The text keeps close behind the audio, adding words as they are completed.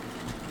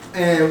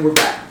And we're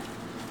back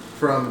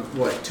from,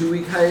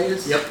 2-week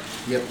hiatus?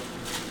 Yep.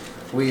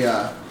 We,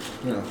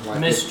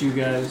 missed you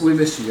guys. We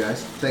missed you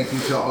guys. Thank you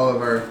to all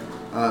of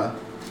our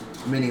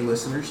many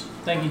listeners.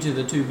 Thank you to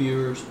the 2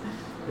 viewers.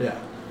 Yeah.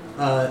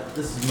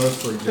 This is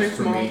mostly just Thanks,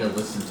 for Mom. me to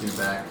listen to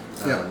back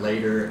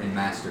later and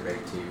masturbate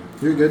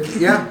to. You're good?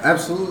 Yeah,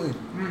 absolutely.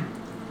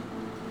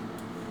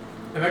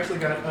 I've actually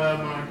got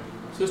my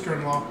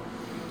sister-in-law.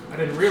 I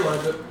didn't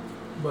realize it,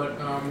 but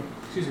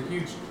she's a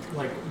huge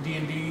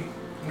D&D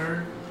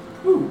nerd.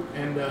 Ooh.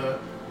 And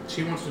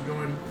she wants to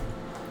join,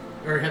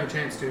 or have a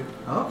chance to.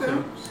 Okay.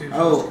 So she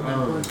wants to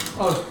come and play.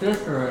 Oh,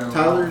 sister.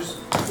 Tyler's?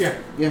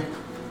 Yeah.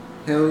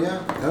 Hell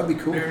yeah. That would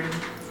be cool. No,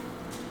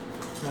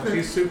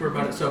 she's super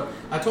about it. So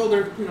I told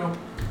her,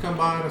 come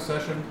by on a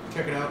session,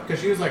 check it out.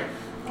 Because she was like,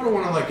 I don't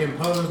want to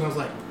impose. And I was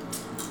like,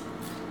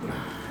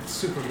 it's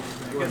super good.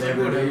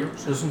 Whatever.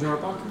 Listen to our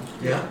podcast.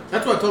 Yeah.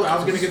 That's what I told her. I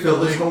was going to get the Fill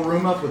this link. whole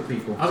room up with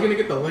people. I was going to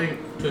get the link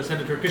to send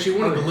it to her. Because she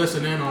wanted to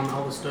listen in on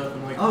all the stuff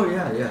and Oh,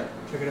 yeah.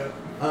 check it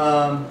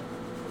out.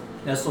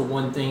 That's the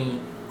one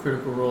thing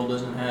Critical Role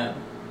doesn't have,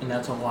 and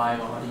that's a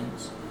live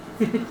audience.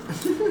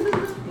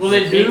 Well,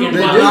 they do. They do.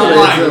 Not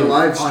It's a like,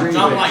 live stream.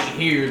 not like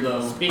here,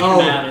 though. Speaking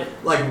Oh. about it,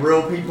 Like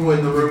real people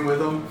in the room with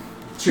them,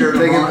 cheering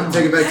them on.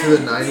 Take it back to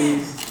the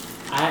 90s.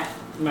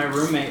 my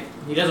roommate,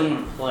 he doesn't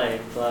want to play,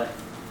 but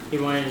he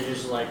wanted to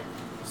just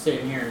sit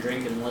in here and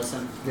drink and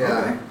listen. Yeah.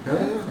 Okay.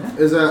 Hell yeah. Yeah.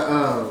 Is that,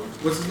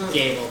 what's his name?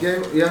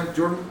 Gable. Yeah,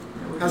 Jordan?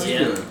 How's he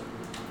Yeah. doing?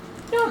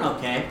 Doing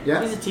okay.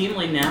 Yeah? He's a team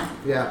lead now.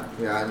 Yeah,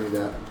 I knew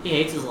that. He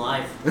hates his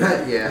life.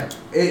 Yeah.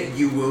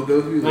 You will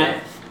go through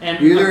that. And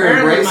Either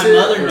apparently embrace my it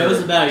mother or-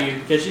 knows about you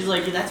because she's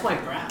like, that's why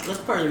that's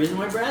part of the reason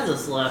why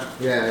Brazos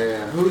left.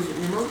 Yeah. Who's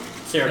your mom?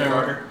 Sarah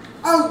Carter.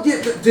 Oh,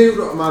 yeah, dude,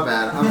 my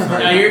bad. I'm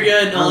sorry. No, you're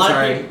good. I'm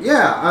sorry.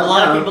 A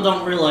lot of people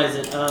don't realize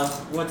it.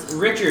 What's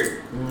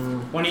Richard?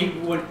 Mm.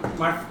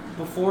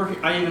 Before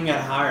I even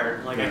got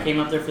hired, I came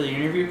up there for the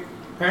interview.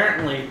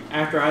 Apparently,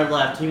 after I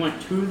left, he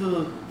went to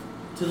the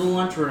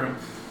lunchroom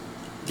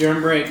during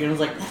break and was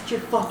like, "That's your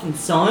fucking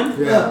son?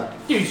 Yeah.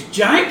 Dude's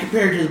giant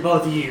compared to the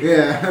both of you."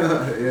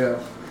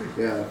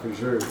 Yeah, for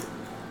sure.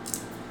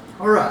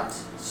 Alright,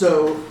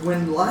 so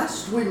when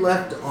last we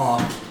left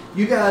off,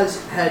 you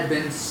guys had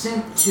been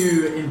sent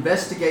to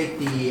investigate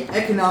the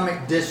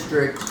economic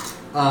district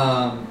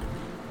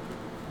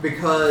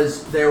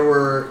because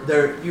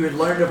you had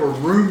learned of a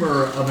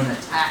rumor of an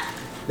attack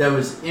that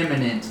was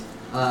imminent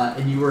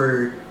and you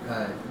were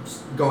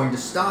going to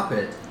stop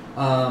it.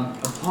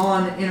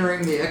 Upon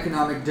entering the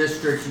economic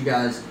district, you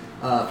guys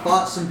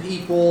fought some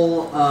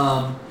people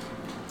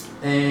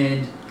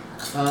and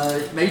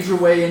made your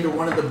way into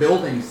one of the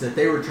buildings that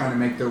they were trying to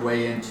make their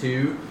way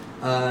into.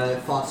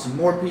 Fought some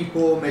more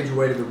people, made your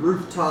way to the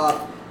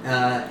rooftop,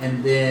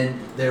 and then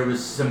there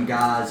was some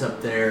guys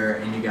up there,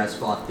 and you guys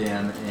fought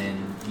them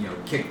and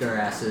kicked their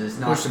asses,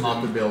 knocked them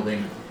off the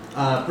building,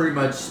 pretty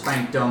much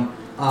spanked them.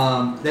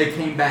 They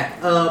came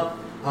back up.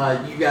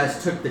 You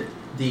guys took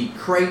the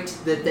crate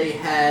that they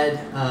had.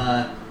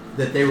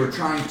 That they were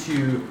trying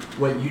to,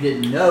 what you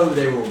didn't know,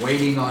 they were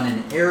waiting on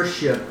an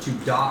airship to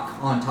dock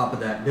on top of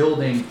that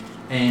building,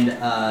 and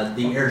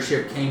the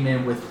airship came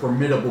in with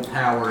formidable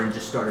power and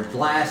just started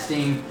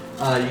blasting.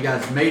 You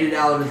guys made it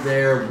out of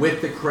there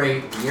with the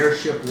crate, the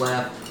airship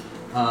left,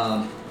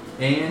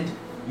 and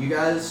you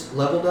guys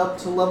leveled up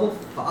to level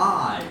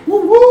 5.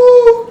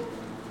 Woo-woo!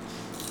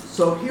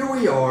 So here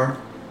we are,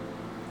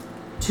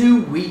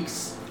 2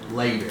 weeks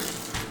later.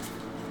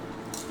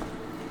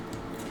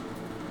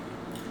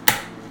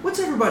 What's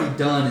everybody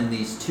done in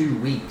these 2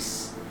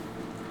 weeks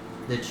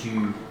that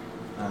you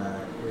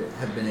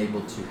have been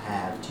able to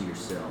have to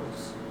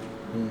yourselves?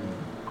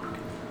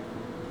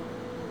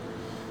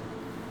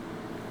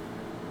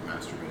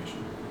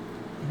 Masturbation.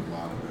 A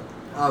lot of it.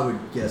 I would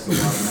guess a lot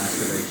of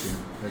masturbation.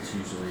 That's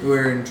usually...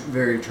 We're in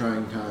very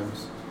trying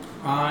times.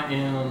 I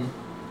am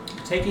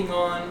taking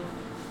on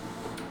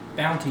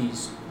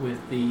bounties with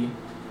the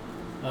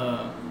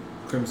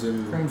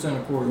Crimson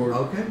Accord.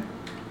 Okay.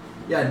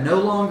 Yeah, no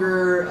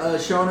longer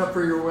showing up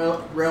for your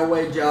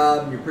railway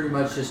job. You're pretty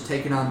much just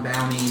taking on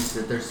bounties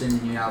that they're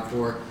sending you out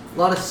for. A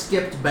lot of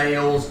skipped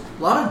bails.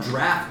 A lot of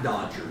draft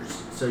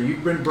dodgers. So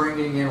you've been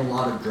bringing in a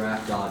lot of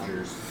draft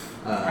dodgers.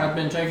 I've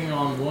been taking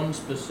on one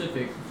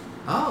specific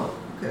Oh,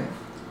 okay.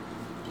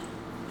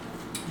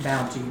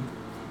 bounty,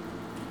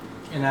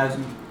 and that's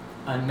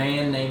a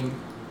man named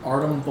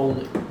Artem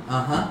Volik.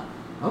 Uh-huh.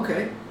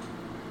 Okay.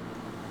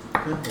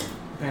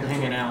 Been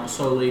hanging out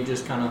slowly,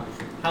 just kind of.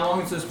 How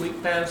long has this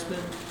week past been?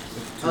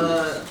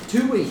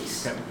 2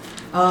 weeks.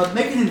 Okay.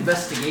 Make an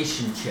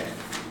investigation check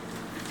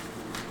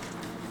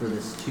for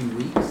this 2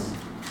 weeks.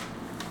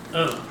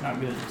 Oh,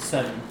 not good.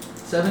 7.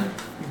 7.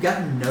 You've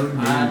gotten no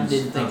news. I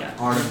didn't think of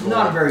Artem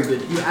not a Volik. very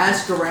good. You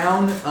ask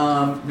around.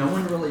 No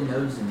one really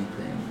knows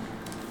anything.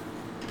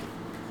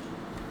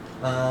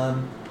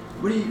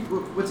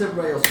 What's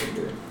everybody else been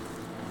doing?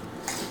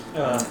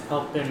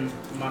 Helping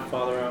my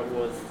father out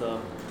with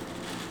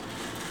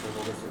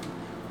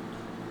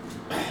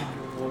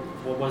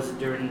what was it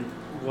during?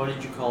 What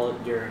did you call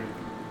it during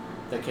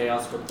the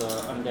chaos with the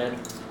undead?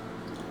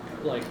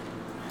 like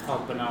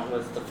helping out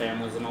with the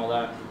families and all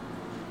that. I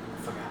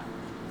forgot.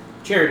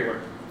 Charity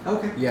work.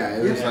 Okay. Yeah,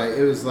 it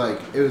was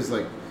like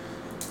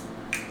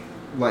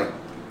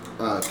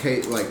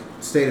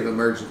state of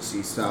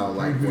emergency style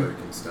like work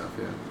and stuff.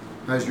 Yeah.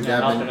 How's your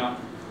dad helping been? out.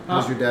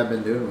 How's your dad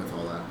been doing with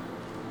all that?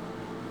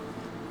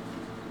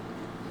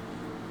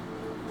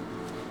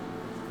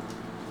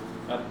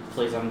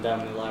 Please, I'm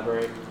done to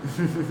elaborate.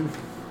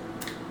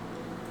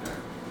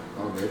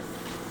 All good.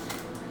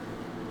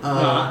 No,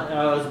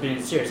 I was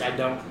being serious. I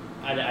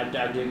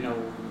didn't know.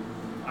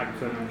 I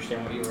couldn't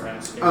understand what you were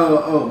asking.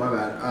 Oh, my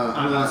bad.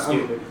 I'm not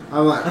stupid.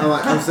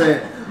 I'm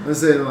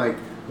saying like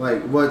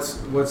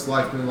what's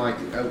life been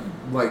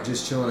like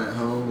just chilling at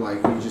home,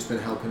 like you've just been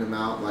helping him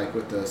out like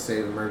with the state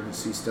of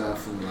emergency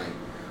stuff, and like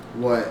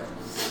what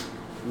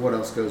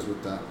else goes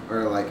with that,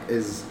 or like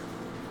is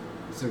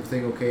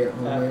everything okay at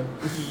home, man?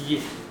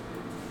 Yeah.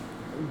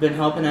 Been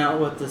helping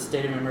out with the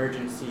state of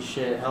emergency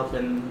shit,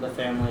 helping the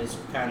families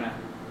kind of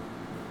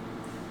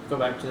go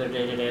back to their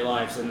day-to-day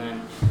lives, and then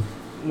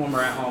when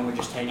we're at home, we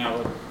just hang out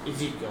with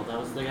Ezekiel. That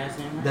was the guy's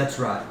name, right? That's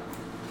right.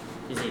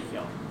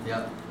 Ezekiel.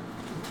 Yep.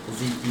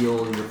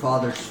 Ezekiel, your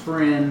father's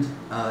friend,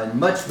 in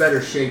much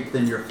better shape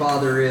than your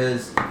father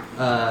is.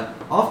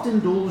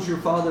 Often duels your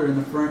father in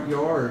the front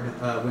yard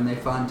when they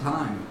find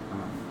time.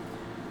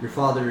 Your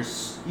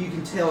father's, you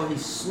can tell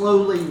he's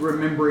slowly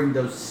remembering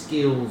those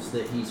skills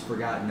that he's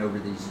forgotten over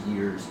these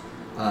years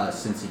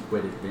since he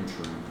quit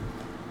adventuring.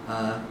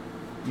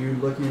 You're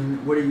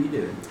looking, what are you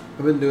doing?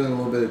 I've been doing a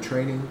little bit of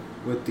training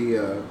with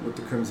the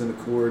Crimson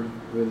Accord.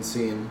 I've been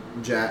seeing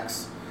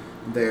Jax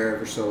there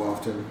every so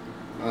often.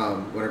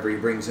 Whenever he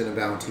brings in a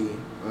bounty,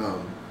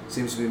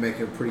 seems to be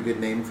making a pretty good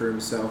name for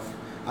himself.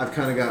 I've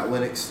kind of got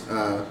Linux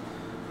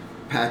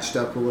patched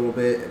up a little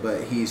bit,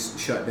 but he's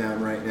shut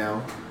down right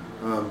now.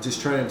 Just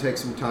trying to take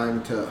some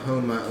time to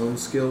hone my own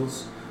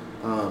skills.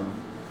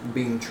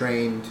 Being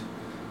trained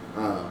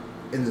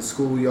in the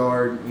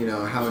schoolyard,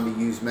 how to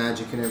use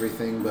magic and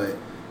everything, but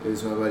it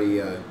was my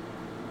buddy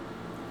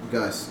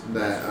Gus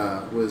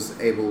that was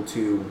able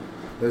to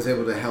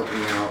help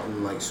me out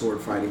in like sword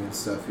fighting and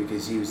stuff,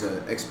 because he was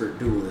an expert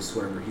duelist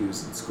whenever he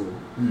was in school.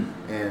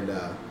 And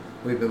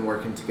we've been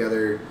working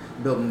together,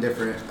 building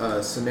different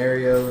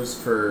scenarios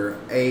for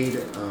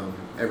aid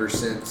ever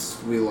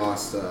since we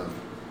lost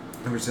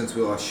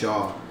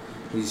Shaw.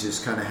 He's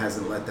just kind of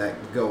hasn't let that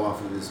go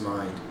off of his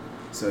mind,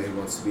 so he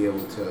wants to be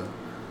able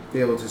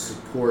to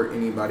support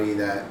anybody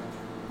that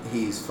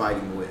he's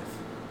fighting with.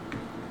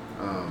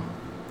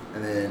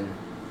 And then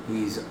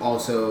he's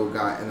also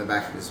got in the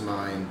back of his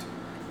mind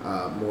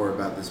more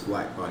about this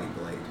Black Body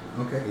Blade.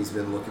 Okay. He's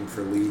been looking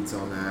for leads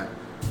on that,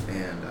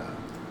 and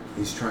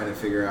he's trying to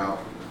figure out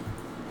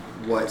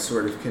what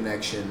sort of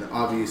connection.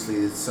 Obviously,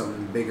 it's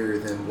something bigger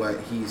than what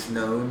he's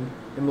known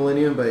in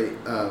Millennium, but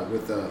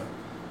with the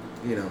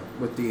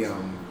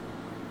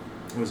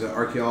was an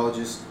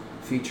archaeologist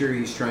feature,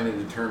 he's trying to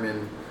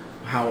determine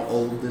how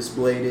old this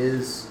blade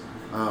is,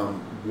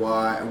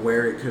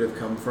 where it could have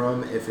come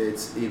from, if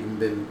it's even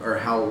been, or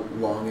how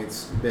long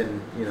it's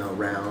been,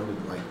 around,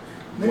 and like.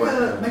 Make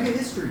a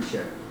history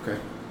check. Okay.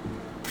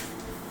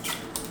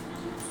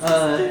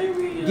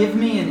 Give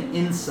me an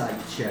insight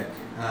check,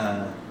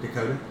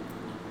 Dakota.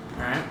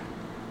 Alright.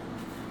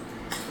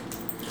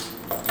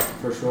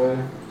 First roll.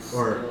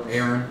 Or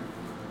Aaron.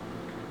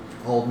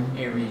 Holden.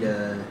 Aaron. Need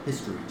a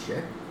history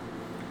check.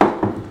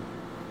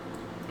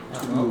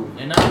 Well,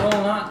 you're not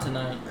rolling out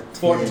tonight.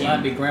 14.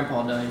 Might be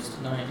Grandpa Days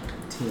tonight.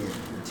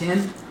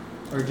 10.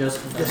 Or just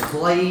This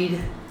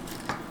blade,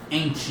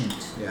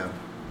 ancient. Yeah.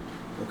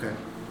 Okay.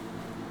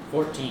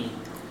 14.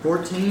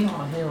 14. Oh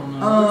hell no!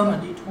 Where's my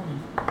D20?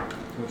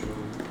 Which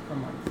one? From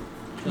my-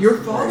 Your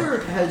father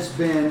has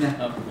been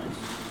Oh,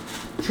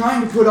 nice.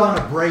 trying to put on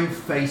a brave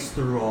face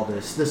through all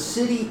this. The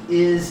city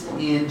is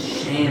in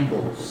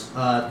shambles.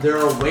 They're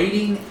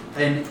awaiting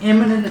an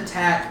imminent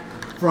attack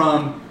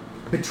from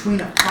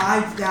between a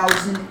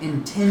 5,000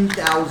 and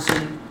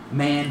 10,000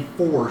 man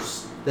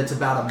force that's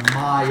about a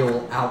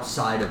mile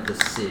outside of the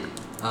city.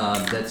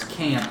 That's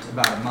camped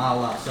about a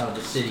mile outside of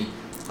the city.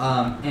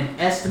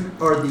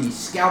 The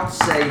scouts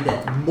say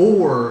that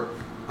more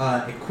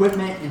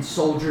equipment and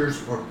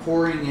soldiers are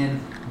pouring in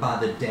by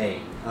the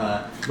day.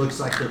 Looks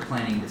like they're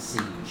planning to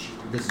siege.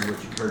 This is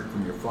what you've heard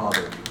from your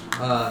father.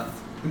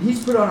 And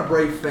he's put on a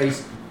brave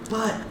face,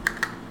 but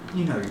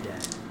you know your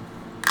dad.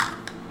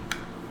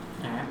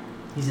 Alright.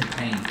 He's in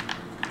pain.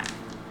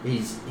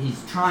 He's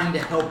trying to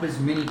help as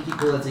many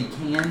people as he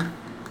can.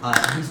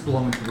 He's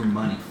blowing through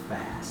money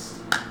fast,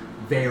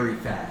 very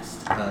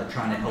fast,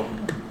 trying to help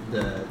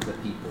the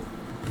people.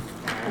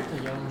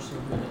 Y'all are so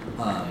good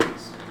at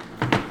things.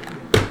 I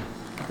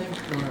think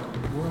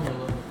we're only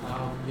level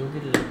 5. You'll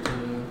get it up to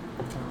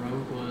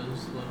Rogue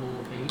was level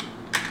 8.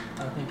 I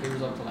think it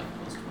was up to like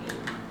plus 12.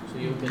 So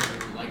you'll get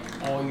like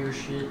all your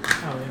shit.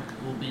 Oh yeah.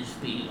 Will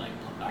just be like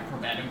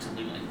acrobatics will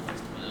be like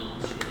plus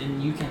 12 shit,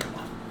 and you can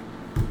like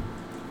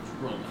just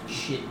roll like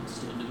shit and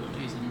still do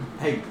amazing.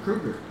 Hey,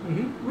 Kruger,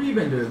 Mm-hmm. what have you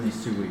been doing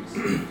these 2 weeks?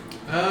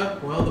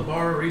 Well, the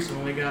bar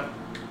recently got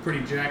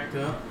pretty jacked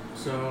up,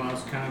 so I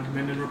was kind of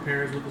mending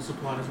repairs with the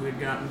supplies we had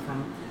gotten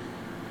from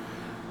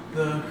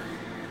the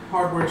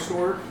hardware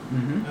store.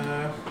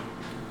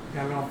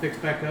 Got it all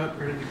fixed back up,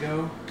 ready to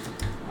go.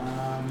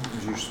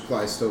 Is your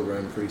supply still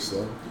running pretty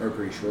slow or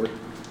pretty short?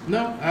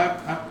 No,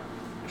 I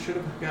should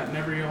have gotten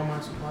all my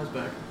supplies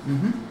back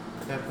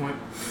at that point.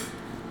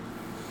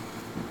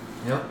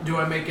 Yep. Do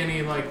I make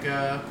any like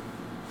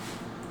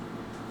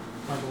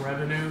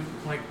revenue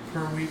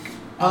per week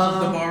off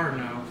of the bar or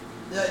no?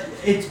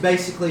 It's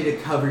basically to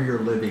cover your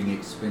living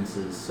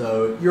expenses.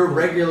 So your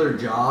regular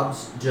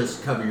jobs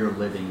just cover your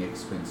living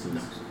expenses.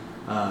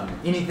 Nice.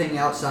 Anything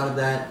outside of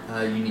that,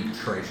 you need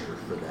treasure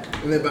for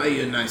that. And they buy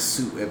you a nice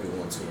suit every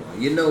once in a while.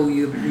 You know,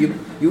 you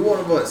one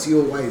of us.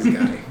 You a wise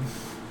guy.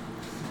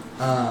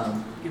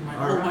 Get my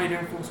all old right. white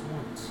Air Force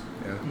Ones.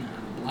 Yeah.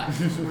 Nah, black.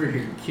 We're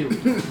here to kill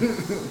you.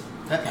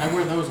 I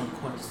wear those on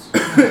quests.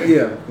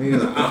 Yeah. And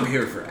he's like, I'm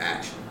here for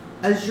action.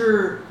 As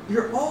you're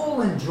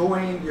all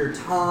enjoying your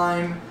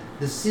time,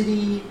 the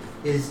city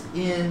is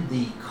in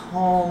the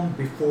calm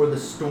before the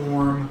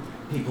storm.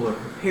 People are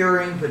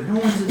preparing, but no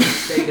one's in a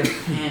state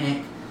of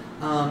panic.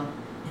 And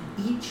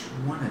each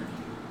one of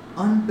you,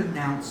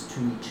 unbeknownst to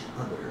each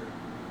other,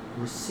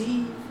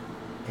 receive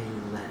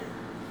a letter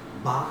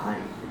by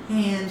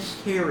hand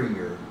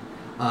carrier.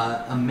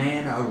 A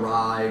man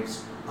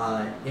arrives,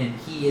 and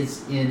he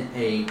is in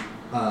a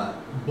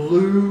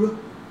blue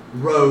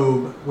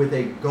robe with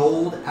a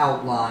gold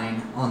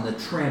outline on the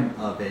trim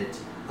of it,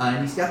 and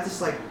he's got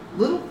this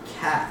little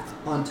cap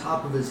on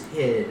top of his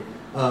head,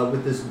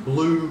 with this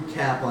blue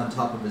cap on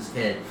top of his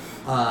head,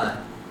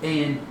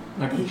 and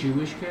Like a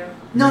Jewish cap?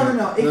 no,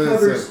 it No,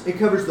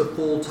 covers the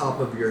full top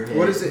of your head.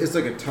 What is it? It's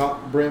like a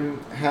top brim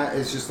hat.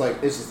 It's just like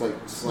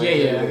slanted,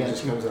 Yeah, and I it got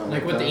just you. comes out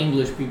Like what that. the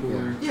English people Yeah.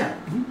 wear.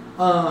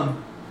 Yeah.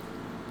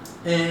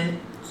 And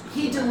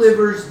he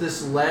delivers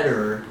this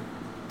letter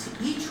to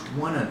each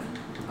one of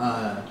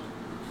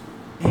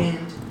you,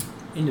 and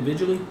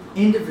Individually?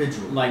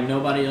 individually. Like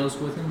nobody else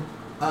with him?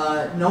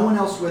 No one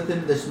else with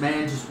him. This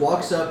man just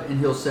walks up and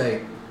he'll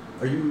say,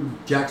 "Are you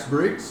Jax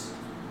Briggs?"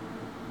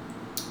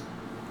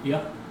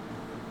 Yep.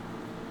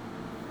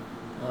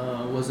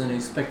 Wasn't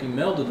expecting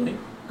mail today.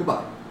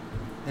 Goodbye.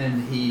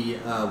 And he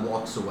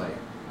walks away.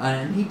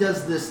 And he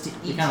does this to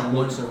He each kind of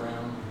one. looks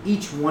around,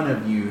 Each one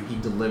of you, he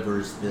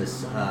delivers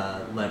this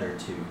letter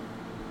to.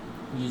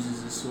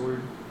 uses his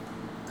sword,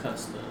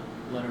 cuts the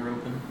letter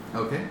open,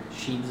 Okay.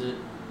 sheathes it,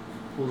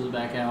 pulls it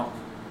back out,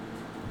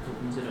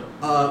 opens it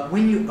up.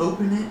 When you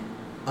open it,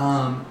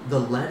 the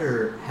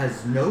letter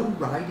has no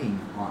writing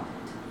on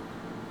it,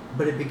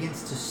 but it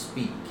begins to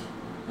speak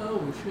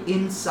Oh shit.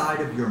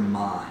 inside of your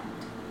mind.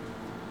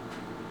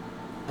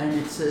 And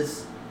it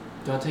says,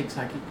 Do I take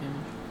psychic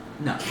damage?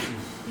 no.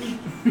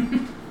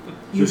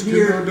 You Just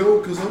kidding, I hear,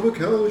 don't, because I'm a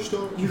college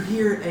dog. you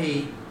hear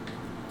a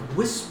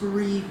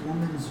whispery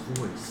woman's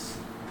voice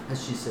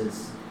as she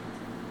says,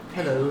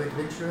 "Hello,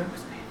 adventurer.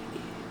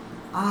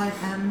 I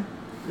am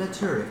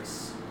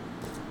Laturix.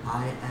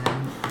 I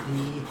am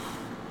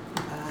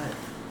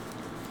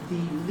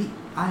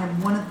I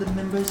am one of the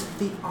members of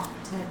the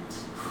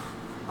Octet.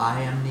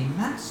 I am the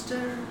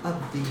master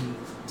of the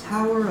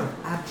Tower of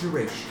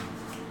Abjuration.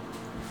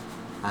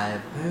 I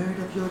have heard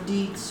of your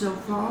deeds so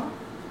far,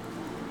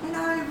 and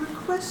I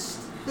request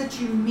that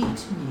you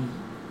meet me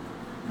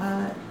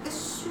as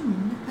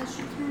soon as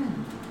you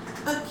can.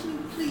 Can you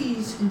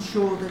please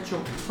ensure that your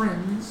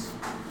friends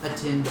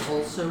attend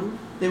also?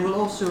 They will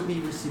also be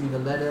receiving a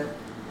letter,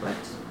 but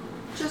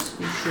just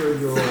be sure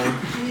you're all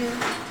here.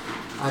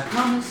 I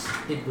promise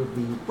it will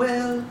be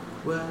well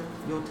worth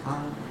your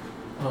time.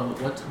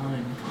 What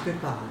time?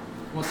 Goodbye."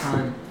 What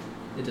time?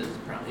 It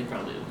probably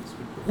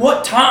doesn't.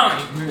 What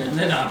time? And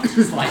then I'm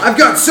just like, I've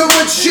got so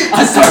much shit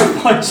I to start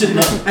punching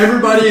them,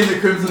 Everybody in the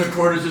Crimson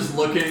Accord is just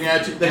looking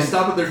at you. They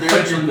stop what they're doing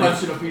Punching and them.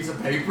 punching a piece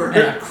of paper.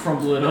 and I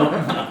crumble it up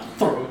and I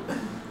throw it.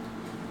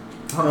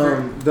 The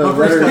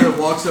Humphrey letter. kind of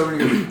walks over and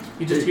goes,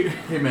 You just hear.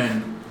 "Hey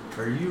man,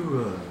 are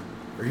you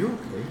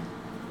okay?"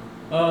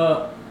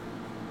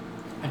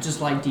 I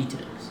just like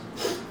details.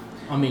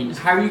 I mean,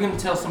 how are you going to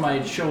tell somebody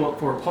to show up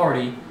for a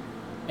party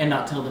and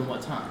not tell them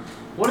what time?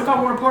 What if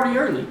I want to party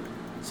early?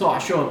 So I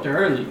show up there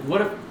early.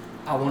 What if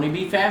I want to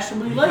be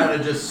fashionably He kind late?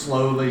 of just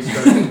slowly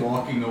starts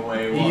walking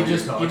away while You you're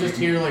just talking.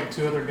 hear like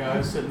two other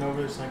guys sitting over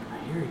there. It's like, I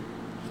hear you.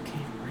 You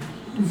can't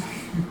read.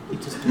 He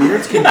just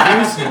words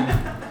confuse him.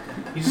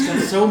 He just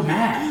got so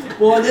mad.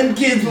 Well, them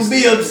kids will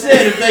be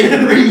upset if they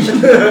can read.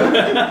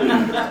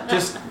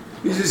 Just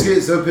You just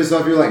get so pissed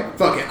off, you're like,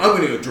 fuck it, I'm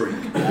gonna go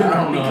drink. I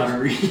don't know how to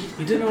read.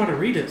 he didn't know how to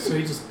read it, so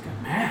he just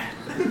got mad.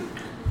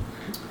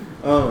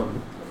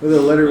 The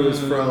letter was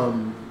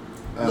from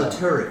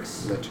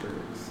Laturix.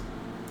 Laturix.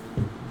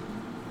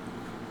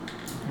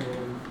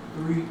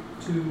 3,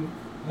 2,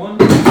 1.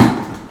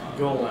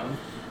 Go on.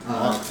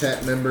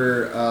 Octet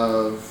member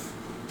of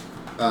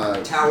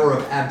Tower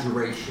of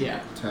Abjuration. Yeah.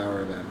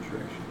 Tower of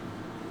Abjuration.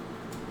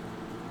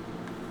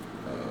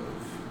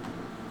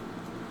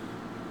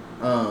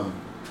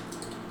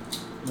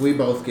 we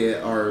both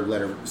get our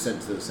letter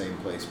sent to the same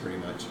place pretty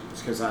much. It's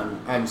because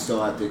I'm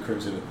still at the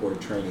Crimson Accord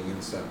training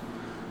and stuff.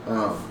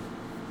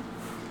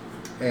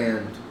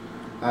 And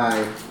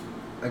I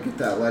get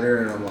that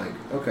letter and I'm like,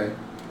 okay.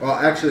 Well,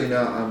 actually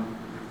no,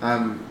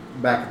 I'm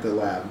back at the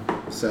lab.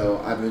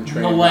 So I've been In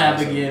training. the lab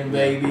myself. again,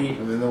 baby.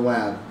 I'm in the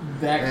lab.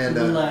 Back And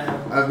to the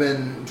lab. I've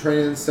been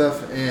training and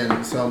stuff,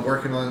 and so I'm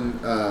working on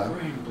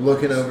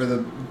looking over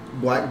the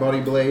black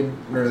body blade.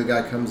 Whenever the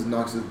guy comes and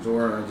knocks at the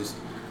door, and I just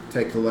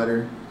take the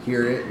letter,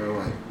 hear it, and I'm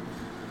like,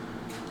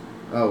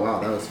 oh wow,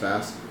 that was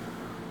fast.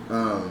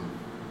 You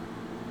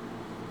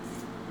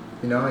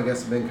know, I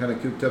guess I've been kind of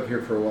cooped up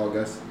here for a while,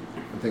 guys.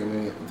 I think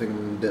I'm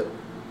gonna dip.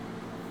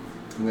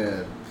 I'm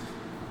gonna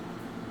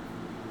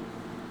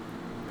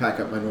pack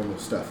up my normal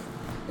stuff,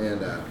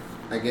 and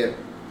I get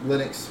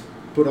Linux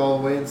put all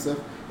away and stuff.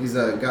 He's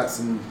got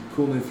some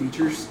cool new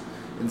features.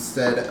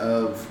 Instead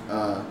of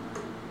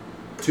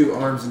 2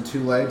 arms and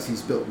 2 legs,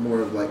 he's built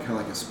more of like kind of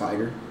like a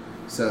spider.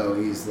 So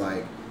he's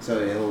like,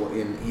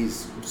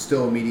 he's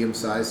still medium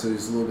size, so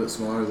he's a little bit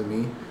smaller than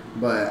me.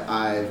 But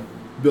I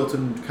built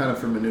him kind of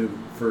for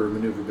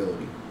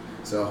maneuverability.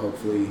 So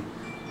hopefully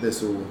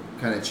this will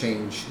kind of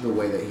change the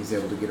way that he's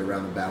able to get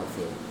around the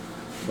battlefield.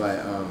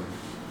 But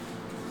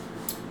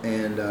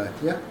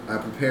yeah, I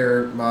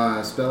prepared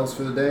my spells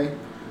for the day.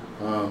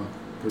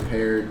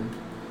 Prepared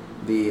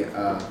the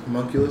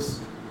homunculus.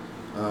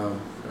 I'm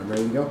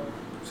ready to go.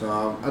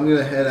 So I'm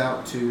gonna head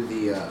out to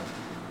the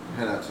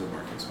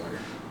marking spider.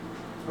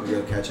 I'm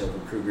gonna catch up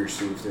with Kruger,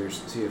 see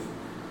if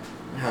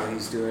how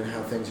he's doing,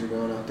 how things are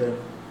going out there.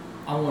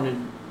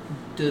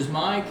 Does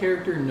my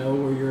character know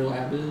where your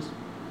lab is?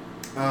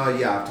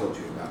 Yeah, I've told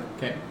you about it.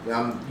 Okay.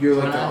 You're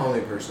like the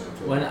only person I've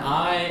told.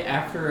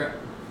 After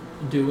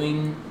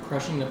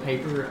crushing the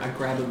paper, I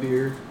grab a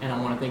beer and I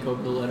want to think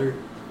over the letter.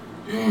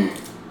 And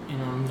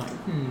I'm like,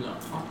 the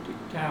optic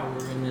tower,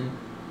 and then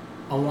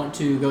I want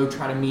to go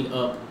try to meet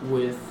up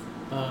with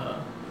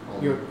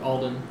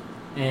Alden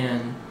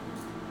and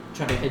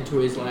try to head to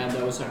his lab.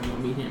 That was so I can go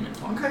meet him and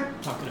talk it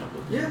up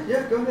with him.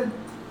 Yeah, go ahead.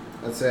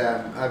 Let's say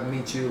I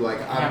meet you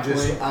like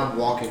I'm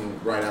walking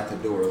right out the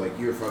door like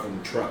you're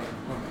fucking trucking.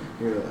 Okay.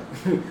 You're like,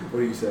 what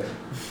do you say?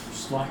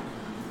 Just like,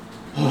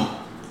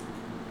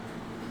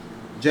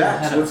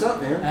 Jax, what's up,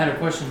 I man? had a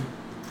question.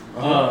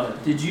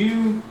 Did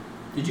you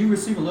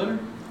receive a letter?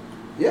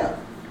 Yeah.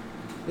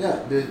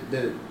 Did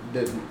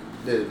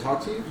it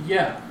talk to you?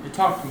 Yeah, it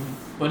talked to me,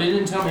 but it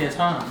didn't tell me a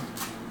time.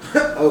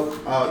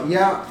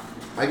 Yeah.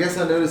 I guess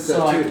I noticed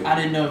So that too. I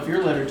didn't know if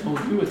your letter told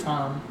you a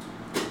time.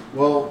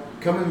 Well,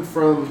 coming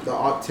from the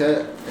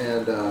octet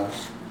and I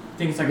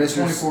think it's like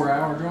Mr. a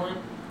 24-hour joint.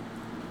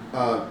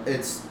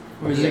 it's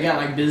Or has it got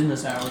like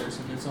business hours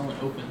and it's only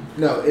open?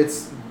 no,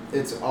 it's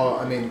all.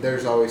 I mean,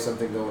 there's always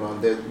something going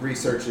on. The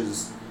research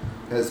has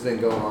been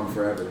going on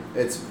forever.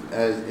 It's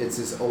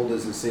as old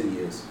as the city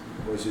is,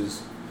 which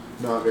is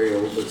not very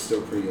old, but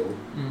still pretty old.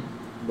 Mm.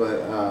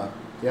 But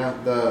yeah,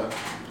 the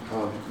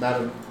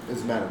Madam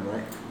is Madam,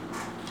 right?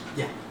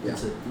 Yeah, Yeah,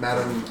 that's it.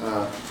 Madam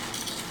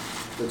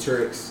the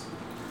Turix.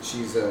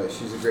 She's a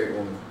great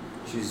woman.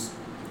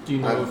 Do you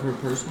know of her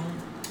personally?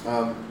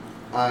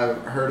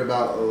 I've heard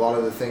about a lot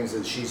of the things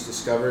that she's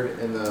discovered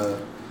in the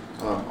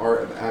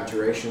art of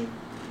abjuration,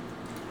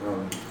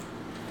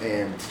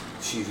 and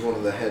she's one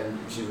of the head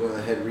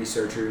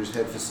researchers,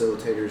 head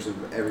facilitators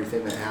of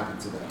everything that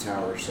happens in that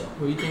tower. So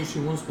What do you think she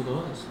wants with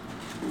us?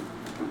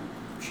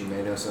 she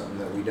may know something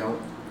that we don't.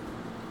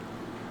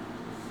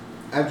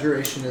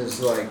 Abjuration is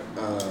like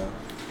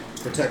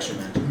protection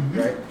magic,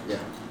 right? Yeah.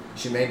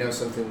 She may know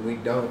something we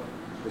don't,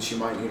 but she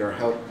might need our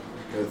help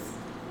with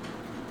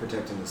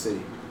protecting the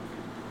city.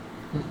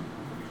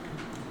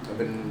 I've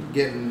been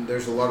getting,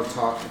 there's a lot of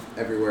talk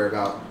everywhere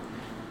about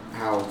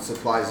how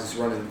supplies is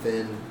running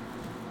thin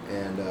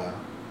and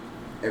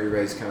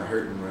everybody's kind of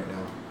hurting right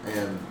now.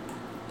 And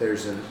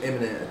there's an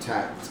imminent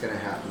attack that's going to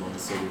happen on the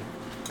city.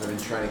 I've been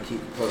trying to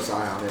keep a close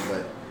eye on it,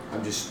 but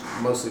I've just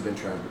mostly been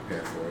trying to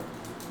prepare for it.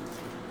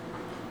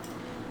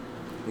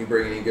 You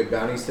bring any good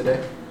bounties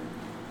today?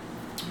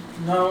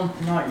 No,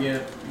 not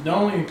yet. The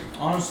only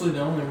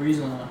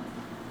reason I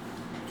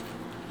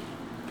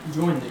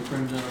joined the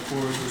Crimson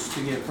Accord was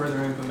to get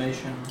further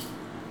information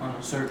on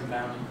a certain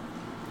bounty.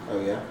 Oh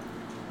yeah?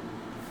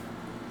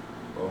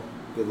 Well,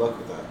 good luck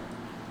with that.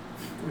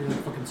 Are you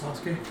like fucking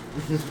Sasuke?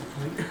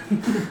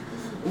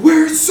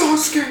 Where's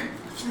Sasuke?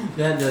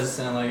 That does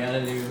sound like I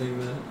didn't even think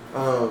of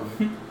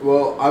that.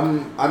 Well,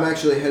 I'm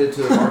actually headed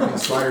to the Marking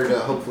Spider to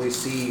hopefully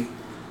see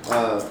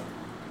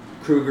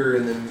Kruger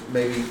and then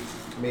maybe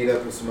meet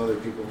up with some other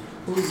people.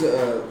 What was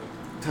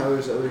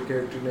Tyler's other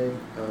character name?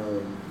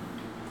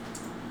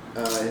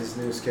 His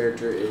newest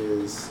character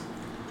is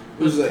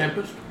Was it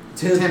Tempest?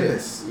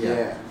 Tempest.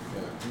 Yeah.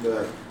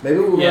 But maybe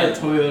we'll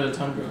Toyota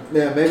Tundra.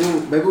 Yeah, maybe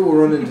we'll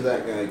run into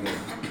that guy again.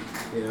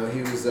 You know,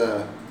 he was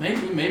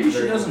Maybe she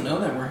very doesn't know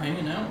that we're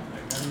hanging out with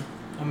that guy.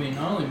 I mean, I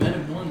only met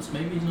him once.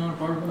 Maybe he's not a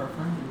part of our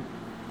friend group.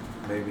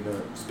 maybe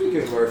not.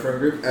 Speaking of our friend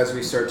group, as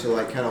we start to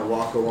like kind of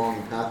walk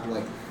along the path, I'm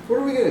like, what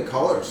are we gonna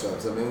call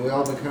ourselves? I mean, we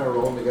all been kind of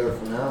rolling together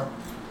for now.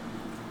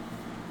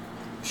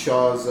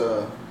 Shaw's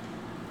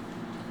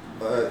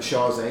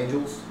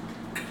Angels.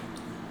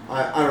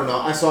 I don't know.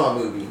 I saw a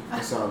movie.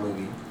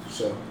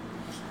 So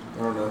I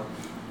don't know.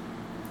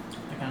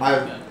 I kind of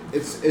like that.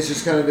 It's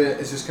just kind of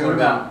What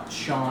about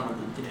Shaun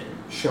of the Dead?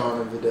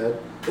 Shaun of the Dead.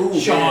 Ooh,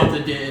 Shaun of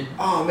man. the Dead.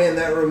 Oh man,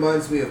 that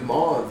reminds me of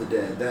Maw of the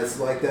Dead. That's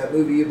like that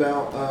movie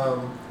about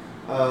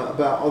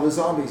all the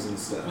zombies and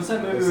stuff. What's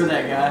that movie That's where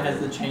like- that guy has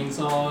the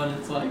chainsaw and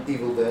it's like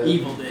Evil Dead.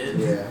 Evil Dead?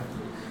 Yeah.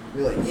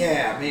 You're like,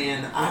 yeah,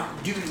 man.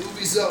 Dude, it would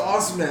be so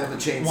awesome to have a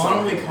chainsaw. Why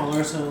don't we call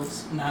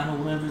ourselves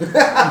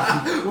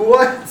 9/11?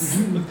 What?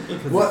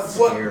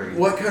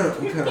 What kind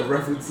of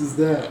reference is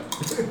that?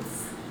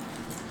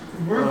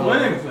 We're Oh.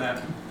 winning with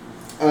that.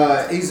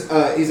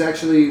 He's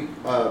actually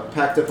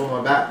packed up on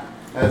my back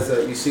as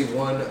you see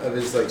one of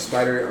his like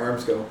spidery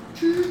arms go.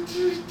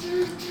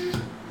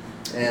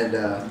 And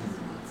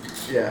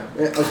yeah,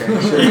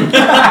 okay, sure.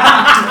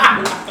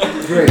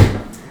 Great.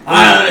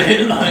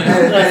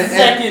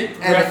 Second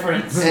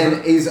reference.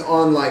 And he's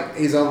on like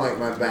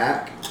my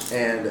back,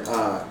 and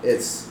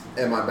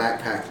my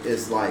backpack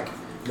is like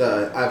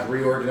I've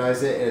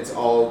reorganized it and it's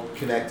all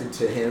connected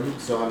to him,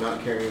 so I'm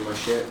not carrying my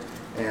shit,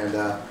 and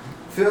I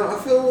feel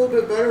a little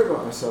bit better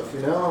about myself.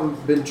 You know,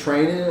 I've been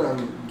training.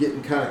 I'm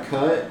getting kind of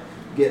cut,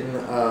 getting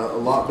a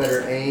lot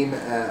better aim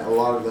at a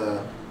lot of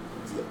the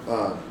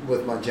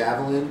with my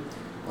javelin.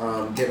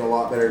 Getting a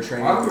lot better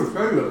training. I would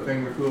tell you a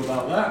thing or two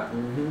about that.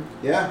 Mm-hmm.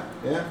 Yeah.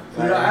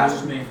 You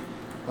asked me.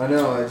 I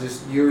know.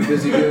 You were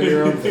busy doing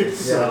your own thing.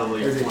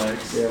 Subtly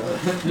flex. Yeah.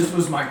 This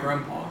was my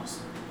grandpa's.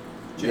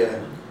 Yeah.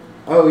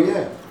 Oh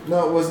yeah.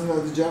 No, wasn't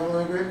that the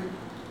javelin engraving?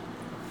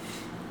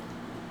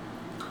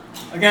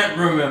 I can't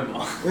remember.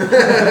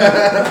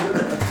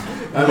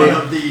 One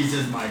of these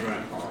is my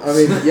grandpa's. I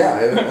mean,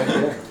 yeah,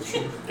 for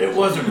sure. It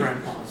was a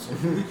grandpa's.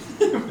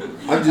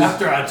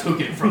 After I took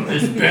it from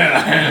his bare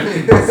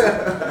hands.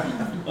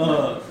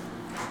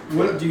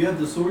 What do you have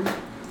the sword?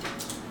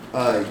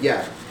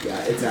 Yeah.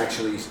 It's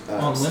actually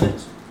On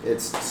Linux?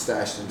 It's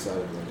stashed inside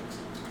of Linux.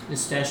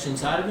 It's stashed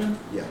inside of him?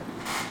 Yeah.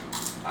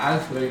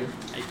 Actually,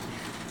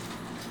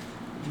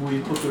 we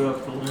hook it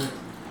up to Linux.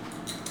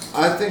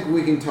 I think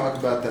we can talk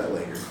about that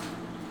later.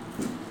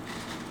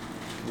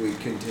 We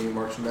continue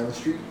marching down the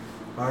street.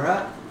 All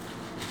right.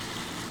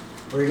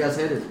 Where are you guys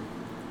headed?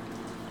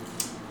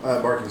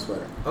 Barking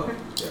Spider. Okay.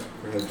 Yeah,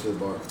 we're headed to the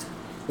bar.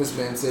 This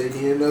man said he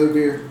needed another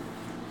beer.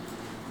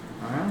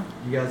 All right.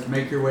 You guys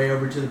make your way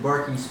over to the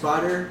Barking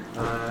Spider,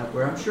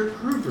 where I'm sure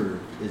Kruger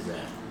is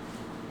at.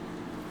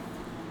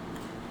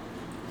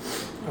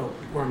 Oh,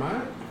 where am I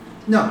at?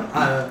 No,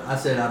 I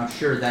said I'm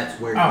sure that's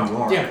where you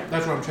are. Yeah,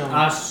 that's where I'm chilling.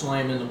 I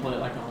slam in the plate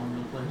like I own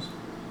the place.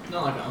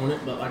 Not like I own it,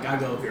 but like I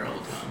go here all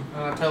the time.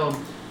 I tell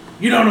him,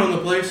 you don't own the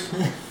place.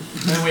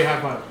 Then we high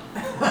five.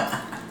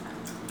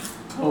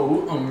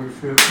 Oh,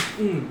 ownership.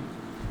 Mm.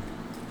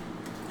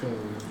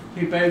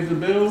 He pays the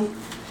bill.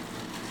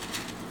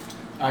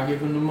 I give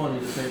him the money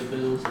to pay the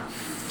bills.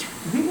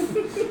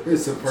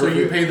 It's a So perfect.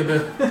 you pay the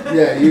bill.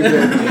 Yeah, you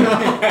pay.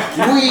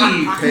 We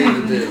pay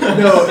the bill.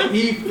 No,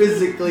 he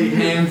physically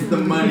hands the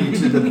money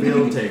to the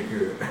bill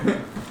taker.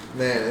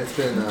 Man, it's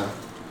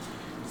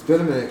been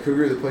a minute,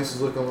 Kruger. The place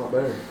is looking a lot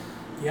better.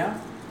 Yeah,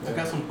 I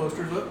got some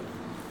posters up.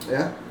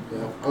 Yeah.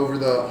 Over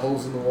the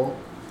holes in the wall.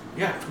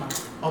 Yeah,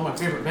 all my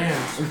favorite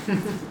bands.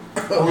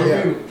 Oh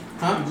yeah.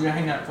 Huh? Did you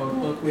hang that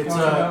photo up? we It's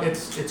talked about?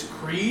 it's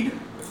Creed,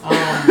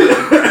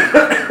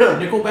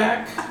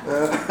 Nickelback,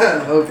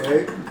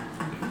 Okay.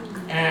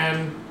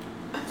 and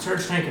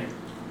Serge Tankian.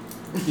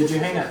 Did you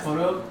hang that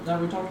photo up that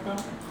we talked about?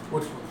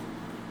 Which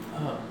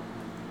one?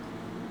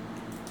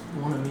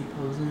 One of me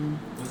posing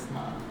with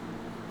my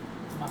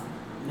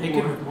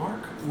Naked with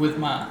Mark? with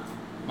my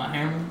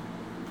hammer,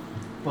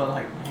 but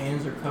like my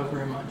hands are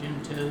covering my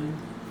genitalia.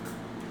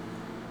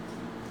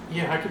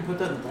 Yeah, I could put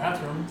that in the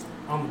bathroom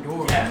on the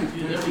door. Yeah,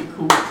 dude, that'd be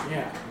cool.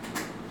 Yeah.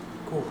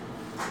 Cool.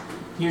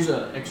 Here's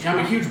a extra. Yeah,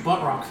 I'm a huge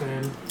butt rock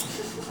fan.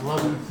 I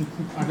love it.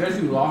 I guess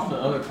you lost the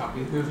other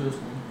copy. Here's this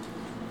one.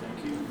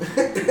 Thank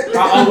you.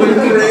 I'll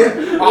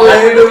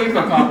leave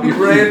a copy.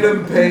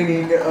 Random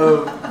painting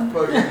of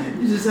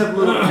fucking. You just have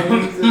little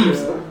paintings in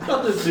there.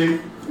 Got this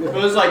dude. It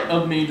was like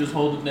of me just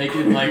holding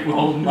naked, like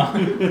holding my.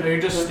 You're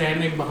just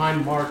standing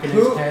behind Mark and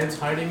his head's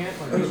hiding it,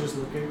 like he's just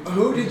looking.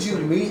 Who did you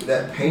meet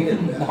that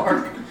painted that?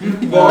 Mark.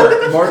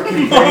 Mark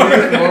can paint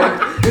it.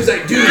 Mark. He was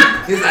like, dude.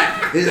 He's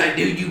like,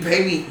 dude. You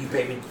pay me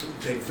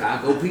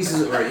 5 gold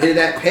pieces right here.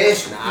 That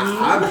pish.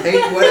 I'll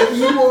paint whatever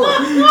you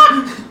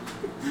want.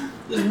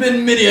 There's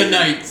been many a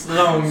nights,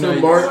 long So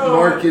nights.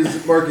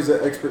 Mark is an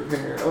expert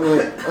painter. I'm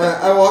like,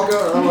 I walk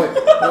out. And I'm like,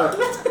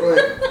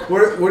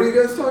 what are you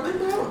guys talking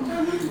about?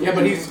 Yeah,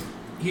 but he's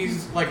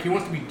like, he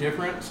wants to be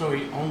different, so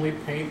he only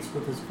paints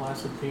with his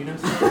flaccid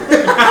penis. That's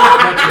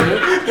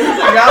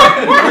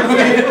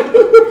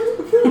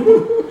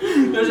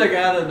it. There's a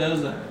guy that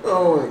does that.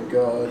 Oh my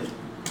god.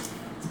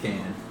 It's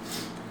canon.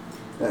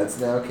 That's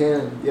now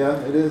canon. Yeah,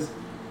 it is.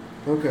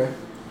 Okay.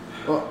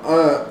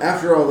 Well,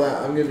 after all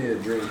that, I'm gonna need a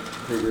drink.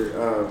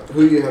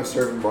 Who do you have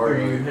serving bar?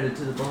 Are you headed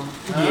to the bar?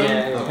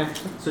 Yeah. Okay.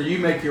 So you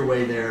make your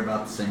way there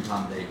about the same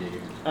time they do.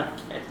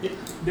 Okay.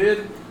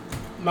 Did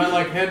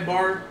my head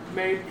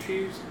barmaid,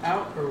 she's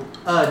out or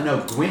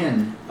No,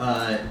 Gwen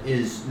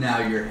is now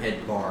your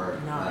head bar.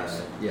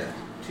 Nice. Yeah.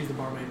 she's the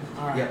barmaid?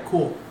 All right, Yep.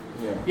 cool.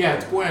 Yeah. Yeah,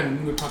 it's Gwen.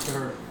 You can talk to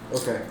her.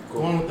 Okay. The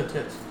Cool. one with the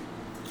tits.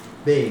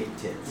 Big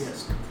tits.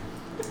 Yes.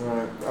 All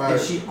right.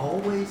 And she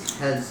always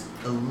has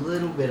a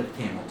little bit of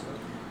camel toe.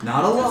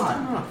 Not a lot.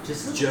 enough.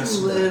 Just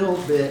a little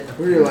bit. Of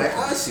Where you're like,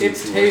 I see.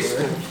 It's what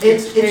tasteful.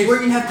 It's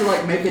where you have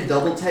to make a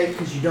double take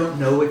because you don't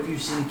know if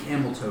you've seen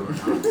camel toe or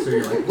not. So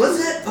you're like, was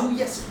it? Oh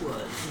yes, it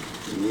was.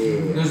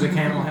 Yeah. Does the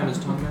camel have his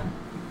tongue out?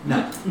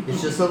 No,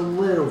 it's just a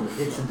little.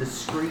 It's a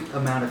discreet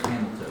amount of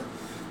camel toe.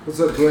 What's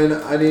up, Gwen?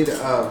 I need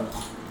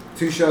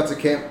 2 shots of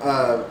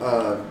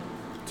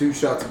 2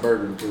 shots of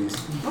bourbon, please,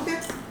 Okay.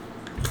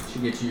 She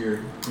gets you your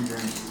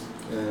drinks.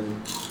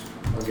 and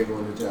I'll give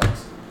one to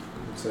Jax.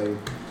 Say,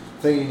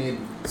 I think you need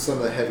some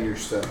of the heavier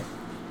stuff.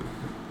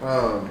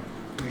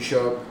 You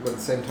show up at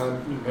the same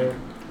time, Aaron?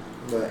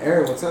 But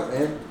Aaron, what's up,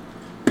 man?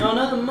 No,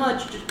 nothing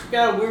much. Just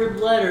got a weird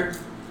letter.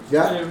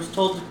 Yeah? I was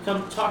told to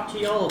come talk to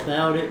y'all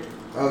about it.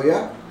 Oh,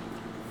 yeah?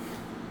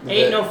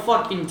 Ain't no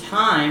fucking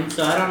time,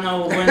 so I don't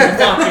know when to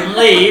fucking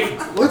leave.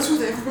 What's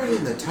with everybody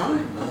in the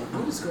time, man?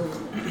 What is going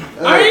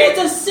on? I mean, it's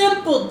a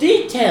simple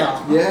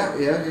detail. Yeah.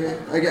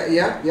 I got,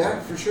 yeah,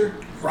 for sure.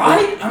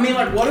 Right? I mean,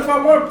 what if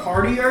I want to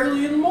party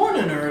early in the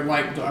morning, or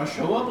do I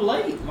show up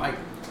late?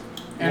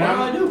 And What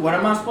do I do? What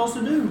am I supposed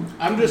to do?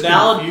 I'm just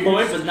Valid confused.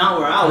 point, but not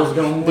where I was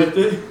going with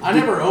it. I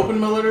never opened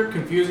my letter,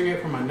 confusing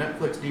it for my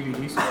Netflix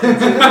DVD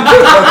subscription.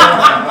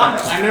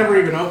 I never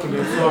even opened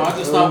it, so I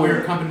just thought we were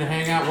coming to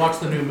hang out, watch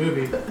the new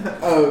movie.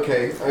 Oh,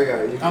 okay, I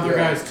got you. Other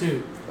Yeah. guys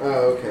too. Oh,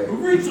 okay. Who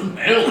reads a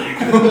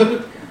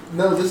mail?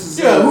 No, this is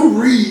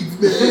who reads,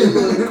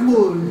 man? Come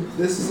on.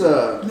 This is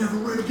Never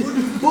read a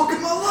book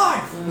in my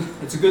life.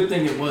 It's a good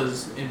thing it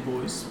was in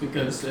voice,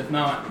 because if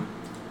not,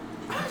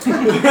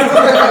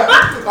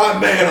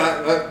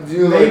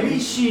 you Maybe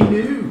she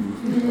knew.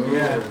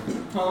 Yeah.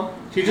 huh?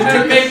 She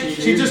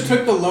just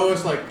took the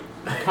lowest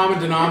common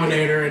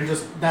denominator and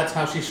just that's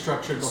how she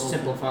structured the whole thing.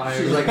 Simplify.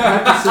 She's like, I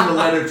have to send a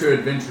letter to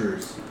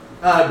adventurers.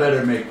 I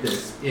better make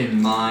this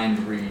in mind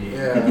reading.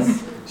 Yeah.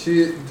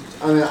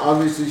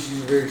 Obviously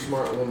she's a very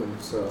smart woman,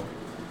 so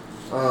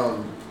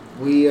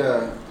you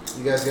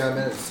guys got a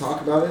minute to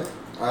talk about it?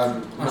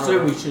 I say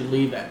we should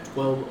leave at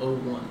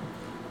 12:01.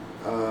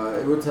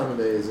 What time of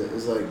day is it?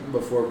 It's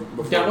before.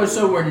 That was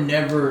so we're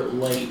never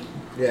late.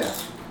 Yeah.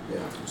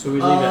 So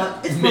we leave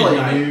at It's probably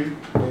midnight. noon.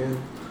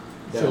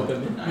 Show up Yeah.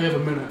 at midnight. We have a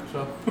minute,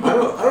 so I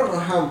don't know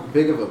how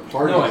big of a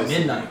party. No, at this is.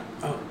 midnight.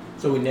 Oh.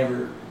 So we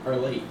never are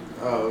late.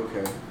 Oh,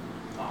 okay.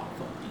 Oh,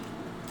 fuck.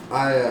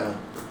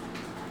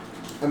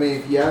 I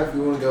mean, if you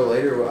want to go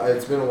later,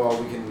 it's been a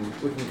while. We can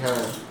kind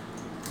of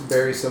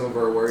bury some of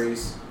our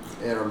worries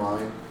in our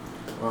mind.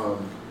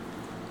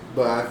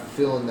 But I'm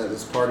feeling that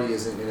this party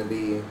isn't going to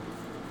be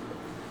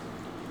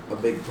a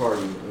big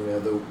party.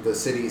 The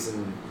city's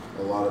in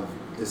a lot of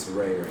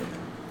disarray right now.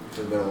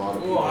 There's been a lot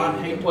of people. Well, I'd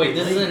hate to- Wait,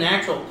 this is an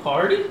actual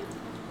party?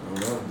 I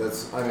don't know.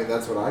 That's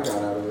what I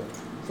got out of it.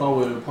 Thought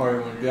we would party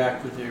when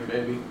Jack was here,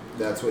 baby.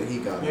 That's what he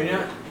got. out of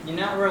it. You're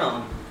not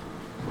wrong.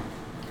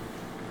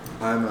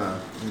 Let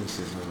me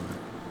see something.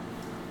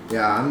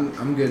 Yeah,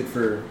 I'm good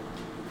for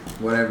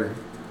whatever.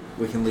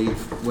 We can leave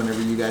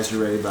whenever you guys are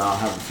ready, but I'll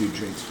have a few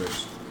drinks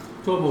first.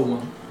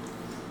 12:01.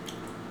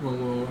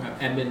 When we'll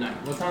have, at midnight.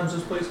 What time's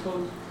this place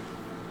closed?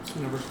 it's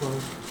never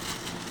closed.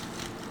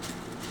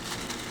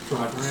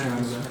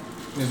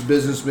 Has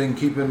business been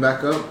keeping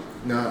back up?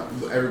 No,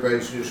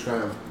 everybody's just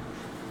kind of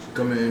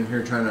coming in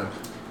here trying to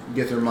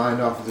get their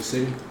mind off of the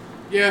city.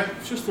 Yeah,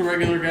 it's just the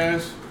regular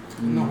guys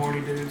and the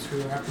horny dudes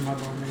who are after my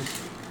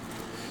barmaids.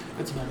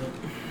 That's about it.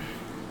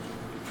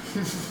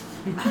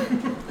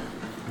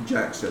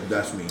 Jack said,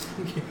 "That's me."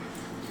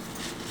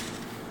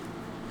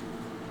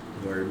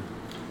 Word.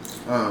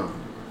 Yeah.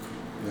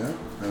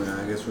 I mean,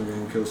 I guess we're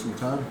gonna kill some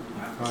time.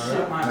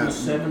 That might be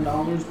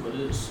 $7, but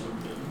it's so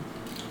good.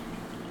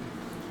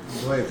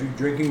 Play a few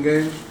drinking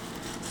games.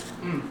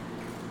 I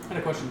had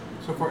a question.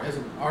 So, as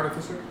an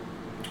artificer,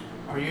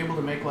 are you able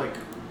to make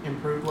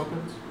improved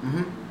weapons?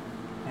 Mm-hmm.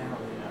 Hell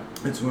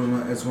yeah. It's one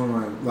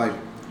of my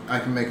I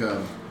can make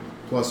a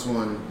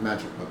 +1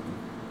 magic weapon.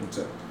 That's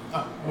it.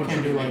 Oh, we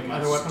can't do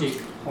other weapons.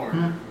 Stick hard.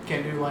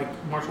 Can't do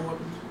martial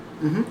weapons.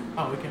 Mm-hmm.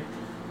 Oh, we can.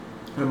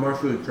 I'm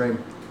martially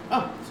trained.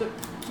 Oh, sick.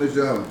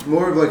 It's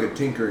more of a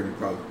tinkering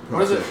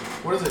process.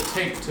 What does it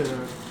take to?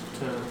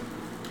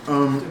 If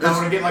I It's,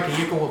 want to get a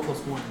Yikoa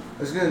 +1.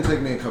 it's gonna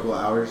take me a couple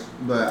of hours,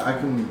 but I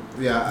can.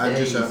 Yeah, I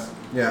just. Days.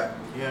 Yeah,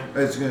 Yeah.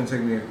 it's gonna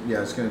take me.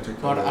 Yeah, it's gonna take.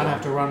 So I'd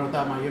have to run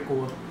without my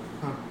Yikoa.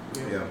 Huh.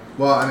 Yeah.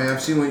 Well, I mean,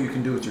 I've seen what you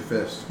can do with your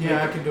fist.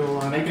 Yeah, I can do a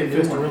lot. Make Making a new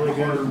fists one are really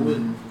harder good.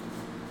 wood.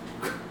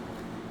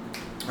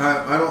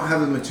 I don't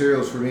have the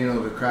materials for being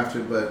able to craft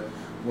it, but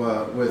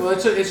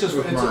it's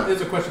with my-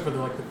 a question for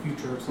the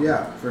future of something.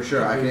 Yeah, for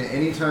sure. I can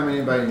anytime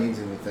anybody needs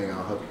anything,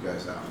 I'll help you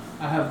guys out.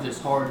 I have this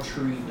hard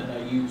tree that I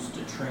use to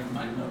train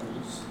my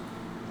knuckles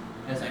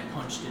as I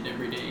punched it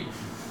every day.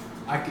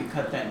 I could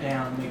cut that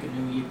down and make a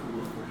new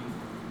Yakula for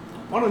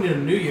you. I don't need a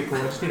new Yakula,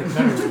 I just need a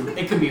better one.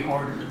 It can be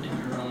harder than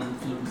your own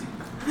flimsy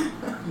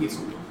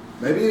Yakula.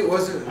 Maybe it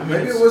wasn't. I mean,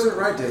 maybe it wasn't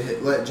right to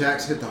let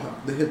Jax hit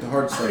the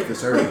hard stuff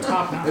this early.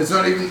 Top notch. It's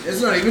not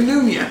even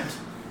noon yet.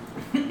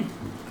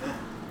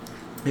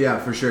 Yeah,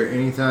 for sure.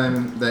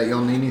 Anytime that y'all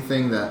need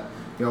anything, that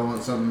y'all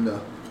want something to,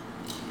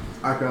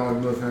 I can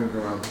always move things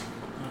around.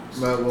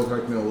 But it will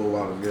take me a little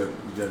while to get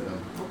it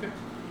done. Okay.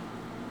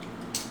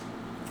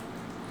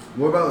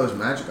 What about those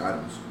magic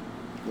items?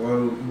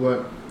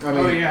 What? I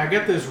mean, Oh yeah, I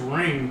got this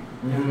ring,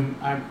 Mhm. and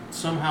I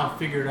somehow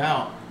figured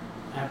out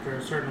after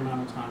a certain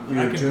amount of time that You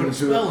I can attuned put a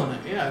to spell in it.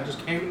 Yeah, it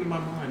just came into my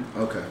mind.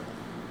 Okay.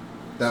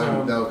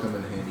 So- That'll come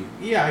in handy.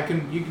 Yeah,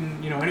 you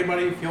can,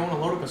 anybody, if you want to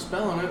load up a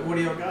spell on it, what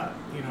do y'all got?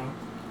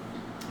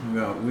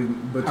 No,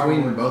 between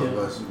Power both of kill.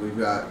 us, we've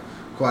got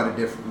quite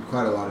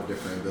a lot of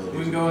different abilities.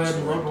 We can go ahead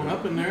and store load one into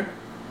up in there.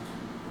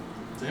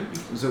 It's empty.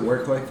 Does it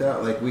work like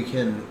that? Like we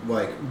can,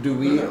 do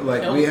we, What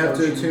about we health have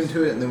to potions? attune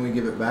to it and then we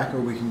give it back,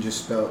 or we can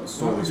just store Why the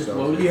don't we just spell?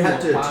 load You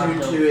have to Five attune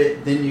health. to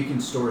it, then you can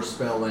store a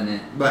spell in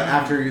it. But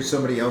after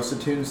somebody else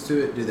attunes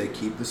to it, do they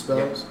keep the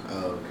spells? Oh,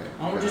 okay.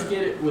 Why don't we Got just it.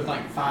 get it with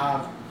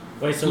 5?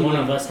 Wait, so one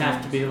of us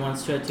have to be the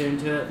ones to attune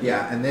to it?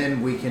 Yeah, and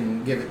then we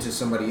can give it to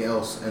somebody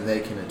else and they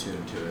can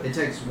attune to It it.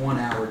 takes 1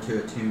 hour to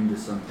attune to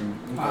something.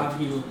 5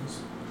 healings.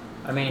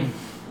 I mean,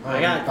 I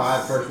got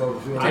 5 first level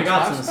healings. I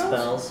got five some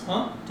spells? spells.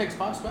 Huh? Takes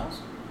 5 spells?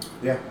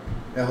 Yeah,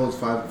 it holds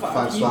five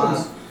Five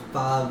slots.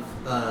 Five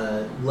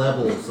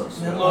levels of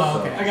spells. Oh,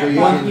 okay. I So got you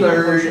One can- healing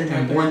third potions right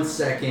and there. 1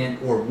 second,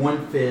 or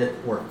 1/5,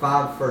 or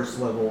 5 first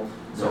level.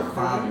 So Yeah.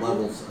 5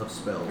 levels of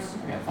spells.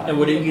 I got 5 And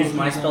would it healing use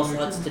my potions spell on there,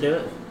 slots too. to do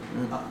it?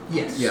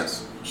 Yes.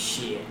 Yes.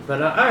 Shit.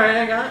 But alright,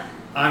 I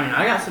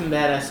got some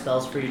badass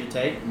spells for you to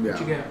take. Yeah.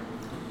 What you got?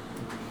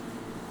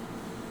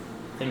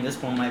 I think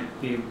this one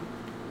might be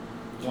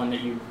one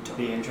that you'd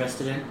be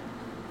interested in.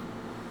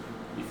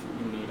 If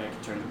you need, I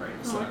can turn the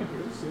brightness Oh, I up. can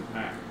hear this.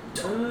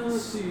 Alright.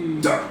 Let's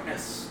see.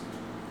 Darkness.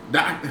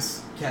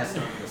 Darkness. Cast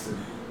darkness.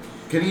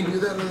 Can you do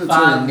that with a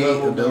Five innate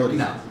level ability?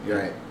 No. You're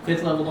right.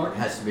 5th level It dark?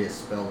 has to be a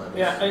spell level.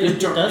 Yeah, It's it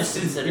dark- does it's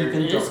consider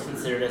even it is darker.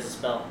 considered as a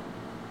spell.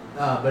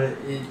 But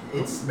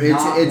it's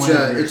not It's one a-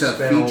 of your it's a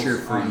spells feature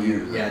for on you,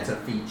 your- though. Yeah, it's a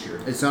feature.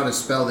 It's not a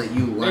spell that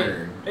you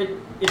learn.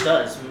 It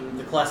does.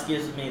 The class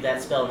gives me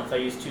that spell, and if I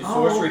use 2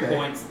 Oh, sorcery okay.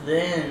 points,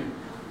 then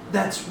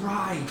That's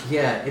right.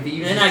 Yeah, if he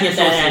uses Then I two get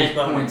that sorcery added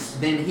bonus. points,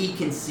 then he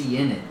can see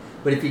in it.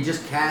 But if he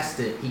just cast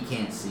it, he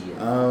can't see it.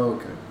 Oh,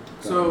 okay.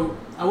 So,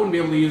 I wouldn't be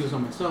able to use this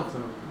on myself,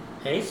 though.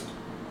 haste.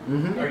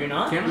 Mm-hmm. Are you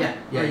not? Can I? Yeah,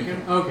 Oh, you you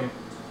can. Okay.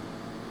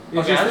 It's, Okay, I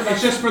was just, about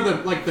it's just for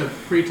the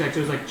pretext.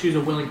 It was choose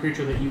a willing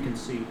creature that you can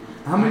see.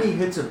 How many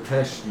hits of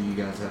Pesh do you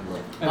guys have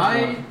left?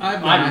 That's one.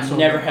 I've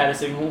never had a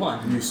single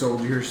one. You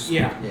sold yours?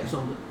 Yeah. Yeah.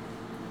 Sold it.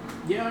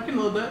 Yeah, I can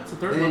load that. It's a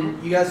third level.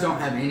 And you guys don't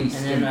have any then,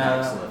 stim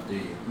packs left, do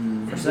you?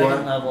 For What?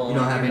 second level, You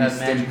don't have any have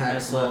stim magic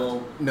packs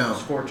missile, No.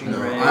 scorching No.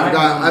 ray. I've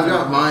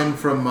got mine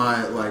from my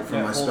Yeah,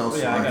 my spell well,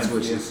 yeah, I got slots, a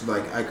which few. is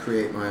I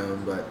create my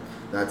own, but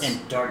that's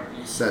and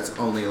darkness. that's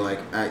only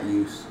at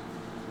use.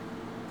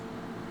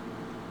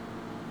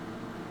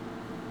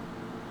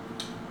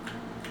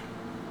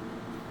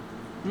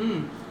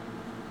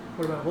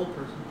 What about hold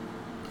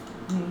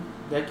person?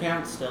 That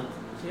counts still.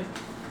 Yeah,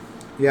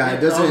 Yeah,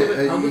 it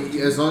doesn't. I'll give it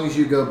to As long as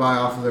you go by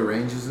off of the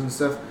ranges and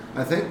stuff.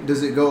 I think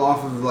does it go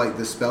off of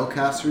the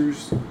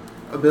spellcaster's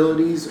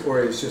abilities, or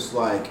it's just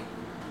they're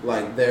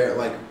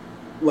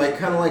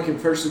kind of like in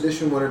first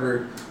edition,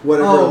 whatever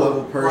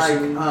level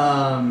person,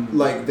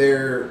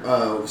 their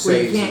Well,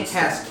 saves. you can't and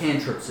stuff. cast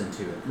cantrips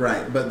into it.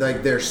 Right, but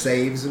their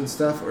saves and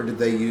stuff, or did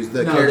they use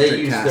the No, character they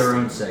use cast their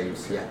them? own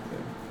saves. Yeah.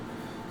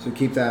 So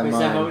keep that in Is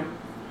that mind.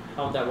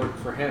 how would that work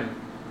for him,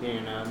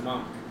 being a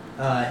monk?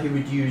 He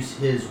would use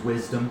his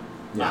wisdom.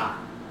 Yeah.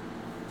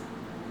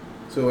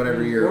 So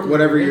whatever your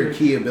Or your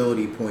key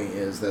ability point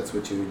is, that's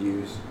what you would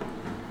use.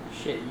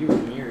 Shit, you were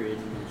myriad.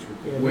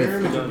 Yeah, With- mirror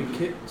image would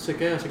be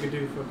sick ass. I could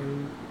do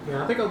fucking.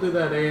 Yeah, I think I'll do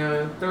that.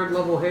 A third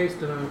level haste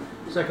and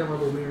a second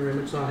level mirror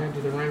image. So I'll hand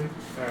you the ring.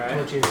 I'll Alright.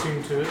 let you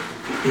attune to it.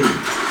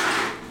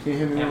 Can you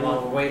hear me? And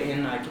while we're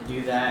waiting, I could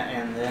do that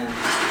and then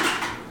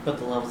put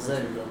the levels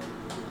in.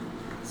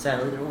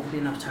 Sadly, there won't be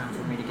enough time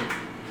for me to get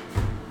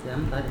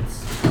them, but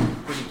it's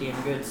pretty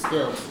damn good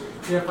still.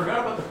 Yeah, I forgot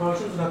about the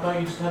potions, and I thought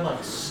you just had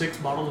 6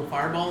 bottles of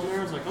Fireball in there.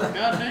 I was like, oh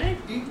god dang.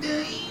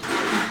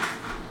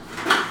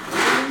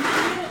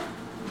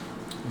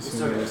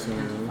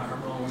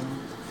 Fireball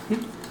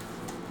and-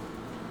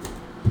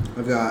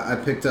 I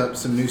picked up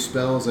some new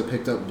spells. I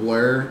picked up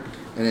Blur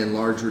and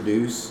Enlarge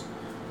Reduce.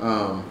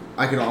 I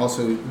could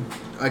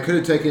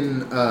have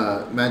taken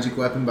Magic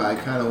Weapon, but I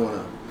kind of want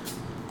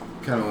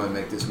to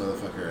make this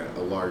motherfucker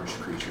a large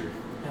creature,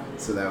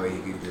 so that way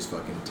he can just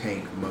fucking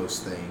tank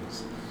most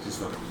things. Just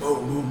fucking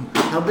boom, boom.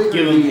 How big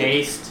Give are him the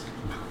haste.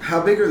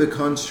 How big are the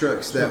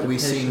constructs that the we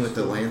seen patience with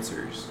the tool.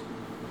 Lancers?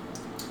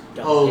 Oh,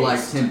 double like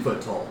haste. 10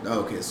 foot tall.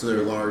 Okay, so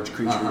they're large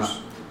creatures,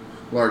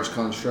 large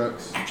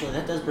constructs. Actually,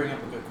 that does bring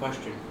up a good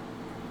question.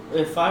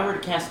 If I were to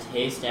cast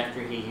haste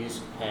after he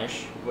used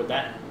Pesh, would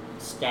that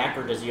stack,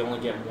 or does he only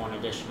get one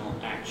additional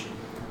action?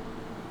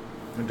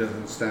 It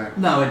doesn't stack.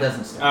 No, it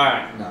doesn't stack.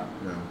 Alright. No,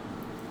 No.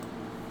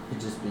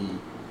 it'd just be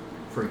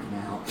freaking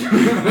out. Yeah,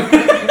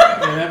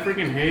 that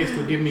freaking haste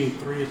would give me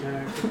 3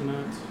 attacks. It's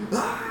nuts.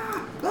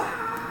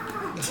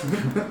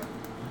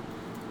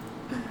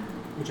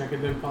 Which I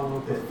could then follow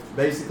up with.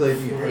 Basically,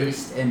 if you Sorry.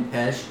 haste and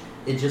Pesh,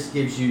 it just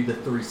gives you the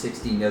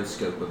 360 no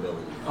scope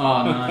ability.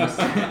 Oh, nice.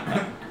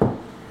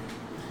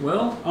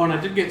 Well, Oh, and I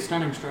did get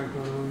Stunning Strike,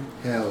 by the way.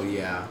 Hell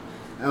yeah.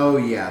 Oh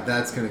yeah,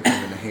 that's gonna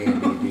come in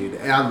handy,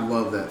 dude. I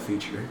love that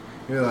feature.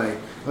 You're like,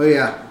 oh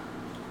yeah,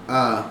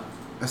 a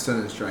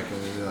stunning strike,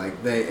 and they're like,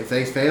 if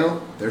they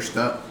fail, they're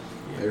stuck.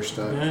 They're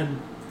stuck. Then,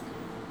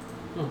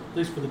 well, at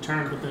least for the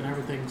turn, but then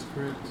everything's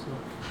crit, so.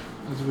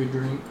 as we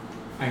drink,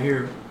 I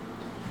hear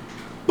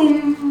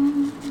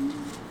Boom!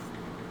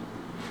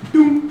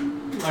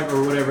 Doom! like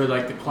or whatever,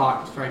 like the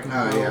clock striking.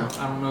 Oh, 12. yeah.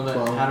 I don't know that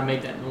 12. how to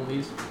make that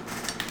noise.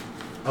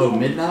 Oh,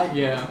 midnight?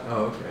 Yeah,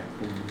 Oh, okay.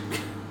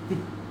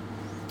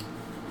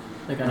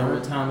 like I know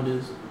what time it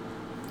is.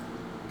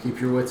 Keep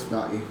your wits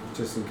about you,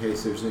 just in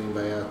case there's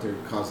anybody out there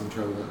causing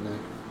trouble at night.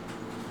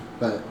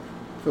 But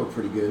I feel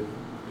pretty good.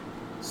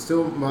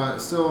 Still, I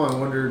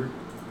wondered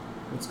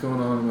what's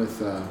going on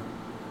with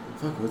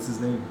what's his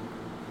name?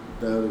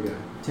 The other guy,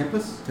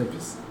 Tempest?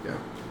 Tempest. Yeah.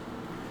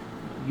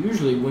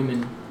 Usually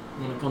women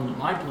want to come to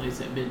my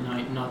place at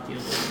midnight, not the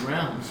other way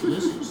around. So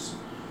this is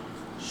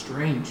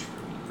strange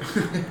for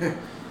me.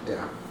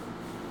 Yeah.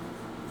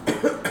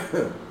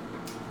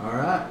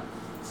 Alright.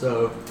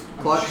 So,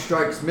 clock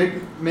strikes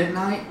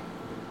midnight.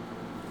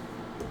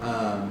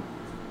 I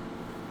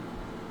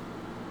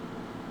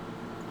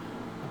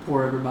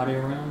pour everybody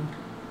around.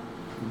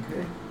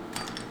 Okay.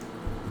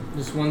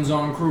 This one's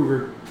on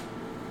Kruger.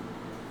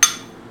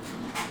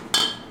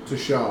 To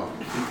Shaw.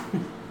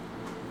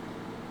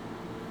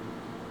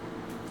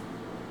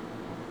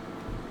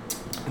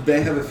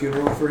 They have a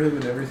funeral for him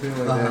and everything.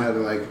 Like Uh-huh.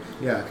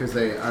 they had because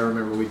I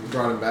remember we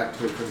brought him back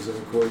to a Crimson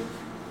Accord.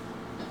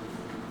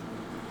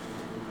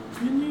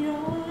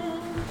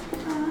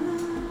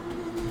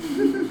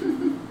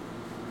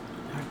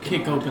 I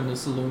kick open the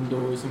saloon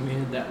doors and we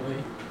head that way.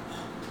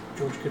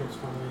 George Kittle's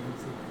finally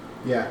healthy.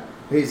 Yeah,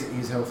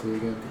 he's healthy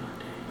again. God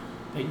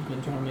damn. Peyton's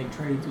been trying to make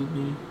trades with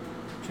me,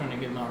 trying to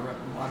get my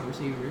wide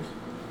receivers.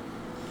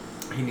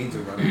 He needs a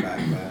running back,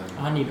 man.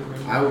 I need a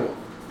running back. I will.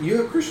 You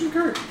have Christian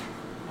Kirk.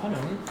 I don't.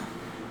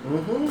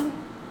 Mm-hmm.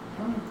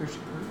 I don't know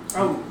Christian Kirk.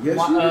 Oh, yes,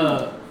 you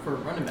do. For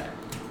running back.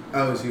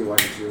 Oh, is he a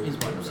wide receiver? He's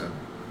wide receiver.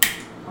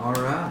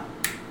 Alright.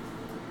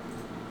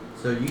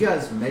 So you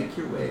guys make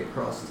your way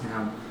across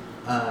town.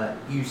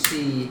 You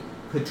see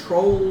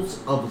patrols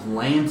of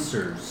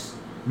Lancers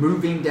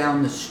moving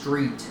down the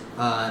street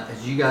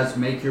as you guys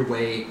make your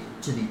way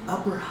to the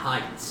upper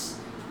heights.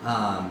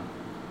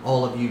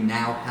 All of you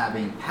now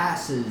having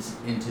passes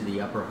into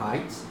the upper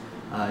heights.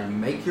 You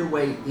make your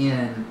way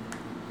in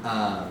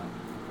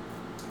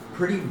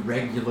pretty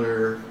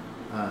regular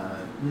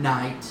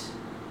night,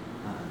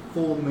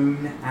 full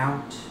moon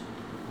out.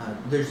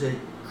 There's a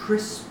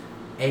crisp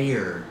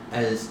air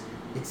as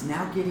it's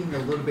now getting a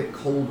little bit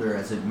colder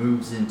as it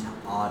moves into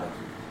autumn.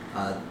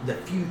 The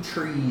few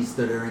trees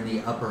that are in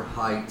the upper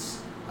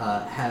heights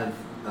have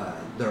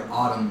their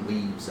autumn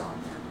leaves on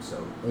them,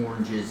 so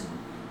oranges and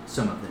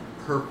some of them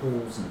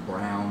purples and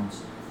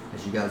browns.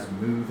 As you guys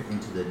move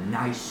into the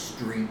nice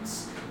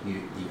streets, the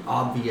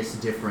obvious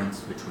difference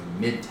between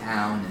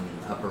Midtown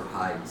and the upper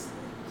heights,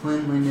 the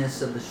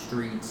cleanliness of the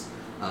streets.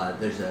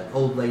 There's an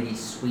old lady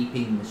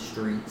sweeping the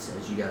streets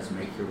as you guys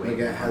make your way. Like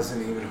it down.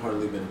 hasn't even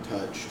hardly been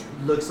touched.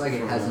 Looks like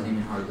it hasn't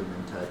even hardly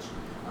been touched.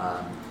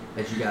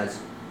 As you guys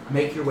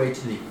make your way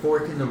to the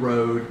fork in the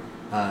road,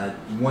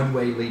 one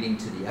way leading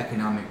to the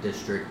economic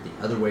district, the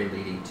other way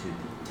leading to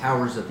the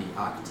towers of the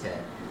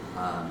Octet.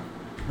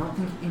 I don't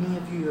think any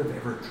of you have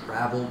ever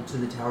traveled to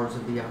the towers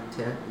of the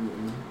Octet.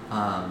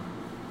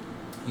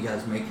 You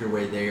guys make your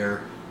way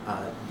there.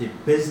 The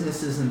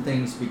businesses and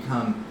things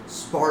become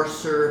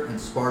sparser and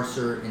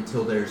sparser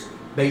until there's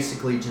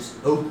basically just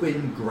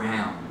open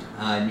ground.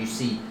 And you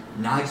see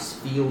nice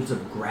fields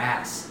of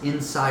grass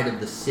inside of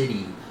the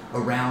city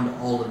around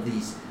all of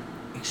these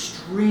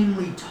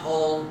extremely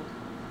tall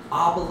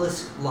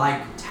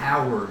obelisk-like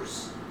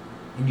towers.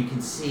 And you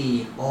can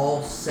see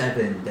all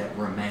 7 that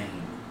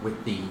remain,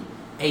 with the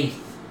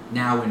 8th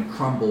now in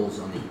crumbles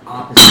on the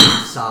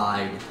opposite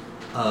side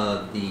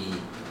of the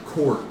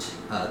court.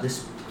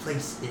 This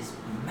place is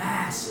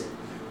massive,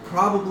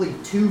 probably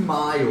 2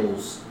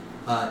 miles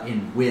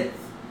in width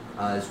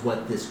is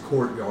what this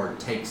courtyard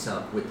takes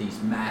up, with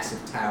these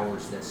massive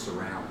towers that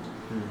surround.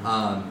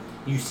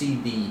 You see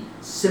the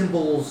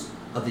symbols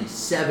of the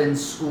 7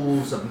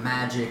 schools of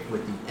magic,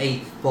 with the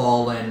 8th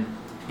fallen,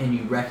 and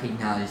you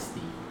recognize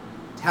the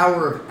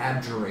Tower of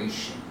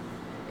Abjuration,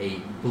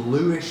 a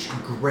bluish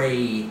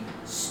gray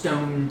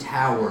stone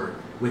tower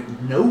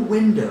with no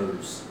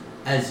windows,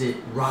 as it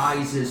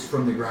rises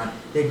from the ground.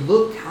 They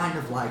look kind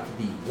of like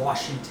the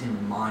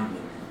Washington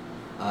Monument,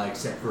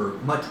 except for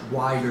much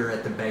wider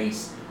at the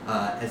base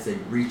as they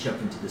reach up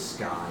into the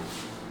sky.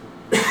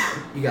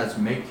 You guys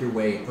make your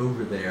way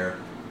over there,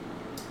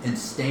 and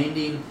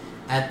standing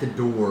at the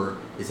door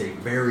is a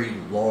very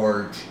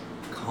large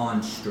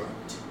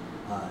construct.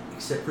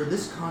 Except for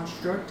this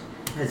construct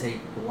has a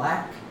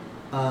black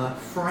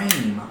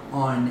frame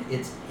on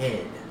its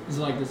head. Is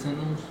it like the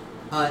Sentinels?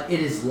 It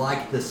is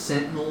like the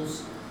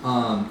Sentinels,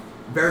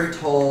 very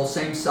tall,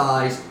 same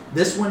size.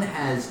 This one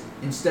has,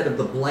 instead of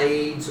the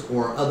blades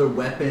or other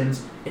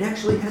weapons, it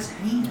actually has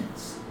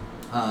hands.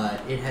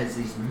 It has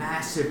these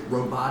massive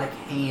robotic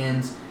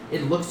hands.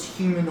 It looks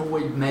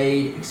humanoid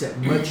made, except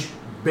much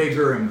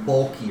bigger and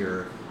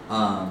bulkier.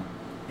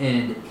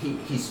 And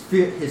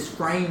his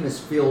frame is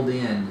filled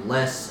in,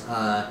 less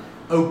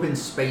open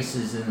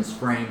spaces in his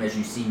frame as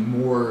you see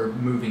more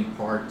moving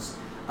parts.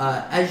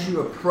 As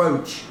you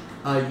approach,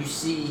 you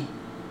see,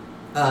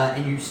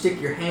 and you stick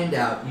your hand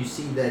out, you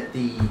see that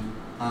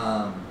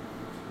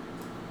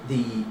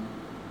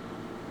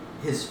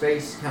his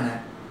face kind of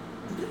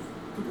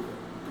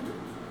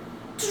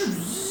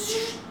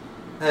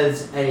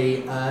as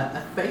a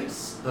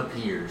face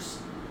appears,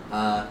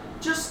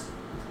 just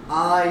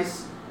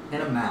eyes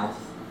and a mouth.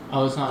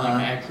 Oh, it's not like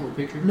an actual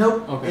picture?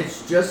 Nope. Okay.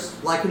 It's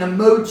just like an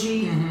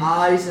emoji. Mhm.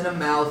 Eyes and a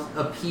mouth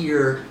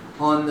appear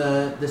on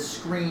the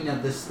screen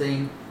of this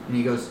thing, and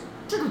he goes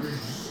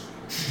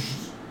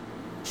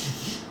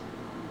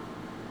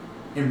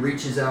and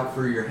reaches out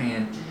for your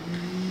hand.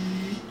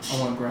 I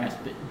want to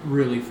grasp it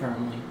really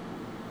firmly.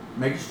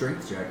 Make a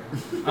strength check.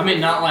 I mean,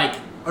 not like...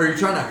 Are you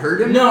trying to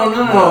hurt him? No.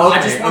 Oh, okay,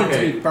 I just want it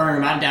okay. to be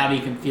firm. I doubt he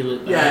can feel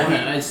it, but Yeah, I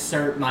want to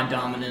assert my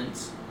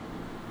dominance.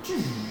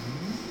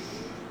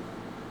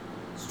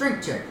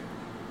 Strength check.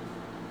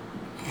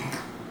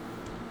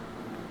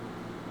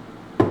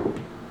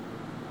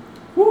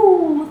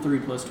 Woo! 3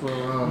 plus 12.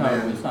 Oh, no,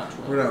 man. it's not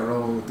 12. We're not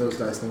rolling with those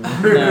dice no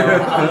more.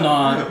 No, I'm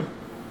not.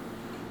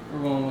 We're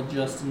going with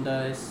Justin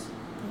dice.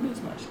 What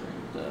is my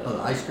strength? Oh,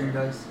 the ice cream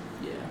dice?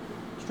 Yeah.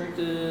 Strength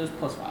is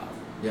plus 5.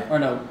 Yeah. Or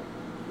no.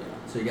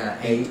 So you got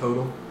 8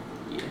 total?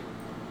 Yeah.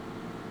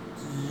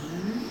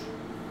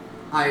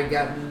 I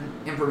gotten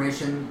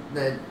information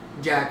that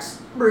Jax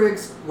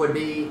Briggs would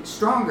be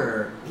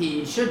stronger.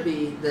 He should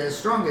be the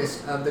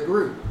strongest of the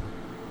group.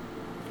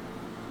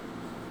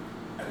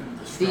 And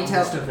the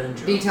strongest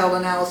Avenger. Detailed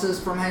analysis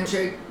from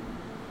Handshake.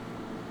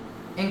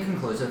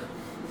 Inconclusive.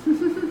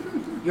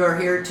 You're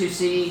here to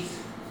see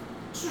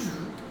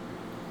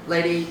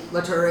Lady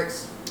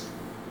Laturix.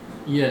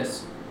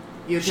 Yes.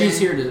 She's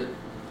here to...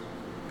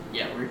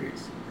 Yeah, we're here to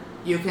see her.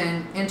 You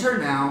can enter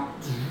now.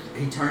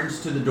 He turns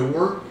to the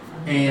door,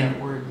 What and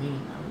that word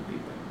mean? I would be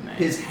mad.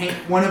 his hand,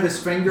 one of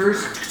his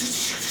fingers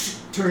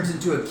turns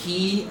into a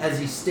key as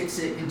he sticks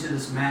it into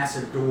this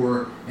massive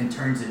door and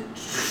turns it.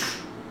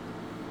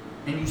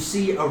 And you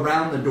see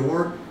around the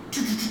door,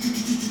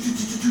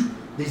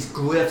 these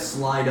glyphs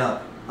light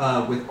up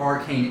with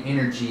arcane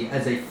energy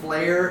as they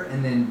flare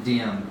and then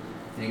dim.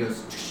 And he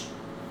goes,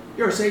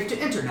 "You're safe to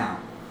enter now.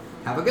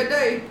 Have a good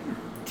day."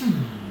 If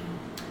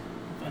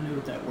I knew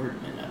what that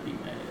word meant, I'd be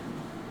mad.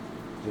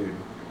 Dude,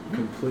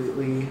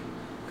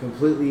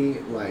 completely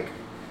like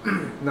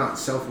not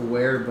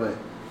self-aware, but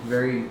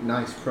very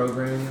nice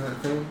programming in that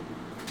thing.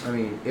 I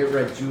mean, it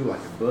read you like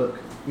a book.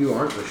 You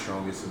aren't the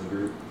strongest in the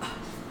group.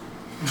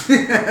 Is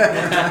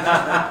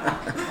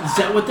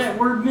that what that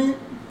word meant?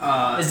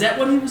 Is that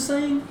what he was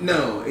saying?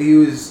 No, he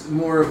was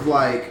more of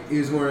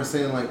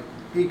saying like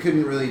he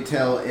couldn't really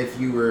tell if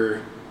you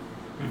were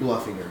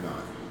bluffing or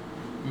not.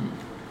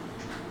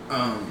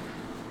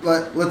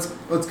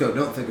 Let's go.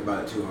 Don't think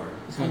about it too hard.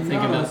 So I'm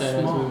thinking about that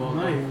as we walk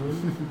night.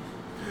 on.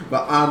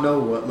 But I know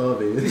what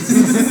love is.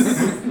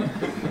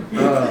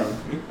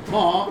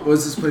 What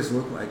does this place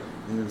look like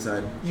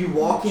inside? You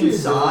walk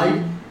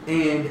inside,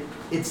 and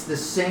it's the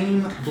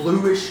same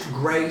bluish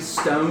gray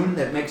stone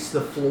that makes the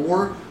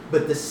floor,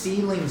 but the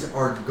ceilings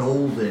are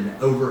golden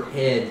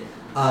overhead.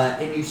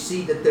 And you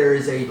see that there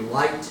is a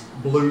light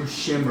blue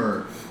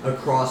shimmer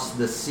across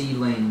the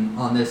ceiling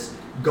on this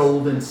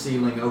golden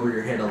ceiling over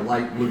your head. A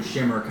light blue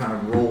shimmer kind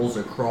of rolls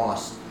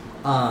across.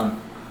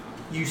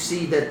 You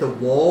see that the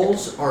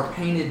walls are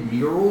painted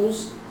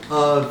murals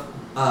of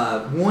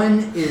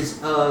one is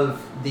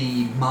of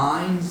the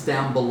mines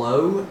down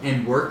below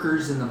and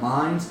workers in the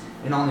mines,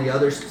 and on the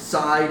other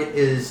side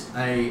is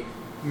a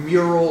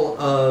mural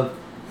of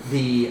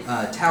the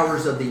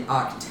towers of the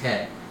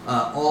Octet.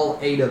 All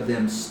 8 of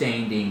them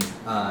standing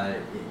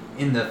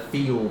in the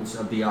fields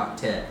of the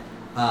Octet.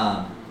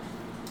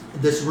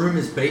 This room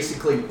is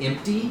basically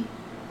empty,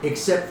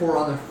 except for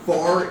on the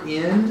far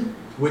end,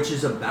 which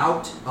is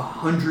about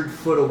 100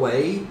 foot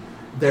away,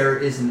 there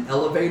is an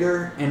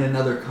elevator and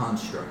another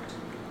construct.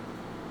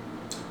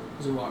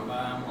 As we walk by,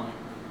 I'm like,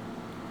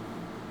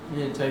 you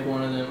need to take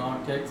one of them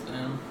architects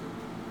down.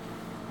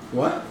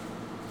 What?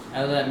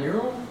 Out of that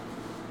mural?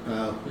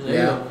 Oh, There's 8 of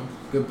yeah. them.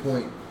 Good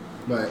point.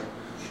 But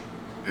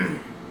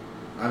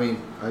I mean,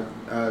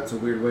 it's a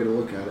weird way to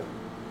look at it.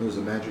 There was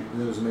a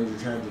major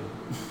tragedy.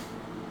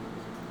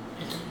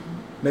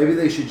 Maybe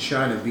they should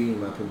shine a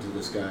beam up into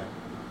the sky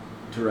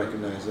to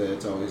recognize that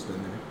it's always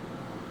been there.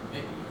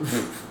 Maybe.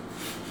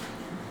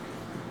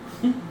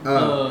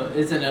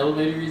 It's an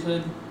elevator, you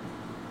said?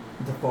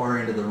 At the far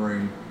end of the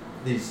room,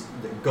 the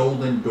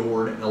golden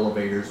doored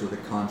elevators with a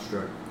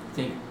construct.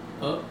 Think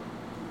up.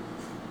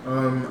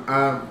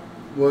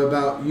 What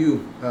about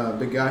you,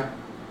 big guy?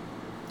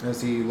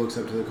 As he looks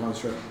up to the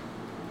construct.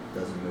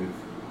 Doesn't move.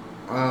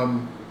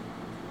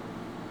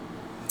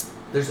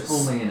 There's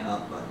only an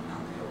up button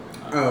on the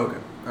elevator. Oh, okay.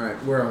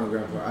 Alright, we're on the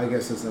ground floor. I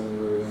guess that's the only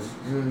way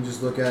we're going.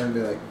 Just look at it and be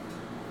like,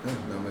 oh,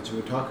 not much of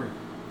a talker.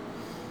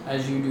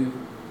 As you do.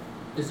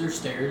 Is there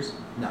stairs?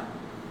 No.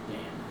 Damn.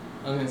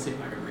 I was gonna see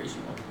if I could raise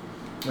you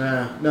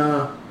up.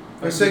 Nah.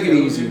 Let's take it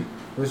easy.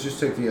 Let's just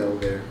take the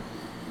elevator.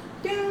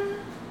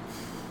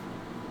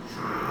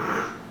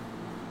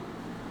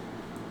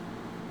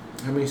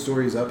 How many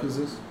stories up is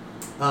this?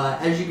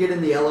 As you get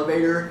in the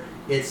elevator,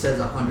 it says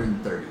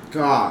 130.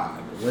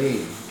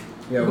 Golly.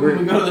 Yeah, When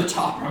we go to the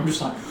top, I'm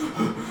just like...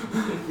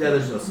 Yeah,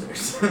 there's no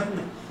stairs.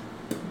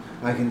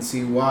 I can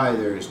see why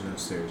there is no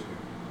stairs here.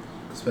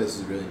 This place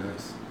is really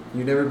nice.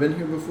 You've never been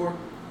here before,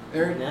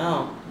 Aaron?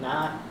 No,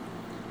 not.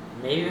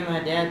 Maybe my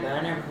dad, but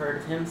I never heard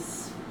of him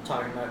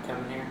talking about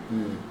coming here.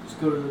 Just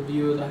go to the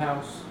view of the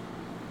house.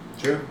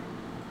 Sure.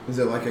 Is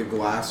it like a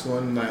glass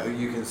one that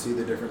you can see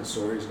the different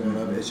stories going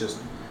up? It's just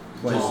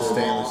plain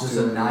stainless It's just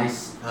steel. a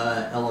nice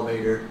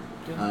elevator.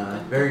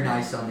 Very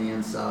nice on the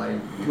inside.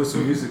 What's the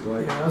music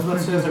like? Yeah, I was about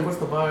to say, it's like, what's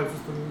the vibe? What's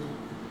the music?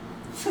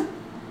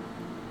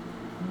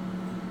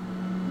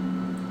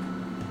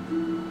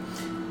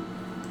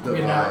 The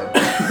Getting vibe.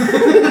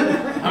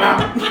 I'm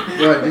out.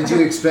 What, did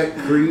you expect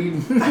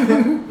Creed?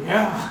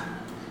 Yeah.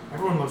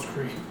 Everyone loves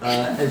Creed.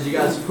 As you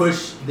guys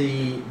push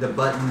the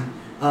button,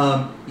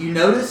 you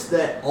notice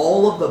that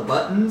all of the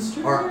buttons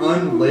are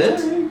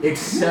unlit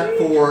except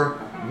for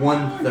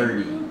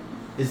 130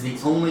 is the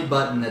only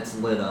button that's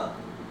lit up.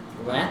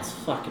 Well, that's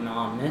fucking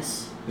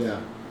ominous.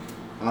 Yeah.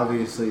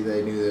 Obviously,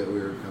 they knew that we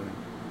were coming.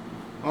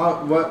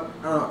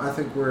 I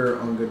think we're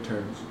on good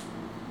terms.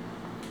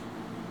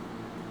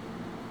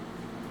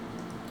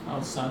 I'll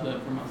decide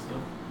that for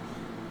myself.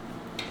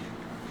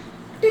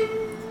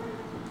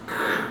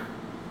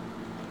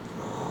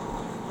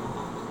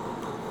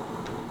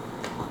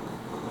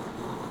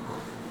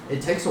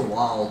 It takes a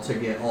while to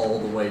get all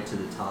the way to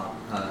the top.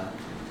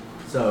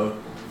 You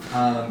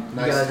Nice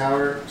guys,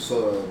 tower,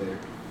 slow elevator.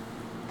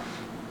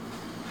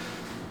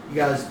 you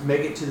guys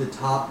make it to the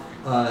top.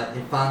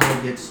 It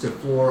finally gets to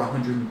floor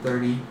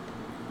 130.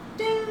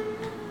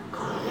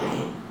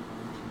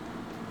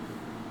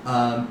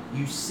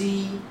 You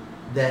see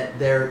that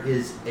there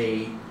is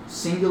a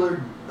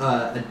singular,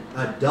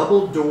 a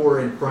double door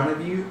in front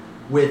of you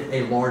with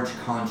a large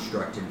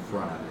construct in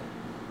front of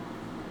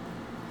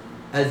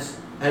it.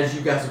 As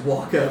you guys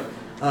walk up,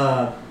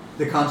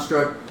 the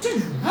construct.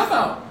 How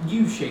about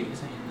you shake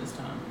his hand this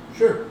time?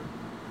 Sure.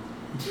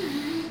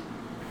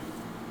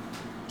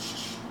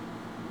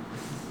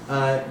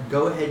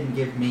 Go ahead and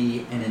give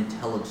me an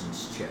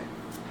intelligence check.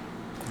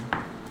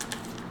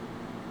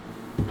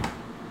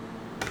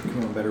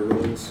 Come on, better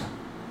rolls.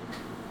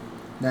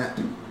 Nat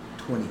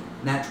 20.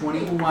 Nat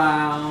 20.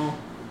 Wow.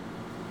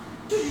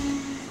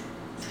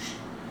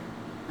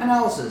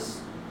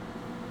 Analysis.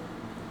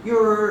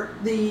 You're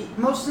the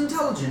most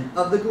intelligent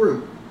of the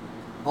group.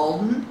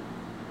 Alden,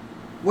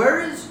 where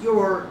is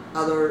your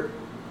other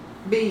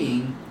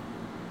being,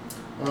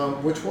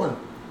 Which one?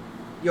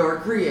 your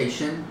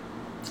creation?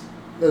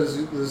 That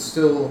is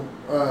still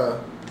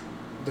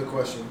the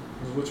question.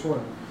 Which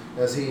one?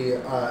 As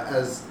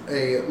as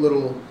a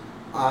little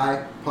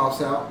eye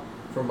pops out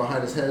from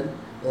behind his head,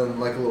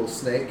 like a little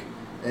snake,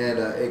 and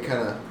it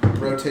kind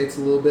of rotates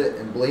a little bit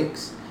and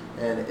blinks,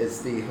 and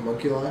it's the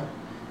homunculi.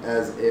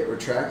 As it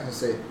retracts and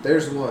say,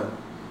 "There's one,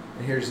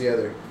 and here's the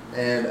other."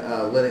 And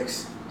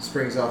Lennox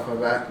springs off my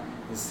back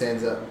and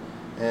stands up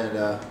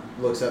and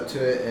looks up to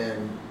it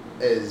and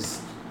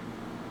is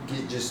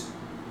just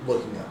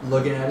looking up.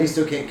 Looking at He it.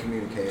 still can't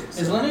communicate.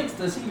 Is Lennox,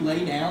 does he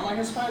lay down like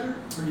a spider?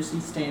 Or does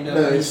he stand up?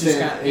 No, and he's he's just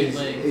got 8 he's,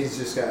 legs. he's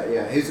just got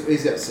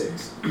he's got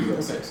 6. He's got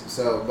Okay. 6.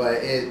 So,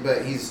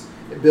 but he's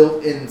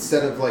built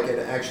instead of like an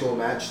actual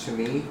match to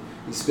me.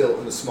 He's built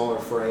in a smaller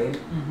frame.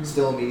 Mhm.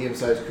 Still a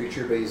medium-sized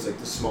creature, but he's like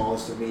the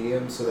smallest of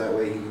medium. So that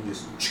way he can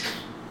just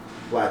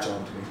latch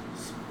onto me.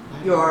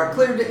 You are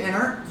cleared to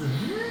enter.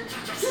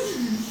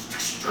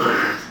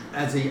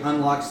 As he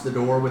unlocks the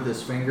door with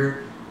his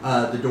finger,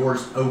 the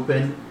doors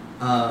open,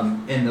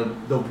 and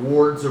the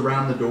wards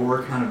around the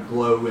door kind of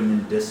glow and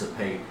then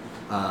dissipate.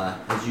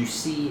 As you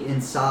see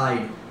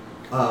inside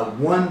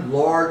one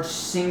large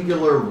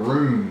singular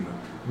room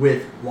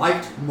with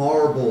white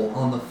marble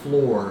on the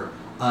floor,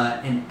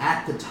 and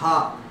at the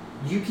top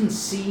you can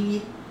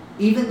see,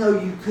 even though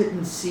you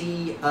couldn't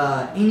see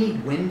any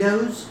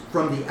windows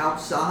from the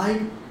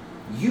outside,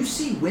 you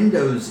see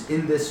windows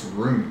in this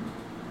room.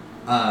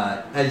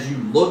 as you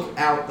look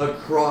out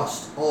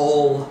across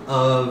all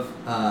of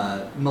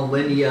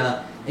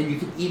Millennia, and you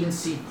can even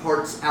see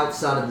parts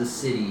outside of the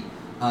city.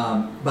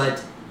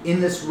 But in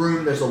this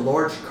room, there's a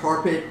large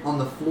carpet on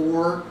the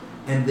floor,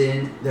 and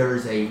then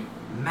there's a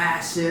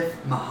massive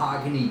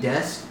mahogany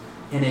desk,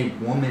 and a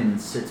woman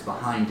sits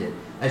behind it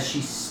as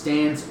she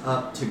stands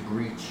up to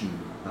greet you.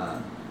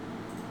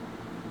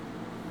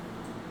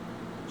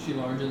 She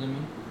larger than me?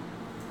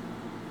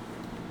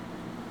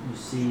 You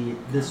see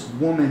this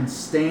woman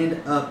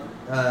stand up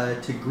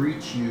to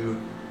greet you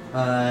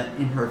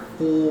in her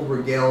full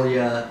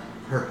regalia,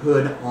 her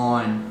hood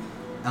on,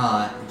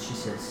 and she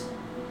says,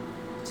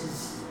 "It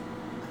is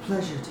a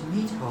pleasure to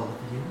meet all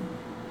of you.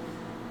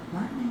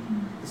 My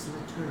name is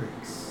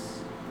Laturix.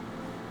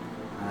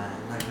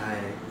 Like I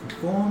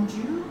informed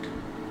you,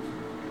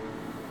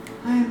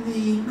 I am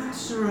the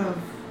master of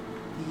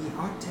the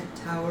Arctic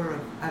Tower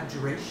of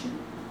Abjuration.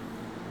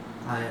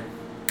 I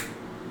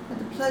had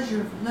the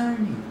pleasure of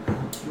learning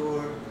about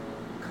your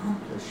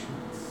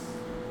accomplishments.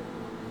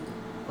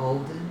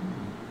 Alden,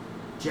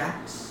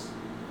 Jax,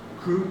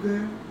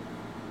 Kruger,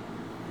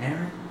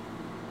 Aaron,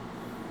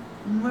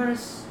 and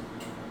where's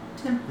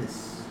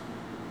Tempest?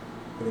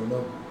 I don't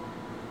know.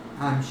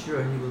 I'm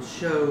sure he will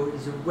show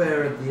he's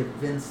aware of the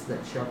events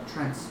that shall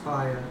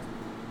transpire.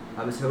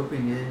 I was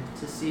hoping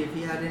to see if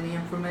he had any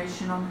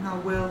information on how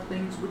well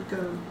things would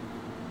go.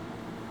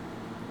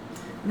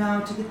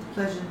 Now, to get the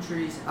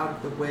pleasantries out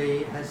of the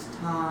way, as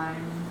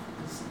time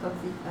is of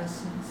the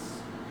essence,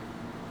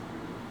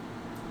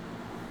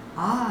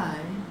 I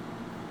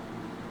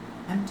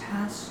am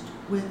tasked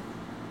with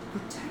the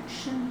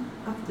protection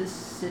of this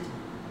city.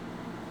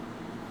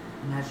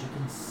 And as you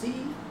can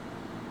see,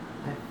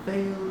 I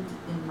failed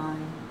in my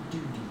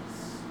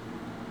duties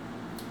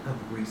of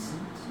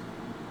recent.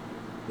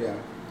 Yeah,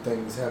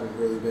 things haven't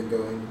really been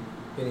going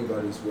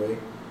anybody's way.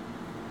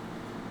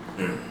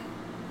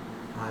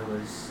 I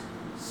was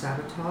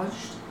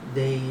sabotaged.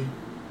 They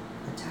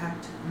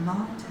attacked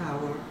my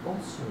tower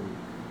also.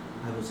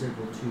 I was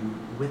able to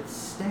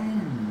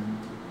withstand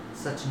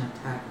such an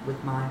attack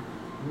with my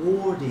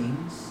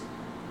wardings,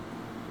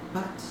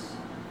 but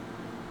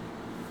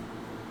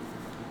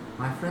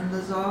my friend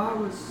Lazar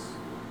was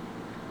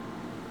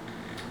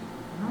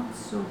not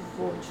so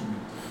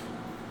fortunate.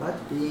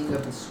 But being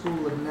of the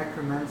school of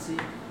necromancy,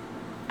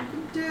 I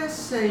dare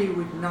say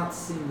we've not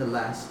seen the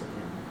last of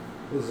him.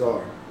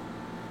 Lazar.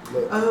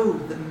 Look. Oh,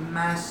 the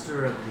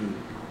master of the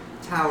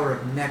Tower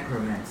of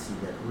Necromancy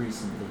that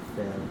recently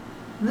fell.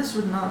 And this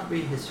would not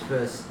be his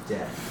first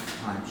death,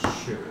 I'm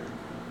sure.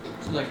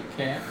 It's like a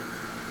cat.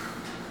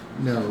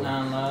 No.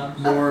 9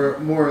 lives.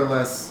 More or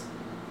less,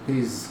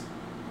 he's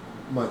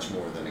much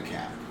more than a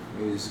cat.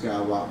 He's got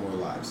a lot more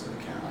lives than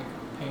a cat. Like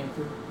a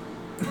panther.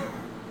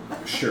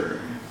 Sure.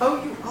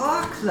 Oh, you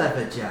are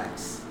clever,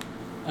 Jax.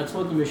 That's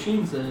what the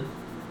machine said.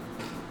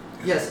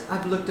 Yes,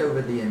 I've looked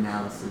over the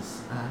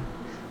analysis.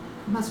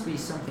 Must be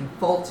something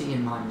faulty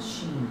in my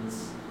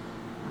machines.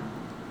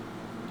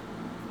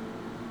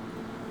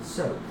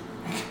 So,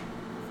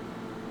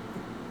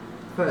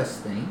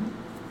 first thing,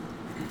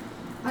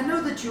 I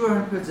know that you are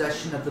in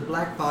possession of the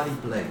Black Body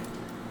Blade.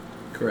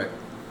 Correct.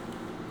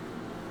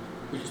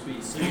 We just be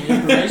seeing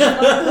information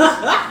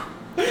about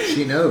this?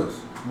 She knows.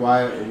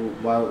 Why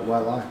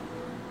lie?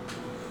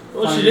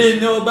 Well, she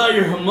didn't know about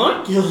your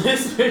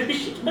homunculus. Maybe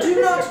she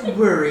Do not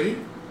worry.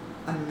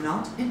 I'm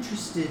not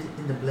interested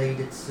in the blade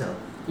itself.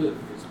 Good.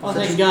 Oh,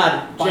 thank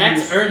God. Jax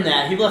Binders. earned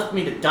that. He left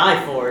me to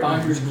die for it.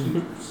 Finders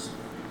keepers.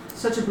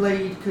 Such a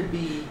blade could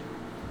be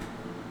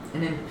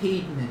an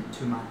impediment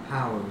to my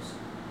powers.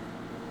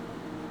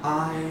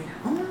 I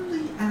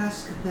only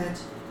ask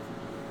that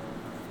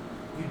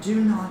you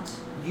do not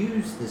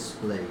use this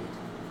blade.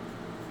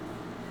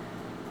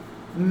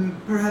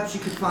 Perhaps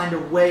you could find a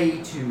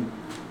way to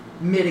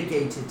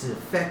mitigate its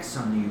effects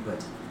on you,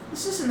 but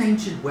this is an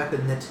ancient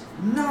weapon that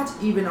not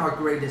even our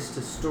greatest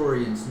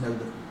historians know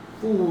the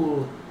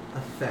full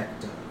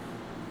effect of.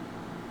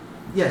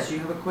 Yes, you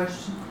have a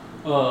question?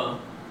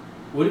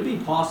 Would it be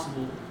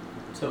possible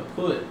to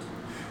put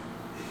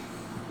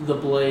the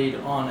blade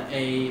on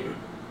a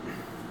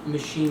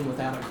machine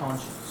without a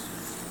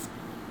conscience?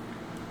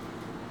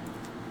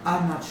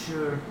 I'm not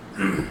sure.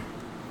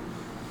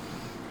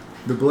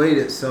 The blade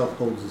itself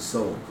holds a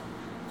soul,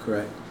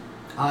 correct?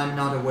 I'm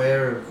not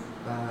aware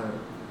of.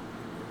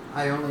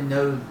 I only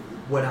know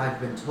what I've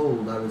been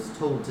told. I was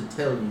told to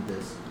tell you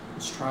this.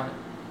 Let's try it.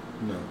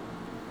 No.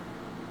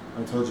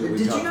 I told you we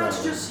Did talked you not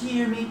about just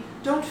hear me?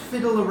 Don't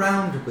fiddle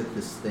around with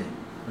this thing.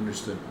 it.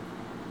 Understood.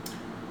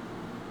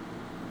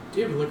 Do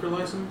you have a liquor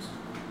license?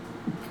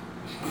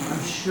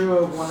 I'm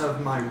sure one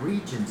of my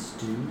regents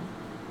do.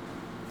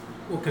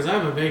 Well, because I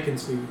have a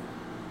vacancy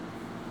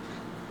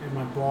at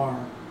my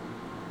bar.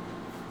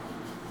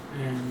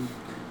 And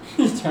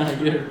He's trying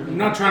to get her. I'm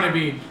not trying to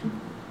be,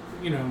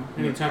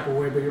 any type of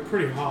way, but you're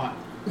pretty hot.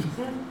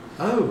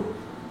 Oh.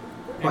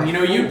 And,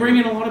 you bring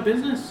in a lot of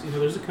business.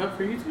 There's a cup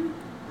for you too.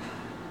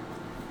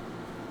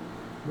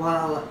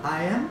 While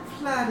I am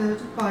flattered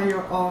by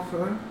your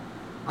offer,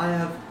 I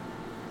have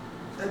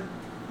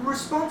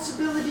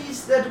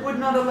responsibilities that would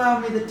not allow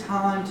me the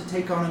time to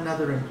take on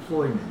another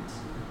employment.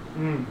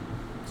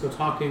 So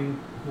talking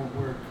won't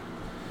work.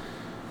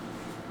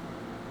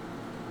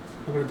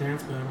 How about a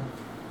dance battle?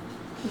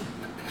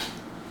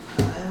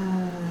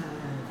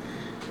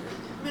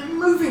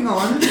 Moving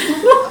on.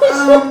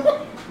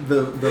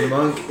 The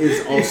monk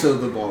is also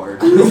the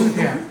bard.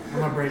 Yeah,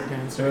 I'm a break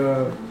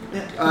dancer.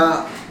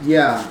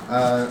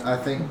 I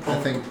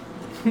think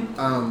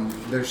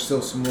there's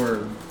still some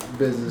more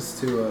business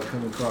to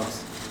come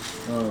across.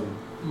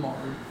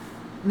 Martin.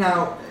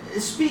 Now,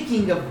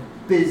 speaking of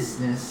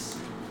business,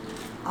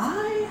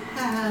 I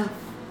have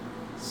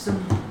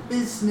some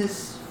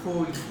business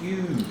for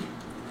you.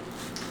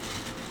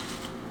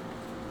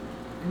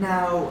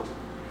 Now,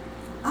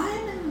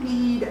 I'm in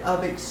need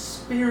of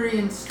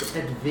experienced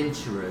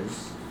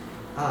adventurers.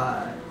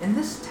 In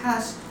this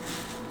task,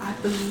 I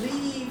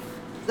believe...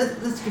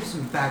 Let's give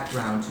some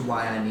background to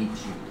why I need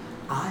you.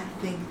 I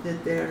think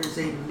that there is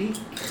a leak,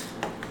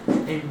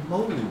 a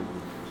mold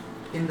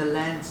in the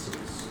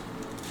Lancers.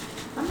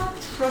 I'm not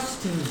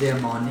trusting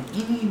them on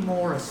any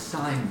more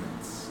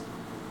assignments.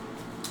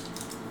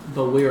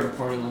 But we are a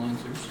part of the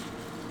Lancers.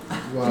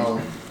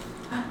 Well,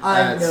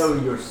 I know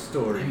your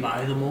story. Am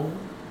I the mole?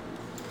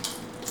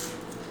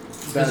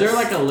 Is there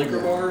like a liquor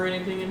bar or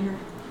anything in here?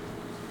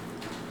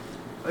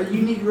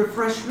 You need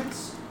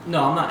refreshments?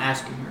 No, I'm not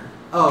asking her.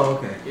 Oh,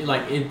 okay.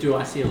 Do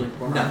I see a liquor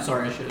bar? No. I'm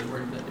sorry, I should have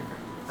worded that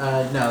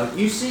different. No.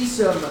 You see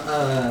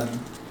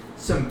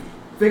some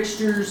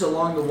fixtures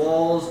along the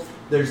walls.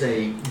 There's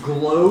a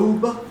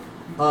globe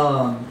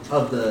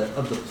of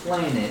the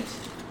planet.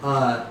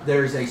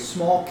 There's a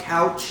small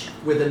couch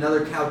with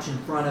another couch in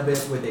front of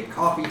it with a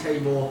coffee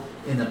table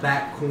in the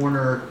back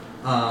corner.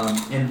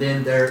 And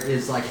then there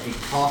is like a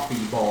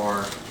coffee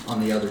bar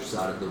on the other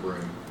side of the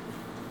room.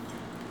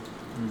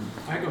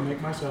 I go make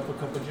myself a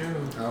cup of joe.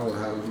 I will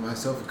have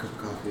myself a cup of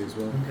coffee as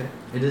well. Okay.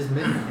 It is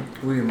midnight.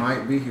 We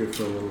might be here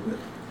for a little bit.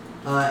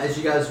 As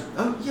you guys...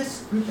 Oh,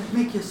 yes.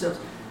 Make yourselves...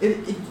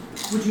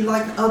 would you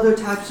like other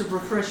types of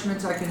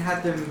refreshments? I can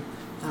have them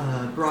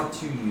brought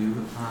to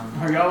you.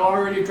 Are y'all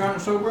already trying to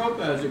sober up?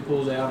 As he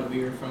pulls out a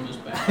beer from his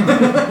bag.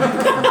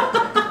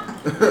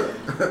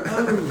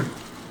 Oh,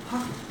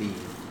 pocket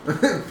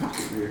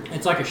beer.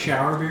 It's like a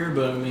shower beer,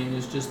 but I mean,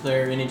 it's just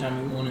there anytime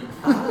you want it.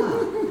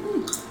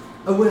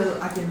 Oh,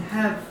 well, I can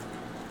have...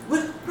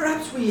 Well,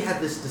 perhaps we have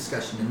this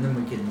discussion and then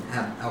we can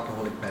have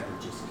alcoholic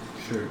beverages.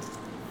 Sure.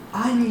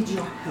 I need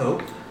your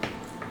help.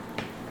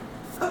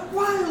 A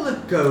while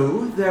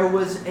ago, there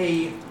was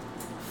a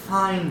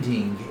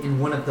finding in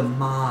one of the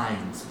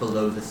mines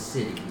below the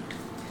city.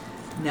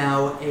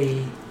 Now,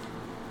 a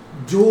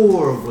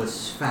door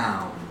was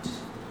found.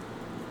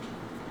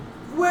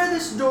 Where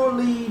this door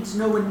leads,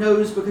 no one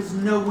knows because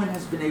no one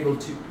has been able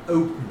to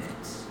open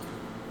it.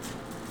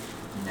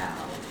 Now,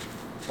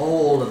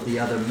 all of the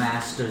other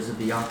masters of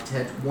the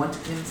Octet want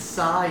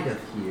inside of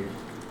here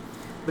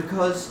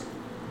because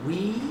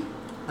we,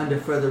 under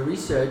further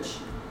research,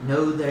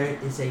 know there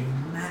is a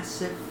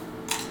massive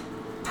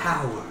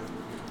power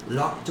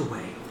locked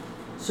away.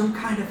 Some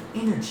kind of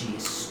energy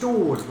is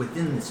stored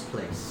within this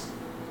place.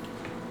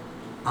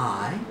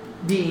 I,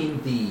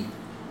 being the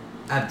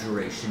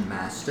Abjuration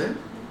Master,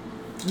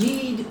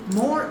 need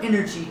more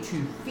energy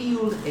to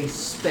field a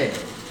spell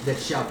that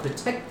shall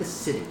protect the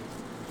city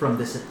from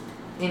this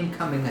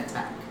incoming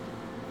attack.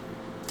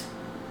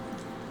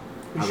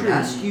 I would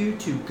ask you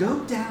to go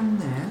down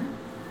there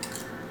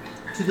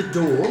to the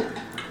door.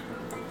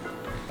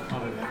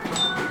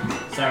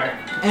 Sorry.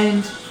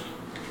 And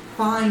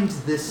find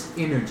this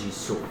energy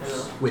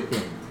source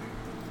within.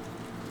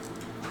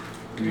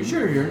 Are you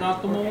sure you're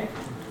not the mole?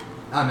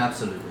 I'm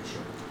absolutely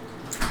sure.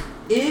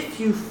 If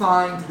you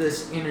find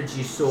this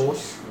energy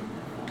source,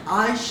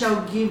 I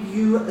shall give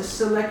you a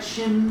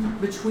selection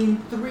between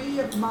 3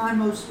 of my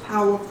most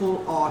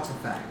powerful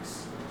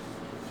artifacts.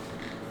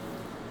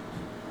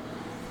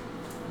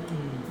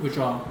 Which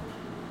are?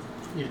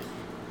 Yes.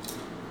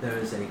 There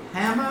is a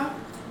hammer,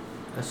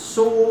 a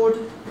sword,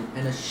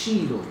 and a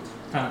shield.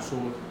 Kind of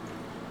sword.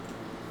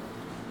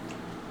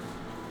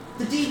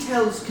 The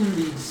details can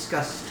be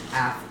discussed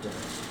after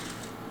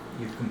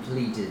you've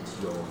completed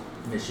your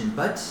mission,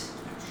 but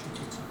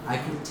I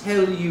can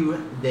tell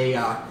you they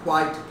are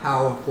quite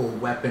powerful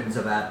weapons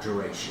of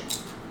abjuration.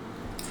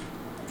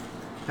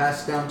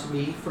 Passed down to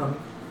me from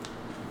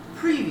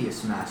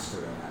previous master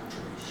of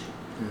abjuration.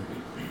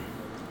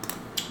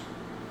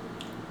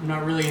 I'm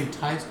not really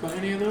enticed by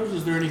any of those.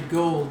 Is there any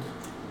gold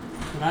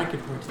that I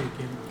could partake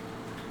in?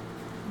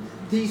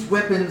 These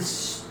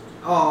weapons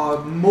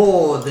are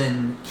more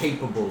than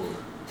capable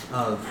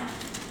of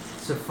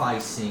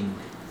sufficing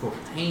for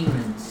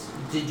payment.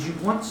 Did you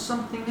want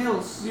something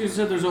else? You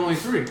said there's only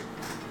 3.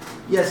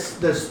 Yes,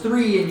 there's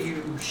 3 and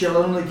you shall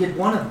only get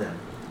one of them.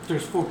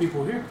 There's 4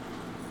 people here.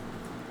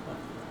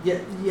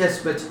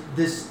 Yes, but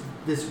this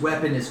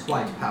weapon is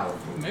quite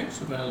powerful. What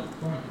makes a valid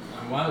point?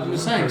 Why is I'm one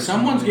just saying, person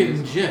someone's only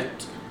getting use-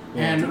 gypped.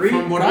 Well, And 3,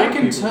 from what 4 I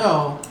can people.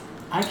 tell,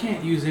 I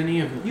can't use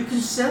any of it. You can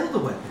sell the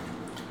weapon.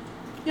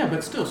 Yeah,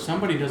 but still,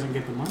 somebody doesn't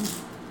get the money.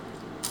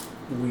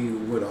 we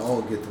would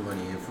all get the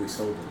money if we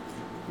sold them.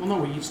 Well, no,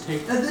 we each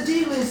take. The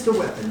deal is the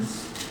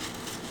weapons.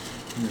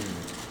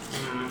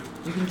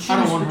 You can choose.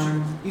 I don't want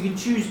her. You can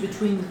choose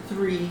between the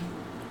three.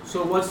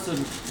 So what's to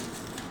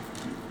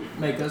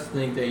make us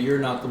think that you're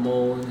not the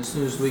mole, and as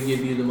soon as we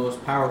give you the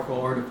most powerful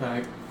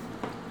artifact,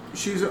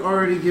 She's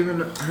already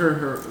given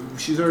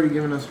She's already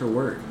given us her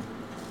word.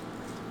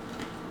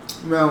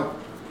 Well,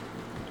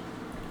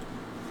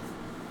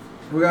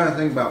 we gotta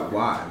think about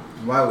why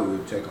we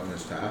would take on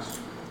this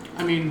task.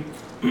 I mean,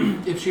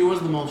 if she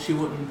was the mole, she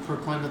wouldn't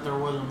proclaim that there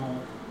was a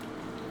mole.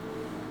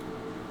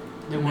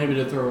 They maybe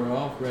to throw her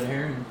off, red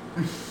herring.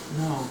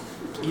 No.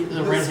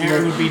 The red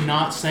herring would be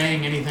not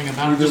saying anything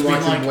about You've it. Just been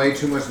being watching like, way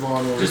too much Law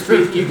and Order.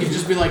 you can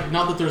just be like,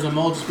 not that there's a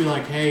mole, just be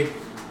like, hey,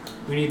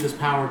 we need this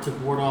power to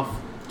ward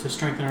off, to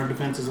strengthen our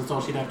defenses. That's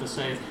all she'd have to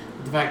say.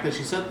 But the fact that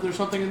she said that there's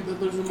something, that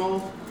there's a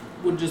mole,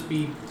 would just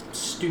be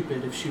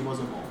stupid if she was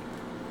a mole.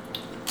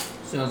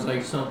 Sounds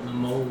like something a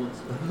mole would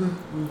say.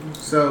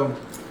 So,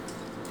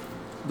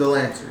 the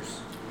Lancers.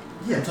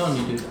 I'm telling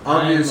you, dude.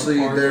 Obviously,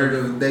 I am a part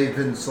of- they've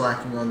been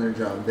slacking on their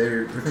job.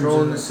 They're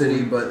patrolling the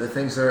city, but the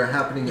things that are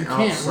happening You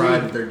can't outside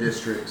read. of their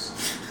districts,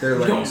 they're You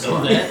letting don't know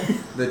slide.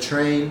 that. The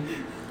train,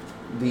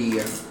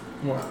 the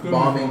What?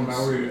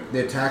 bombings, the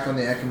attack on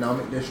the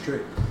economic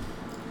district.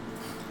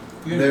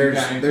 You and your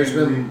guy There's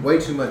can't been read. way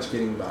too much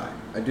getting by.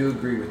 I do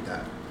agree with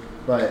that,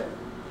 but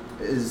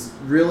is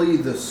really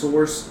the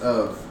source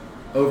of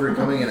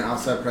overcoming an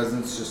outside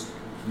presence just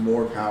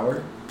more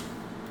power?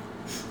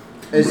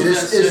 Is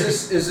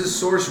this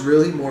source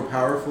really more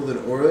powerful than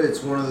Aura?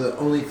 It's one of the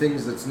only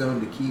things that's known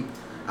to keep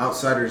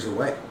outsiders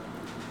away.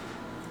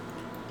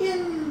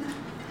 In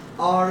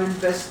our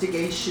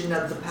investigation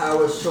of the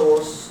power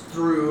source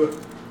through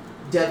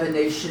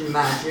divination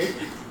magic,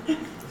 He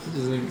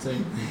doesn't even say.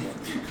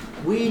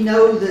 we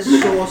know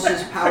this source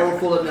is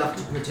powerful enough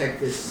to protect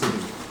this city.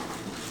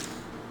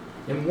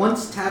 And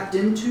once tapped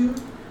into,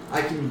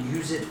 I can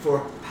use it for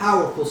a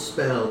powerful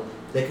spell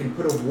that can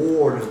put a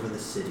ward over the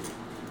city.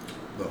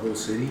 The whole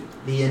city?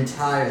 The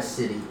entire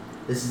city.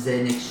 This is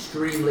an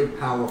extremely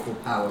powerful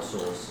power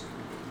source.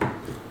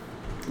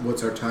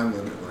 What's our time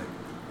limit like?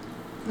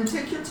 And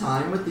take your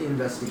time with the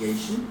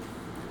investigation.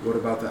 What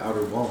about the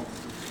outer wall?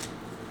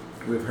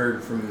 We've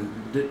heard from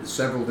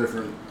several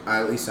different,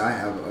 at least I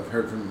have, I've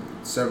heard from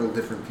several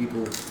different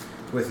people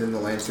within the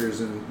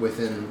Lancers and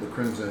within the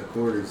Crimson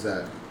Accord is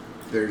that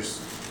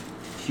there's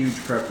huge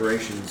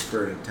preparations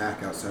for an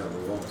attack outside of the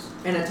walls.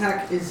 An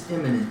attack is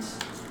imminent.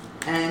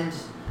 And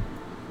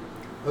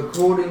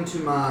according to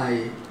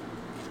my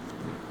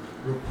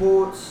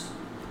reports,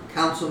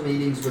 council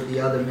meetings with the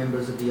other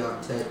members of the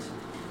Octet,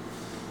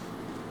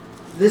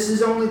 this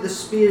is only the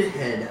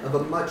spearhead of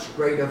a much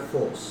greater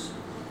force.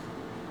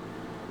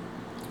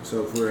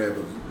 So if we're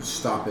able to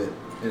stop it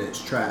in its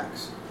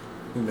tracks,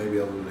 we may be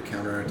able to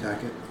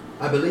counterattack it.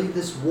 I believe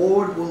this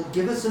ward will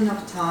give us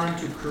enough time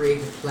to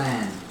create a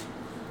plan.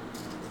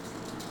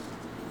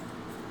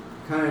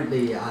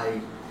 Currently,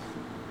 I'm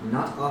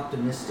not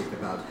optimistic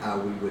about how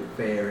we would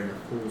fare in a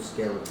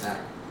full-scale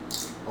attack.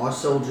 Our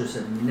soldiers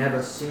have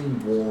never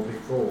seen war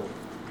before.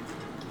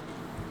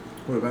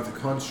 What about the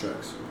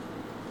constructs?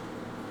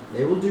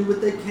 They will do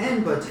what they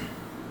can, but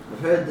I've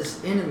heard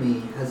this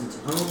enemy has its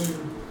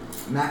own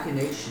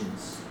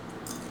machinations.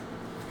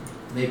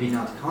 Maybe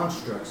not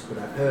constructs, but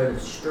I've heard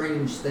of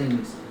strange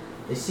things.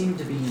 They seem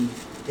to be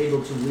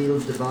able to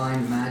wield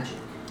divine magic.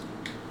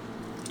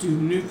 Do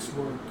nukes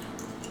work?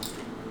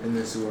 In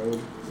this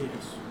world?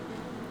 Yes.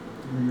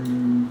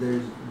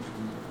 There's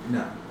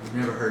no. I've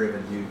never heard of a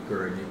nuke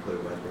or a nuclear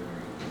weapon or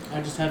anything.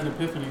 I just had an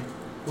epiphany.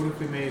 What if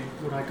we made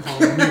what I call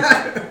a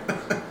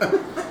nuke?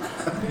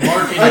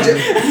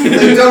 Marketing.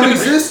 They don't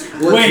exist?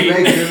 Let's Wait.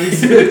 make them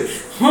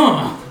exist.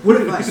 Huh. What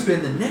if I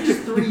spend the next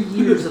 3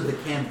 years of the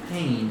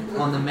campaign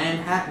on the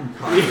Manhattan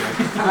Project?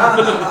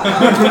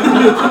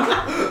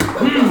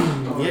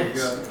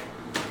 Yes.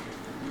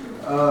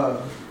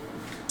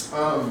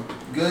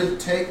 Good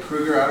take,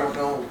 Kruger. I don't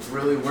know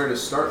really where to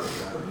start with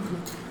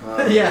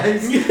that. Yeah,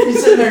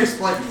 he's sitting there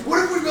explaining,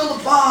 what if we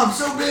build a bomb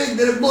so big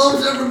that it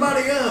blows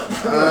everybody up?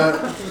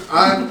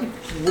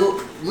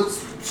 Let's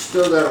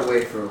stow that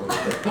away for a little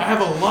bit. I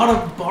have a lot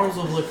of bottles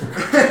of liquor. One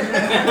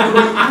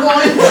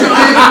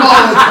giant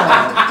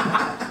Molotov.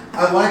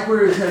 I like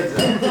where his head's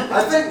at.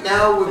 I think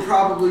now would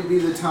probably be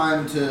the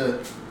time to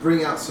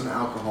bring out some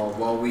alcohol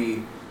while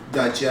we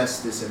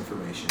digest this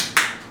information.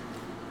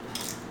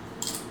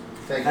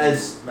 Thank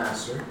you,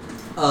 Master.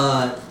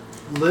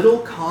 Little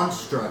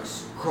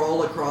constructs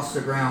crawl across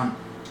the ground,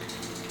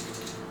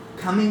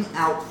 coming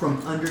out from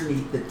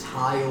underneath the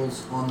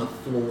tiles on the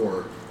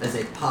floor as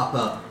they pop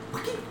up,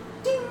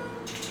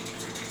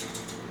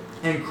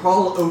 and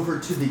crawl over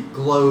to the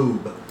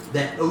globe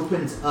that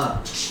opens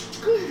up,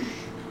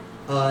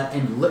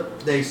 and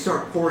they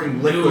start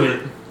pouring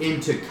liquid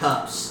into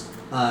cups,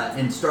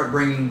 and start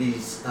bringing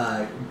these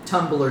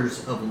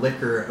tumblers of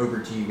liquor over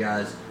to you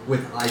guys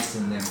with ice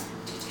in them.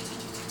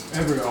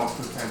 Every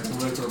office has a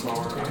liquor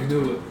bar. I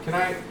knew it.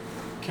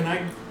 Can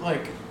I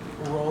like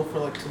roll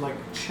for to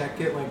check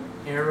it,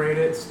 aerate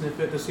it, sniff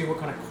it to see what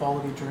kind of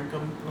quality drink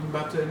I'm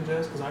about to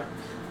ingest? Because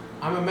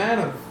I'm a man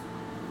of,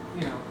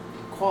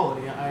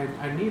 quality. I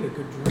need a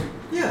good drink.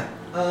 Yeah.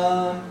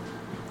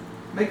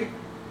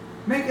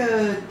 Make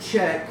a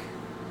check.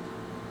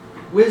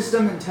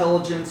 Wisdom,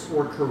 intelligence,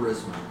 or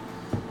charisma.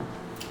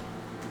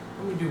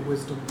 Let me do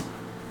wisdom.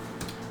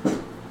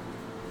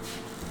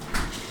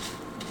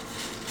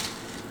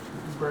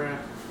 Bruh.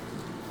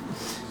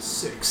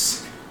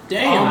 6.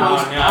 Damn.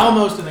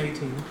 Almost an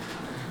 18.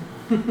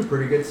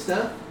 Pretty good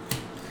stuff.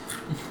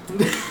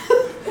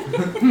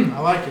 I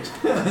like it.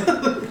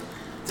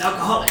 It's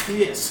alcoholic.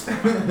 Yes.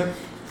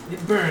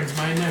 It burns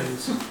my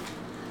nose.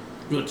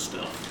 Good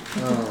stuff.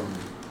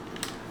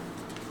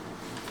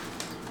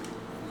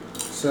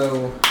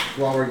 So,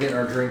 while we're getting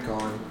our drink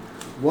on,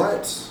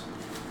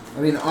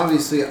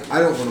 obviously, I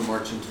don't want to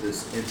march into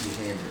this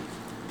empty-handed.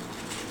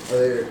 Are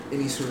there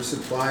any sort of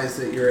supplies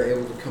that you're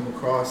able to come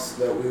across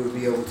that we would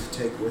be able to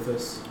take with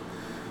us?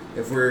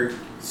 If we're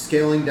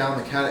scaling down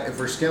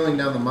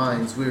the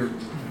mines, we're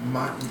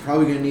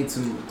probably going to need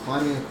some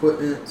climbing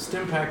equipment.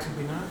 Stim packs would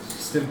be nice.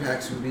 Stim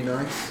packs would be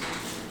nice.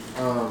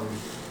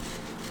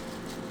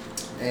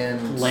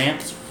 And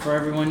lamps for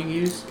everyone to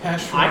use.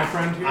 Cash for my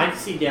friend here. I can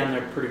see down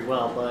there pretty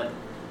well, but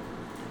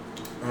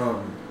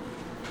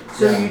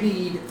So you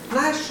need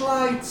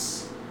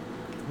flashlights,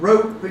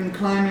 rope and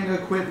climbing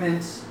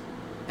equipment,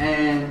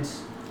 and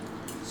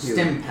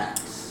stim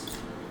packs.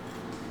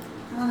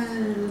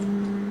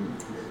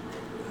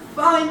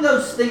 Find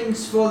those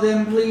things for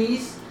them,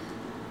 please.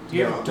 Do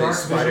you have dark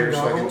vision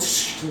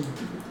goggles?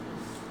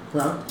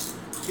 Huh?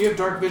 Do you have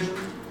dark vision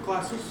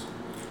glasses?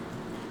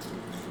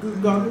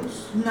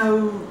 Goggles?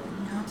 No,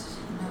 not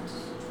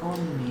on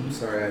me. I'm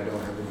sorry, I don't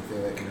have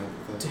anything that can help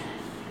with that.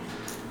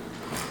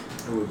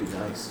 It would be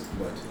nice,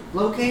 but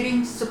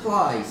Locating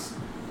supplies.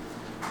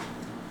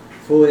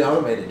 fully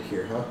automated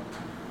here, huh?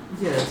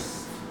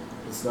 Yes.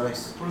 It's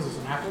nice. What is this,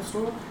 an Apple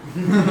store?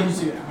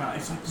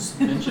 It's like this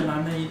invention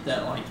I made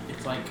that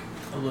it's like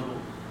a little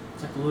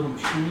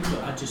machine,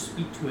 but I just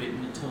speak to it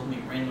and it tells me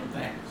random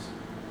facts.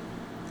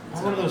 I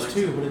have one of those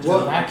too, but it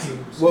What- just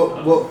vacuums.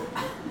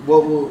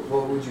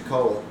 What would you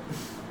call it?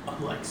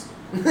 Alexa.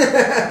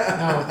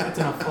 No, it's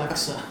an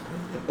Alexa.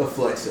 A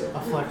flexo.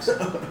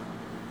 Alexa.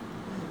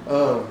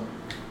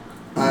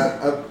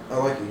 I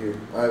like it here.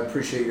 I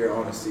appreciate your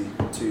honesty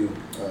to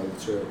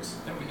the jokes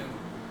There we go.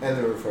 and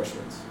the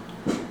refreshments.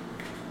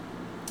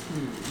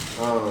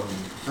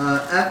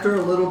 After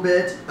a little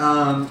bit,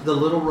 the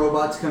little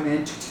robots come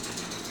in,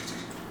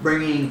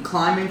 bringing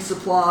climbing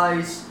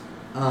supplies,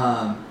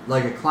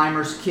 like a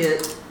climber's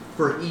kit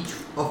for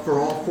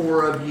all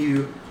 4 of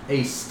you,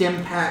 a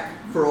stim pack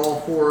for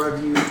all 4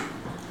 of you,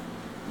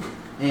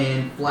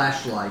 and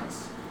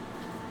flashlights.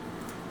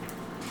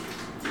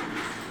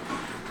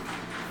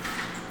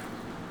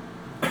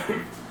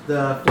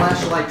 The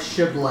flashlights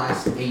should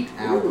last 8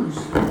 hours.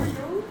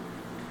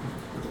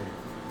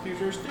 Here's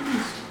your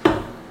stimmies.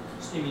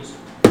 Stimmies.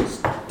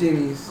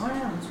 Dimmies. Oh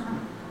yeah, that's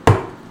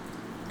right.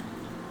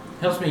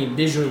 Helps me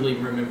visually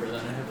remember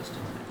that I have a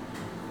stim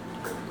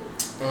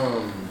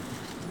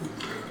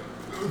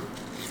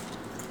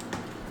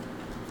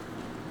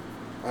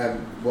pack.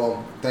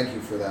 Well, thank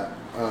you for that.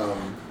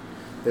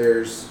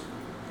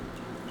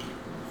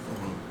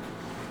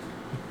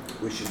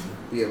 We should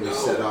be able to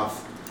set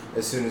off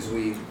as soon as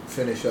we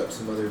finish up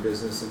some other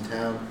business in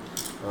town.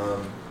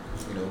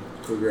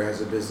 Kruger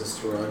has a business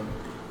to run.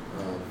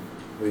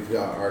 We've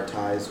got our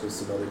ties with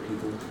some other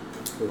people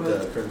with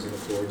the Crimson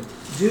Accord.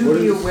 Do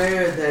be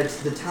aware that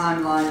the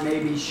timeline may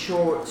be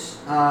short.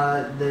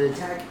 The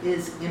attack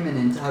is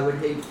imminent. I would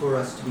hate for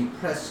us to be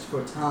pressed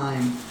for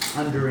time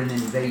under an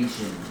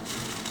invasion.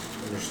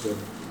 Understood.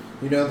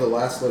 The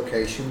last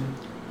location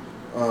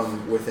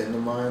within the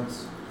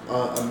mines?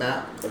 A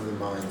map of the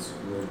mines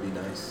would be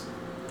nice.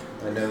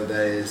 I know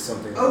that is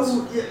something that's...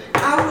 Oh,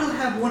 I will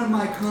have one of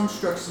my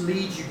constructs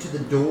lead you to the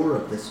door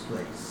of this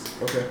place.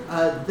 Okay.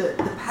 The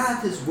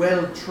path is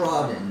well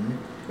trodden.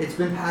 It's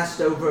been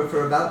passed over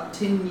for about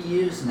 10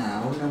 years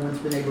now. No one's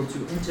been able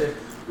to enter.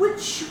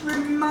 Which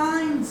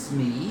reminds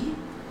me...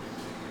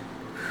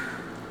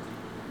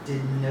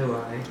 Didn't know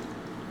I...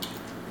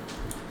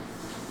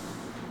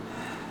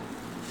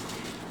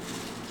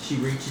 She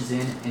reaches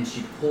in and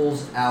she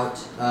pulls out...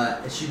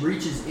 she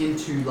reaches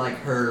into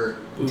her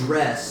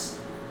dress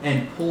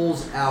and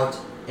pulls out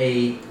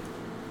a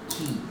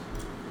key.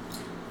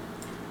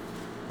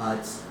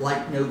 It's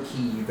like no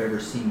key you've ever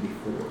seen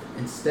before.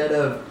 Instead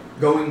of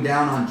going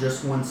down on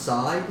just one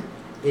side,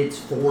 it's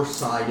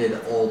 4-sided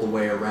all the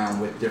way around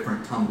with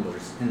different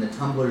tumblers. And the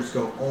tumblers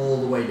go all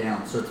the way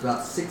down. So it's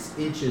about 6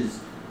 inches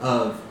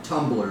of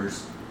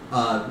tumblers,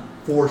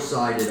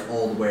 4-sided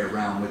all the way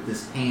around with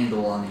this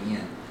handle on the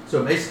end.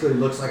 So it basically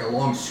looks like a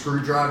long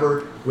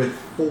screwdriver with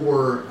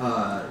 4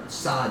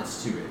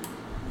 sides to it.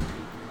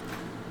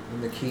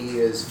 And the key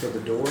is for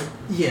the door?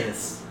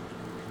 Yes.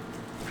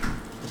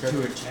 To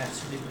a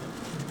chastity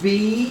belt.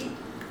 Be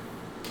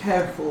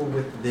careful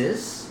with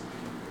this.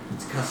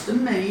 It's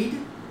custom made.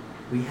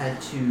 We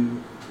had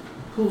to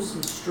pull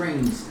some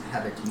strings to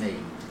have it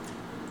made.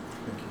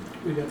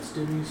 We got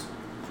studios.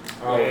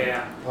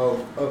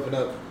 I'll open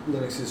up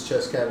Linux's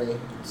chest cavity,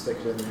 stick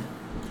it in there,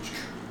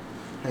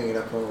 hang it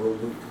up on a little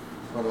loop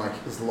on like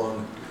his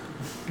lung.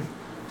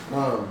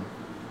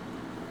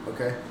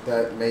 Okay,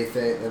 that may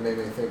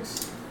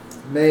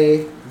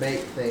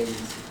make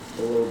things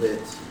a little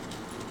bit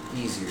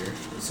easier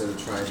instead of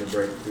trying to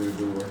break through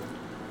the door.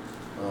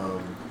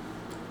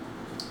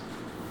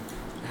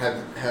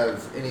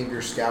 Have any of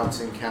your scouts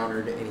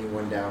encountered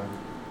anyone down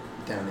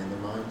in the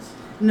mines?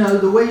 No,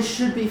 the way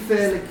should be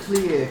fairly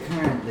clear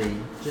currently.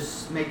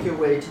 Just make your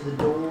way to the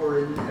door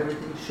and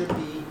everything should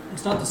be...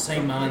 It's not the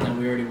same mine that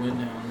we already went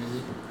down, is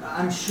it?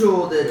 I'm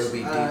sure that It'll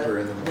be deeper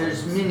in the mines.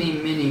 there's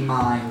many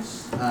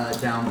mines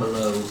down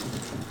below.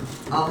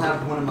 I'll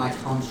have one of my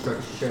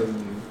constructs show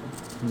you.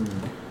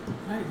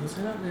 Alright, let's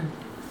head out then.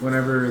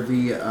 Whenever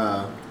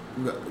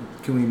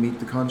can we meet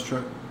the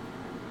construct?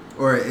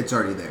 Or it's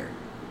already there?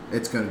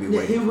 It's going to be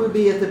waiting. He will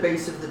be at the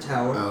base of the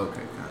tower. Oh,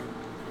 okay, got it.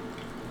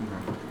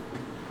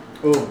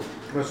 Oh,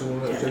 that's the one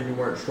that said you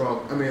weren't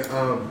strong. I mean,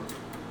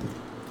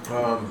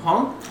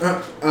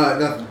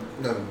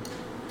 nothing.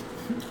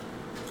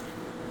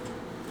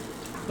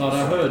 Thought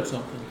I heard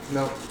something.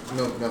 No,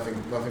 nothing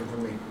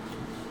from me.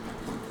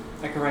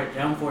 I can write it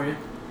down for you.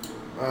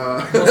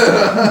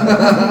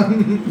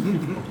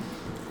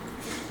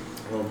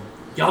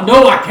 Y'all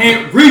know I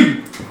can't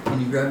read! Can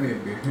you grab me a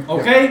beer?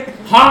 Okay?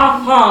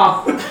 Ha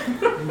ha!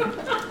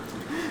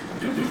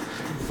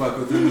 Fuck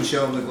with him and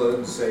show him the globe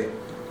and say,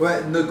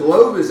 well, the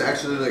globe is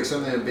actually like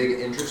something that big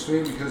interests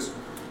me because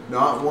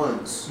not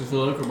once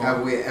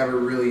have we ever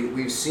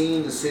we've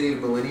seen the city of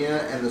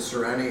Millennia and the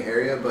surrounding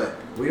area, but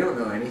we don't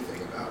know anything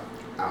about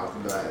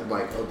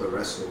the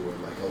rest of the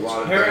world. Like a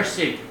lot of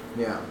heresy.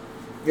 Yeah.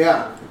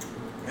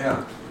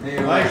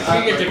 Anyway, Why does she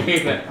get to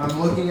keep it? I'm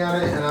looking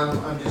at it and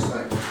I'm just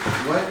like,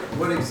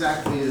 what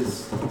exactly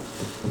is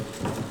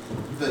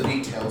the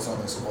details on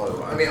this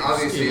globe? I mean,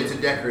 obviously it's a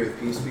decorative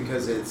piece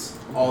because it's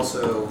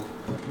also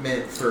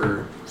meant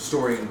for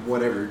storing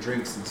whatever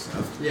drinks and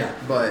stuff. Yeah.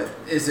 But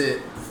is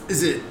it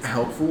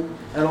helpful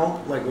at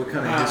all? Like what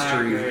kind of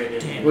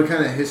history? What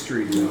kind of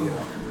history do we get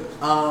off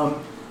of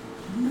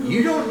it?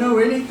 You don't know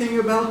anything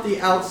about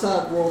the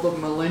outside world of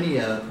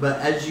Millennia, but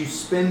as you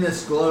spin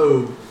this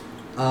globe,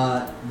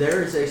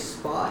 there is a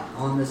spot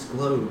on this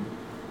globe.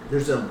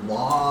 There's a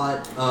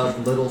lot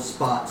of little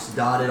spots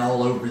dotted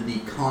all over the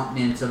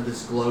continents of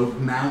this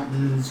globe.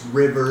 Mountains,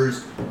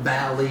 rivers,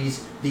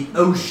 valleys, the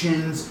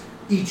oceans,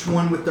 each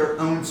one with their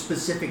own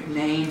specific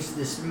names,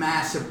 this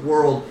massive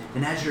world.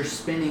 And as you're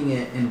spinning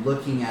it and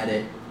looking at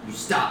it, you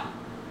stop.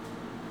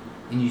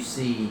 And you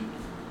see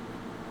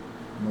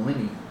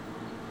Millennia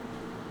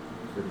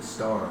with a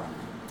star on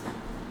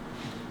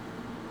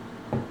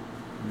it.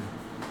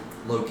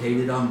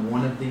 Located on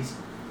one of these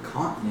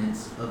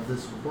continents of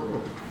this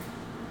world.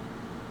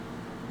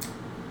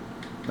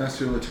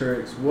 Master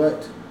Laturix,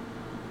 what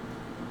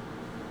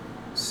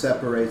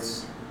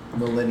separates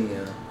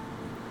Millennia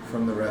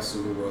from the rest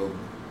of the world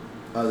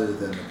other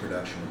than the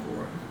production of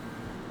war?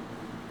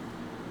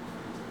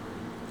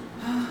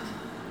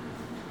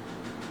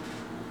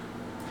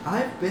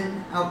 I've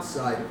been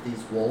outside of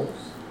these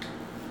walls.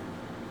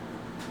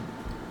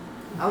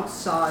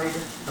 Outside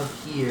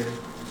of here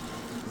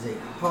is a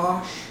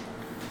harsh,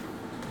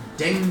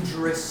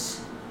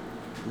 dangerous,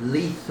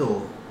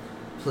 lethal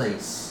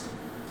place.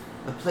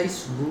 A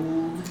place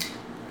ruled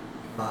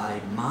by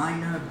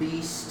minor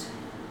beast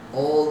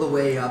all the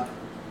way up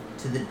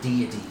to the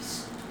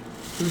deities,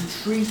 who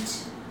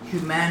treat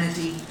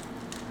humanity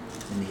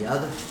and the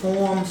other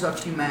forms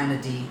of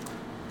humanity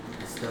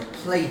as their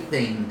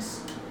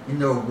playthings in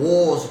their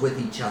wars with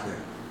each other.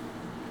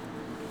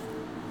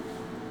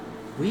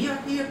 We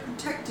are here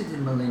protected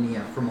in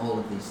Millennia from all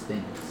of these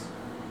things.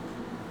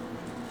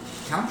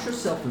 Count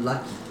yourself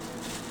lucky.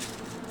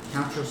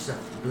 Count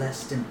yourself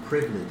blessed and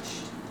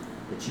privileged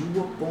that you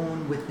were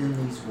born within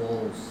these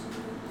walls.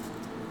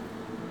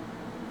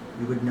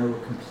 You would know a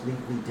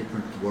completely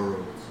different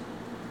world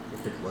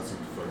if it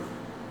wasn't for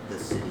the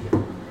city of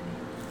Millennia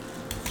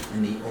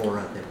and the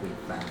aura that we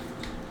found.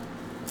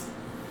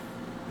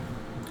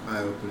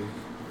 Eye-opening.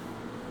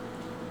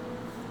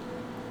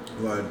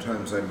 A lot of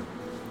times I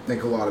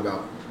think a lot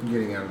about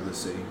getting out of the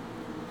city.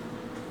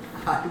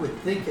 I would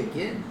think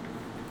again.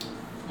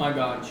 My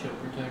God shall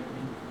protect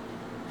me.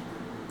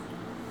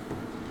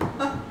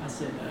 I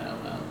said that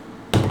out loud.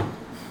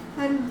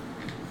 And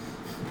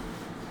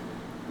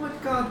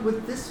what god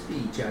would this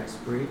be, Jax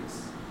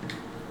Briggs?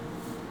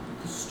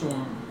 The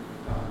storm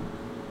God.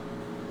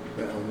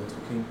 The Elemental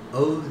King.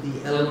 Oh,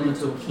 the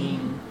Elemental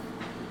King.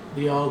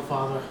 The All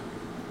Father.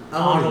 Oh.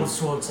 Arnold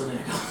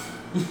Schwarzenegger.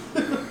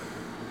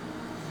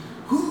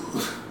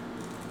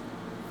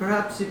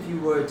 Perhaps if you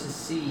were to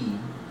see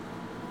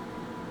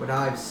what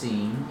I've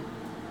seen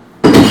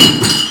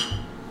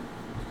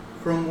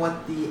from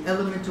what the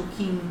Elemental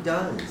King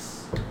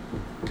does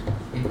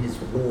in his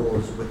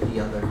wars with the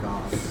other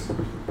gods.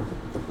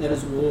 That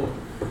is war.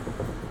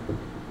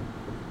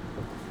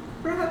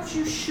 Perhaps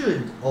you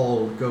should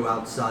all go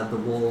outside the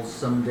walls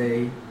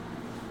someday.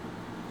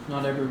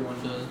 Not everyone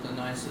does the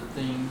nicer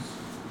things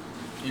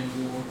in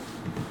war.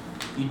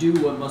 You do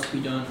what must be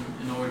done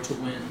in order to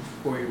win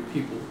for your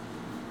people.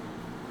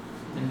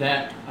 And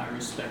that I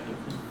respect of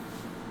them.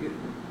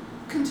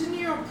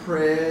 Continue your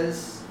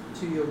prayers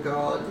to your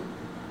God.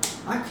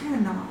 I care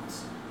not.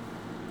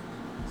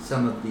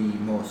 Some of the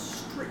more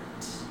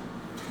strict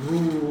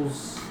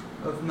rules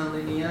of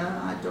Millennia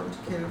I don't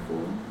care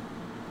for.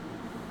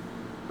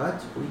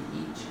 But we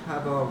each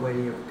have our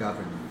way of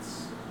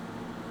governance.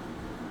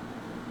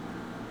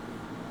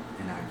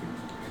 And I can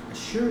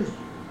assure you,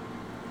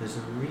 there's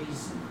a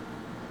reason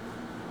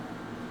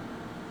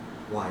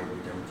why we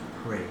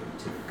don't pray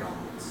to the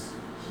gods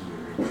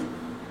here in Millennia.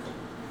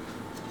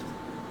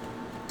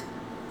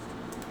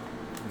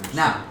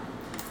 Now,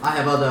 I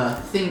have other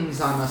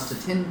things I must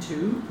attend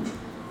to.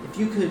 If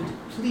you could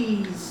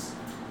please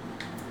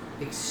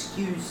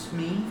excuse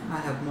me, I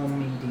have more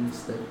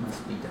meetings that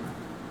must be done.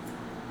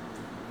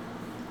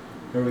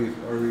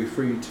 Are we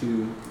free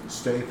to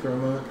stay for a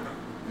moment?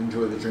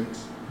 Enjoy the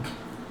drinks?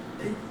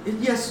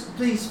 Yes,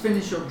 please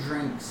finish your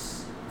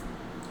drinks.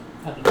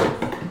 Had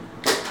enough.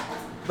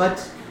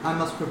 But I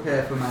must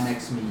prepare for my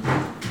next meeting.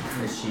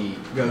 As she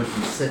goes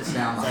and sits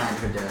down behind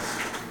her desk.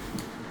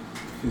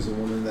 She's a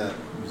woman that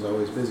was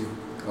always busy,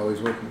 always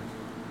working.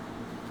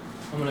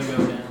 I'm gonna go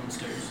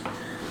downstairs.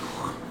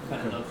 I've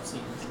had enough of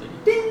seeing this lady.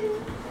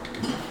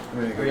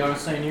 Are y'all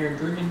staying here and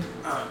drinking?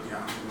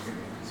 Yeah.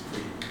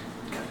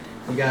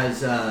 You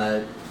guys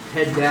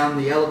head down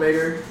the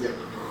elevator. Yep.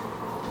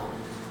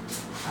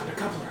 Found a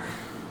coupler.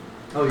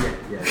 Oh yeah.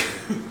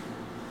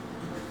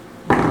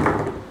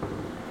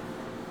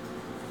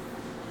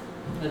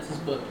 That's his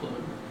butt plug.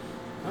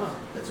 Oh.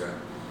 That's right.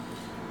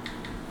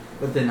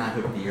 But then I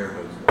hook the air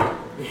hose.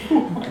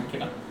 Oh my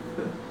god.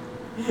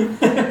 You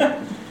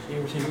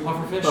ever seen a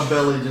pufferfish? My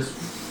belly just.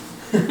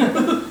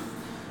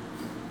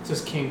 It's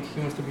his kink. He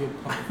wants to be a You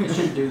pufferfish.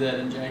 should do that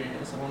in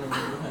Jackass. I wonder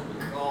what would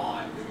happen.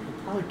 God, dude.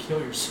 You'd probably kill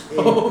It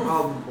yourself.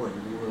 probably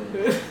would.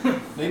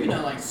 Maybe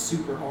not like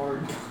super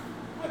hard.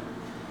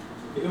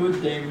 It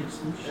would damage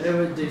some It shit.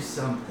 would do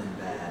something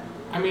bad.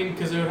 I mean,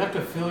 because it would have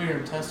to fill your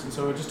intestines,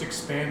 so it would just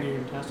expand your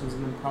intestines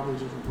and then probably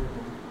just rip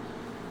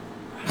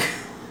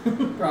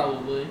them.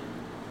 Probably.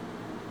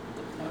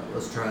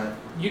 Let's try it.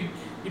 You'd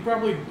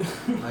probably.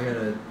 I got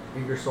a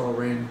Ingersoll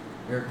Rand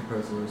air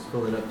compressor. Let's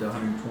fill it up to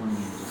 120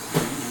 and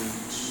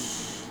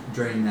just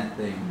drain that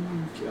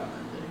thing. God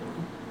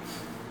damn.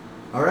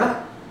 All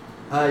right.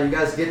 You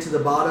guys get to the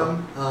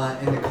bottom,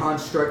 and the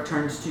construct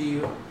turns to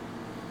you.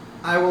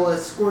 I will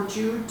escort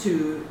you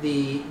to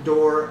the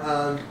door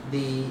of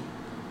the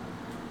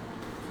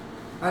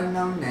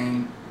unknown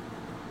name.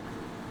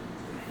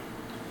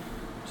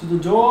 To the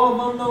door of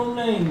unknown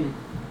name.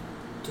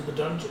 To the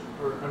dungeon.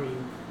 Or, I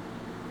mean.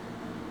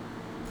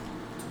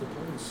 To the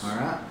place. All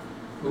right.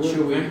 What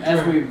should we,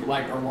 as we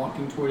like are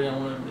walking toward it, I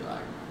want to be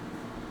like,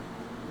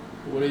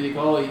 what do they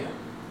call you?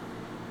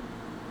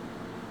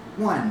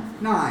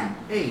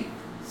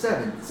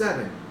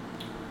 19877.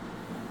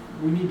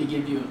 We need to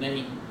give you a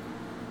name.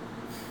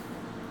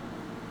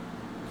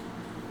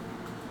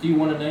 Do you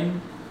want a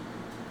name?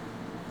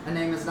 A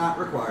name is not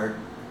required.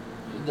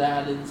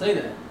 I didn't say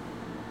that.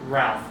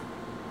 Ralph.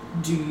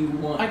 Do you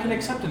want? I can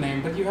accept a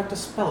name, but you have to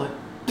spell it.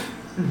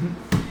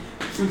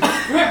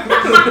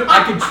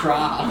 I could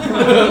try.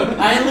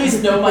 I at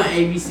least know my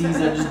ABCs.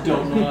 I just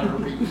don't know how to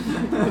read.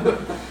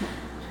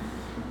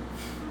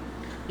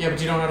 Yeah, but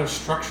you don't know how to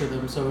structure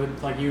them, so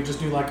it, like you just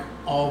do like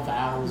all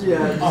vowels.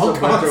 Yeah, or just all a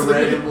bunch of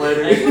consonants. random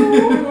letters.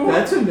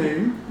 That's a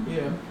name.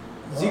 Yeah.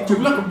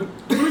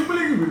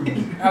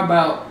 How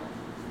about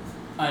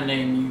I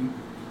name you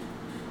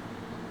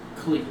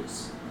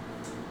Cletus?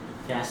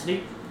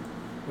 Cassidy?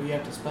 Well, you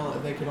have to spell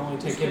it. They can only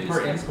take Just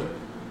input. Cletus Cassidy.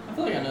 I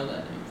feel like I know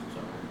that name.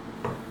 Sorry.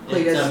 It's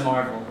Cletus. a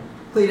Marvel.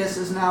 Cletus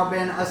has now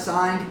been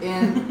assigned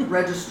in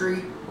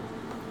registry.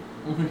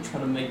 I'm gonna try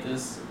to make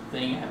this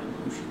thing have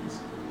emotions.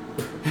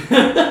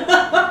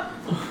 I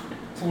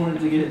wanted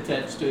to get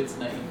attached to its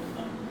name.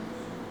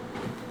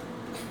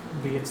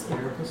 Be its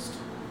therapist.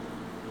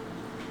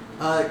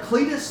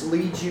 Cletus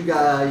leads you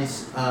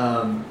guys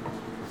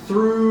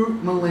through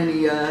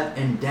Millennia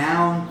and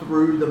down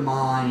through the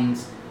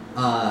mines.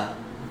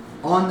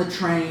 On the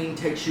train,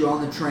 takes you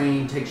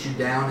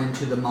down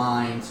into the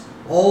mines,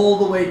 all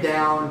the way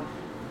down,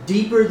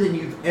 deeper than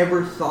you've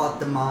ever thought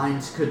the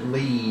mines could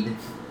lead,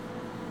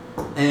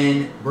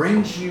 and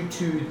brings you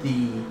to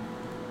the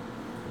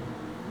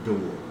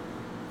door.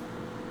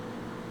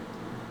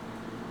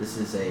 This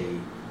is a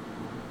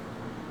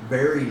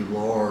very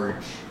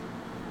large,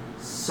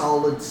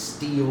 solid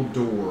steel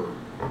door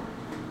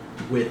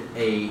with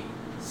a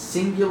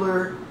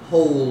singular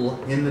hole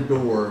in the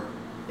door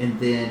and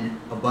then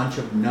a bunch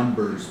of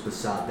numbers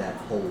beside that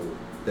hole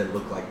that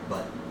look like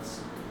buttons.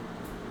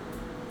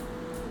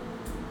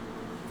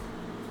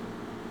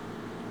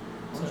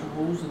 Bunch of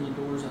holes in the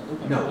doors that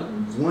look like No,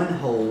 buttons. one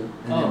hole,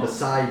 and then Oh.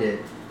 beside it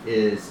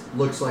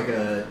looks like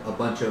a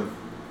bunch of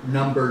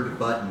numbered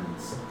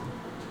buttons.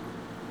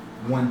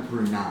 1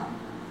 through 9.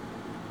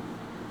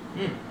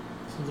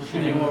 Sounds like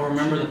Anyone you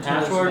remember the should tell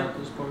us password? about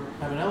this part.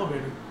 Have an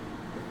elevator.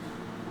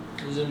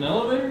 Is it an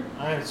elevator?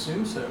 I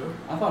assume so.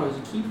 I thought it was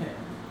a keypad.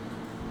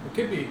 It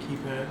could be a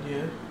keypad,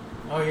 yeah.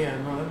 Oh yeah,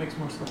 no, that makes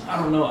more sense. I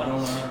don't know how to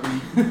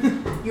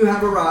read. You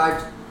have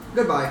arrived.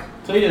 Goodbye.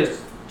 Cletus!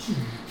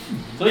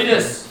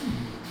 Cletus!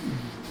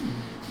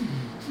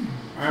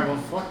 Alright, well,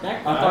 fuck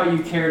that I guy. thought you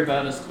cared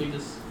about us,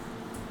 Cletus.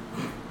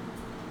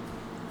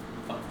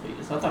 Fuck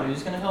Cletus. I thought he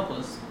was gonna help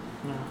us.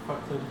 No,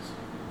 fuck Cletus.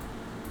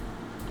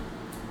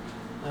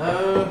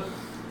 I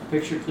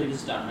pictured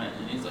Cletus dying,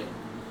 and he's like,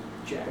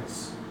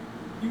 Jax,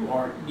 you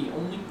are the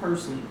only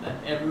person that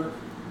ever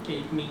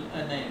gave me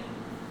a name.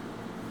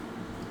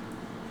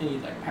 And he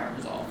like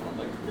powers off, and I'm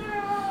like, no, I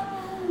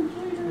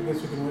Cletus.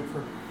 guess we can wait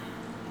for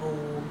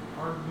old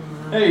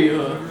Arden. Hey,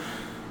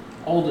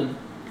 Alden.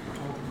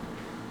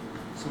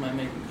 Somebody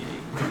make me gay.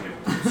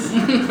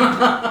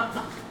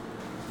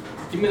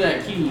 Give me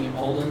that key,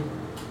 Alden.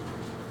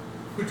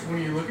 Which one are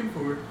you looking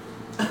for?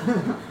 I'm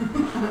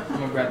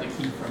gonna grab the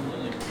key from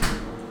Lily.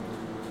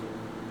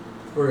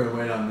 We're gonna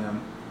wait on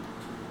them.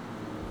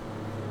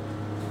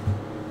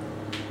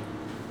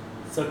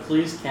 So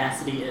Cleese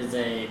Cassidy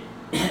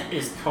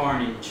is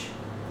Carnage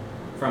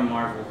from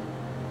Marvel.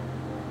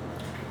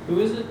 Who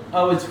is it?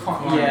 Oh, it's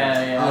Carnage.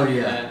 Yeah. Oh, I knew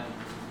yeah. that.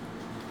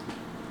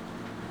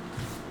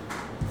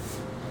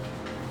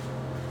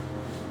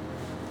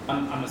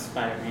 I'm a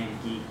Spider-Man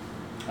geek.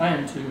 I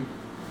am too.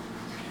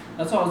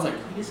 That's why I was like,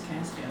 Cletus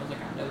Cassidy. I was like,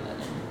 I know that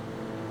name.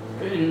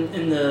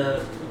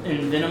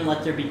 In Venom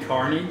Let There Be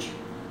Carnage,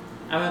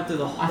 I went through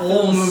the I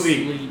whole fell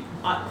movie. asleep.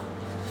 I-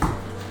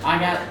 I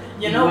got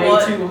You know way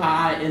what? too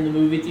high in the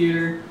movie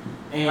theater,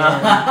 and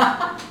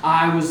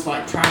I was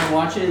like trying to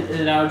watch it,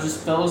 and I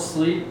just fell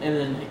asleep. And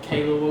then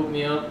Kayla woke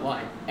me up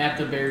like at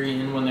the very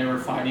end when they were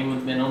fighting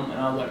with Venom, and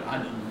I was like, I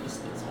done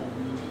missed this whole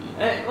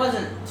movie. It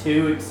wasn't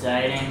too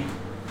exciting,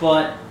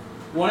 but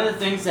one of the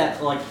things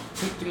that like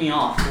ticked me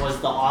off was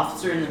the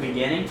officer in the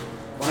beginning.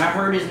 When I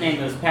heard his name,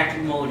 it was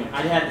Patrick Mulligan.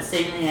 I had the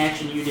same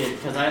reaction you did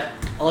because I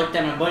looked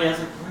at my buddy. I was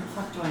like, where the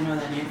fuck do I know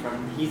that name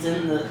from? He's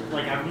in the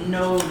like I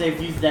know they've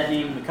used that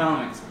name in the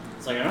comics.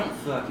 It's like I don't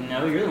fucking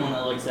know. You're the one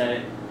that looks at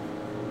it.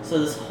 So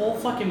this whole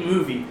fucking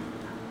movie,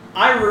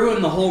 I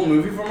ruined the whole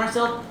movie for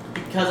myself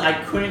because I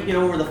couldn't get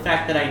over the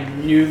fact that I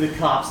knew the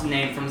cop's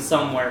name from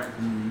somewhere.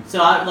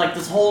 So I like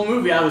this whole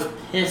movie. I was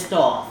pissed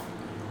off.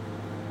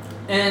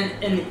 And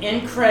in the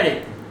end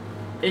credit,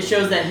 it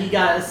shows that he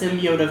got a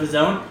symbiote of his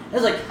own. I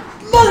was like,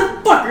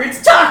 motherfucker,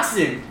 it's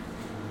Toxin!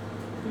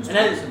 Who's And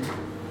I-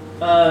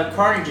 Toxin?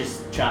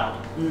 Carnage's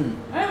child.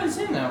 I haven't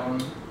seen that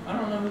one. I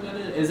don't know who that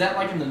is. Is that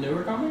like in the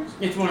newer comics?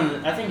 It's one of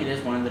the, I think it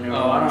is one of the newer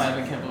Oh, I ones.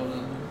 haven't kept up with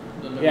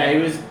the newer Yeah, he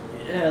ones.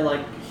 was,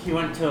 like, he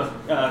went to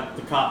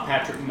the cop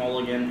Patrick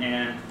Mulligan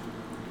and,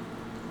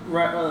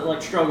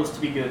 like, struggles to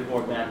be good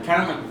or bad.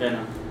 Kind of like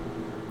Venom.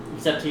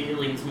 Except he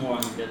leans more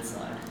on the good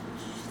side.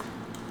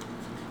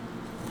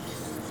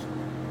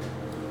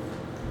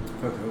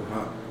 Okay,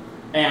 hot.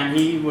 And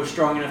he was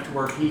strong enough to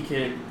where he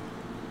could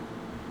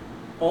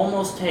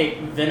almost take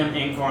Venom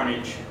and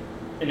Carnage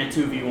in a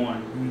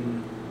 2v1.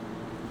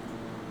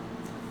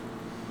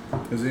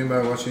 Is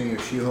anybody watching any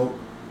of She-Hulk?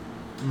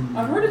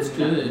 I've heard it's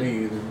good.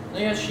 Me either.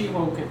 They got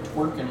She-Hulk at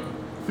twerking.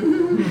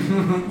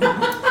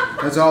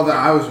 That's all that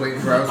I was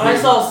waiting for. I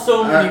saw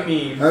so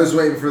many memes. I was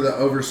waiting for the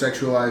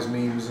over-sexualized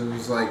memes, and it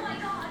was like,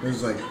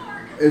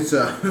 it's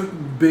a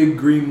big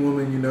green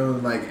woman, you know,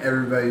 and like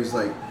everybody's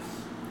like,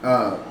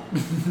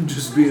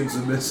 just being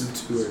submissive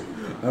to her.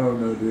 I don't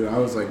know, dude. I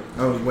was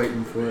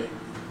waiting for it.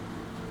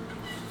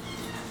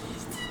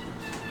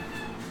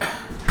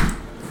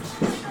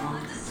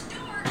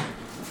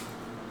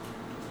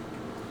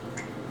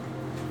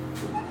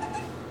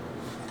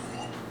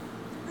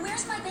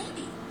 Where's my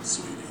baby?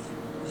 Sweetie,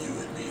 you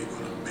and me are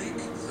gonna make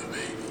the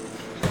baby.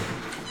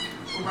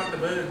 What about the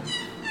bed?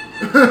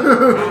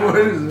 What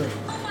is that?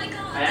 Oh my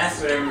god. I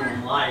asked what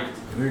everyone liked.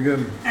 You're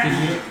good.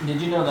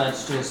 Did you know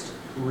that's just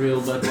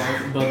real Bud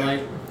Light? Bud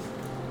Light?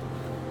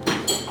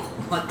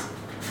 What?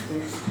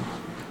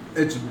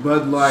 It's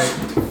Bud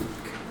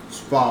Light's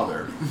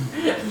father.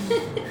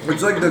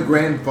 It's like the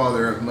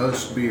grandfather of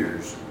most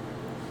beers.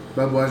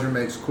 Budweiser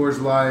makes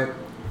Coors Light,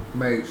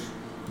 makes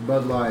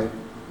Bud Light.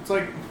 It's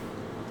like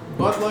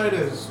Bud Light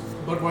is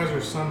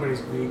Budweiser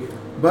somebody's vegan.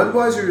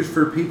 Budweiser is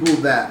for people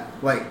that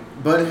like.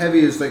 Bud Heavy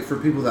is like for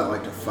people that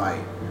like to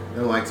fight.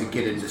 They like to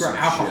get into For some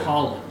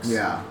alcoholics. shit.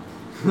 Yeah.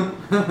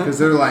 Because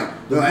they're like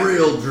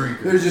Real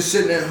drinker. they're just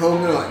sitting at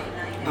home. They're like,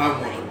 I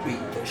want to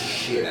beat the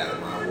shit out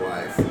of my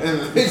wife,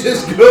 and they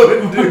just go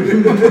and do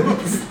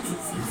it.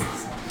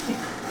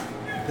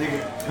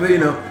 But you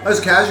know,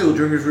 us casual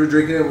drinkers, we're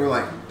drinking it. We're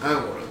like, I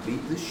want to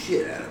beat the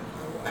shit out of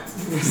my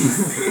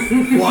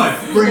wife.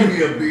 Wife, bring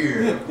me a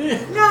beer.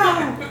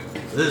 No!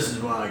 This is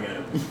why I got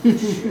it.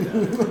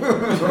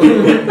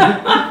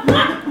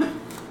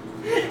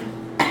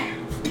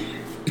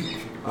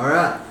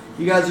 Alright.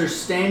 You guys are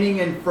standing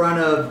in front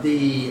of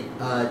the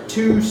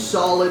 2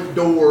 solid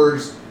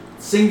doors,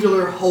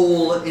 singular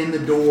hole in the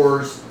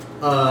doors.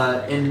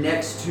 and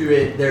next to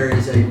it there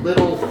is a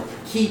little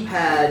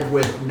keypad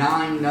with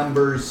 9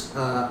 numbers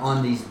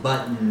on these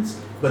buttons,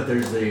 but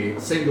there's a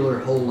singular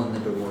hole in the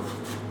door.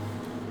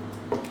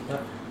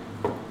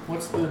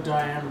 What's the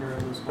diameter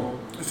of this hole?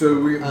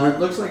 So It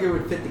looks like it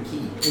would fit the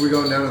key. we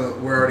going down to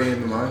we're already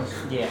in the mines?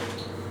 Yeah.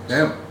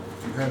 Damn.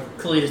 Okay.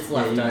 Cletus Yeah,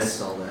 left you us.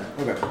 missed all that.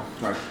 Okay.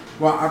 Right.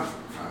 Well, I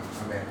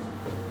mean,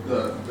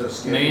 the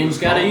schedule Man's was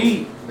gotta called-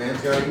 eat.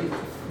 Man's gotta eat.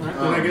 Alright,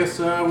 then I guess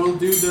we'll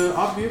do the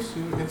obvious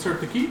and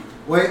insert the key.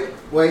 Wait.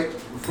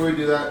 Before we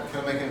do that,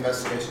 can I make an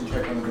investigation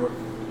check on the door?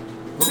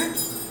 Okay.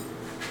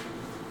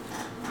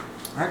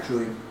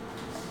 Actually,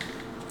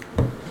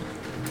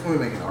 let me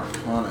make an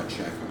Arcana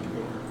check on the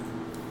door.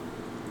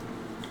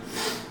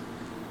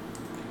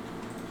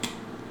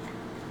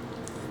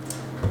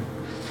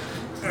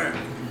 Alright.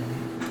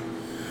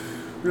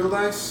 Real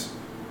dice?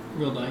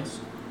 Real dice.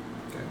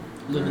 Okay.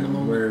 Live in the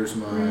moment. Where's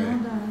my...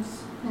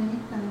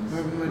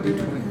 Where's my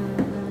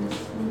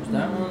D20?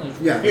 That one?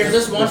 There's Yeah. Here's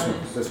this one.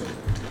 This one.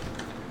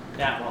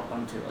 Yeah, well,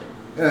 I'm too late.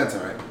 Yeah, that's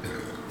alright.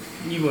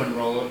 You wouldn't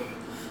roll it.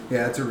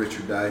 Yeah, it's a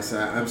Richard dice.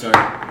 I'm sorry.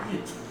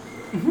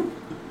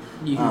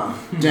 You.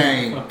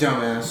 Dang,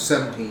 dumbass.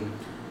 17.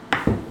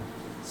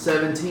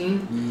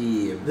 17.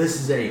 Yeah. This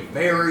is a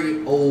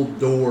very old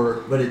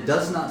door, but it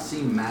does not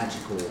seem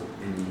magical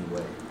in any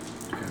way.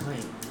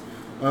 Wait.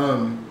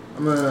 I'm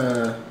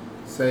gonna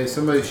say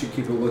somebody should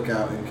keep a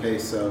lookout in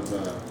case of.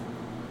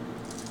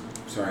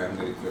 Sorry, I'm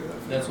gonna clear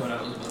that. That's what I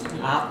was about to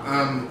do.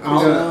 I'm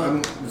I'll,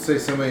 gonna say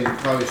somebody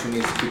probably should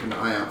need to keep an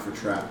eye out for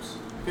traps.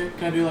 Okay,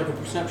 can I do like a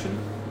perception?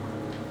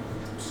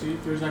 See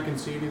if I can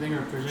see anything or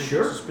if there's anything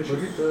Sure. suspicious.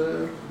 Look at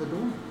the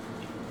door.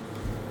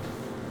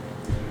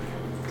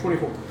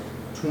 24.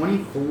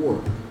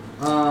 24.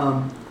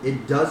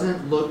 It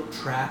doesn't look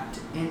trapped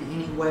in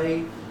any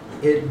way.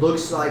 It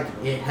looks like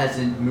it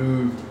hasn't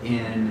moved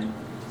in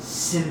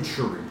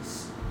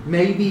centuries.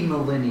 Maybe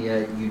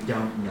millennia, you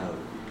don't know.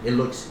 It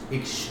looks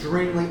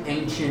extremely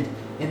ancient.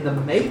 In the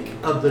make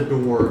of the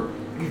door,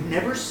 you've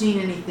never seen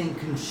anything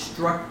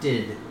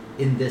constructed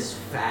in this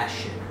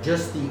fashion.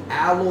 Just the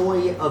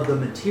alloy of the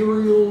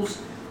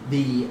materials,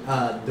 the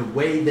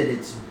way that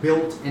it's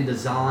built and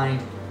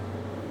designed.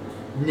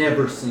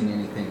 Never seen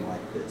anything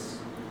like this.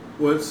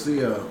 What's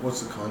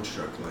the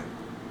construct like?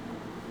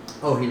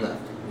 Oh, he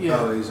left. Yeah.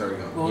 Oh, he's already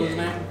gone. What was his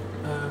Yeah.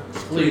 name?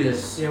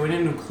 Cletus. Yeah, we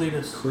didn't know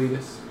Cletus.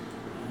 Cletus.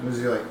 Was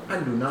he like? I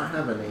do not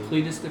have a name.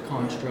 Cletus the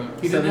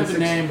Construct. He didn't have a 7-6.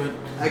 name, but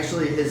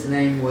Actually, his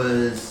name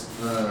was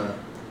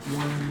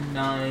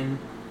 19.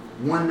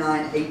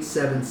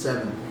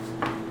 19877,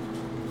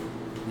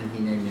 and he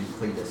named him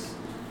Cletus.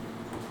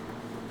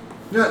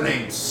 That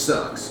name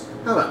sucks.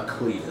 How about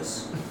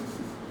Cletus?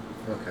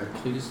 Okay.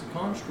 Cletus the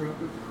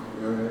Construct.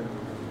 Alright.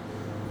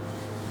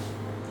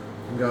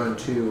 I'm going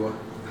to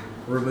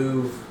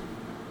remove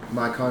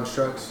my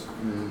constructs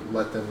and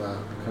let them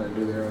kind of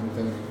do their own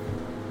thing.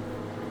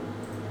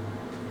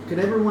 Could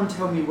everyone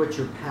tell me what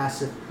your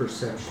passive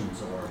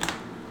perceptions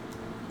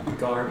are?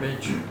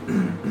 Garbage.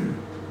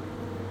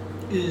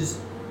 Is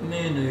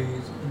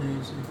mayonnaise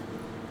amazing?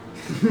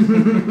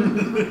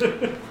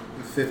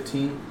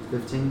 15.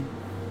 15?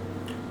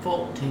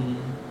 14.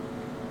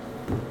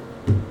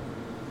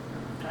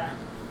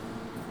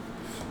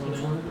 Which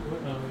one?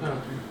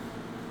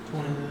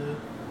 Oh,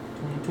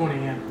 20,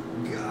 yeah.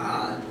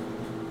 God.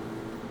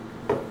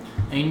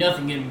 Ain't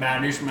nothing getting by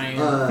this man.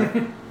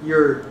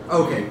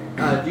 Okay.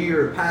 Do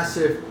your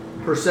passive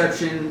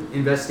perception,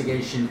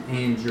 investigation,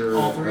 and your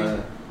All three?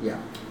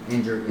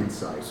 and your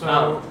insight.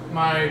 So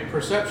my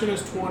perception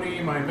is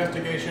 20, my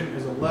investigation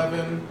is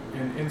 11,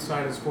 and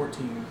insight is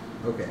 14.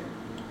 Okay.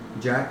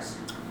 Jax.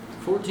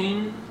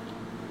 14.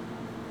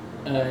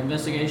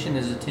 Investigation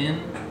is a 10,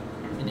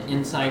 and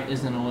insight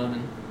is an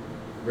 11.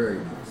 Very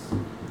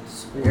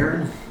nice.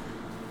 Aaron.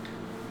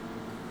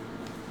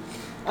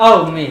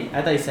 Oh, me.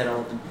 I thought you said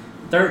 11.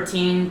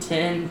 13,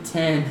 10,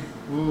 10.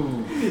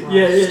 Ooh.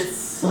 Yeah, it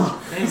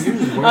sucks. Damn, you're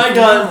just I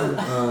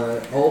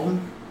got.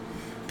 Alden.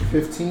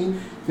 15,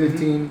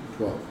 15,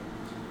 12.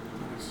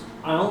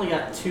 I only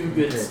got 2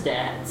 good Okay.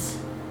 stats.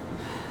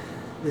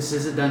 This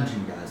is a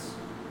dungeon, guys.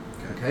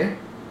 Okay.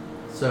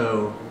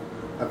 So,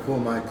 I pull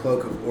my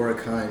cloak of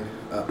Orikine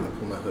up. I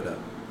pull my hood up.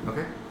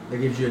 okay. That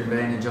gives you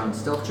advantage on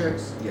stealth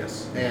checks.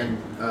 Yes. And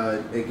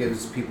it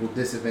gives people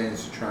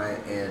disadvantage to try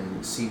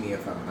and see me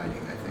if I'm hiding,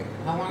 I think.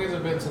 How long has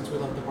it been since we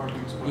left the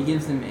parking spot? He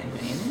gives them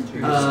advantage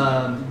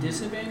or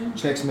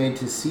disadvantage? Checks made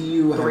to see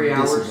you have 3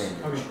 hours.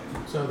 disadvantage. Okay,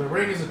 so the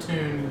ring is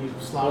attuned and you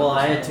slot Well, it.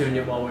 I had tuned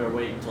it while we were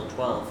waiting until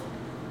 12.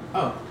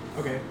 Oh,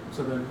 okay.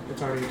 So then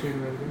it's already attuned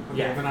and ready to go? Okay,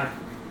 Yeah. then I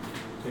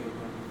take it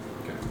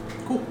then.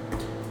 Okay, cool.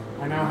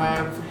 I now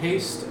have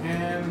haste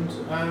and,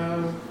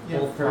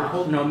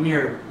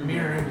 Mirror.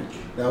 mirror image.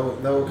 That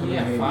will come in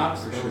Yeah, handy 5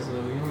 for spells sure.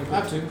 though. You only I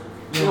have put 2. You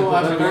So only I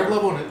have put a two? nerd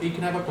level and you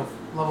can have up to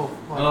level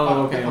like Oh, five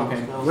okay, level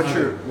okay.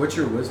 spells. What's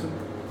your wisdom?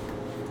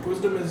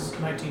 Wisdom is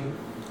 19.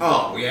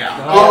 Oh yeah.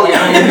 Oh,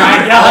 yeah. oh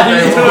my God,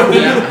 you took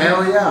it. Yeah.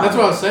 Hell yeah. That's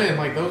what I was saying.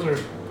 Like those are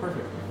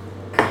perfect.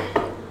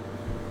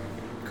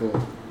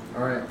 Cool.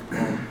 All right.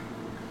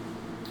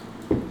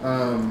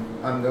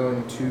 I'm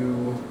going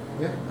to.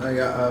 Yeah, I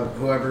got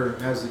whoever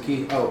has the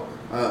key. Oh,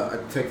 I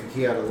take the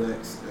key out of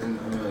Linux and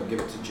I'm gonna give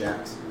it to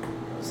Jax.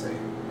 Say,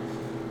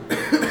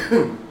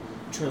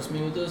 Trust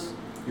me with this?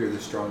 you're the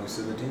strongest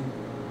of the team.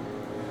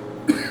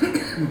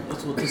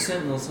 That's what the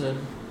Sentinel said.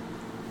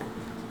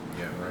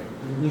 Yeah, right.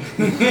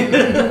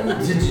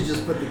 Did you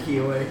just put the key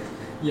away?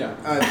 Yeah.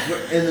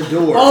 In the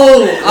door.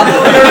 Oh!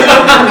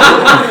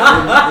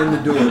 in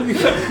the door.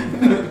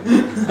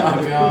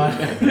 Oh god.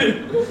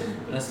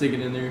 I stick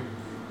it in there.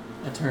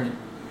 I turn it.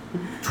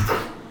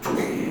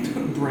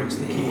 Breaks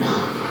the key.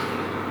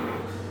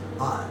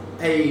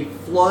 A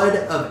flood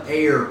of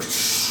air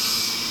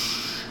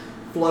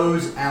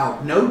flows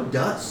out. No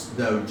dust,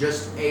 though.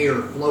 Just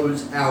air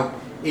flows out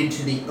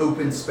into the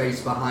open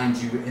space behind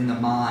you in the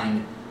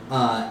mine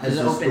as Is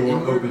it this open door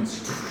inward?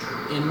 opens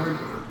Inward?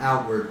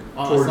 outward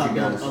Oh, it's towards not you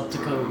built guys. up to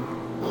code.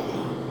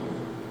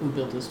 Who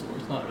built this door?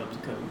 It's not up to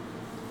code.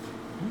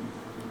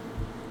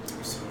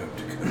 So up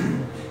to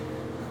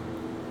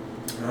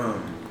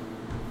go.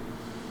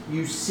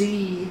 You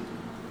see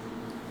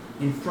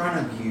in front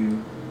of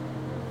you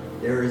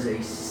there is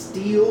a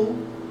steel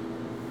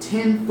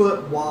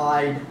 10-foot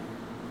wide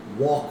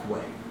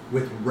walkway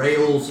with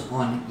rails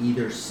on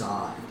either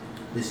side.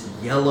 This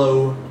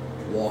yellow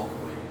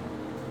walkway.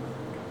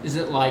 Is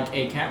it like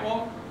a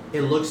catwalk?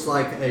 It looks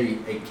like a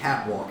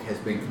catwalk has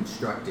been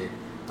constructed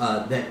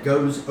that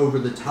goes over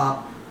the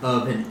top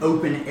of an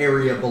open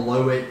area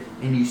below it,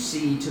 and you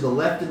see to the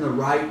left and the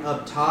right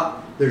up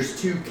top, there's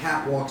two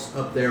catwalks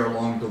up there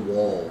along the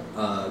wall.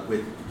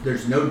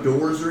 There's no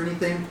doors or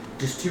anything,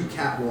 just two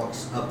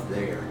catwalks up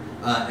there,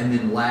 and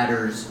then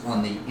ladders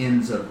on the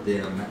ends of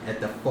them at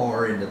the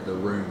far end of the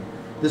room.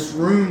 This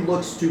room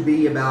looks to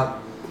be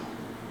about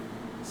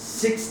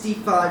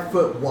 65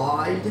 foot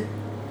wide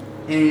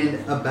and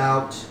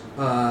about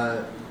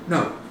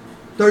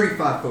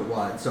 35 foot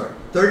wide. Sorry,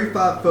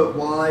 35 foot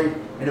wide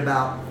and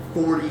about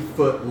 40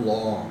 foot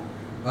long.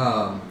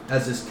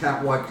 As this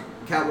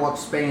catwalk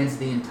spans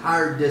the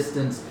entire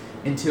distance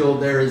until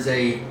there is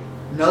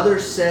another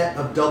set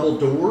of double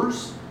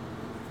doors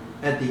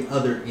at the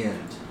other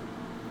end,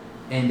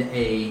 and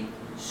a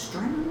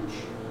strange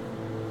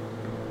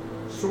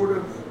sort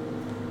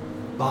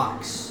of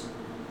box.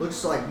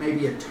 Looks like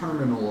maybe a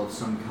terminal of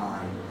some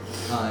kind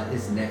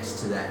is next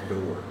to that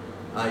door.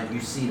 You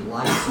see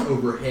lights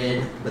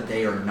overhead, but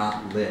they are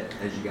not lit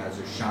as you guys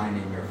are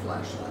shining your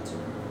flashlights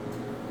around.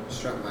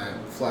 Strap my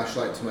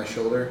flashlight to my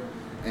shoulder,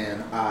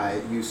 and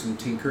I use some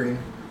tinkering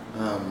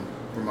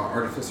for my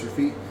artificer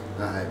feat.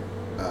 I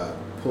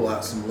pull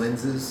out some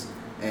lenses,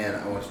 and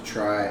I want to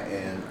try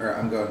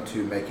I'm going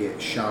to make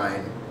it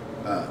shine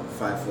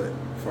 5 foot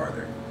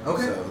farther.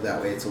 Okay. So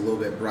that way it's a little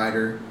bit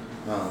brighter.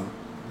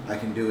 I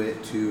can do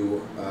it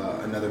to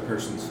another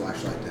person's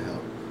flashlight to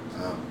help.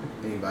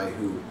 Anybody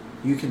who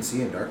you can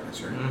see in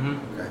darkness, right?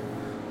 Mm-hmm. Okay.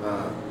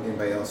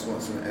 Anybody else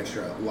want some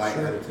extra light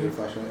added to your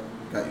flashlight?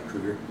 Got you,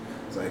 Kruger.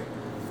 It's like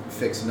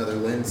fix another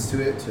lens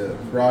to it to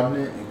broaden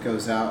it. It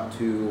goes out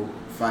to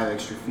 5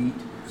 extra feet.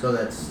 So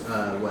that's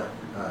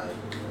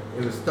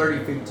it was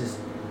 30 feet to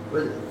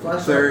what is it,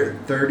 flashlight?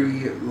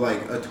 30,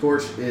 like a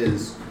torch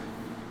is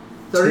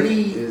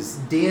 30 is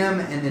dim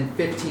and then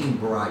 15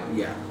 bright.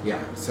 yeah.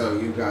 Yeah. So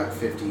you got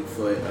 50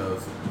 foot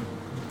of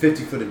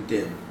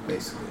dim,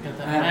 basically. Got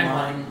that I have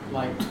mag line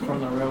like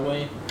from the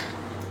railway.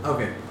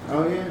 Okay.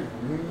 Oh yeah.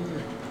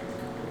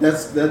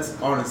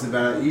 That's honest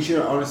about it. You should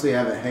honestly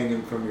have it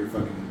hanging from your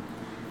fucking.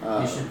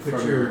 You should put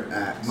from your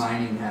axe.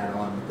 mining hat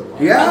on with the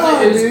light. Yeah, I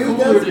thought it was dude, cooler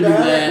that's to do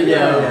bad. that.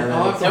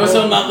 Yeah, That was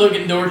something not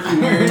looking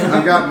dorky weird.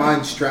 I've got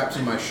mine strapped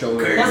to my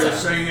shoulder. Plus,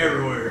 This thing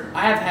everywhere.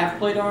 I have half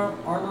plate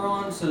armor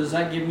on, so does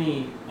that give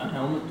me a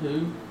helmet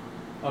too?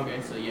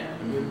 Okay, so yeah,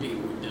 it would be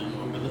done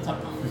over the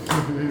top.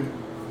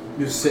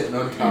 Just sitting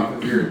on top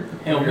of your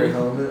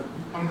helmet.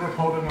 I'm just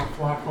holding a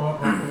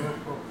flashlight like this.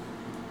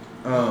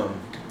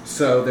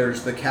 So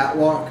there's the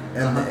catwalk,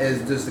 and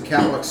does the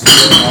catwalk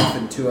split off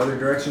in 2 other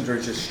directions, or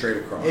it's just straight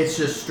across? It's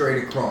just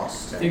straight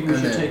across. I think we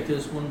And should then- take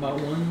this one by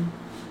one.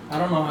 I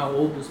don't know how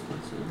old this place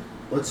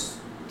is. Let's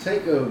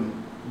take a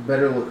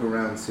better look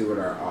around and see what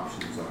our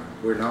options are.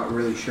 We're not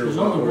really sure There's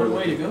what only we're one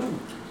way to looking. go.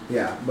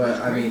 Yeah,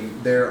 but I mean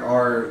there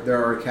are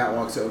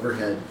catwalks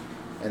overhead,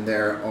 and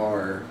there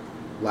are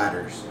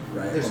ladders,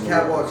 right? There's on the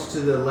walls. Catwalks to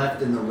the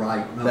left and the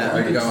right. That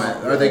are can going.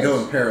 talk Are they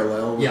going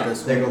parallel with Yeah,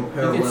 this they one? go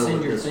parallel send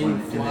with your this thing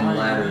one, and then flying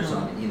ladders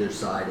around. on either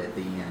side at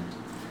the end.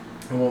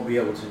 I won't be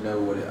able to know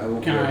what it. I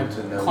won't Can be I able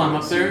to know. climb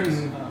what up it there sees.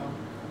 and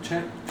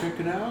check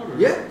it out? Or?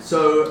 Yeah.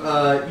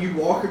 So you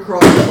walk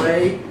across the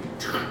way.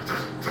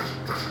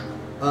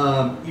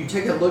 You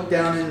take a look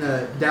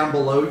down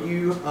below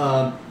you.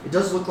 It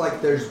does look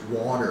like there's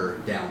water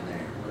down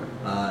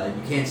there.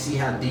 You can't see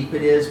how deep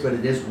it is, but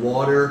it is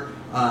water.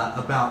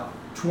 About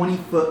 20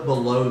 foot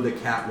below the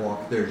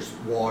catwalk, there's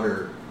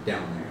water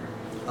down there.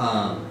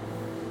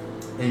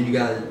 And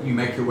you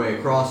make your way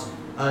across.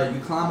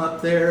 You climb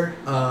up there.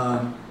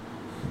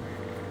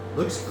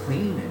 Looks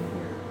clean in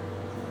here.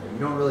 You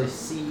don't really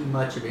see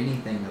much of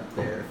anything up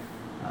there.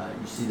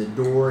 You see the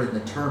door and the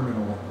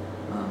terminal,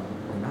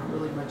 and not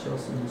really much much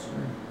else in this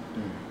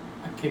room.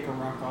 I kick a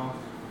rock off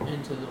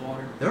into the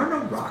water. There are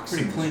no rocks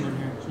Pretty in clean this in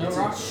room. here. No It's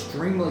rocks?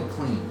 extremely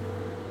clean.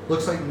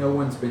 Looks like no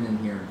one's been in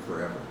here in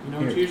forever. You know,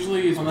 Here. it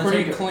usually is I'm gonna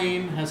pretty take a-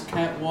 clean, has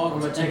catwalks, I'm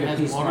gonna take and a has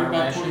piece of water my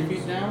about 20 rations.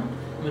 feet down.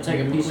 I'm gonna take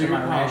a piece of Nuclear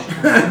my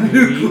power. ration.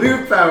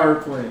 Nuclear power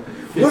plant.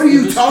 What are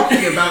you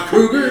talking about,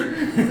 Cougar?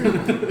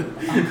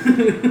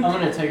 I'm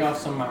gonna take off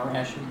some of my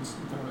rations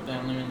and throw it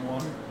down there in the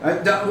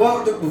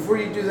water. Before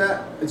you do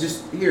that,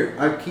 just here.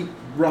 I keep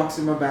rocks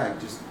in my bag.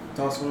 Just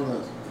toss one of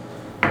those.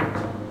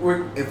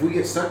 If we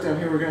get stuck down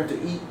here, we're gonna have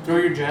to eat Throw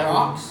your javelins.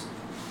 Rocks?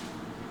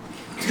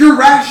 your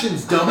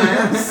rations,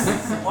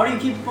 dumbass. Why do you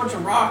keep a bunch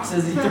of rocks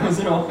as he throws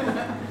it off?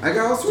 I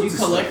got all Do sorts you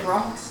of collect stuff.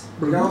 rocks?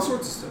 I got all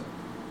sorts of stuff.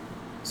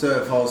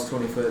 So it falls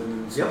 20 foot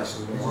and Yep.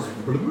 splashes in the water.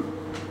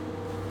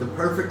 The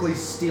perfectly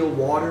still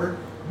water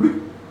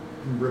and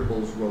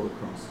ripples roll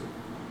across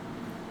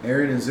it.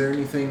 Aaron, is there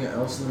anything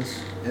else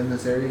in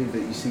this area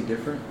that you see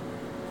different?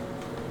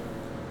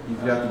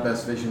 You've got the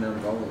best vision out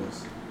of all of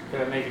us.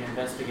 Could I make an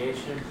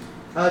investigation?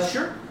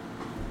 Sure.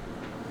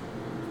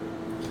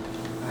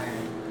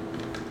 Alright.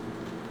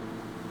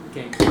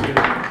 Okay, keep doing it.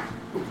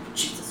 Oh,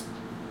 Jesus.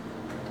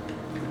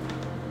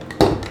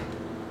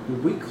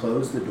 Did we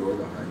close the door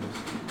behind us?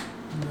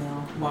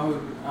 No. Why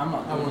would I'm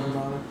not? I wouldn't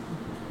bother.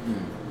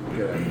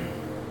 Good idea.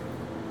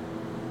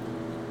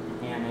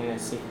 Yeah, maybe I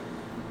see.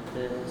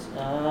 This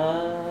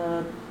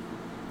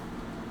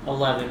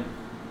 11.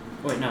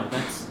 Wait, no,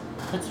 that's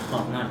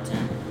 12, not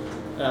 10.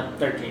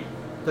 13.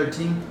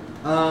 13.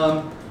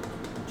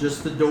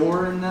 Just the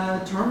door in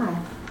the terminal.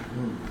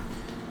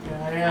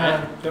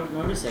 Yeah, I don't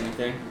notice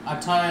anything. I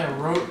tie a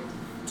rope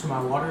to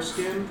my water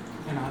skin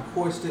and I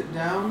hoist it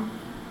down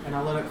and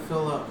I let it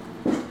fill up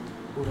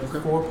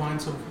with 4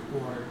 pints of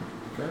water.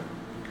 Okay.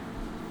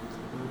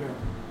 There we go.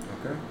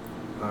 Okay.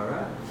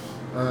 Alright.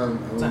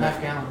 It's a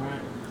half gallon,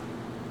 right?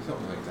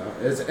 Something like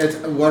that. It's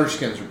water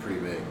skins are pretty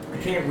big. I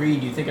can't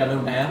read. You think I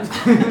know math?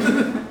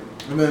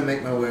 I'm gonna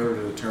make my way over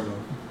to the terminal.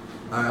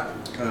 Now,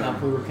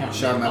 if we were counting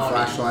Shine my dead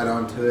bodies. flashlight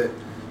onto it.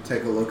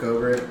 Take a look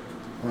over it.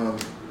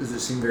 Does it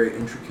seem very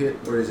intricate,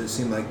 or does it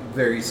seem like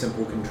very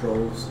simple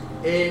controls?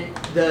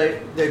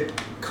 The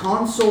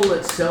console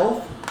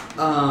itself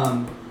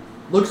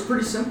looks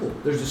pretty simple.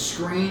 There's a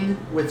screen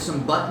with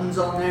some buttons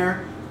on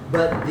there,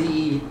 but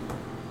the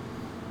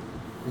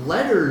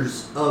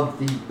letters of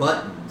the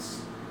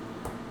buttons,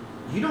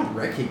 you don't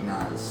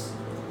recognize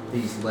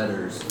these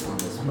letters on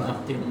this I'm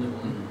not the button. only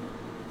one.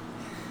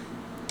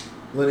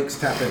 Linux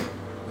tap in.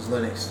 Is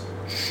Linux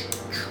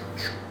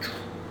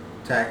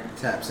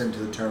taps into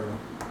the terminal.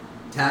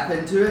 Tap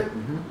into it.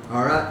 Mm-hmm.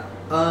 All right.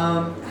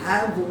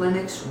 Have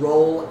Linux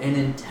roll an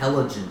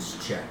intelligence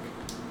check.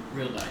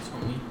 Real dice,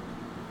 homie.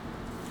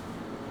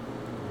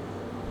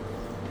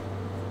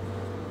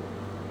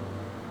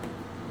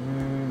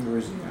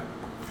 Where's he at?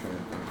 Trying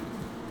to think.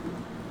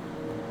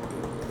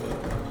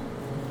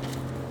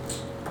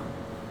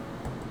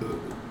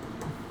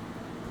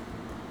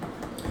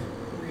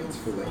 Let's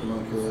for the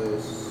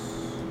homunculus.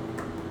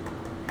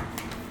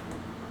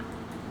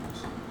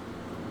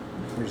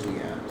 Where's he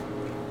at?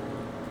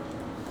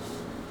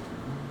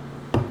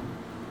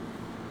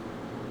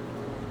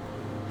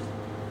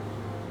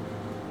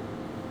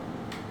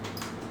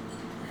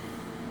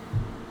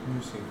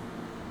 Where's he?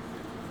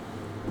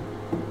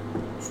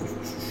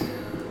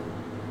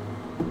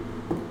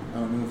 I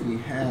don't know if he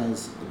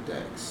has a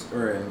dex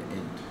or an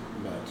int,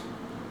 but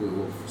we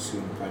will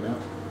soon find out.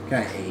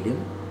 Can I aid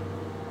him?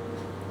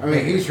 I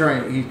mean, he's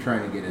trying to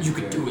get into You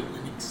can do it,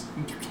 Linux.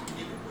 You can do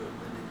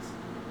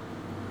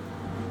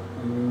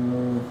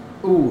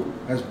it. Ooh,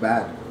 that's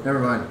bad. Never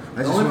mind.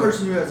 The only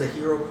person who has a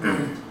hero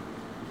point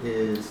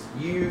is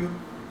you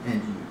and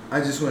you. I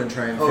just want to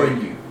try and. Oh,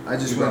 and you. I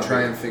just You want to try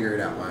probably- and figure it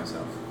out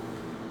myself.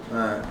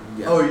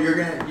 Yeah. Oh, you're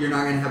not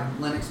gonna have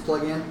Linux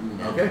plug in?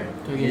 No. Okay.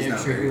 So you He's get not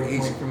extra very.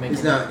 hero point for making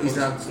He's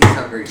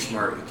not very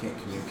smart. He can't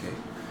communicate.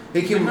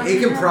 He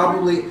can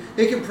probably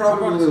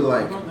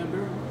like. About that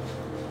beer?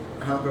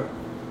 Huh?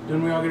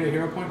 Didn't we all get a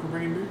hero point for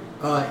bringing beer?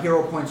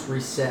 Hero points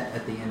reset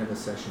at the end of a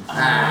session.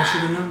 I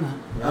should have known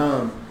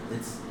that.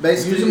 It's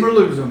Basically, use them or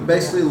lose them.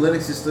 Basically,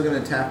 Linux is still going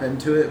to tap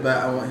into it, but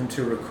I want him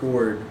to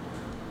record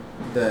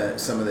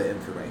some of the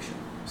information.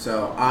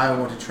 So I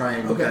want to try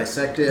and Okay.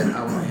 dissect it.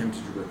 I want him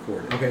to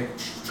record it. Okay.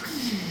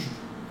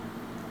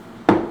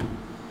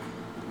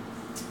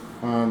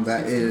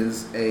 That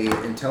is a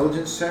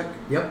intelligence check.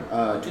 Yep.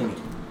 20.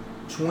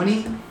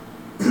 20.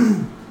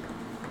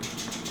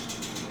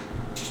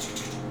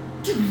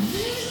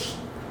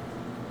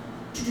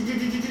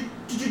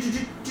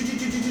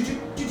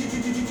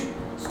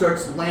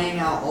 Starts laying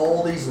out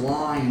all these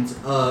lines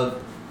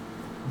of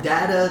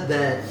data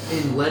that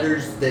in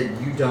letters that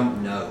you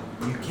don't know.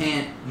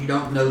 You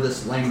don't know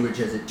this language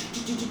as it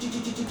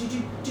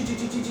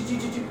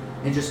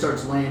and just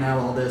starts laying out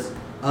all this.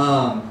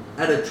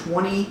 At a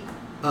 20,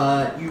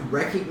 you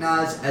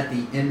recognize at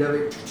the end of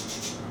it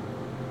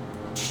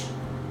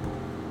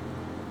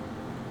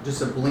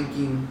just a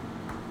blinking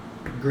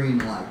green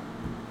light.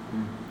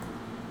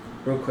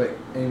 Real quick,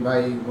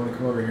 anybody want to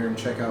come over here and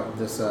check out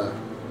this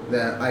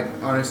that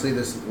honestly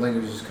this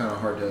language is kind of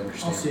hard to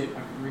understand. I'll see if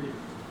I can read it.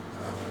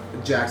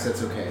 Jax,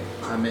 that's okay.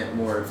 I meant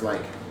more of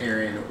like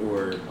Aaron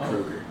or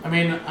Kroger. I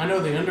mean, I know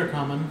the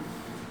Undercommon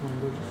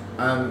language.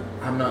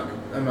 I'm not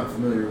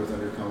familiar with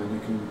Undercommon. You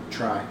can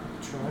try.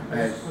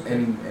 Okay.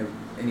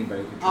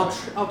 Anybody can try.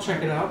 I'll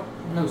check it out.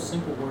 No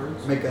simple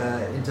words. Make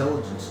an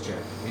intelligence check.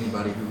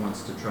 Anybody who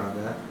wants to try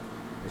that,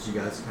 as you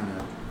guys kind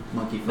of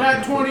monkey.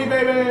 Nat 20,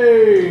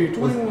 baby.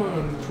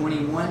 21.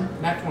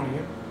 21. Nat 20.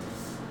 Yep.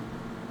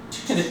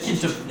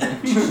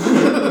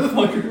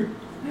 Fucker.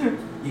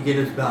 You get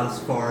about as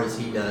far as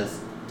he does.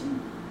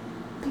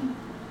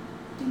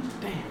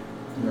 Damn.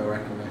 No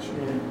recognition.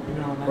 Yeah, you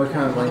know, What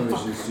kind of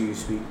languages do you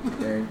speak,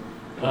 Aaron?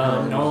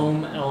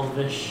 Gnome,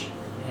 Elvish,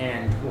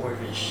 and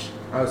Dwarvish.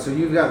 Oh, so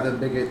you've got the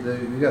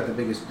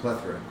biggest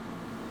plethora I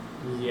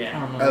Yeah.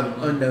 don't know. of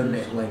what unknown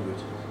languages.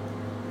 languages.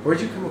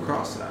 Where'd you come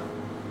across that?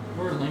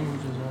 What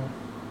languages are?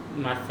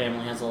 My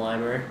family has a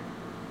library.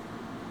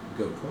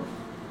 Go for it.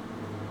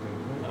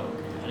 Oh,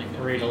 okay. I didn't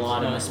know. Read a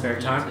lot in my spare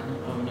time.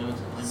 Oh no,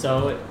 it's a language.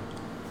 So,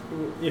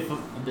 if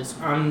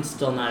Abyssal. I'm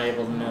still not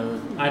able to know,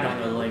 I don't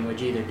know the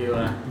language either, do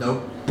I?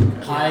 Nope.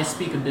 I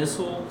speak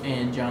Abyssal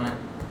and Giant.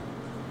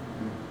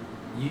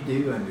 You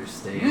do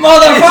understand.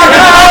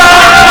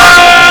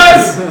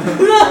 Motherfuckers!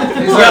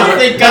 He's Y'all like,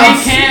 think He I'm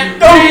can't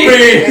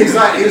stupid? he's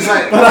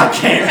like, But I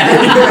can't.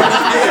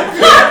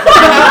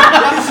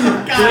 Spell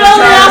the Trying to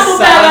alphabet out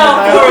sound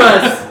for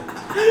us.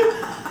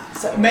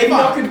 So maybe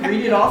y'all could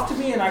read it off to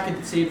me and I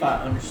could see if I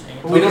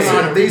understand. We don't know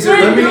how to these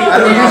read are. it.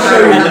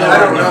 I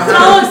don't know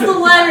Tell us the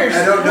letters.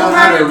 I don't know We'll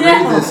how write to it read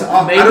down. this.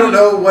 I don't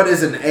know what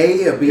is an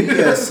A, a B,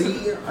 a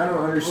C. I don't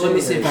understand. Let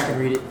me see if I this. can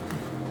read it.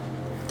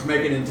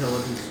 Make an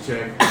intelligence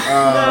check.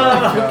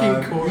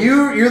 Fucking course.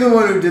 You're the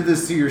one who did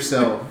this to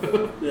yourself.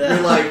 You're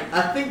like,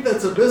 I think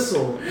that's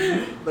abyssal,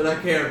 but I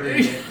can't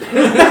read it.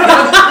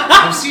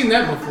 I've seen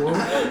that before.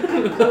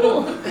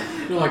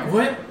 You're like,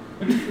 what?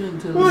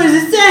 What does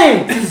it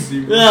say?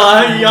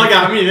 Y'all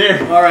got me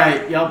there.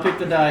 Alright, y'all pick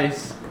the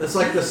dice. That's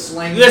like the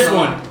slang. This song.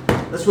 one.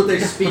 That's what they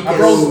speak. I as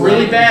rolled slang.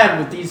 really bad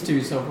with these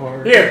two so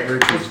far. Here,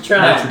 Richard. let's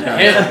try Richard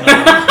it.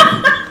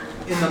 Kyle.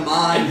 In the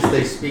mines,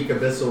 they speak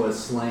abyssal as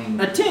slang.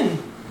 A 10.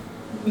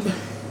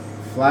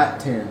 Flat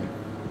 10.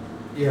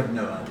 You have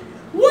no idea.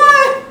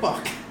 What?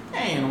 Fuck.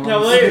 Damn. Now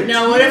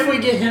what if we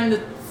get him to...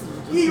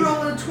 He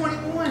rolled a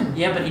 21.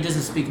 Yeah, but he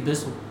doesn't speak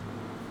Abyssal.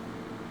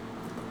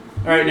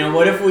 Alright, now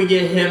what if we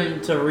get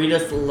him to read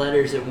us the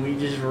letters and we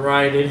just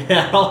write it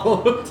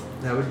out?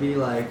 That would be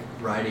like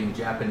writing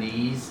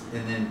Japanese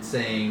and then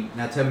saying,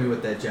 now tell me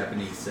what that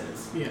Japanese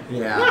says. Yeah.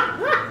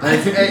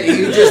 Hey,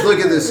 you just look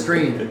at the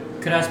screen.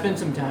 Could I spend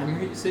some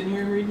time sitting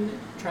here and reading it?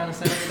 Trying to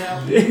sound it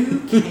out? You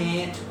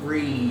can't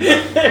read.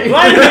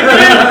 Why did we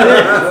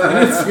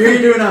do this? You're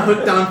doing a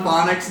hooked on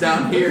phonics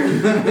down here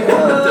in the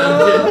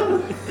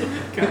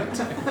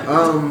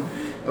dungeon.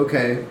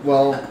 Okay,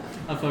 well,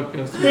 I fucked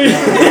up.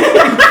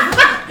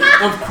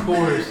 Of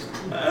course.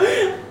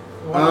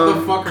 What the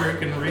fucker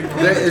can read the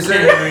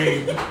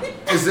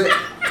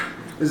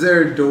is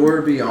there a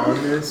door beyond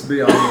this,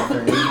 beyond the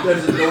thing?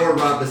 There's a door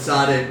right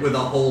beside it with a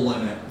hole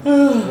in it.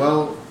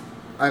 Well,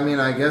 I mean,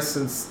 I guess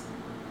since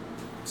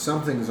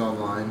something's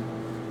online,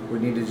 we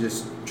need to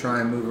just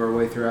try and move our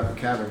way throughout the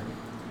cavern.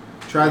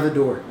 Try the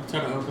door. I'll try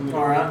to open the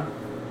door. Alright.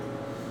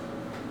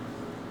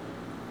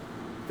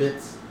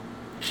 Fits.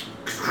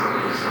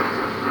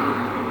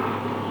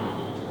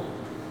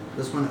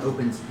 This one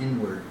opens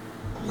inward.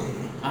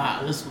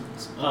 Ah, this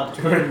one's Up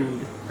to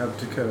Up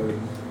to code.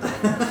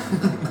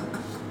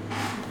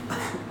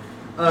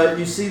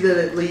 You see that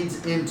it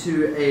leads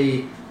into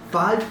a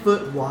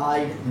 5-foot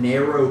wide,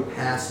 narrow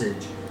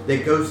passage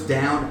that goes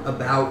down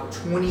about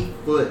 20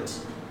 foot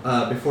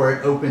before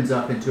it opens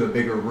up into a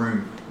bigger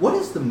room. What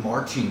is the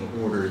marching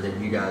order that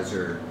you guys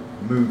are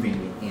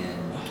moving in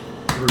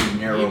through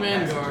narrow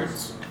E-man passages?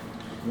 guards.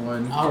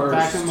 One. I'll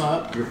back him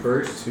up. You're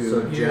first, Two.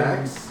 so Yeah.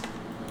 Jax.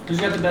 Who's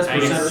got the best I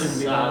perception to guess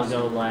be I'll honest?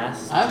 go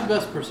last. I have the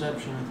best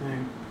perception, I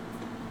think.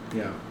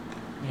 Yeah.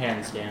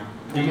 Hands down.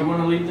 Do you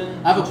want to lead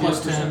then? I have a Do you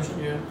plus 10.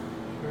 perception? Yeah.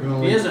 You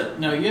wanna He lead? has a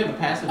no. You have a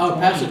passive. Oh,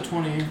 20. passive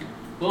 20.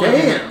 We'll let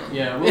him- Damn.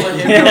 Yeah, we'll let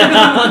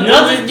him.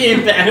 Nothing's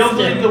getting past He'll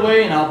lead the him.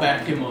 way, and I'll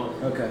back him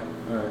up. Okay.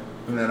 All right.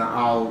 And then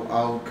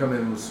I'll come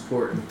in with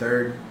support in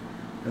third,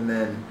 and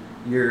then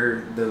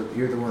you're the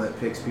one that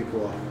picks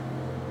people off.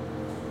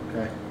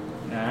 Okay.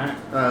 Alright.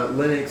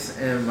 Linux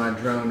and my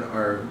drone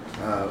are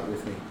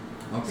with me,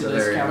 Okay. so they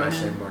they're in my scouting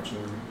same him? marching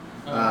order.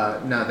 Oh.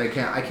 No, they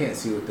can't. I can't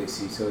see what they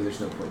see, so there's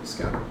no point in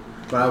scouting.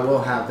 But I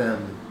will have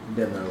them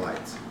dim their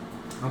lights.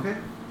 Okay.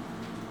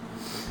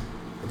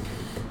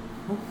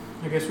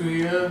 I guess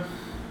we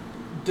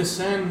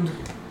descend.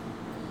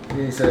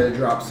 You said it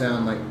drops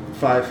down like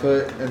 5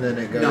 foot, and then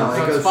it goes. No, it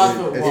So goes- it's 5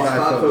 foot It's wide.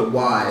 5 foot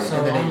wide, So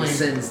and then only- it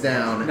descends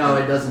down. No,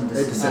 and it doesn't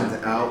It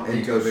descends out It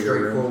into a goes bigger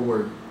straight room.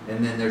 forward,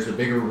 and then there's a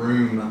bigger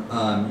room.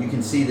 You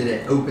can see that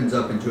it opens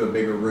up into a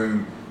bigger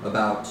room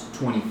about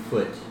 20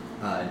 foot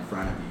in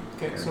front of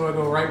you. Okay, so I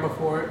go right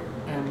before it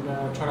and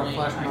try to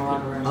flash my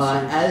light around.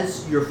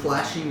 As you're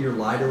flashing your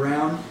light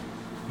around,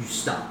 you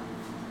stop.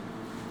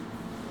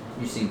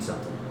 You've seen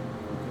something.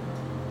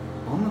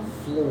 On the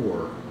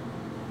floor,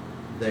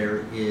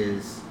 there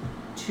is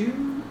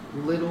 2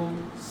 little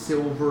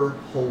silver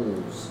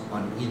holes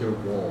on either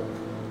wall.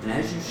 And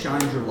as you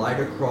shine your light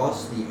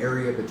across the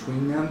area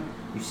between them,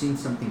 you've seen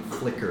something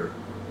flicker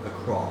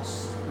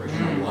across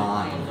in a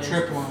line.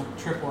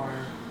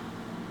 Tripwire.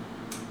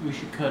 We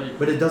should cut it.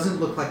 But it doesn't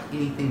look like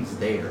anything's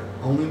there.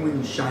 Only when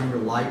you shine your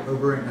light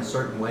over it in a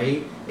certain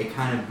way, it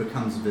kind of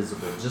becomes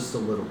visible, just a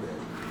little bit.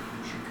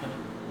 We should cut it.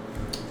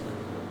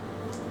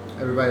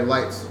 Everybody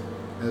lights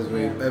as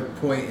we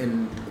point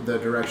in the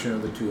direction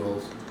of the 2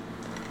 holes.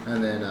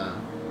 And then, I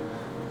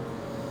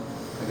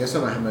guess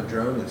I'm going to have my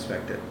drone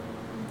inspect it.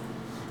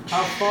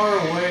 How far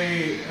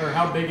away, or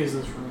how big is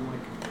this room?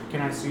 Like,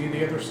 can I see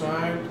the other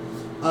side?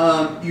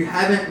 You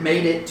haven't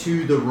made it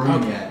to the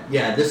room Okay. yet.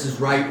 Yeah, this is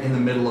right in the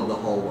middle of the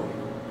hallway.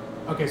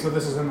 Okay, so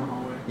this is in the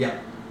hallway. Yeah.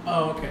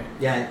 Oh, okay.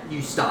 Yeah,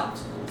 you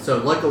stopped. So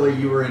luckily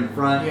you were in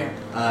front.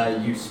 Yeah.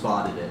 You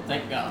spotted it.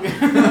 Thank God.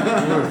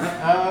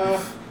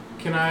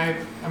 Can I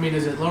mean,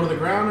 is it low to the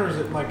ground, or is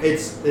it like...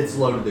 It's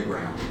low to the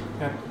ground.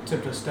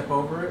 Attempt to step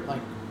over it?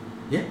 Like...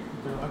 Yeah.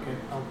 Okay,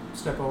 I'll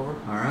step over.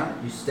 Alright,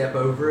 you step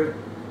over it.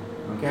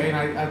 Okay,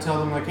 and I tell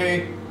them, like,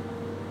 hey,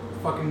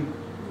 fucking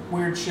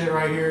weird shit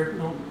right here.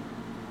 Don't...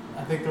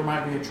 I think there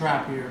might be a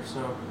trap here,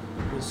 so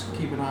just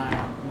keep an eye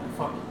out.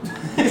 Fuck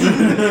it.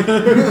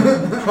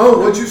 Oh,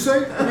 what'd you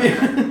say?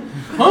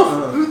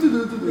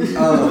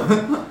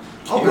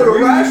 I'll put a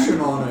ration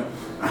on it.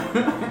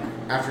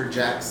 After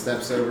Jack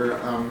steps over,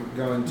 I'm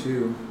going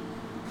to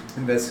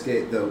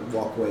investigate the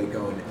walkway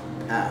going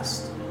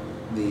past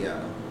the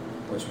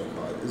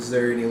whatchamacallit. Does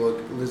there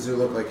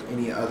look like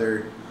any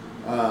other?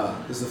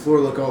 Does the floor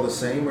look all the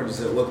same, or does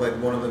it look like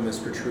one of them is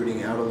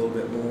protruding out a little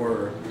bit more,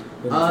 or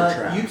looking for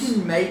traps? You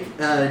can make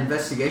an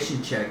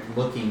investigation check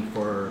looking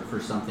for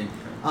something.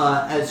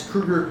 As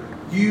Kruger,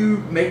 you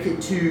make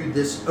it to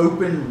this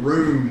open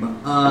room.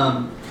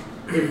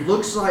 It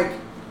looks like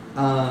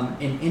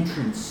an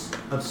entrance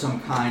of some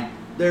kind.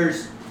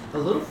 There's a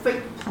little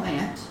fake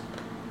plant,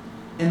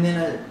 and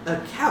then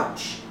a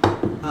couch,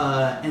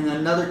 and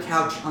another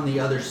couch on the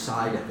other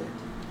side of it.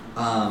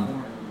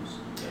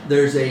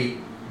 There's a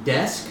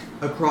desk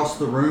across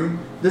the room.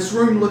 This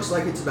room looks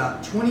like it's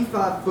about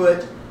 25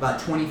 foot by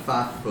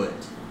 25 foot.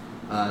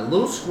 A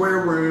little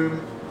square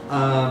room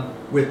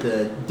with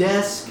a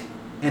desk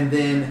and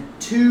then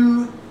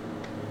 2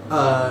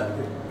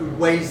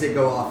 ways that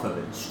go off of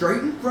it.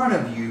 Straight in front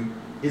of you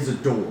is a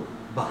door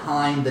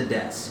behind the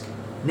desk.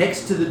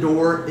 Next to the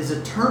door is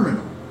a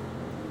terminal.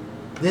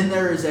 Then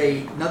there is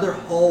another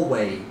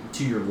hallway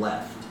to your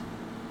left.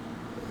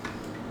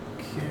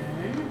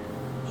 Okay.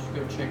 Should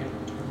go check it.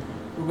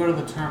 We'll go to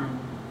the terminal.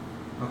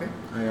 Okay.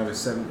 I got a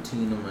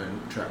 17 on my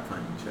trap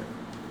finding check.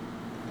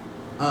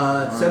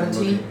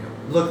 17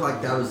 looked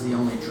like that was the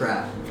only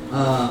trap.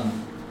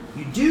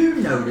 You do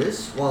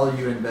notice while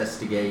you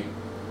investigate,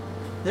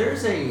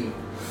 there's a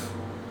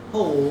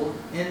hole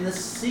in the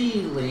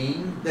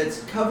ceiling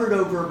that's covered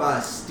over by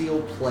a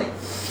steel plate.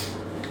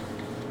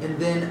 And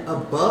then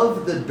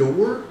above the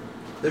door,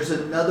 there's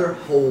another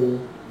hole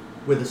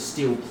with a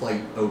steel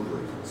plate over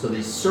it. So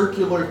these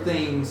circular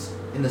things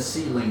in the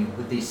ceiling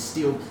with these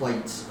steel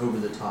plates over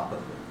the top of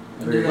it.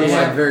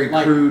 Very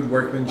crude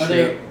workmanship. Are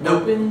they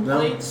Nope. open No.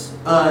 plates?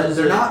 Or is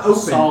They're it not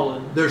open.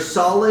 Solid. They're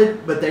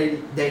solid, but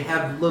they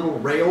have little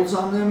rails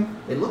on them.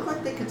 They look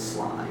like they could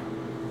slide.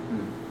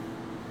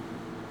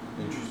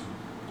 Interesting.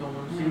 Don't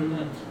want to see what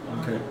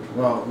that's. Okay.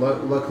 Well,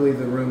 luckily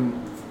the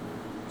room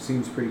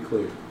seems pretty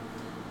clear.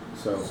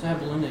 So. Let's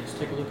have Linux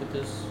take a look at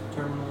this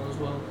terminal as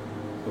well.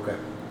 Okay.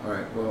 All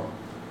right. Well,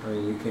 I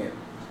mean, you can't.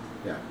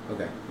 Yeah.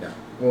 Okay. Yeah.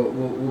 We'll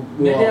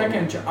Maybe I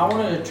can. I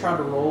want to try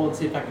to roll and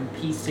see if I can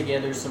piece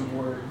together some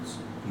words.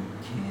 You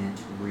can't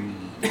read.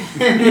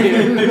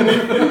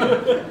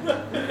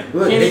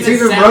 Look, Can't it's even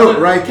even sound wrote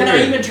them- right Can there.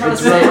 I even try to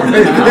It's sound wrote them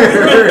right out?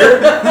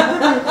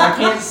 there. I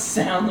can't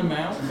sound them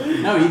out.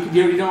 No,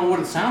 you don't know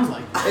what it sounds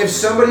like. If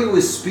somebody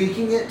was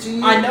speaking it to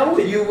you, I know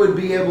it. you would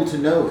be able to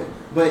know it.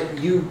 But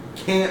you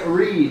can't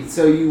read,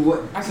 so you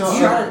would. I can so,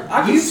 try.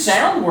 I can you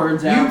sound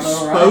words You out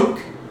though, right? spoke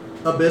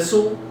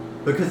Abyssal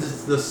because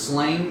it's the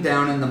slang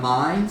down in the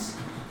mines,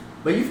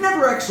 but you've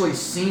never actually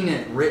seen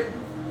it written.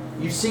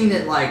 You've seen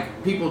it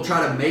like people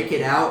try to make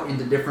it out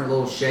into different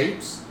little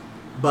shapes,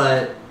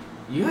 but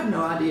you have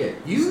no idea.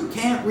 You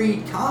can't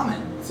read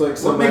common. It's like What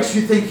somebody, makes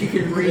you think you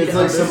can read It's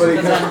like Abyssal? somebody-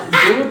 Because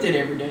I deal with it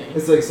every day.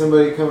 It's like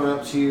somebody coming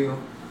up to you,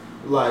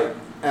 like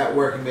at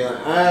work, and be like,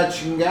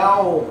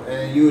 chingo,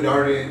 and you would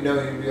already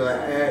know. You'd be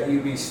like,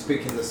 you'd be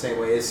speaking the same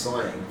way as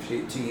slang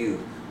to you,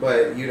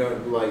 but you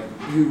don't like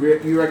you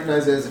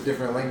recognize it as a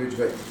different language,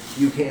 but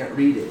you can't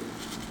read it.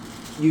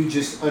 You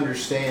just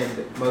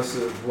understand most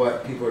of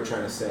what people are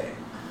trying to say.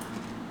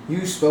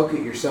 You spoke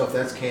it yourself.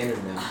 That's canon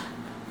now.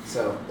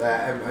 So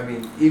I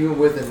mean, even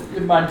with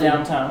In my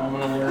downtime, I'm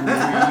gonna learn to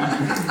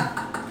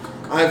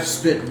read. I've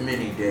spent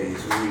many days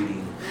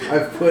reading.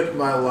 I've put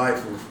my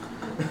life.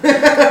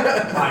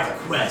 My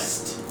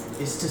quest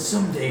is to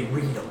someday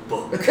read a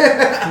book.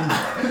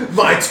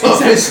 My It's a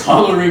toughest,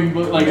 coloring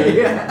book, like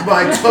a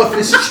my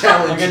toughest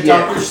challenge like a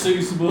yet. Dr.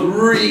 Seuss book.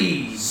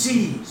 Read,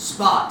 see,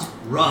 spot,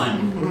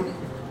 run.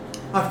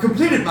 I've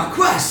completed my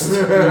quest.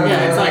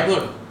 Yeah, it's like,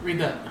 look, read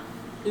that.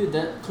 Dude,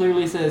 that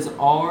clearly says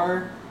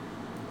R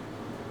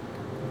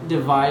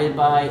divided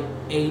by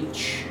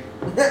H.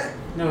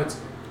 No, it's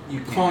You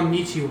can't.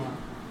 konnichiwa.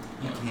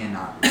 You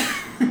cannot.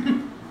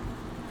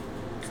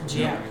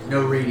 Yeah.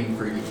 No reading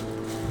for you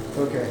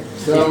Okay,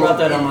 I brought so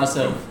that on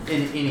myself.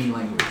 in any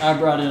language. I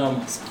brought it on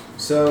myself.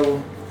 so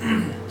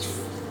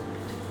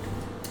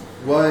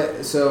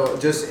what? So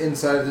just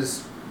inside of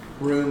this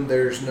room,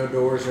 there's no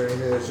doors or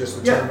anything. There's just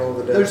the Yeah, terminal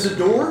of the desk. There's a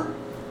door.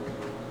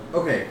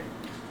 Okay,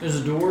 There's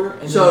a door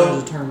and so then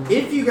there's a terminal.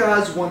 if you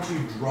guys want to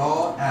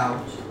draw out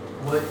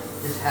what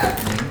is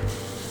happening,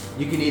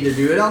 you can either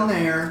do it on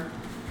there,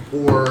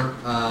 or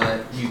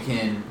you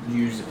can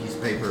use a piece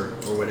of paper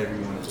or whatever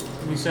you want to do.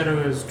 You said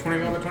it was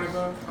 25 by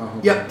 25? Oh,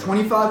 okay. Yep,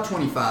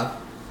 25.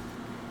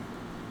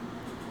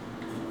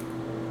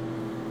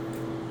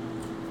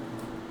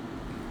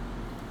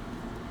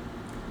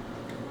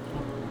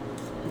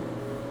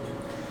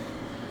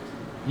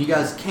 You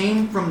guys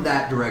came from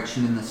that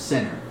direction in the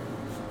center.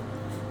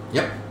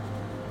 Yep.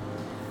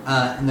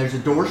 And there's a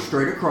door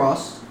straight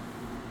across,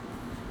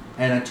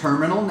 and a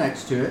terminal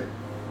next to it,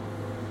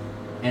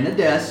 and a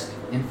desk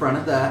in front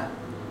of that.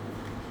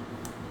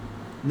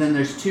 And then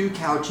there's two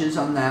couches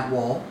on that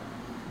wall.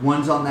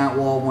 One's on that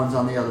wall, one's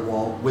on the other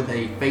wall, with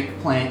a fake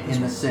plant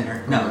in the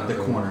center. No, the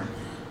corner.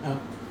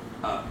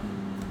 Oh.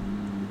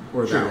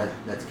 Or Sure, that.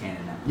 that's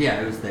canon now.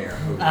 Yeah, it was there.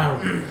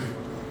 Oh.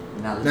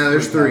 Now Now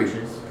there's three.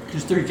 couches.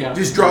 Just 3 couches.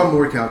 Just draw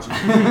more couches.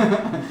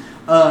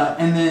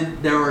 And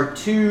then there are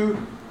two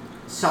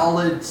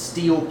solid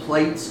steel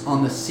plates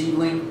on the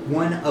ceiling,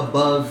 one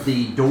above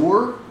the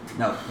door.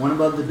 No, one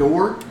above the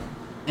door,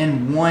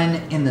 and one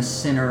in the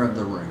center of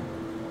the room.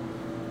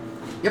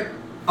 Yep.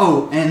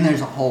 Oh, and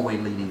there's a hallway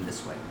leading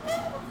this way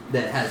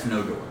that has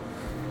no door.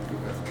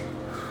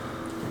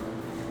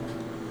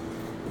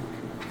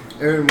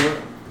 Aaron,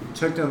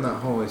 check down that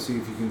hallway. See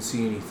if you can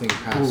see anything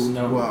past Ooh,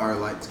 no. what our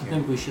lights I can.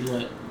 think we should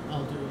let.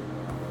 I'll do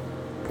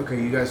it. Okay,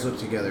 you guys look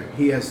together.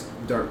 He has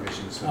dark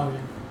vision, so. Oh,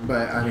 yeah.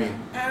 But I mean,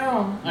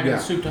 Ow! I got Yeah.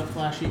 a souped up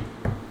flashy.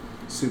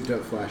 souped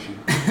up, flashy.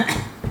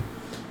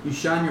 You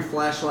shine your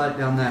flashlight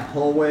down that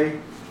hallway.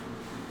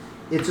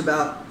 It's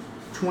about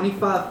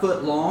 25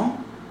 foot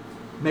long.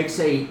 Makes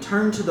a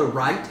turn to the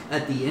right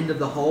at the end of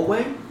the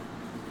hallway.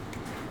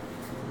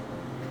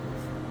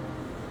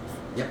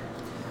 Yep.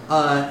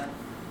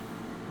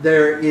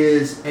 There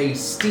is a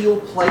steel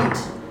plate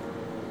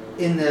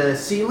in the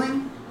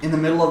ceiling in the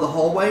middle of the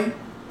hallway,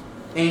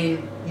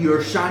 and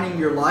you're shining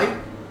your light,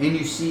 and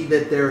you see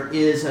that there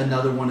is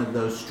another one of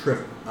those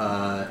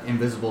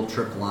invisible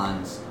trip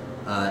lines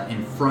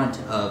in front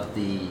of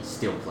the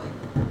steel plate.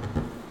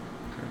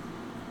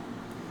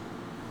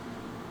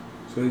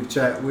 So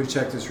we've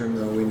checked this room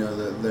though. We know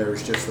that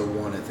there's just the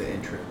one at the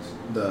entrance.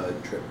 The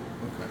trip.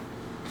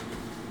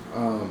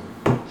 Okay.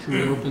 Should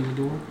we open the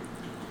door?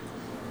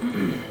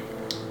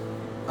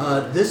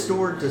 This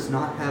door does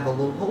not have a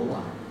little hole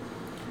on it.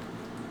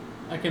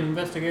 I can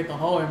investigate the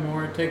hallway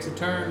more. It takes a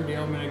turn. Do you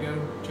want me to go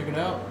check it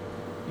out?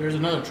 There's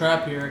another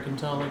trap here. I can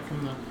tell, like,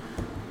 from the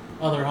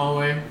other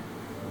hallway.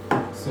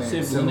 Let's see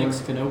if Similar.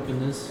 Linux can open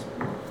this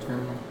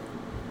terminal.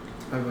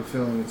 I have a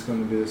feeling it's going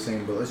to be the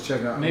same, but let's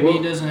check out. Maybe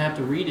he doesn't have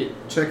to read it.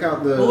 Check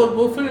out the.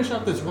 We'll finish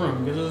up this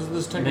room because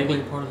this is technically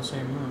Maybe. part of the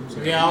same room.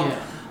 So yeah,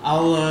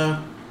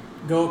 I'll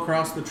go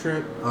across the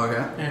trip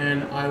Okay.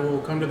 and I will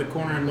come to the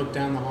corner and look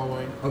down the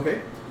hallway.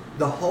 Okay.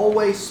 The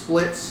hallway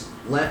splits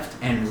left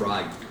and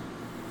right.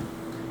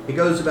 It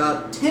goes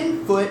about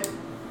 10 foot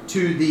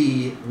to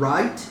the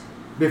right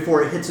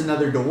before it hits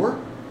another door.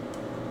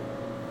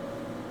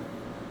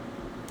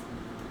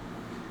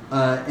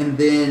 And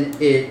then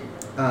it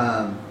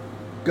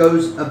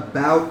goes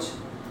about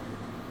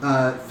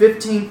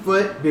 15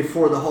 foot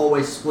before the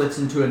hallway splits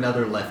into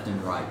another left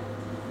and right.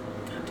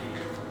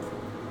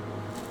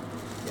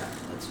 Yeah,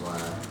 that's why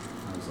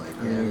I was like,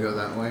 I'm yeah. going to go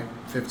that way.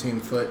 15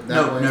 foot that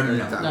No, way. no, or no,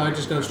 no. that No, way? it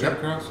just goes straight Yep.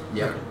 across?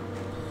 Yep.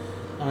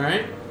 All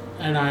right.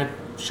 And I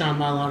shine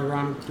my light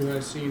around. Do I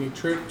see any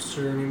trips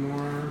or any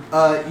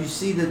more? You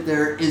see that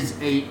there is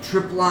a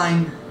trip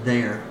line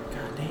there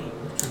God dang.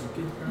 I'm trying to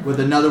get it. with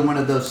another one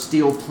of those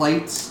steel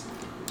plates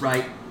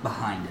right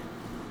behind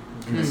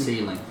it in the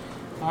ceiling.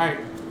 All right.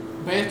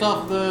 Based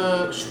off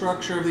the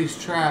structure of these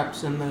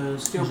traps and the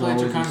steel There's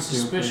plates are always kind a of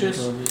steel plate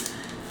suspicious, above it.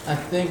 I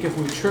think if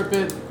we trip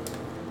it,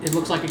 it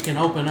looks like it can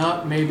open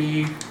up.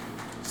 Maybe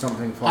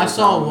Something falls I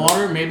saw down.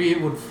 water. Maybe it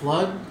would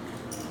flood.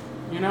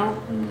 You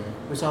know, Mm.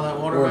 we saw that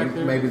water Or back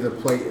there. maybe the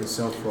plate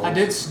itself falls. I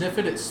did sniff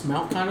it. It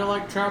smelled kind of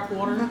like trap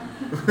water.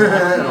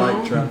 I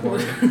like trap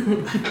water.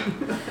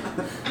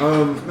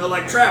 Smell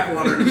like trap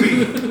water to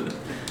me.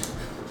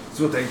 That's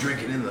what they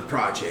drinking in the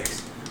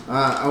projects.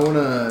 I want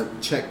to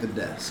check the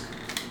desk.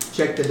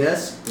 Check the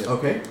desk. Yeah.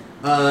 Okay.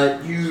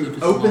 See You if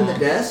it's open the locked.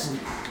 desk,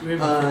 We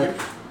have a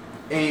figure.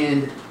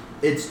 and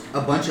it's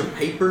a bunch of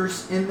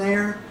papers in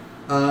there.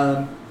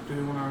 Do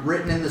we want to?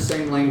 Written in the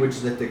same language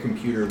that the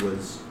computer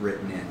was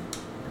written in.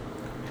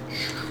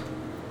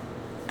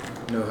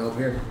 No help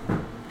here.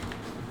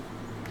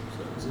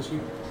 So is this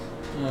you?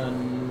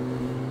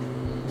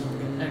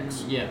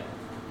 X. Yeah.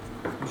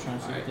 I'm trying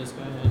to see what this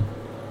guy had.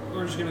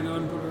 We're just gonna go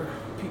ahead and put our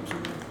peeps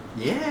in there.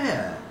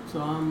 Yeah. So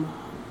I'm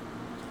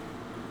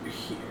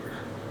here.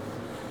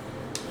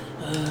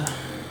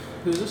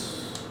 Who's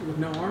this with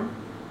no arm?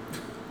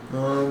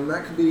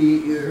 That could be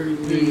either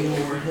me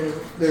or him.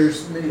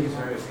 There's minis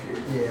right up here.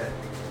 Yeah.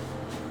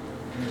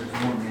 There's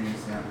more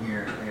minis down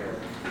here. I gotta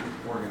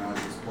organize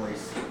this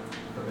place.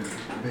 I've been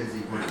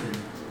busy working.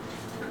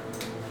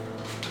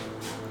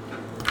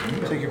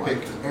 Take your pick,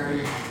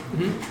 Aaron.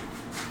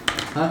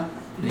 Huh?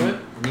 I What?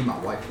 need my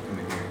wife to come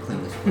in here and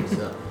clean this place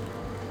up.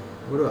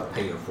 What do I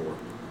pay her for?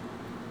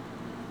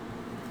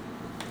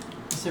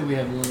 I say we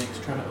have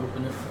Linux try to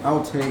open it.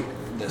 I'll take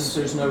Since this.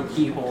 there's no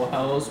keyhole,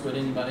 how else would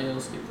anybody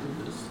else get through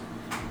this?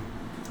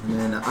 And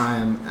then I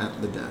am at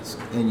the desk.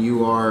 And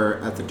you are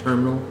at the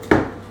terminal?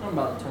 I'm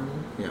about to terminal.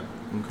 Yeah.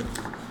 Okay.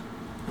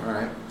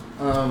 Alright.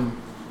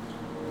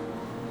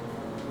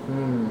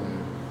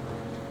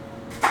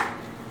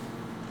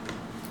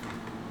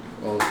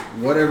 Well,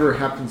 whatever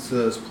happens to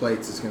those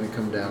plates is going to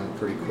come down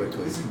pretty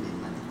quickly. This can be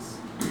Linux.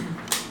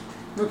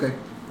 Okay,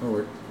 that'll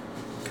work.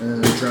 And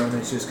then the drone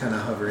is just kind of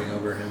hovering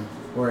over him,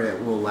 or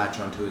it will latch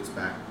onto its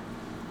back.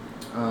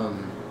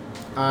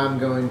 I'm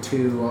going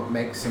to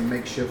make some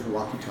makeshift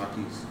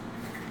walkie-talkies.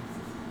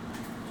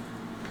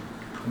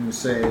 I'm going to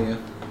say,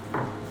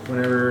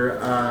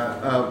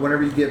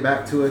 whenever you get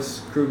back to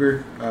us,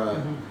 Kruger,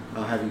 I'll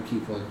have you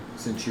keep one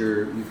since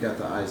you've got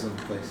the eyes on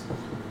the place.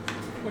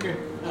 Okay.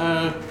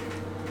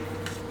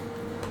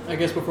 I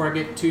guess before I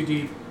get too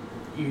deep,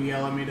 you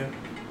yell at me to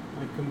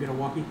come get a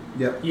walkie.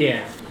 Yep.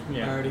 Yeah.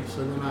 Yeah. Alrighty.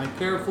 So then I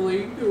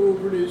carefully go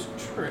over this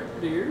trap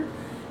deer.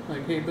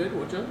 Like, hey bud,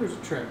 watch out! There's a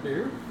trap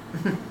deer.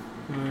 And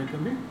I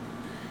come here,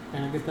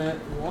 and I get that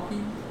little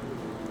walkie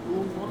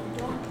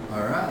talk.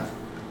 All right.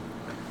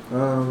 I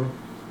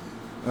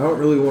don't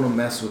really want to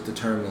mess with the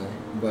terminal,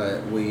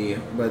 but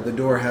the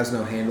door has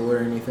no handle or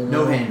anything.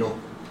 No on it. handle.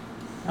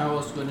 How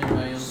else would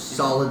anybody else?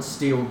 Solid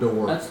steel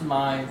door. That's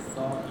my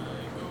thought.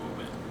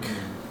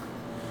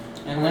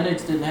 And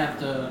Linux didn't have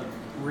to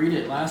read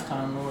it last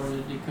time nor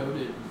to decode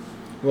it.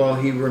 Well,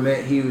 he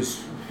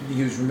was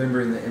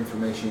remembering the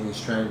information.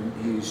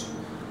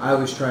 I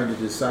was trying to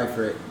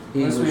decipher it.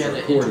 He Unless was we had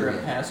to recording enter a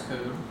it.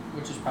 passcode,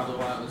 which is probably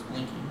why it was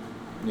blinking.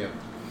 Yep.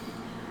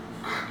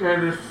 Yeah,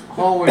 this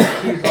hallway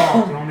keys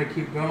off. You want me to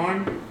keep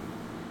going?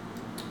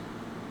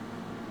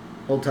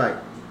 Hold tight.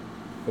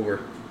 Over.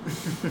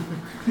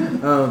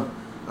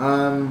 I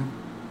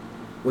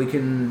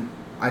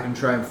can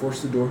try and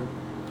force the door.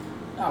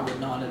 I would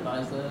not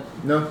advise that.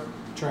 No.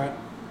 Trap.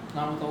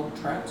 Not with all the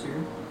traps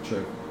here.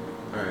 Sure.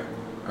 All right.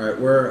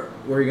 Where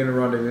are you gonna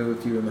rendezvous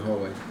with you in the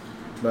hallway?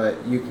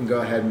 But you can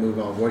go ahead and move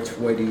on. Which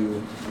way do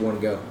you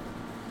want to go?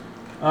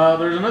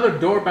 There's another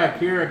door back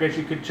here I guess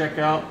you could check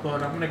out,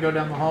 but I'm going to go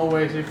down the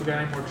hallway, see if we got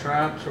any more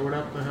traps or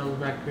what the hell's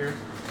back here.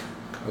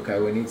 Okay,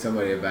 we need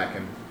somebody to back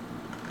him.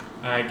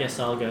 I guess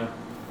I'll go.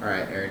 All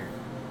right, Aaron.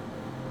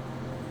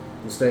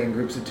 We'll stay in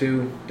groups of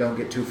 2. Don't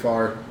get too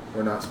far.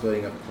 We're not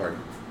splitting up the party.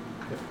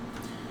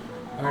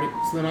 Alrighty,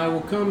 so then I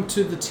will come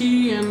to the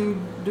T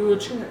and do a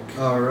check.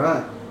 All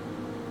right.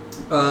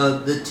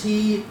 The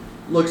T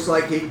looks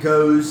like it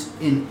goes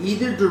in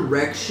either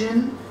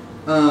direction.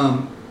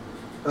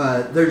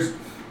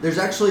 There's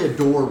actually a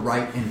door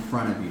right in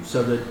front of you.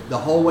 So the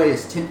hallway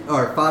is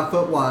 5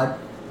 foot wide.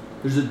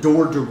 There's a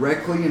door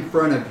directly in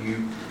front of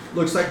you.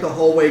 Looks like the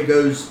hallway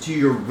goes to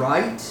your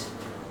right.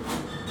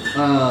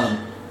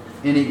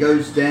 And it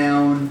goes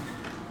down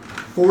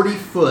 40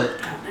 foot.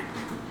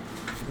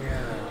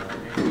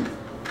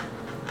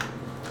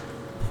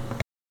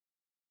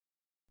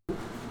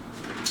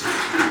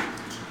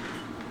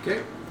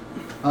 Okay.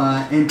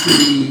 And to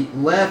the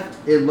left,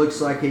 it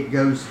looks like it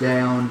goes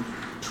down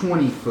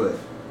 20 foot.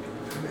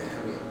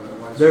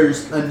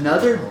 There's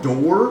another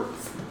door,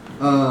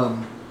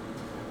 And-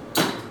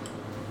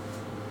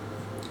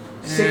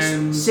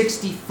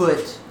 60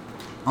 foot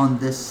on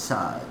this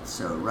side,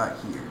 so right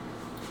here.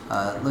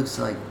 It looks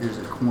like there's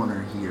a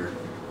corner here.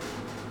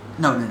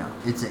 No,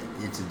 it's a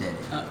dead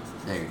end.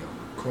 There you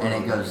go. And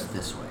it goes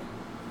this way.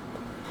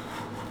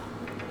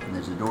 And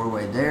there's a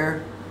doorway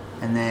there,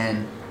 and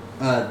then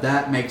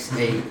that makes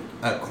a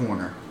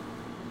corner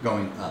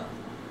going up.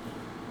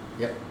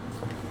 Yep.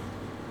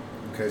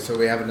 Okay, so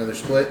we have another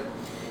split.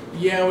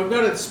 Yeah, we've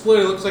got it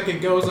split. It looks like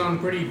it goes on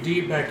pretty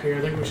deep back here.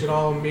 I think we should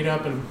all meet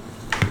up and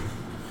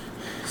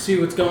see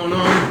what's going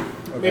on.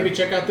 Okay. Maybe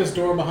check out this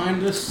door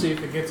behind us, see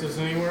if it gets us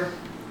anywhere.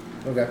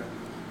 Okay.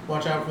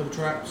 Watch out for the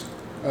traps.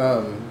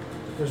 Um.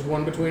 There's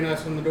one between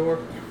us and the door.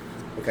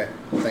 Okay.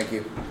 Thank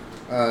you.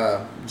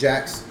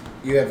 Jax,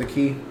 you have the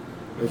key.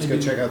 Let's go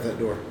check out that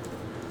door.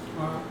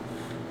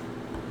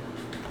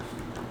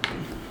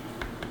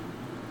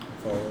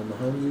 Following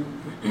behind you.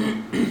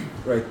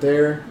 Right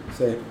there.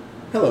 Say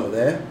hello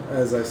there.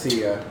 As I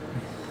see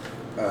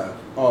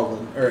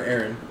Alden or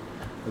Aaron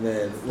and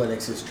then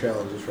Lennox is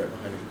trailing just right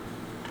behind him.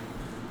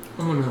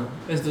 Oh no.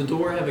 Does the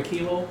door have a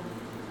keyhole?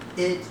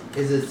 It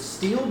is a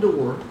steel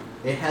door.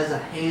 It has a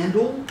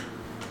handle,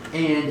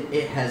 and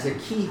it has a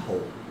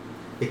keyhole.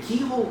 The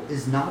keyhole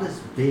is not as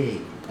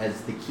big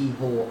as the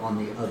keyhole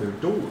on the other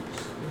doors.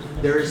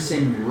 There is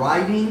some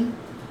writing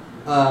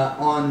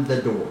on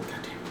the door.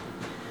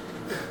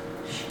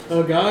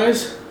 Oh,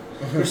 guys,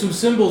 there's some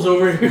symbols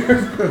over here.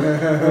 I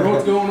don't know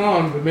what's going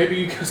on, but maybe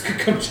you guys could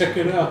come check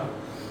it out.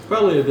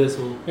 Probably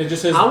Abyssal. It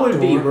just says I would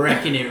be door.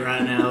 wrecking it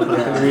right now if I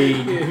could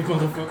read. Yeah, you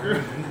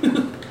motherfucker.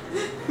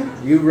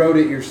 You wrote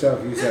it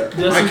yourself. You said.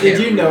 Justin, did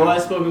you know I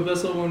spoke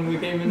Abyssal when we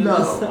came into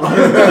this?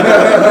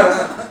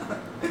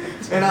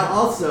 And I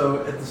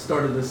also, at the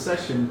start of this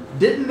session,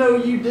 didn't know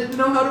you didn't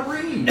know how to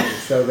read.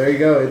 So there you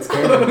go. It's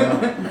canon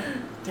now.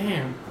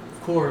 Damn,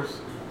 of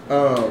course.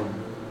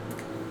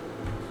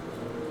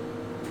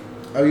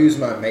 I'll use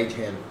my mage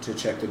hand to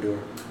check the door.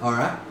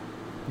 Alright.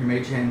 Your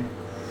mage hand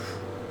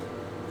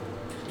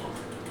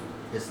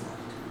is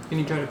locked. Can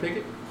you try to pick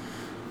it?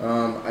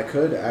 I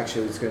could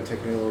actually. It's going to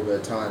take me a little bit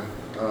of time.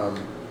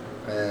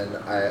 And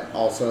I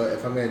also,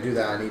 if I'm going to do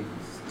that, I need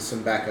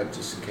some backup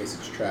just in case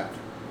it's trapped.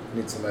 I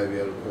need somebody to be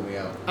able to pull me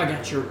out. I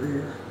got your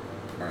rear.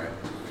 All right.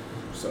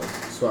 So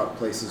swap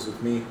places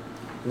with me,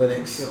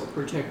 Linux. Shall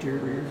protect your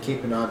rear.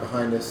 Keep an eye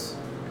behind us.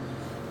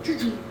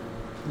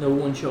 No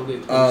one shall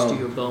get close to Um,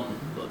 your bum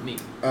but me.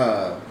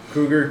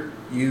 Kruger,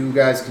 you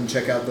guys can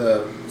check out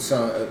the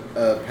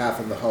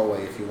path in the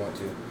hallway if you want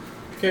to.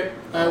 Okay,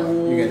 I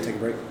will. You gonna take a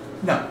break?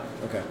 No.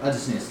 Okay. I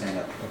just need to stand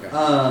up. Okay.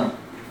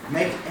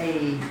 Make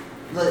a.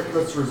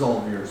 Let's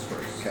resolve yours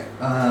first. Okay.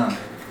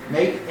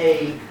 Make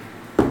a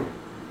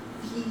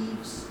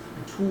thieves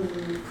tool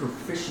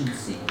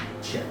proficiency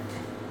check.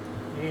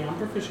 Hey, I'm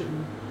proficient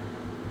in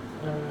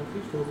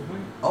thieves tools, I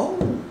think. Oh.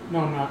 No,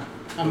 I'm not.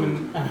 I'm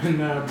in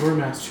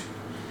Brewmaster.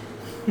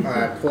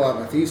 I pull out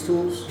my thieves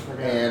tools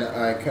Okay. and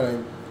I kind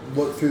of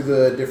look through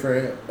the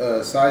different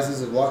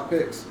sizes of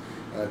lockpicks.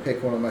 I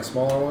pick one of my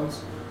smaller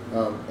ones.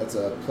 That's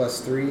a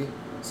 +3,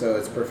 so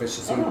it's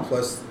proficiency Oh.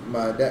 plus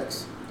my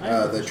dex.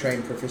 The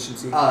trained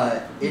proficiency.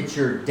 It's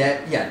your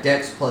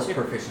dex plus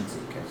proficiency.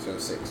 Okay, so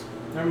 6.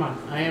 Never mind.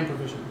 I am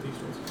proficient in thieves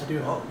tools. I do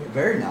have. Oh,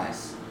 very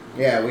nice.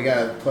 Yeah, we got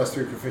a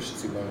 +3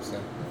 proficiency bonus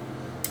now.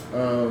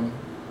 All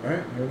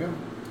right, here we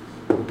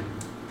go.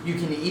 You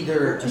can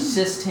either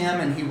assist him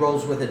and he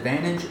rolls with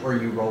advantage, or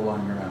you roll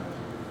on your own.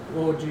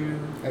 What would you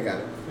I got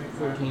it. think?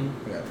 14.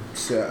 Yeah.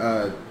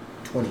 So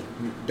 20,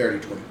 dirty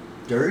 20.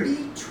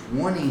 Dirty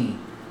 20.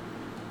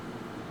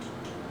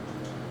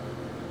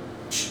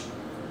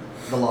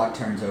 The lock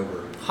turns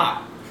over.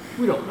 Ha!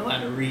 We don't know how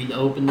to read to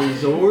open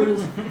these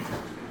doors.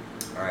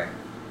 Alright.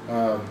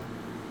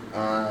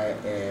 I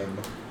am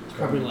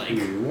Probably going like-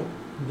 to-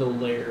 The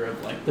lair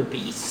of like the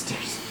beast.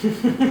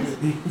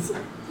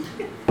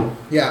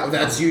 Yeah,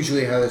 that's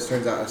usually how this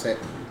turns out. I say,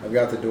 I've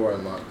got the door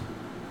unlocked.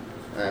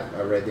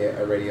 I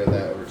radio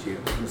that over to you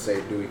and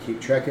say, do we keep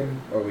trekking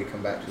or we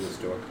come back to this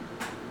door?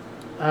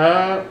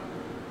 I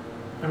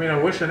mean, I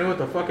wish I knew what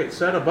the fuck it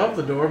said above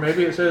the door.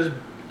 Maybe it says,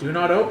 "Do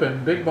not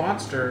open, big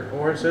monster,"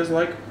 or it says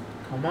like,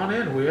 "Come on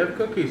in, we have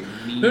cookies."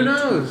 Who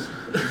knows?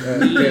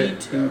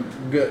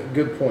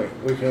 Good point.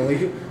 We can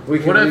leave. We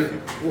can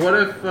What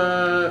leave.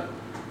 if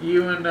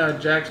you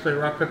and Jax play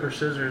rock paper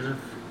scissors?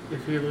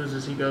 If he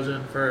loses, he goes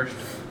in first.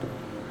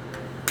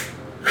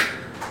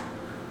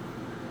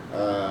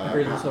 I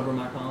heard this over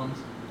my comms.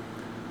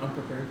 I'm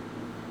prepared.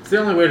 It's the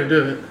only way to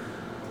do it.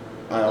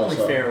 I Only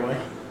also fair way.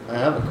 I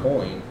have a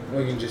coin.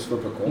 We can just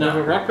flip a coin. No,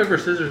 but rock paper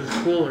scissors is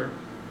cooler.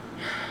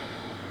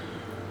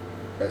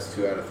 That's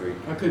 2 out of 3.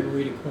 I couldn't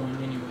read a coin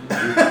anyway.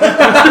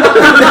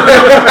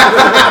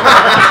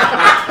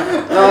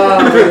 Oh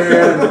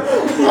man!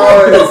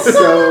 Oh, it's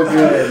so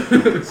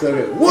good, so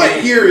good.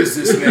 What year is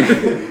this,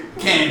 man?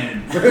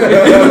 Cannon.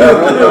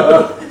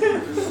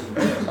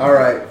 All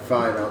right,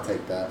 fine. I'll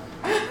take that.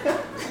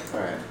 All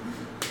right,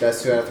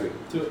 that's 2 out of 3.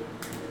 Do it.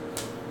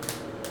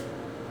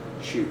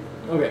 Shoot.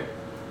 Okay.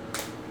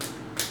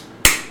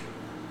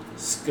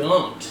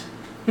 Skunked.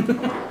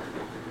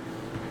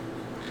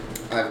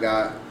 I've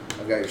got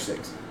your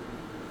 6.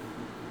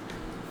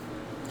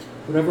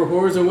 Whatever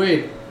horrors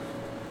await,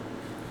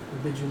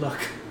 I bid you luck.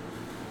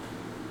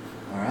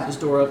 Alright. This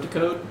door up to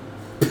code.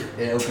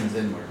 It opens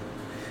inward.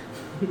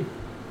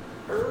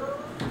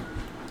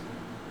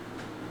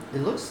 It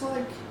looks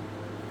like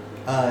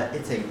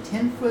it's a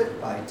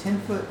 10-foot by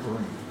 10-foot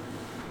room.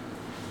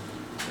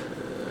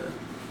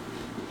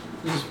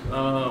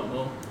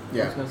 Well. I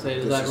Yeah. was gonna say,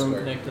 does this that is room where-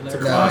 connect to It's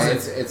there? a No,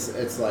 closet.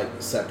 it's like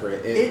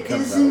separate. It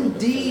comes is out a little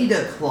bit indeed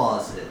further. a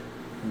closet.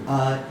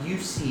 You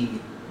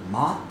see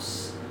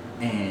mops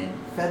and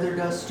feather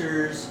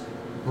dusters,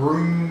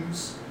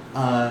 brooms,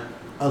 a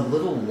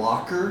little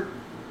locker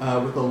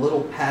with a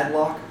little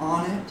padlock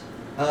on it.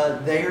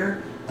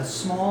 There, a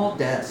small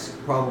desk,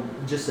 probably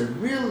just a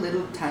real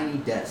little tiny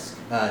desk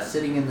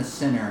sitting in the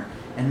center,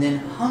 and then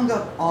hung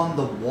up on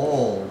the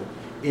wall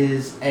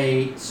is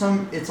it's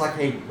like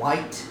a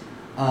white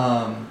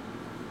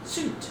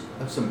suit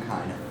of some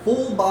kind, a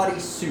full body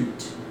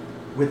suit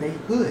with a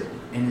hood,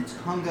 and it's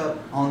hung up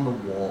on the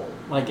wall.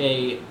 Like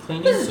a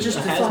cleaning This is suit, just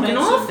a hazmat fucking suit?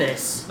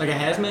 office. Like a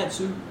hazmat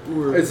suit?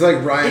 Or It's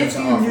like Ryan's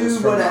If you office knew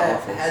from what The a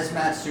Office.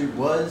 hazmat suit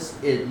was,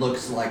 it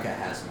looks like a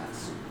hazmat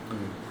suit.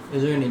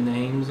 is there any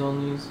names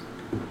on these?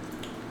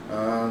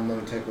 Let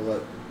me take a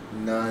look.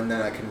 None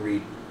that I can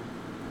read.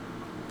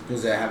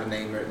 Does it have a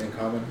name written in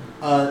common?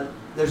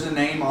 There's a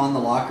name on the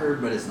locker,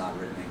 but it's not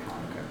written in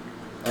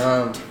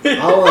common.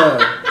 I'll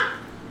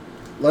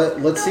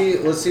let's see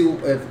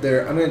if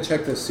they're. I'm gonna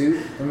check the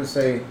suit. I'm gonna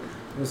say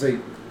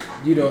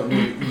you don't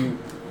need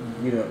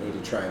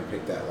to try and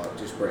pick that lock.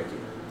 Just break it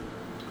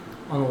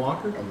On the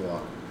locker? on the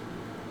lock.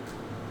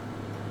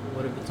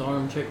 What if it's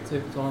armed? Check to see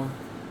if it's armed.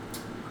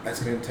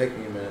 That's gonna take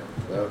me a minute.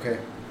 But okay.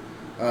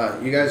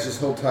 You guys just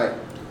hold tight.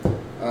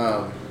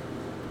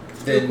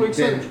 do a quick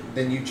search.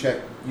 Then you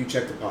check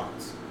the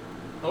pockets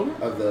Okay.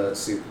 of the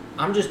suit.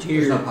 I'm just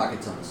There's here. no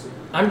pockets on the suit.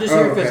 I'm just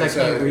here because I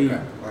so- can't read.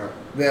 okay, all right.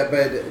 Yeah,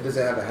 but does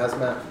it have a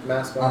hazmat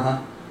mask on?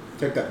 Uh-huh.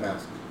 Check that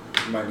mask.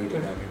 You might need it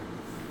down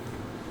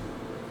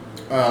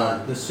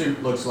here. The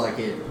suit looks like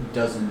it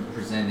doesn't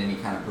present any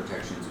kind of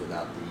protections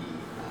without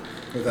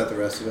Without the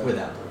rest of it.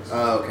 without those.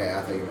 Oh, okay.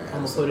 I think you might have.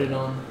 I'm gonna put it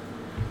on.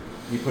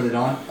 You put it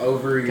on.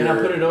 over your. Can I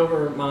put it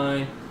over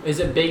my? Is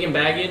it big and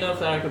baggy enough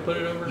that I could put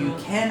it over? You my-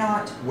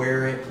 cannot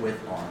wear it with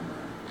armor.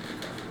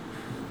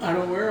 I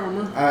don't wear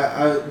armor.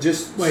 I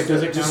just Wait,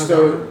 does it just count as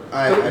so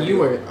armor? I You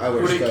wear it. I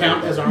wear Would it studded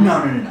count as leather.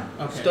 armor? No.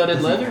 Okay. Studded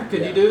Doesn't leather? count,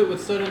 Could yeah. you do it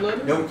with studded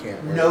leather? Nope. You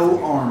can't wear No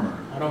it. armor.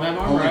 I don't have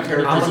armor. Only I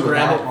characters I'm without gonna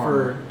grab it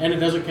armor. for. and it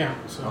doesn't count.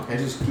 So Okay.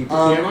 Just keep it. Do you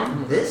have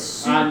armor? This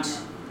suit,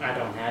 I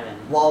don't have any.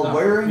 while Oh,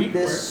 wearing you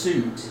this wear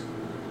suit,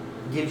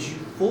 gives you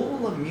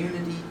full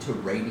immunity to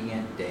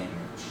radiant damage.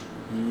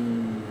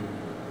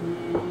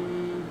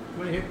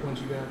 How many hit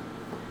points you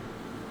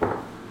got?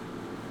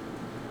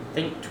 I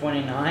think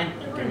 29.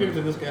 I'm gonna give it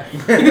to this guy.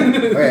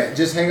 Okay,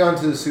 just hang on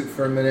to the suit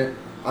for a minute.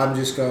 I'm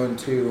just going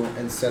to,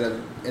 instead of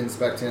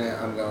inspecting it,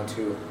 I'm going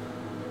to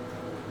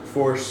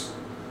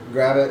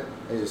grab it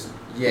and just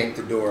yank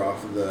the door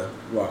off of the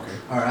locker.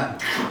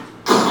 Alright.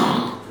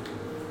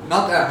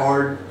 Not that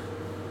hard.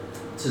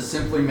 It's a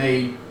simply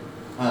made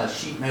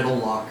sheet metal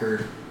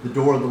locker. The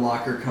door of the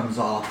locker comes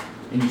off,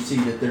 and you see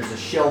that there's a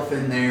shelf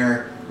in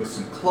there with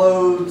some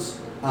clothes.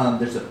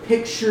 There's a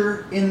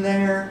picture in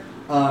there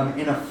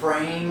in a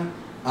frame.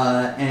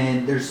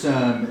 And there's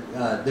some,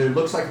 there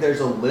looks like there's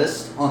a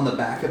list on the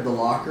back of the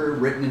locker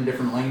written in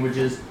different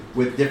languages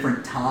with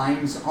different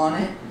times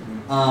on it.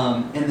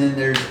 And then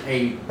there's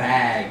a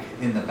bag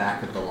in the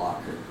back of the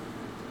locker.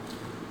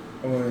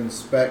 I'm going to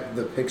inspect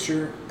the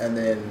picture and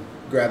then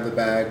grab the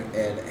bag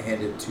and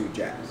hand it to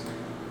Jax.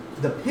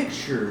 The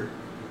picture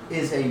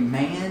is a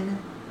man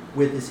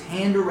with his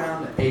hand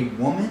around a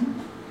woman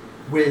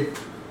with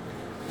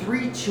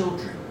 3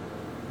 children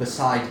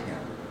beside him.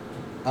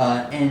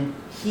 And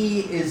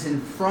he is in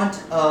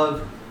front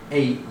of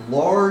a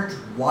large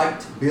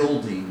white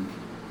building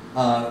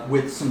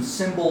with some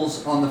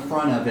symbols on the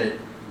front of it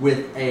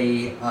with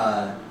a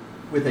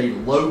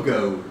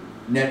logo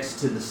next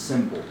to the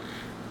symbol,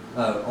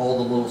 all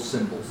the little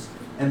symbols.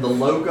 And the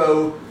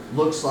logo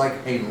looks like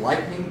a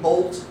lightning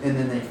bolt and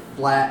then a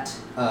flat,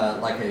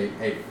 like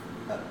a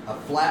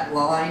flat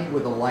line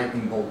with a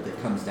lightning bolt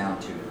that comes down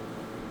to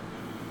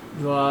it.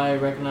 Do I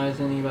recognize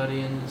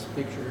anybody in this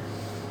picture?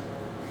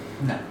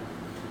 No.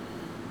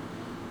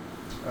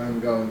 I'm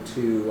going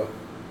to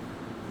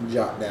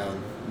jot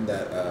down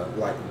that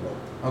lightning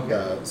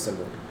bolt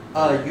symbol.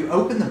 You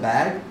open the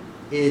bag.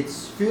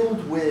 It's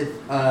filled with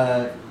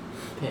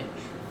Pinch.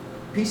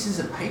 pieces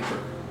of paper.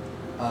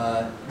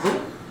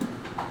 Little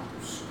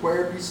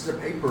square pieces of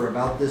paper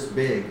about this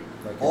big.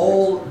 Like a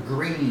All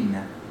green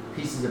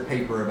pieces of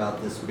paper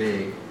about this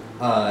big.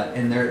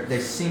 And they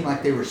seem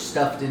like they were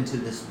stuffed into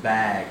this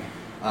bag.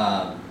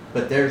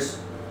 But there's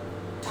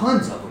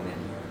tons of them in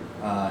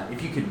here.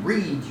 If you could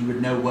read, you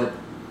would know what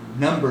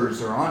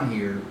numbers are on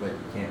here, but you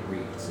can't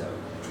read. So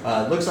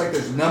it looks like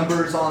there's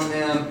numbers on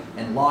them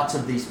and lots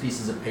of these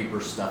pieces of paper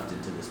stuffed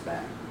into this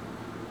bag.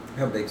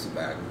 How big's the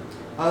bag?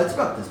 It's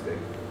about this big.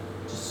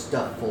 Just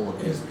stuffed full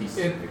of these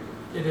pieces of paper.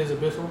 It is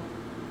abyssal.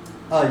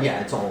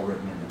 Yeah, it's all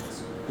written in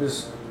this.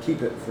 Just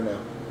keep it for now.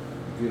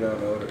 If you don't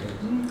know what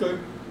it means. Okay.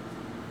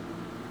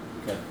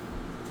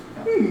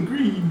 Okay.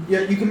 Green.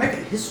 Yeah, you can make a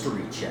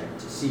history check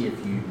to see if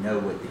you know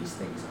what these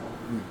things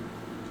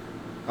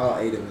are. I'll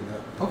aid him in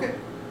that. Okay.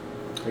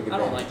 Take I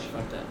don't like advantage. shit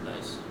like that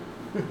dice.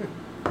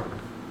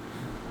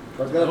 If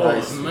I've got a Oh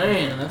dice,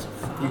 man, that's a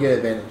 5. you get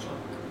advantage.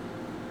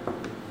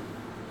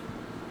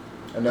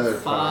 Another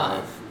 5.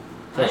 I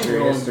Plus ain't your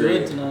rolling history.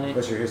 good tonight.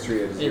 Plus your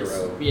history of 0.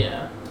 It's,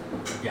 yeah,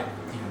 Yeah,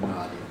 you have no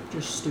idea.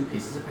 just stupid.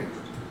 Pieces of paper.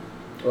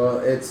 Well,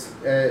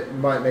 it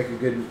might make a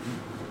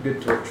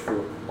good torch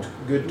fuel.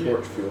 Good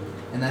torch fuel.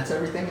 And that's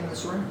everything in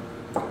this room.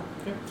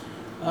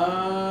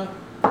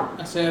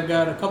 I say I've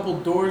got a couple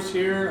doors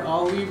here.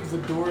 I'll leave the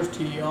doors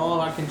to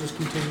y'all. I can just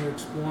continue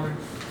exploring.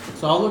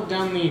 So I'll look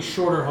down the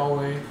shorter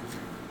hallway.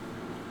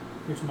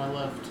 Here to my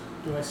left.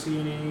 Do I see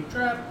any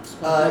traps?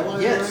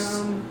 Light Yes.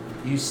 around?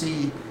 You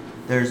see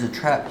there's a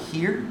trap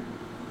here,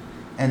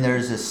 and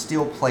there's a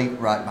steel plate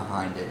right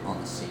behind it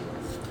on the ceiling.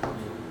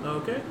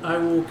 Okay, I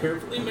will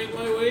carefully make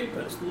my way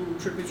past the little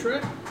trippy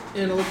trap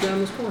and I'll look down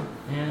this corner.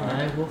 And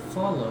I will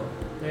follow.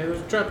 Hey,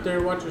 there's a trap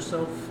there. Watch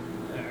yourself.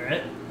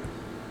 Alright.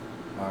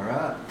 All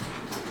right.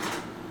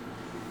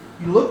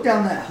 You look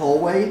down that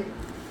hallway.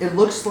 It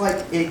looks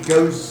like it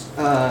goes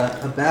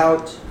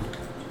about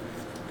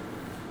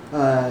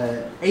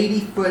 80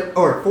 foot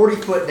or 40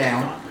 foot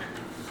down.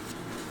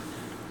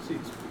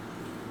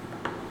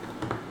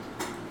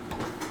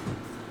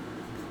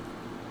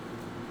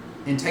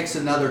 And takes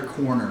another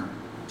corner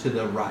to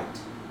the right.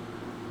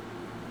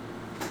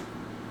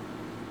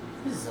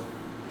 This is a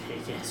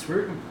big ass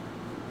room.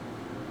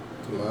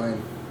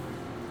 Mine.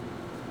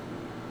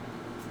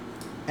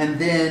 And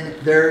then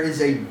there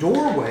is a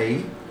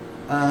doorway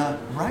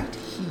right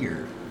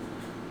here.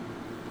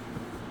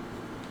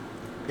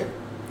 Yep.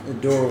 A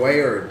doorway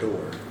or a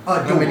door? A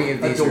How door, many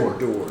of a these door. are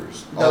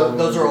doors?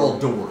 Those are all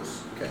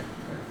doors. Okay.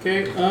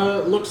 Okay,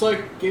 looks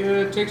like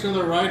it takes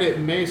another right. It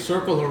may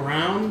circle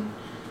around.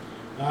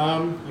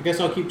 I guess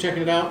I'll keep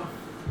checking it out.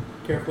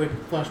 Carefully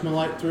flash my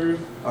light through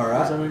All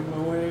as I right. make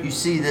my way. You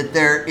see that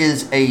there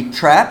is a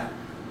trap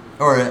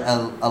or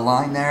a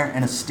line there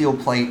and a steel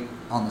plate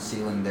on the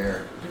ceiling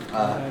there.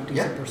 Decent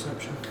Yeah.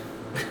 perception.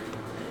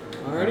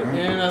 Alrighty, Alright.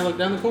 and I look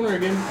down the corner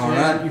again. All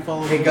and right. You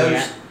follow It me.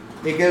 goes.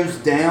 It goes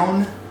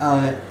down,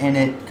 and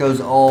it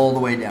goes all the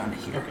way down to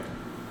here. Okay.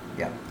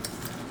 Yeah.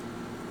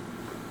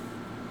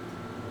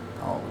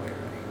 All the way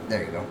right.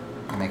 There you go.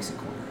 It makes a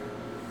corner.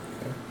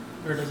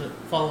 Or does it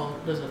follow?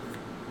 Does it?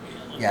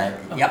 Yeah.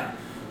 Okay. Yep.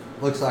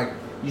 Looks like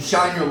you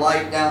shine your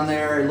light down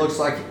there. It looks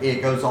like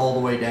it goes all the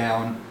way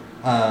down.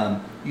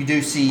 You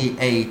do see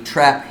a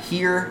trap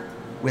here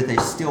with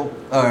a steel,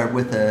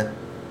 with a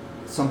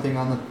something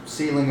on the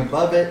ceiling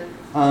above it,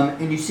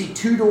 and you see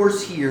two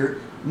doors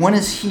here. One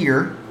is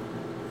here,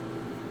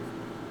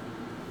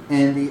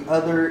 and the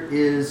other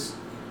is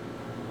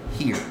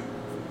here.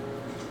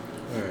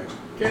 Alright.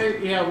 Okay,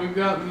 yeah, we've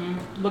got.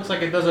 Looks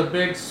like it does a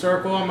big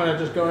circle. I'm gonna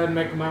just go ahead and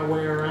make my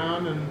way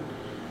around and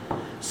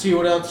see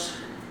what else.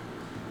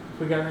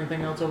 If we got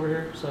anything else over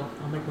here, so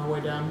I'll make my way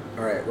down.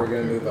 Alright, we're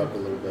gonna move up a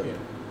little bit.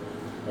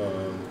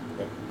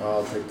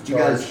 I'll take the Did you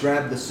charge. guys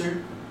grab the suit?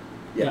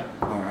 Yeah.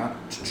 All right.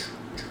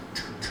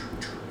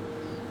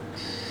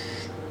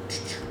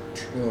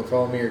 You wanna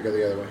follow me or go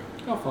the other way?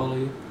 I'll follow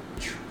you.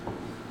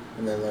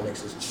 And then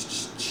Lennox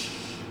is.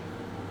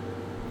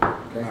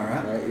 Okay.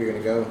 Alright. Alright, you're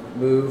gonna go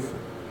move,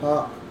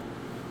 hop,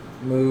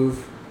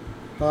 move,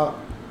 hop.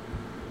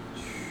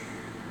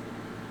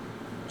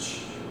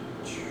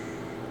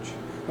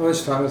 How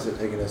much time has it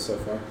taken us so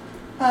far?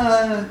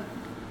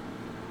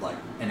 Like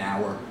an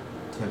hour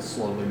to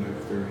slowly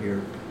move through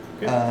here.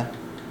 Okay.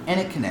 And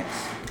it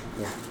connects.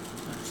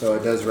 So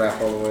it does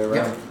wrap all the way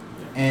around. Yep.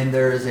 And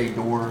there is a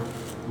door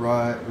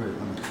right. Let me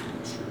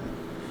make sure.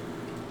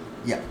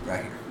 Yep,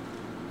 right here.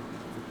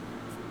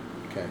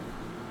 Okay.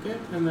 Okay,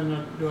 and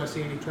then do I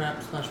see any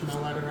traps? Flash my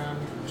light around.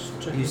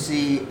 Just checking. You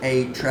see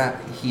a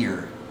trap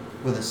here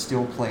with a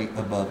steel plate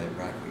above it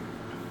right here.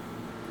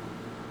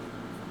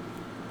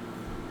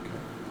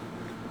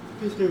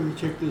 Just gonna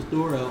check this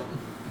door out.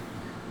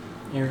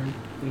 Aaron.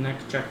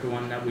 Next, check the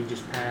one that we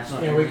just passed.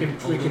 Yeah, we can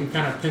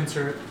kind of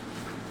pincer it.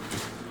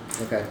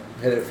 Okay.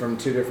 Hit it from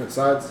two different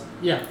sides.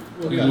 Yeah.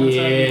 We'll do Okay. one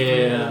side,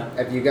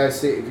 Yeah. If you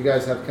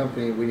guys have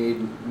company, we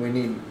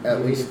need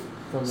at least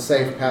From the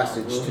safe front.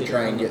 passage We'll to hit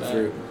try from and the get back.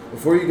 through.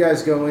 Before you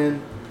guys go in,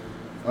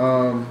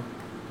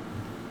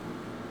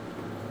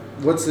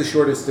 what's the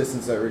shortest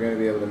distance that we're going to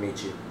be able to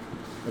meet you?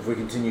 If we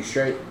continue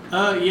straight?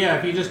 Yeah,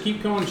 if you just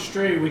keep going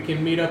straight, we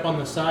can meet up on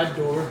the side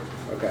door.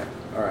 Okay.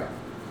 All right.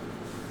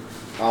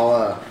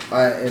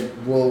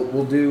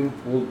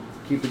 We'll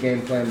keep the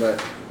game plan,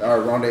 but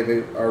our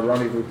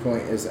rendezvous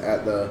point is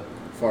at the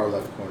far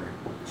left corner,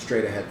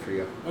 straight ahead for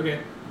you. Okay.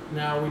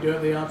 Now we do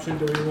have the option.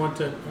 Are we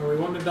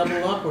wanting to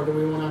double up, or do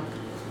we want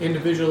to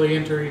individually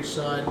enter each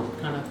side?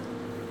 Kind of.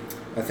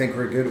 I think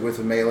we're good with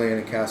a melee and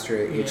a caster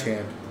at each Yeah.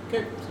 hand.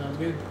 Okay, sounds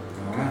good.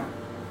 All right.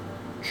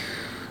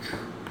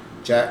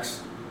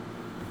 Jax,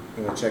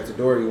 you want to check the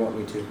door? Or you want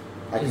me to?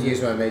 I can Is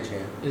use it- my mage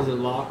hand. Is it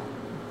locked?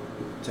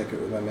 Check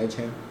it with my mage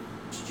hand.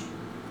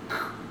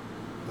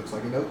 Looks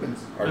like it opens.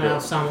 Or And do I'll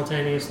it.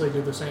 simultaneously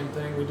do the same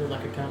thing. We do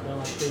like a countdown,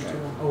 like 3, 2,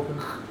 1, open.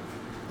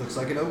 Looks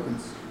like it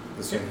opens.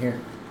 This one here.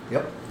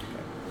 Yep.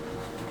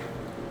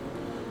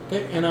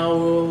 Okay, and I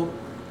will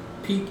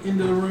peek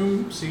into the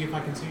room, see if I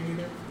can see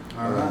anything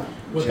All right.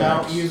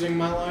 without Jax. using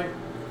my light.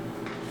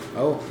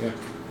 Oh yeah.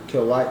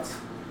 Kill lights.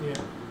 Yeah.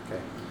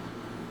 Okay.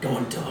 Go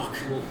and talk.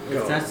 Well, Go.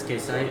 if that's the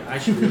case, I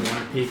should really want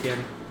to peek in.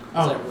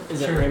 Oh, is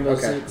that sure. Rainbow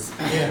Okay. Six?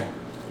 Yeah.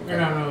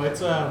 No,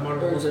 it's Modern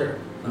Or is it- Warfare.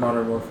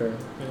 Modern Warfare.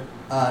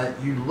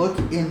 You look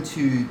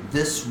into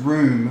this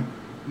room.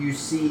 You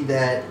see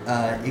that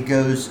it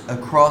goes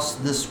across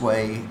this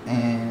way,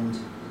 and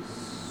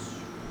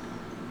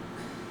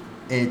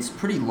it's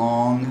pretty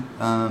long.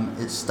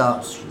 It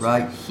stops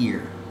right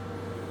here.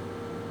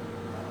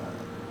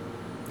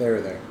 There.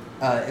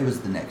 It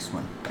was the next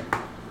one.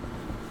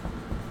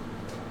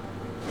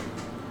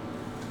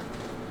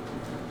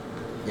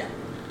 Yeah.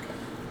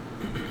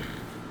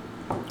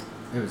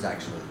 It was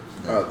actually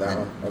Oh, that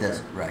one? Okay.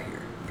 this right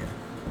here.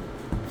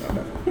 Yeah.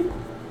 Okay.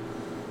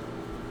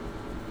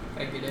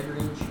 I get every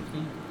inch you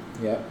can.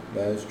 Yep,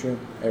 that is true.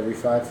 Every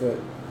 5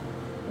 foot.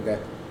 Okay.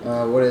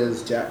 What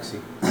is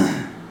Jaxie?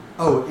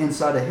 Oh,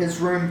 inside of his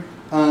room,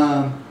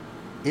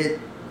 it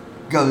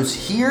goes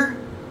here,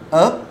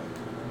 up,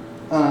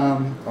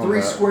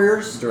 3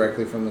 squares.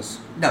 Directly from this.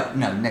 No,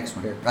 next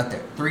one. Here. Right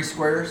there. 3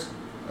 squares.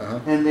 Uh-huh.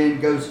 And then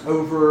goes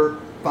over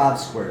 5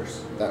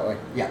 squares. That way.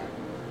 Yeah.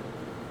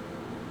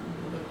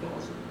 Another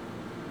closet.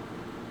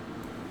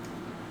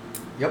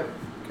 Yep.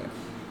 Okay.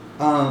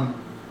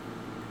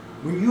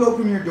 When you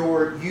open your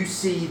door, you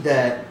see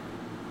that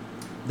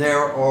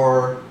there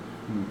are.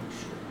 Let me make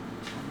sure.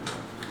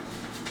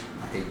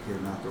 I hate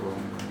giving out the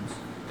wrong rooms.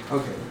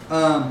 Okay.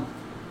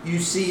 You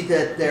see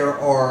that there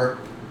are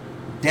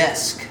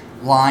desks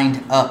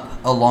lined up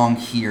along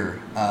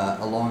here,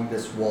 along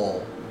this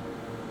wall,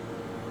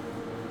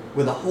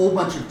 with a whole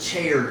bunch of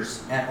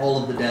chairs at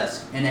all of the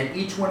desks. And at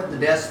each one of the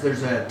desks,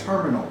 there's a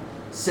terminal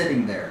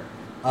sitting there.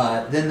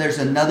 Then there's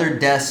another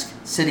desk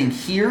sitting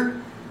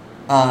here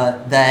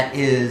that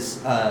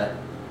is,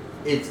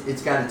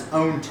 it's got its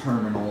own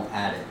terminal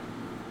at it.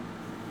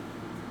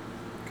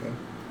 Okay.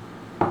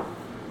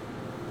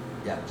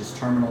 Yeah, just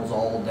terminals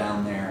all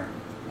down there.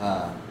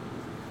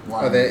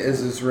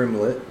 Is this room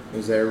lit?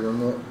 Is there a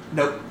room lit?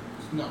 Nope.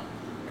 No.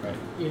 Okay.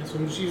 Yeah, so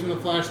I'm just using the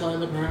flashlight,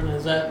 looking around.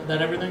 Is that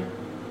everything?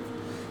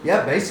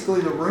 Yeah,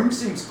 basically the room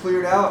seems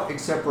cleared out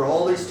except for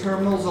all these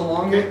terminals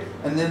along it,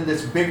 and then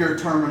this bigger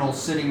terminal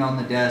sitting on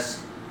the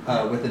desk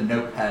with a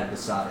notepad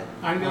beside it.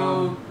 I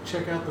go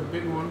check out the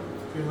big one.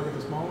 If you look at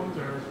the small ones,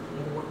 or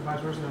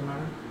vice versa, doesn't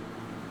matter.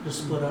 Just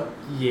split up.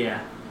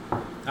 Yeah.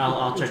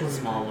 I'll Which check the one?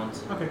 small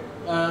ones. Okay.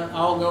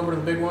 I'll go over to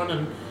the big one,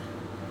 and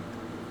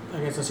I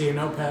guess I see a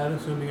notepad,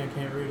 assuming I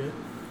can't read it.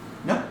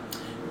 Nope.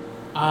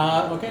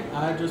 Okay.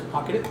 I just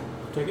pocket it,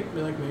 take it,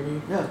 be like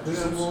maybe. Yeah, who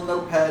just a knows? little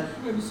notepad.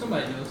 Maybe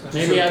somebody knows.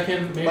 Maybe I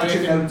can. Maybe I Bunch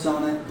of can notes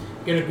on it.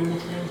 get a Google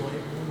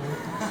Translate.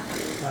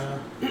 I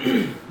don't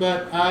know.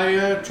 But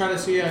I try to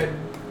see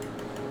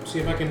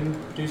if I can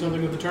do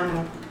something with the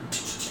terminal.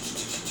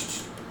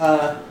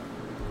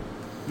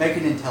 Make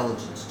an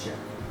intelligence check.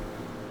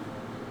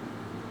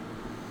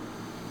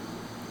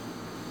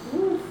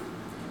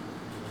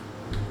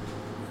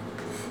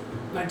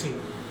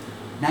 19.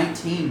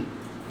 19.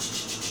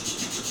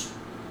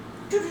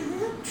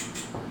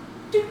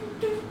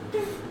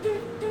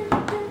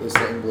 The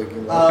same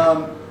blinking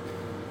light.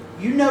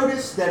 You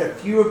notice that a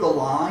few of the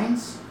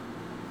lines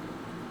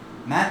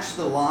match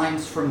the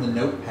lines from the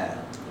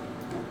notepad.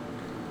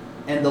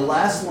 And the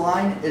last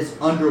line is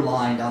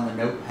underlined on the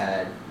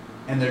notepad,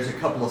 and there's a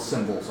couple of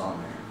symbols on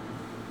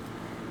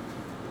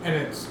there. And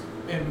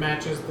it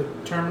matches the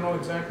terminal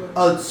exactly?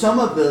 Some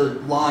of the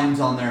lines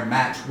on there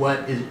match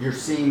what you're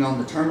seeing on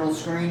the terminal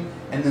screen,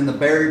 and then the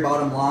very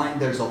bottom line,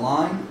 there's a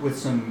line with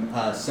some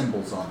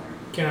symbols on there.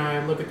 Can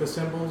I look at the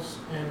symbols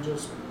and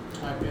just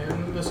type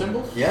in the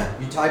symbols? Yeah,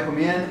 you type them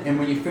in, and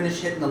when you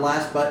finish hitting the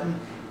last button,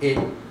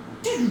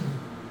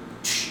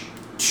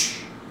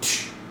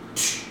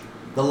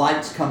 the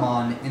lights come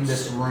on in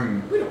this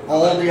room.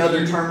 All the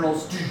other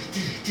terminals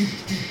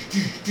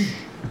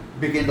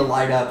begin to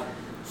light up.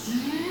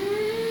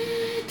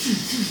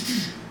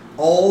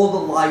 All the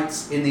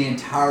lights in the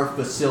entire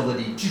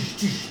facility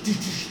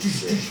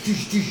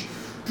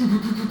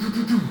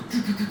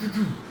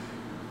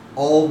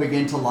all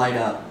begin to light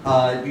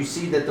up. You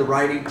see that the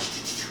writing,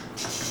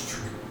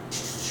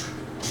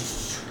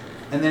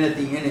 and then at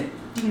the end it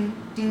ding,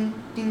 ding,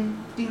 ding,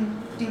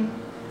 ding, ding.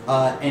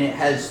 And it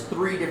has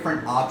 3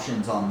 different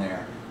options on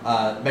there.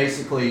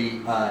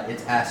 Basically,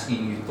 it's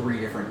asking you 3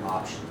 different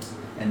options,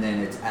 and then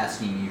it's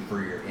asking you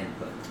for your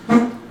input.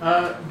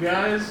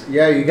 Guys.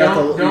 Yeah, you got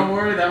Don't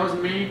worry, that was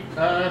me.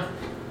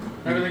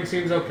 Everything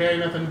seems okay,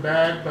 nothing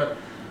bad, but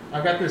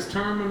I got this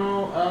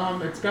terminal.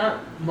 It's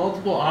got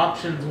multiple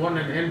options, one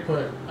an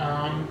input.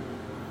 I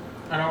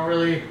don't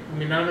really. I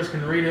mean, none of us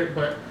can read it,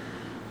 but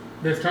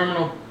this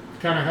terminal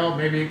kind of helped.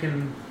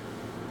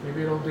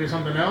 Maybe it'll do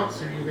something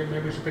else, and you think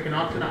maybe we should pick an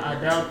option. I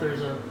doubt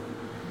there's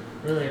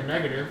really a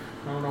negative.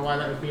 I don't know why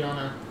that would be on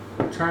a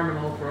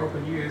terminal for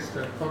open use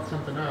to fuck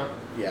something up.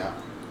 Yeah.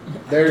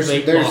 There's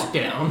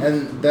lockdown.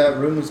 And that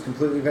room was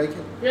completely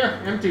vacant? Yeah,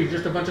 empty.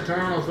 Just a bunch of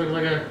terminals. Looks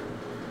like I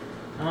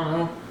don't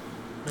know,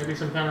 maybe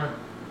some kind of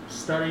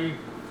study,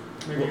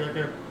 maybe like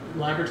a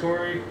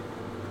laboratory.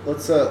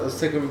 Let's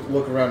take a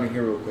look around in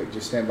here real quick.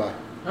 Just stand by.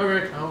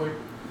 Okay, I'll wait.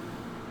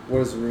 What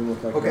does the room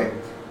look like? Okay.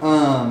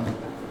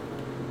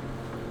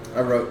 I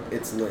wrote,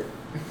 it's lit.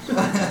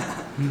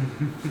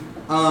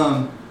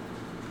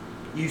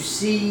 You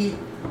see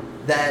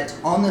that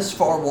on this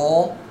far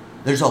wall,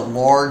 there's a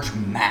large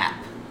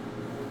map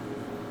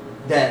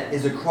that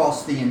is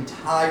across the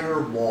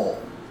entire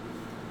wall.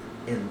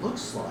 It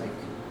looks like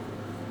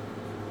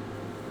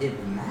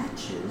it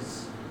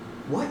matches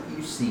what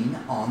you've seen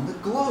on the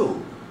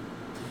globe.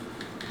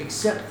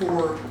 Except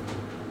for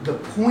the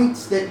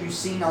points that you've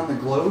seen on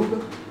the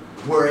globe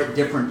were at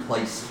different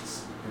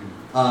places.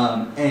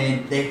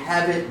 and they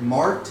have it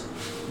marked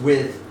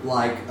with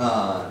like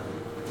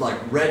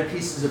red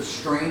pieces of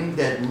string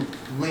that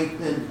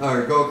lengthen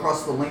or go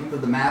across the length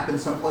of the map in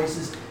some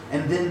places,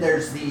 and then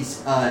there's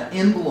these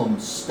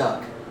emblems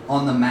stuck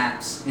on the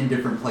maps in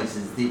different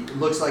places. It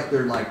looks like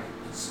they're like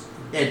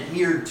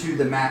adhered to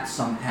the map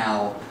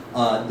somehow.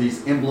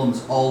 These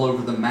emblems all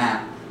over the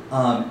map,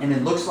 and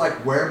it looks like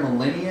where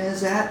Millennia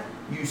is at.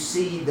 You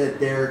see that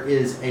there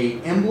is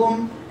a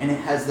emblem, and it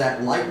has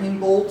that lightning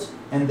bolt,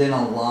 and then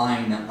a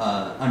line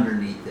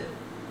underneath it.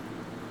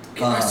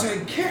 Can I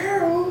say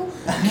Carol?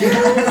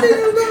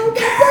 Carol,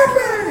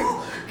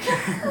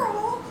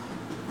 Carol.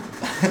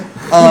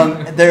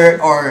 There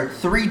are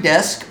 3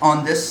 desks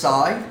on this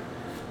side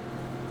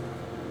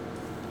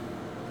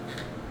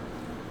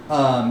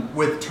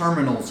with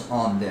terminals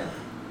on them,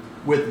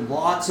 with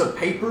lots of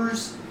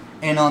papers,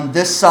 and on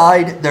this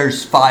side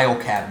there's file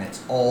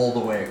cabinets all the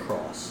way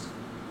across.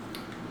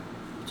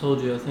 I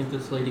told you, I think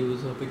this lady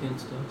was up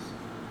against us.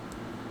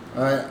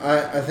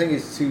 I think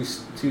it's too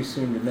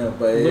soon to know,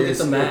 but Look at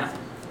the map.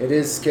 It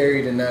is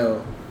scary to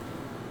know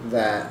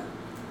that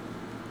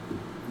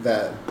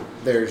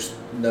there's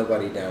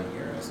nobody down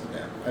here as of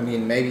now. I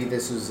mean, maybe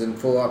this was in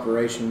full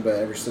operation, but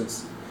ever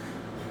since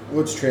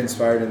what's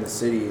transpired in the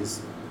city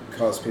has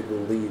caused people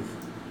to leave.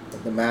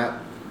 But the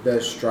map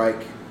does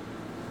strike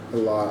a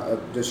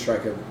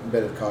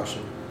bit of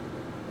caution.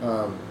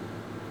 I'm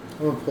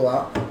gonna pull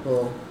out a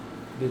little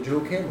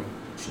digital camera.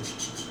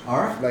 All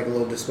right. Like a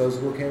little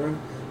disposable camera.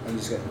 I'm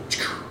just gonna,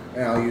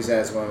 and I'll use that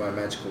as one of my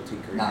magical tea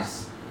creams.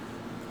 Nice.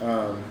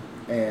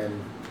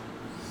 And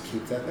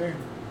keep that there.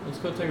 Let's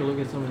go take a look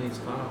at some of these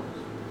files.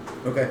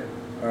 Okay.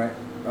 All right.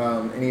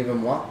 Any of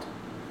them locked?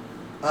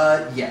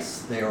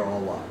 Yes, they are all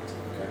locked.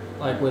 Okay.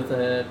 Like with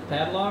a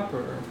padlock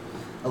or?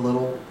 A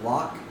little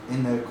lock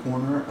in the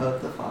corner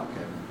of the file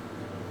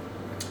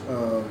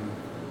cabinet.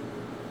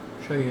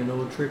 Show you an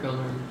old trick I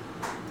learned.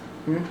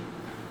 Hmm?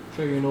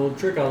 Show you an old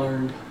trick I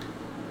learned.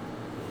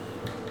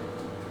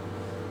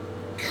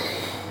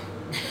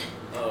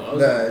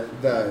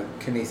 The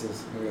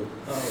kinesis.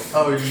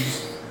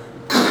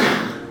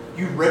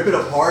 You rip it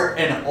apart,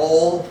 and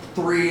all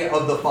 3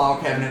 of the file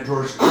cabinet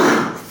drawers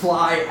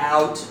fly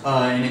out,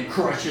 and it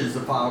crushes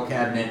the file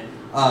cabinet.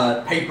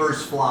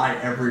 Papers fly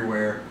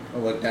everywhere. I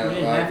look down. We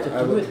didn't have to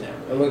do it that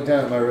I look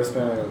down at my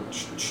wristband and I go.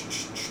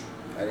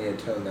 I need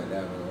to tone that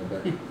down a little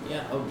bit.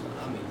 Yeah, I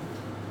mean,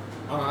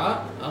 alright,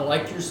 I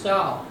like your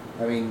style.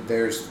 I mean,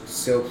 there's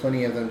still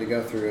plenty of them to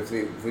go through.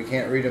 If we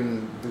can't read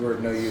them, we're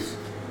no use.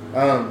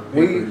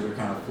 Papers are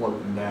kind of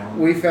floating down.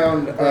 We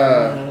found. Out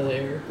of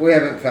there. We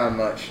haven't found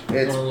much.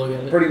 It's Wanna look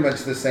at it? pretty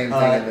much the same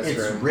thing in this it's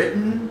room.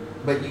 written,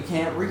 but you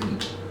can't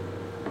read.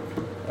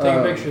 Take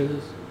a picture of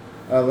this.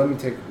 Let me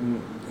take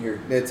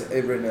here. It's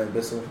written in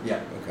Abyssal.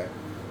 Yeah. Okay.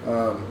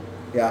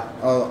 Yeah.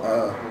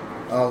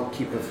 I'll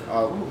keep it.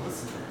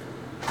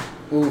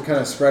 We'll kind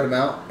of spread them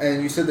out.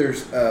 And you said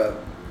there's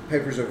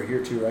papers over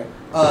here too, right?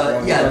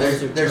 Yeah. There's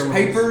terminals.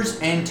 papers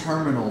and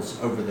terminals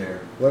over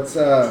there. Let's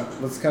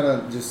kind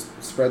of just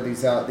spread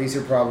these out. These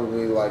are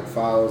probably like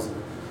files, and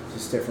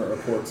just different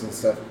reports and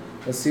stuff.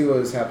 Let's see what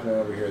is happening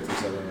over here at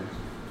these other ones.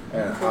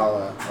 And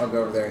I'll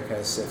go over there and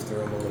kind of sift through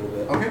them a little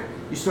bit. Okay.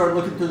 You start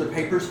looking through the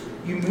papers.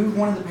 You move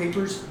one of the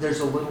papers. There's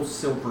a little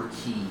silver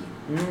key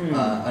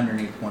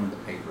underneath one of the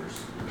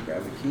papers.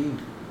 Grab a key.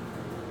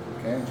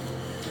 Okay.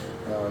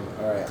 All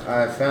right.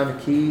 I found a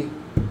key.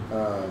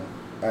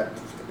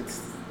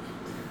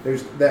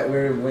 There's that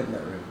we went in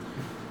that room.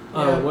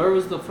 Where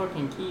was the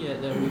fucking key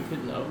at that we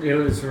couldn't open? It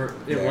was right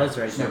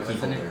There's there, no key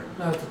wasn't it? there.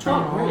 No, it's the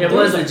terminal. It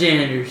was the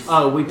janitor's.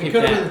 Oh, we picked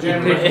could've that.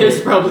 been the janitor's. It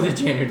was probably the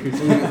janitor's.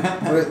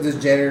 Does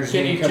janitors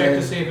Can you come check in?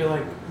 to see if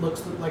it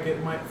looks like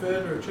it might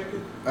fit, or check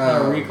it?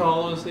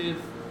 Recall to see if.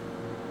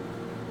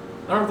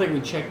 I don't think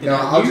we checked it No,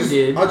 out. I'll You just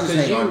did. I'll just 'cause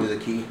hang you, on to the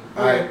key.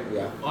 Okay.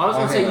 Yeah. Well, I was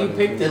I'll gonna say hang you on to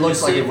picked the it. It looks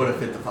to like see it if- would have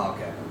fit the file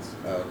cabinets.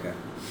 Oh, okay.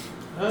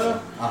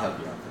 I'll help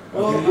you out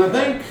there. Well, I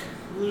think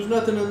there's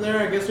nothing in there.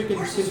 I guess we can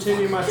just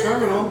continue my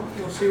terminal.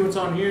 We'll see what's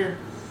on here.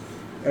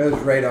 It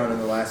was radon in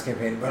the last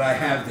campaign, but I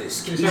have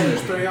this You key. said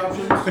there's 3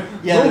 options.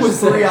 Yeah, What there's was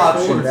 3 that?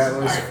 options. That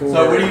was for.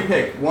 So what do you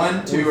pick?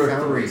 1, 2, we or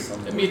found 3?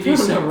 something. Let me do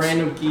some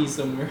random key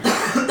somewhere.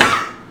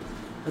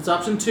 That's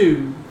option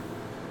 2.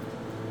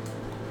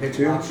 Pick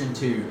 2? option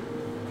 2.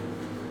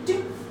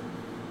 You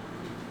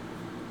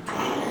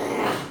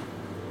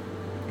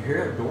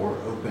hear a door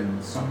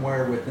open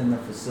somewhere within the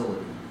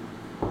facility.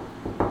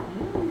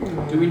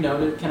 Do we know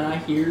that? Can I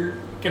hear?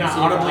 Can I see if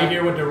audibly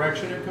hear what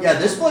direction it comes Yeah,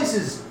 from? this place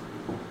is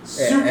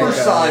super echo.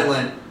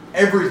 silent.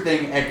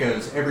 Everything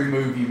echoes every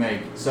move you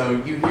make. So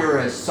you hear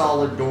a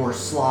solid door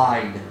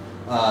slide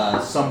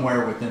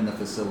somewhere within the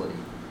facility.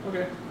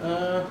 Okay.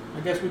 I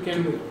guess we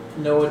can.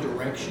 Know a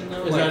direction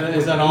though?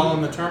 Is that all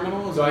in the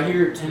terminal? Is Do I there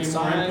hear it to any the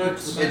more side?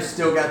 inputs? It's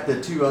still got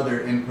the 2 other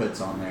inputs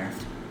on there.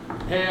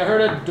 Hey, I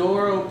heard a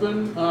door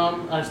open.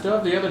 I still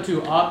have the other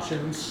 2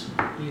 options.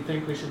 Do you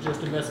think we should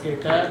just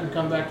investigate that and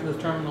come back to the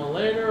terminal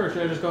later, or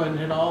should I just go ahead and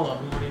hit all of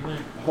them? What do you think?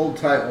 Hold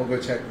tight. We'll go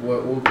check.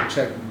 We'll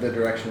check the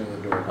direction of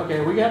the door.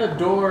 Okay, we got a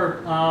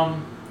door.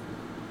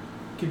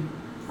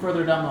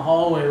 further down the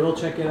hallway. We'll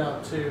check it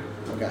out too.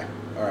 Okay.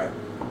 All right.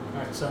 All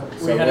right, so we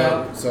So head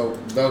out. so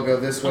they'll go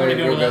this I'm way.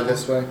 gonna go We'll go with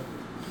this way.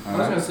 I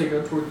was gonna say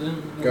go toward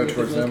them. Go Maybe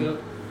towards look them? up.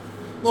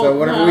 So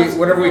Well, no,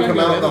 whenever we I'll come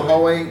go out in the that way.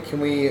 hallway,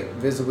 can we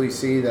visibly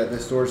see that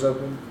this door's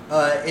open?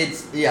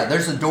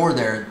 There's a door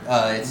there.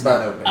 It's But-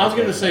 not open. I was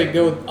gonna say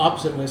go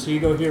opposite way. So you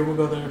go here, we'll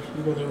go there.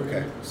 You go there. We'll go Okay.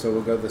 there. So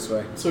we'll go this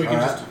way. So we can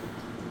All just. right.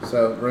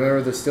 So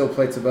remember the steel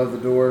plates above the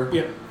door.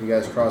 Yep. You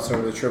guys cross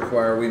over the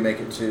tripwire. We make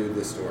it to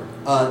this door.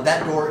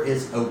 That door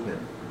is open.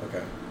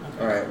 Okay.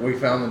 All right. We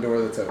found the door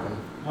that's open.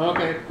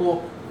 Okay.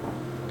 Cool.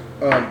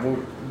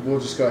 We'll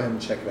just go ahead and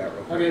check it out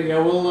real quick. Okay. Yeah,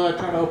 we'll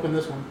try to open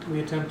this one. We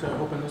attempt to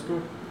open this door.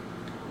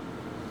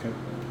 Okay.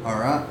 All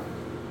right.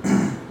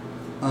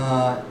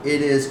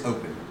 It is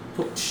open.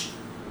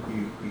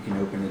 You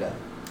can open it up.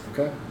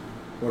 Okay.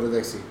 What do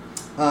they see?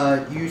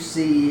 You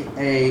see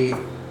a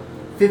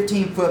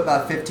 15-foot by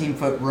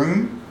 15-foot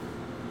room.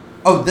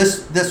 Oh,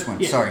 this one.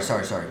 Yeah.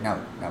 Sorry. No.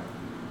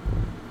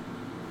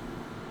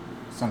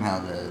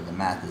 Somehow the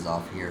math is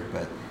off here,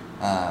 but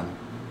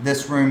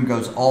this room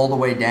goes all the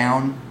way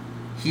down.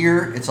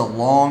 Here, it's a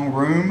long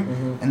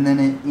room, and then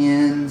it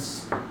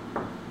ends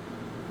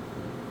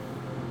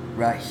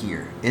right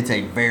here. It's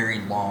a very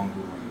long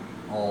room,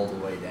 all the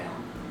way down.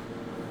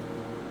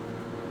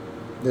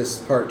 This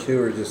part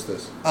 2 or just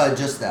this?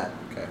 Just that.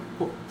 Okay.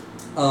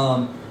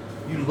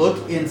 You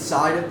look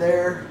inside of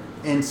there,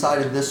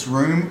 inside of this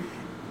room,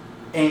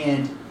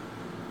 and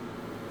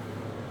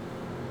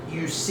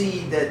you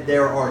see that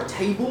there are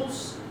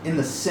tables in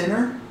the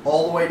center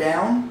all the way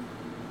down,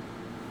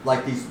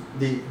 like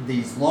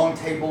these long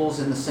tables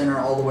in the center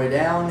all the way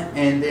down,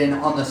 and then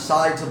on the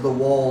sides of the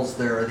walls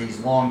there are these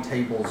long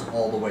tables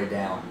all the way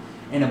down,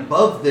 and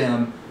above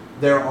them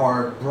there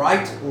are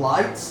bright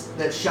lights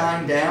that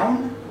shine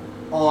down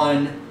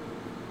on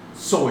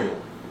soil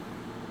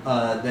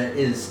that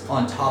is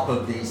on top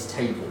of these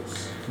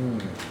tables.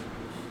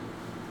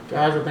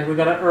 Guys, I think we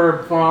got an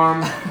herb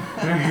farm.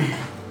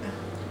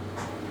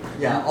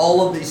 Yeah,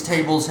 all of these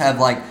tables have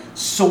like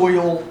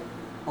soil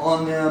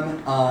on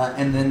them,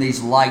 and then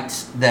these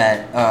lights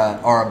that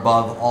are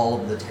above all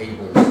of the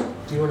tables.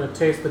 Do you want to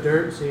taste the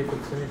dirt and see if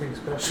it's anything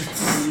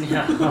special?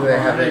 Yeah, Do they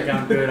have I it? think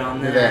I'm good on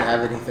Do that. they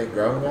have anything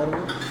growing out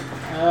of it?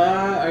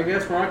 I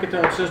guess from what I can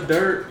tell, it's just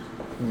dirt.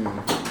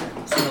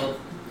 So,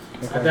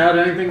 I doubt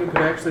anything could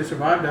actually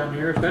survive down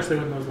here, especially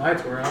when those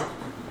lights were out.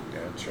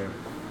 Gotcha.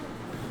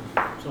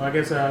 So I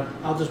guess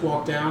I'll just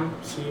walk down,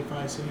 see if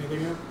I see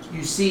anything else.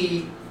 You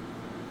see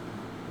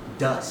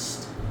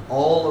dust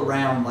all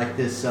around, like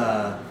this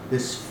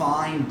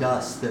fine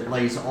dust that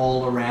lays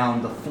all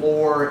around the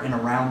floor and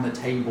around the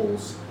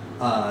tables,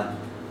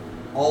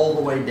 all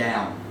the way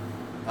down.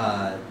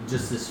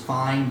 Just this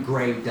fine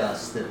gray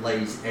dust that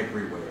lays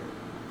everywhere.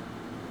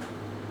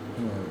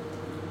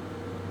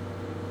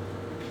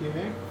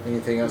 Okay.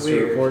 Anything else Weird.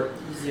 to report?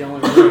 he's the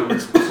only room.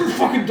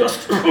 Fucking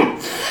dust.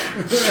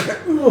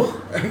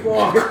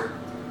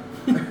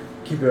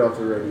 Keep it off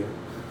the radio.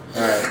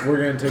 Alright, we're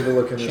going to take a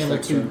look at this Channel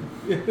next 2.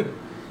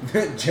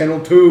 one.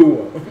 Channel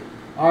 2.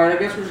 Alright, I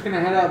guess we're just gonna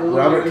head out.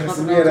 Robert There's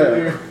nothing else over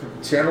here.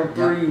 Castaneda. Channel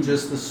 3. Yeah,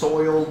 just the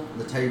soil,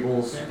 the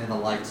tables, Yeah. and the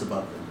lights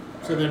above them.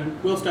 So then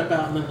we'll step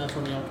out, and then that's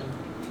when y'all can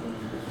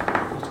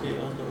investigate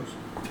those doors.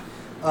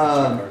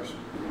 Cars.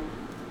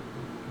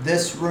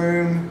 This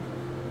room,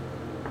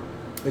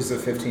 Is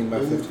it 15 by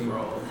 15?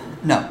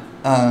 no,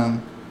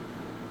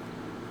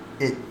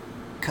 it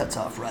cuts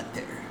off right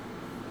there.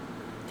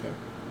 Okay.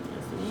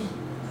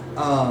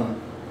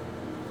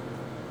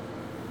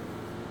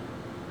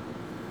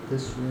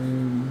 This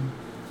room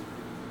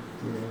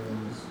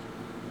is.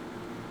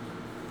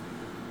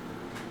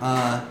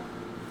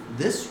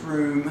 This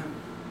room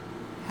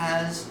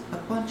has a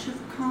bunch of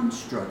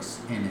constructs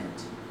in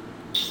it,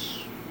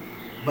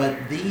 but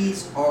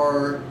these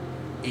are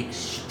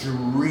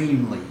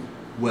extremely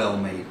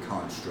well-made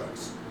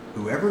constructs.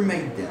 Whoever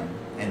made them,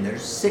 and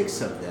there's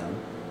 6 of them,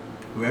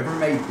 whoever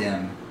made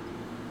them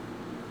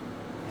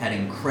had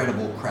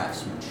incredible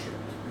craftsmanship.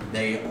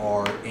 They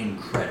are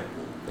incredible.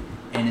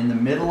 And in the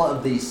middle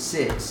of these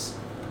 6,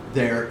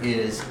 there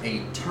is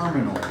a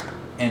terminal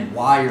and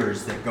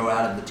wires that go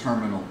out of the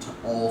terminal to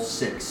all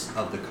 6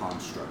 of the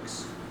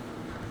constructs.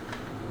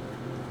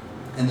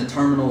 And the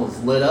terminal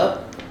is lit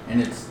up,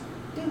 and it's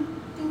ding,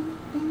 ding,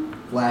 ding,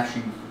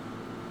 flashing,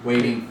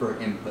 waiting for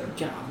input.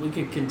 God, we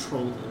could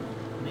control them,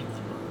 make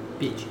them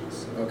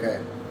bitches.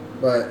 Okay.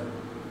 But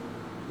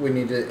we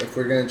need to, if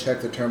we're going to check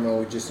the terminal,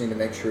 we just need to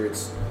make sure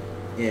it's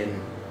in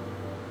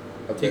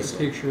a Take a vessel.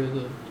 picture of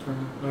the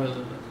terminal, or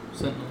the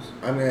sentinels.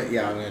 I'm going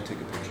to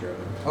take a picture of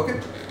it. Okay,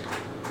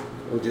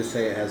 We'll just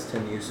say it has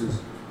 10 uses.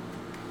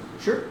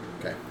 sure.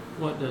 Okay.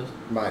 What does?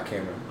 My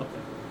camera.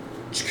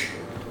 Okay.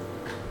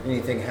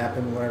 Anything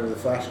happen whenever the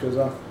flash goes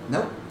off?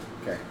 Nope.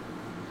 Okay.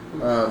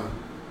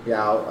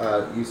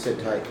 Yeah, you sit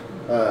tight.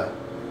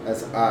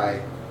 As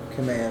I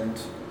command.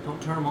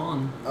 Don't turn them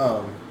on.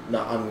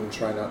 No, I'm gonna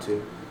try not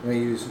to. I'm gonna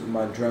use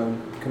my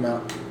drone. Come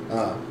out.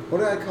 What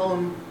did I call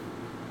him?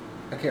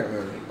 I can't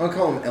remember. I'll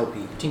call him LP.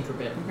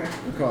 Tinkerbell. Okay.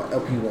 I'll call it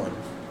LP1.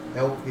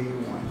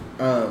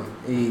 LP1.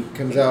 He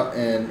comes out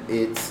and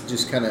it's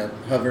just kind of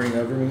hovering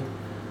over me.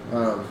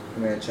 I'm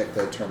gonna check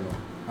the terminal.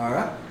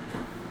 Alright.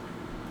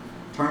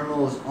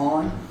 Terminal is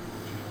on.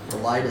 The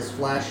light is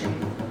flashing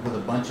with a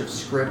bunch of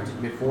script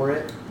before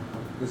it.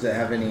 Does it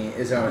have any?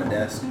 Is it on a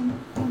desk?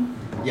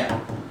 Yeah.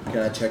 Can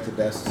I check the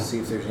desk to see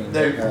if there's any?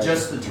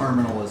 Just the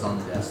terminal is on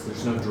the desk.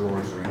 There's no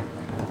drawers or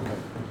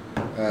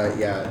anything.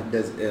 Yeah.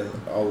 It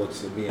all looks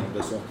to be in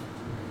this one.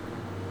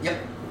 Yep.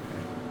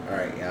 All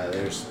right. Yeah.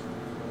 There's.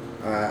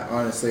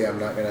 Honestly, I'm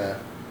not gonna.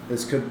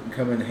 This could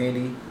come in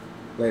handy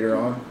later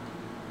on.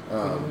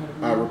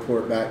 I'll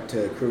report back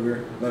to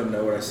Kruger, let him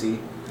know what I see.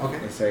 Okay.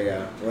 And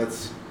say,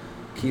 let's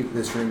keep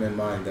this room in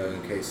mind though,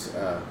 in case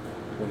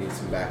we need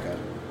some backup.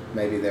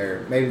 Maybe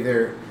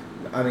they're.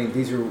 I mean,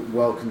 these are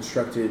well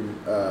constructed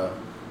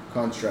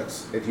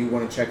constructs. If you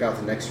want to check out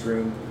the next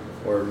room,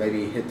 or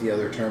maybe hit the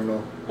other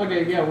terminal.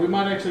 Okay, yeah, we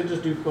might actually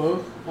just do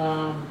both.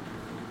 Arian,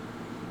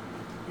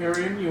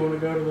 you want to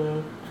go to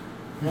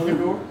the other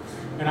door,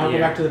 and I'll go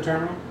back to the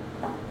terminal.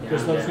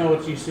 Just let us know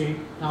what you see.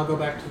 I'll go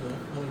back to the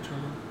other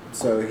terminal.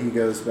 So he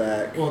goes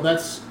back. Well,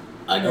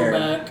 I go Aaron,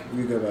 back,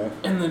 You go back.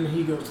 and then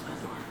he goes to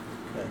that door.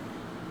 Okay.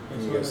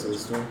 And you goes to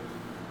this door.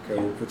 Okay,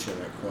 we'll put you in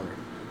that corner.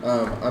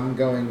 I'm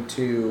going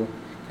to.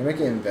 Can I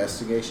make an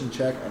investigation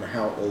check on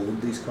how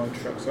old these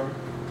constructs are?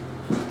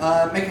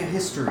 Make a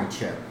history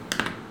check.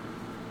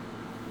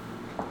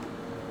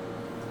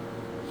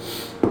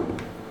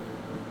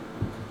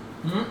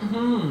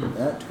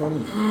 At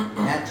 20.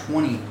 At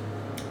 20.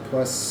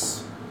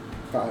 Plus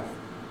 5.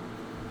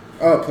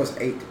 Oh, plus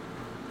 8.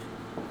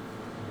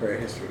 For a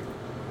history.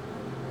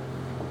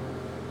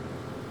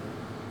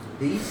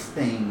 These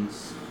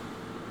things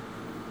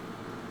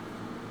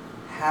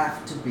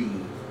have to be,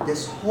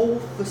 this whole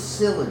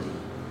facility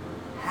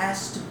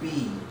has to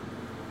be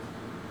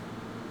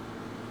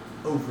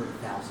over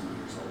 1,000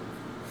 years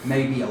old.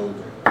 Maybe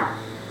older.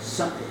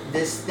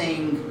 This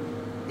thing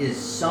is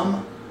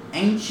some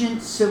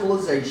ancient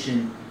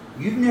civilization.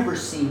 You've never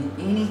seen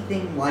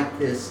anything like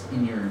this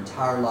in your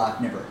entire life,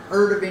 never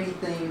heard of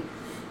anything.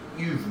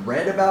 You've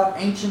read about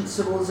ancient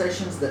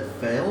civilizations that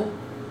fell,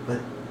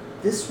 but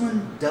this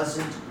one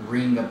doesn't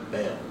ring a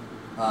bell.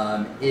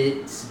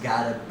 It's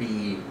gotta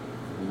be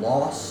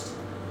lost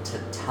to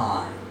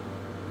time,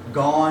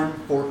 gone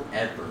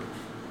forever.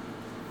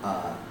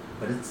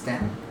 But it's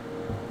down.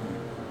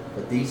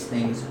 But these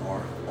things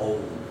are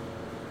old.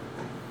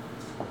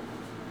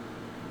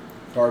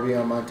 Far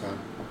beyond my time.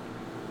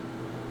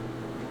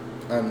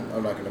 I'm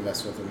not going to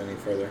mess with them any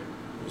further.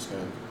 I'm just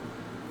going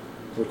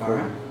to look All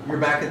right. You're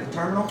back at the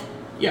terminal?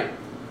 Yeah,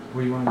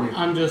 What do you want to do?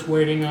 I'm just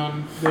waiting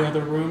on the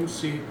other rooms.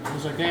 See, I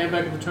was like, hey, I'm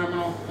back at the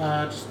terminal.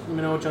 Just let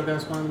me know what y'all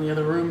guys find in the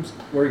other rooms.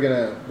 We're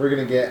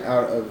gonna get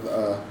out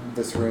of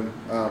this room.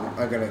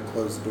 I'm gonna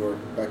close the door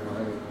back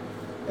behind me,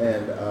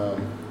 and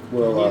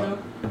we'll. Can you,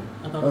 though?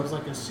 I thought it was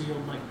like a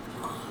sealed, like.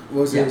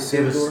 Was it a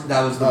sealed door?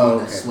 That was the one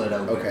that slid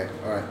open. Okay,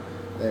 all right.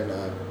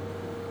 Then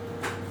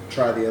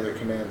try the other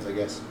commands, I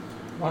guess.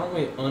 Why don't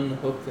we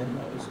unhook them?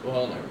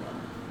 Well, never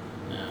mind.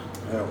 No.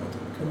 I don't want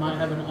them to We come. might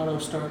have an auto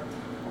start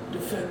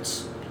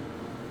defense.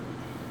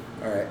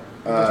 All right.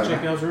 Let's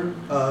check y'all's room.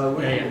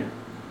 Yeah. I'm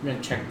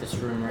gonna check this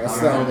room right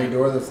That's now. the only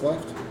door that's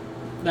left.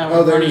 That Oh,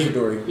 one, there Bernie- is a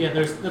door. Yeah,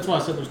 that's why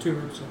I said there's two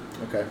rooms. So.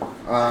 Okay.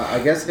 I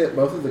guess hit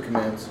both of the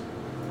commands.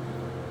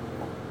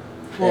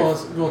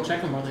 Well, we'll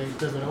check them.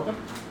 Does it open?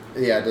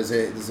 Yeah. Does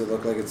it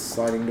look like it's a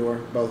sliding door?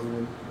 Both of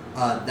them.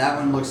 That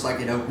one looks like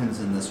it opens,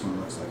 and this one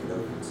looks like it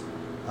opens.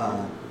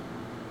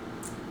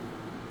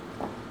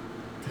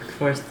 Of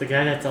course, the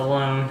guy that's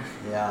alone.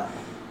 Yeah.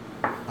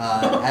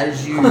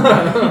 As you...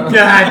 God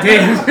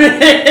damn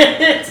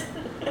it!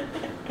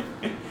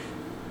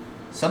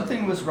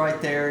 Something was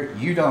right there.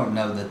 You don't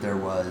know that there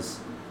was.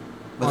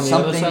 But On the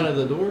something, other side of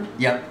the door?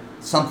 Yep.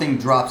 Something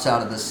drops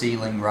out of the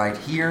ceiling right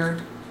here.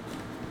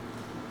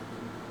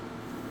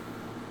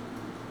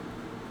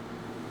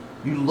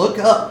 You look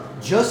up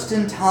just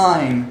in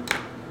time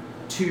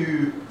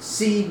to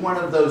see one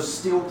of those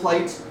steel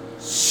plates.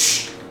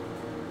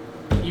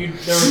 There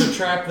was a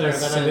trap there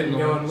that I didn't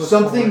go and look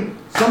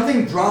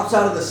Something drops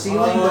out of the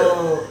ceiling,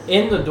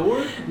 In the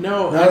door?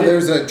 No,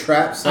 There's a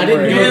trap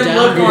somewhere. I didn't You go didn't down.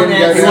 look You on didn't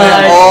that go but down. it went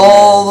side.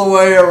 all the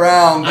way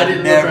around, I but it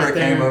didn't look never right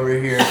came there. over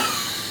here.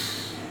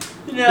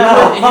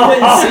 No. He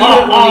couldn't see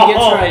it when he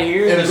gets right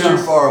here. It was too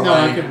far away. No,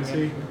 I couldn't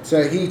see.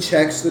 So he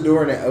checks the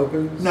door and it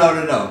opens. No.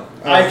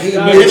 He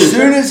I- moves. As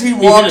soon as he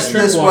He's walks in a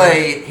trip this wire.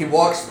 way, he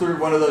walks through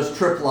one of those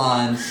trip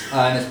lines,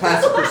 and his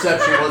passive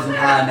perception wasn't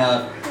high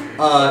enough.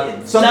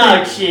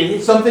 Dog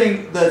shit.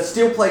 The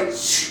steel plate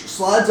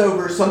slides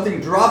over, something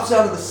drops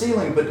out of the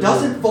ceiling, but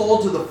doesn't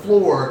fall to the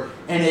floor,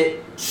 and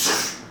it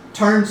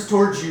turns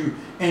towards you,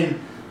 and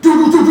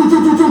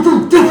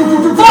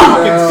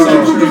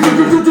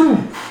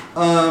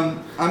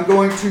I'm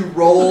going to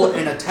roll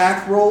an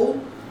attack roll.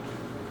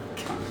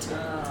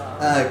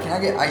 Can I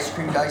get ice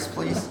cream dice,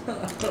 please?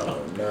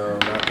 Oh, no,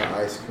 not the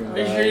ice cream. Are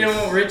you sure you don't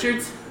want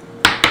Richards?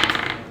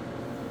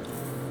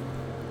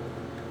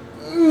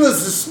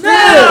 This is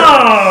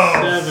No!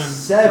 7.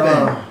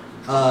 7.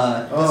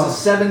 Does a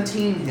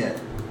 17 hit?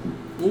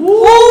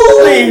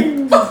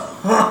 Holy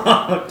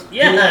fuck!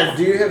 Yes!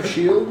 Do you have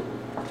shield?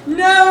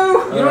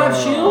 No! You don't have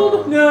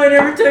shield? No, I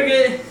never took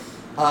it.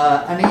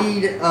 I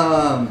need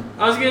I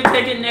was gonna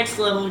take it next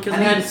level because I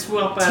had to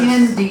swap out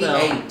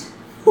 10d8.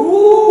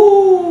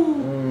 Ooh!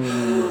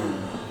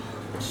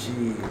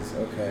 Jeez,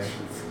 okay.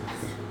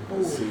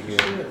 Let's see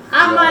here.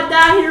 I might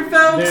die here,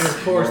 folks! Dude,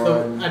 of course,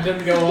 I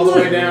didn't go all the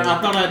way down. I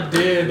thought I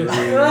did. You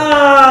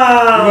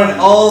Ah! went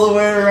all the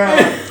way around.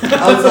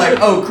 I was like,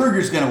 oh,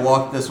 Kruger's gonna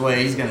walk this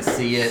way. He's gonna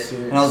see it.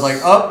 And I was like,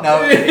 oh, no.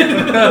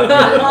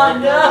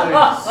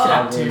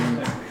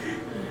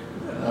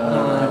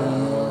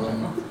 Oh,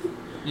 no!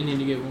 You need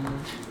to get one more.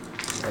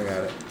 I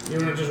got it. You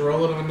want to just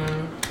roll it on No.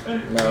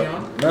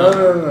 Leon?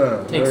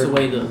 No. Takes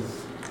away the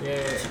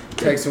Yeah.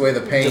 Takes away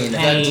the pain. Is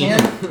that 10?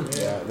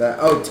 Yeah. That.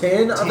 Oh,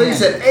 10? I thought you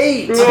said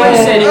 8. I thought you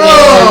said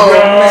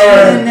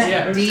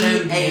Yeah.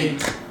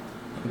 10d8.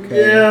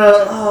 Okay.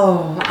 Yeah,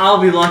 oh, I'll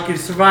be lucky to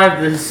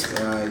survive this.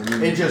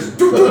 It just.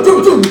 We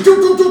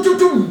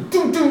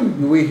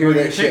hear Well,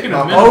 that you're shit taking a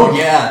pop minute. Oh, up.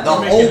 yeah. The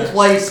You're making whole a-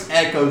 place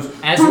echoes.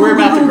 As we're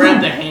about to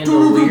grab the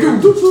handle, we hear. Yeah,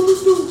 you're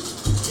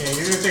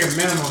gonna take a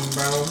minimum,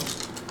 bro.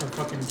 Of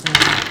fucking 10.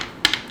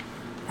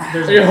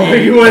 There's I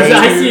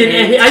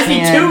see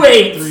 2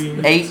 8s. 3.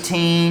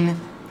 18,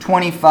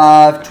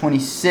 25,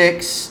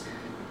 26,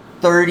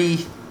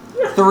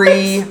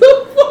 33,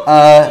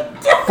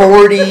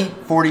 40,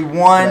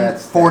 41,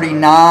 That's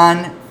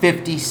 49,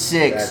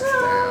 56. That's down.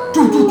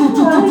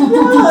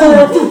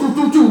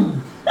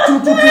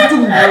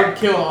 I would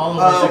kill all of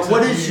us. except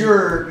What is you.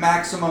 your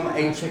maximum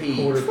HP?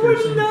 Quarter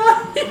piercing.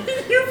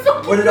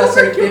 What did I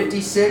say,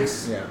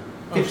 56? Yeah.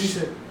 Oh,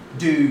 shit.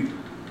 Dude,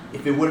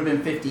 if it would have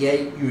been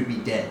 58, you would be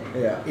dead.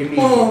 Yeah. Immediately.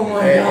 Oh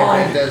my If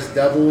god. it does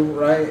double,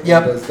 right?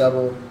 Yep. It does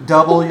double.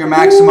 Double your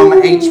maximum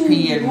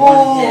HP in one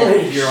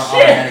Holy hit, you're shit.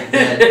 automatic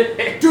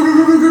dead. You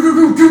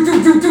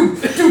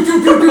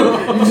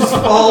just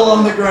fall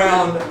on the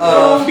ground.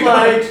 Oh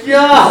my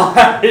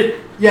god.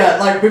 Yeah,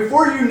 like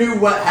before you knew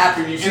what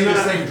happened, you see And then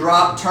this I- thing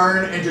drop,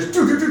 turn, and just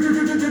do.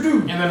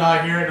 And then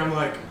I hear it and I'm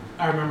like,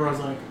 I remember I was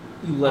like,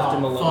 You left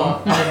him alone.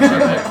 fuck, I gotta check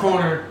that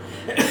corner.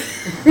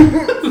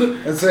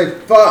 And say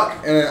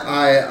fuck, and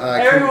I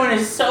Everyone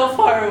is so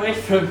far away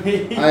from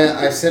me.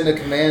 I send a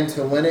command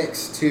to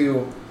Linux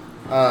to,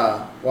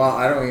 well,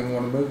 I don't even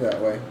want to move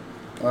that way.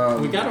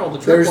 We got all the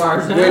There's,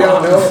 tripwires now. we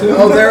don't know.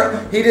 Oh,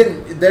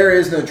 there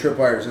is no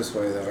tripwires this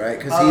way though, right?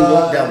 Because he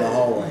looked down the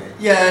hallway.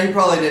 Yeah, he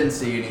probably didn't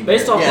see anything.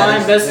 Based off yeah, my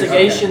there's-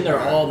 investigation, okay. they're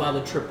all by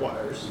the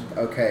tripwires.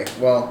 Okay,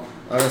 well,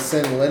 I'm gonna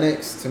send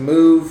Linux to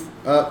move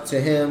up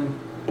to him,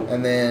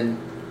 and then,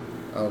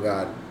 oh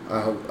god,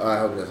 I hope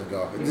it doesn't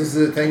go off. Is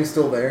the thing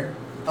still there?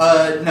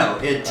 No,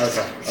 it.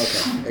 Okay,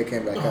 it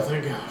came back Oh, up.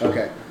 thank God.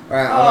 Okay, all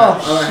right.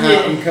 Oh, I'm gonna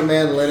have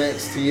command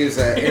Linux to use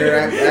an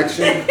interact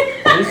action.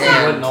 At least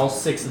And letting all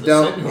 6 of the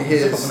Dump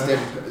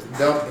sentinels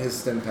dump his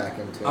stim pack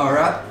into it. All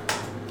right.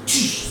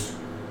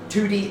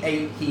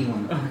 2d8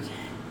 healing. Okay.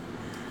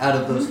 Out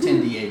of those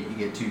 10d8, you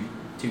get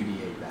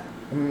 2d8 back.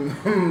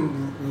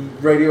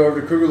 Radio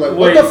over to Kruger like, Wait,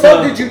 what the fuck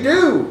so- did you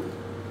do?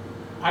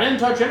 I didn't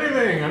touch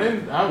anything.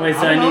 Wait,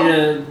 so I need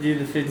to do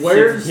the 56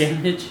 Where's-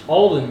 damage?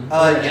 Alden.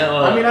 Yeah.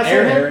 I mean, I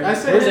said Aaron. him. I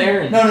said Where's him.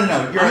 Aaron? No,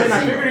 you're I at mean, I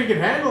 0. figured he could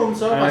handle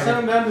himself. I Okay. sent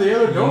him down to the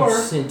other You door.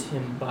 sent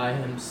him by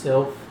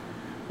himself.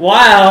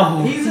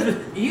 Wow. He's a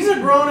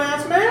grown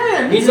ass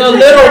man. He's He a can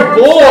take care little of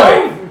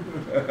boy.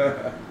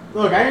 himself.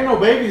 Look, I ain't no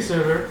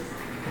babysitter.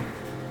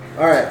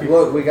 All right,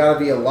 look, we gotta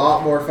be a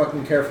lot more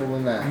fucking careful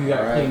than that. You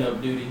got all right?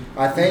 cleanup duty.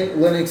 I think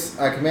Linux.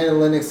 I commanded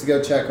Linux to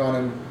go check on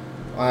him.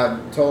 I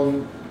told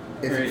him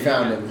if he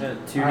found him.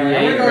 2d8, Alright,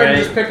 I'm gonna go ahead and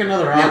just right? pick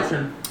another Yeah.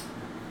 option.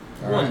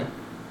 All right.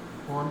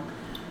 One.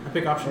 I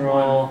pick option one.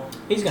 Roll.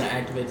 He's gonna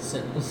activate the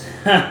sentinels.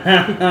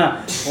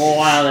 Oh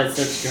wow, that's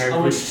such I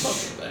garbage. wish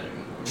fucking that anymore.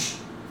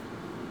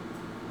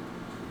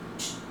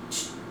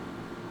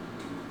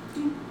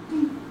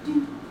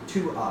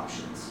 2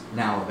 options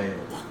now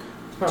available.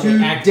 It's probably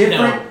 2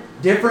 no.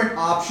 different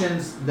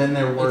options than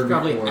there were It's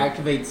probably before.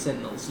 activate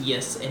sentinels.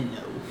 Yes and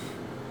no.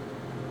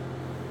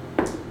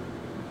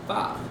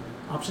 5.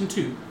 Option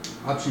 2.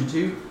 Option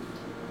 2.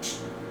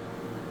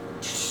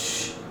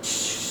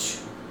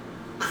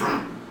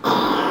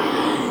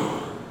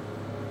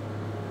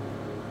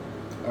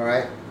 All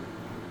right.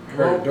 What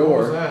Her was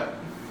door. that?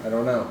 I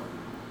don't know.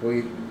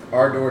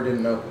 Our door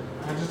didn't open.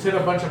 I just hit a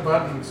bunch of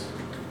buttons.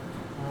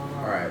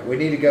 All right, we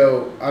need to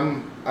go.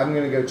 I'm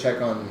gonna go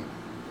check on.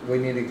 We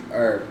need to.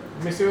 Or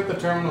Let me see what the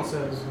terminal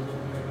says.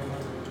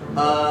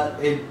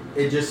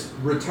 It just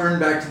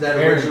returned back to that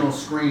Aaron. original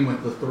screen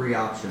with the 3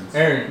 options.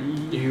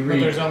 Aaron, do you But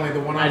read? there's only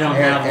the one I option. don't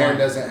Aaron, have Aaron one.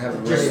 doesn't have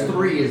a Just radio.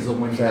 3 is the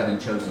one you haven't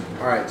chosen.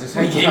 All right, just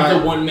We hang gave tight.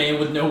 the one man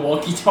with no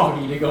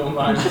walkie-talkie to go and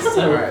find us.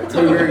 All right,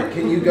 Kruger,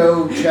 can you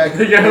go check?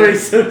 The guy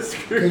was so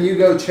screwed. Can you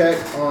go check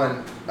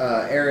on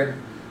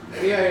Aaron?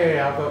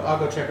 Yeah. I'll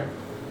go check him.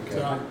 Okay.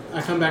 So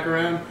I come back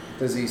around.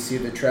 Does he see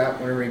the trap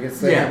whenever he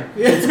gets there?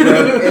 Yeah. Is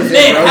it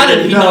Man, how broken?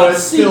 did he No, not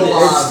it's see still this?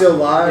 live. It's still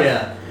live.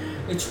 Yeah.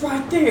 It's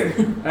right there.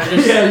 I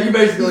just, Yeah, you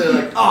basically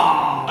like, oh.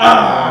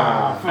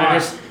 Ah.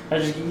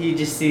 He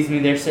just sees me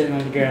there sitting on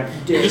the ground.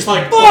 You're just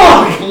like,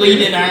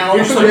 bleeding out.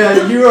 You're just like,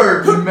 Yeah, you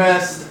are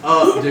messed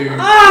up, dude.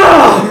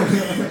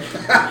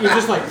 you're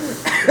just like,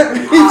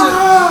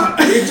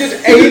 He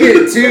just ate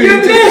it too. You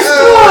missed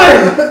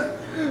one!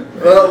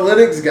 Well,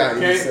 Linux got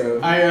you, okay,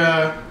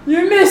 so.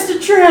 You missed a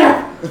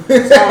trap!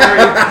 Sorry.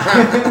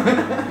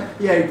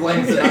 Yeah, he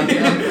blames it on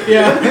him.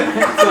 Yeah.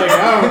 It's like,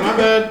 oh, my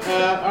bad.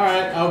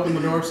 Alright, I open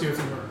the door, see what's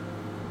in there.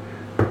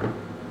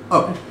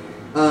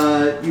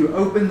 Oh, you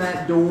open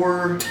that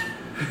door.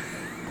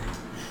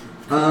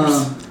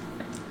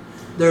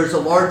 There's a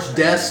large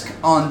desk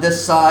on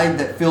this side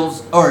that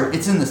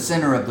it's in the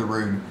center of the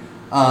room.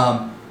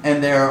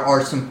 And there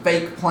are some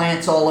fake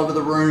plants all over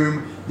the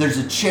room. There's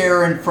a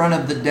chair in front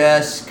of the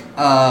desk.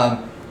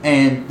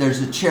 And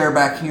there's a chair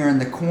back here in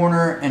the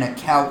corner and a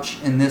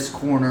couch in this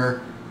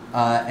corner.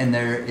 And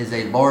there is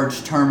a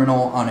large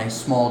terminal on a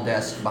small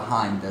desk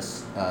behind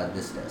this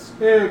desk.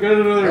 Yeah, got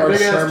another Large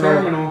big ass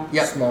terminal.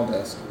 Yep. Small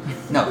desk.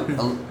 No,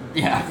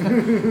 yeah.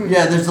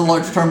 Yeah, there's a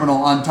large terminal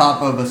on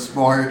top of a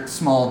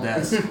small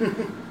desk.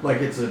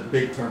 Like it's a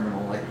big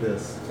terminal like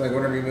this. It's like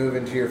whenever you move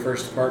into your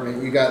first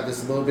apartment, you got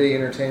this little bitty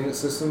entertainment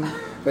system,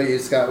 but you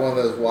just got one of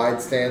those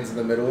wide stands in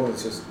the middle, and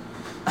it's just.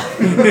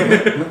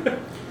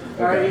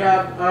 Alright,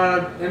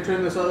 yeah,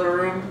 entering this other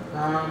room.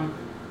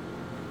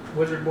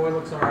 Wizard boy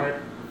looks alright.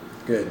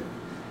 Good.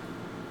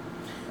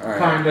 Alright.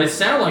 Kind It of.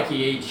 sounded like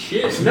he ate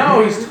shit.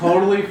 No, he's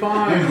totally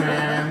fine,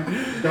 man.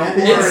 Don't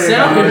worry It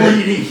sounded about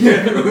it.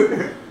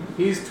 Bleeding.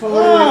 He's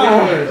totally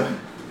good.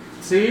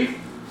 See?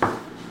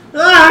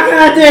 Ah,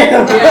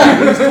 goddamn!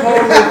 Yeah, he's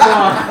totally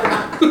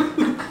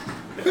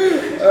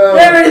fine.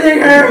 Everything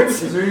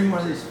hurts! Is there any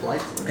one of these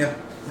flights? Yeah.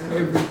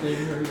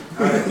 Everything hurt.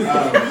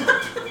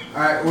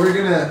 Alright, we're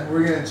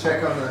gonna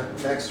check on the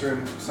next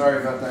room.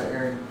 Sorry about that,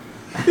 Aaron.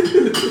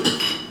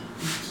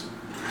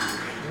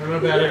 My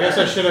bad. I guess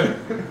I should have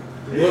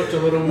looked a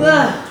little more.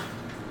 I'm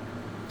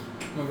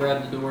gonna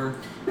grab the door.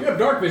 You have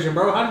dark vision,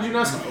 bro. How did you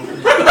not see?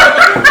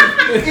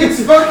 It's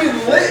fucking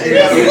lit!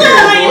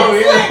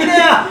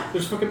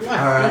 There's fucking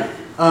light.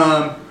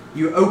 Alright.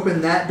 You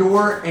open that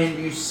door and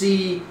you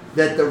see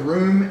that the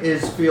room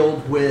is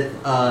filled with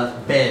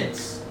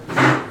beds.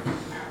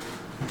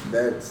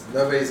 Beds.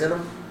 Nobody's in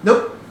them?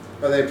 Nope.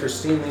 Are they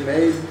pristinely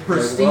made?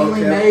 Pristinely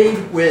Like, well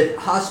made with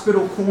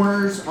hospital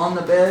corners on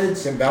the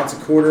beds. kept? Can bounce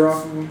a quarter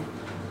off of them?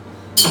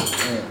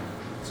 Yeah.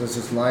 So it's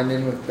just lined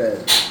in with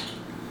beds.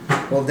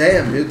 Well,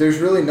 damn, dude. There's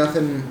really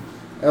nothing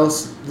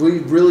else. We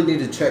really need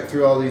to check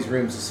through all these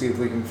rooms to see if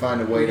we can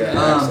find a way to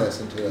access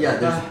into it. Yeah,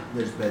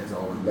 there's beds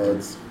all in there.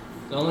 Beds.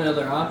 The only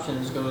other option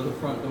is go to the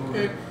front door.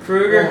 Okay.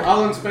 Kruger? Well,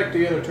 I'll inspect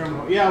the other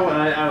terminal. Yeah, what?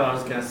 I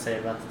was gonna say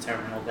about the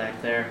terminal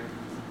back there.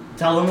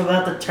 Tell them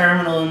about the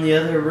terminal in the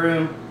other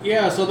room.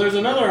 Yeah, so there's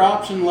another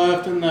option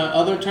left in the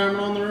other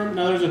terminal in the room.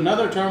 Now there's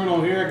another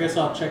terminal here. I guess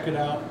I'll check it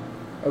out.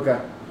 Okay.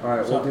 All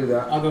right, So, we'll do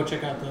that. I'll go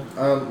check out the.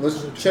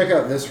 Let's check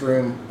out this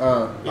room.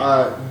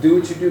 Do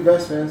what you do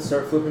best, man.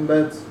 Start flipping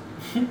beds.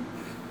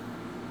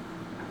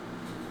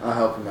 I'll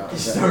help him out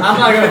with that. I'm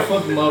not gonna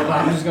flip them up.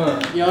 I'm just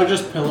gonna. Y'all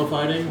just pillow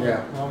fighting.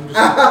 Yeah. Well, I'm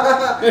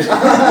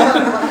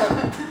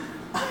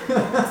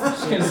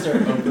Just gonna start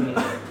opening,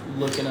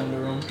 looking under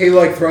them. He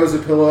like throws a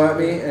pillow at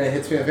me and it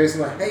hits me in the face.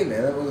 I'm like, hey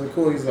man, that wasn't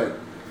cool. He's like,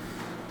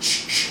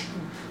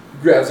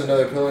 grabs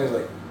another pillow and he's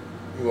like,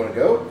 you want to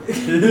go?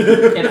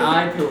 Can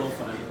I pillow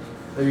fight?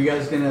 Are you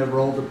guys gonna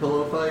roll the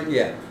pillow fight?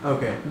 Yeah.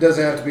 Okay. It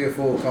doesn't have to be a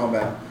full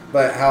combat.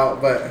 But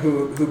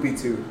who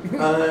beats who?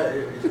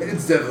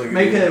 It's definitely gonna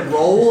Make be- a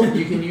roll.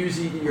 You can use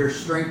either your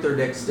strength or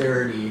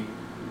dexterity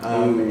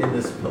Ooh. in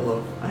this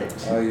pillow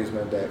fight. I'll use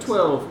my dex.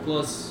 12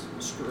 plus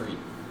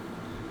strength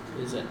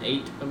is an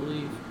 8, I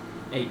believe.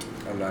 8.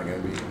 I'm not gonna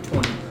be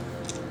 20.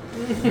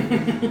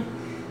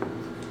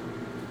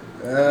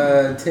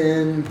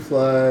 10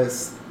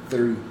 plus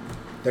 3.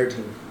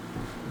 13.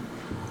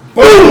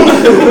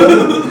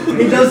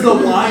 He does the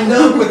wind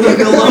up with the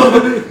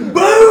pillow.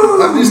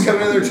 Boom! I'm just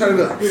coming in there trying to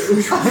be like,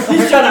 He's trying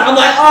to, I'm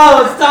like,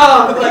 oh,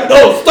 stop! I'm like,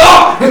 no,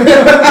 stop!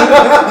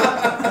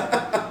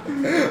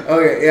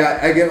 okay, yeah,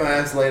 I get my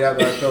ass laid out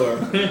by a pillow.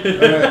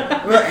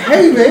 I'm like,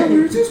 hey man,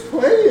 we were just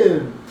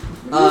playing.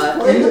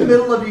 In the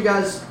middle of you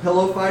guys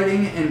pillow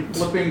fighting and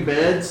flipping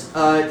beds,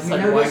 It's you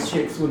like white notice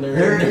chicks when they're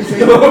there in is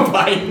pillow a,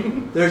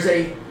 fighting. there's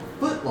a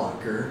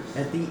footlocker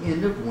at the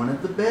end of one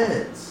of the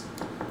beds.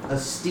 A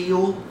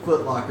steel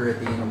footlocker at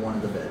the end of one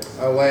of the beds.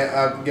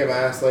 I get my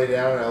ass laid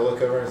down and I look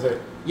over and say,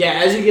 Yeah,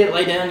 as you get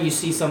laid down, you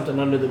see something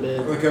under the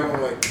bed. look over and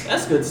I'm like,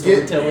 That's good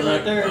storytelling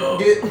right there.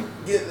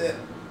 Get that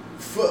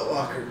foot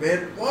locker,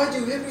 man. Why'd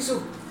you hit me so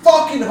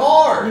fucking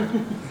hard?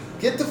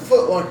 Get the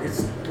foot locker.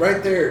 It's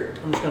right there.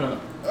 I'm just gonna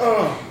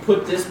Oh.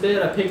 put this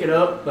bed, I pick it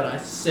up, but I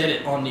set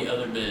it on the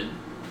other bed.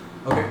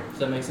 Okay. Does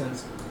that make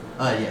sense?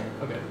 Yeah.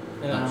 Okay.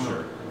 And I'm I'm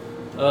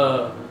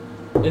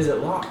sure. Is it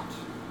locked?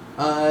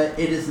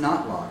 It is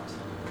not locked.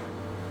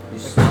 You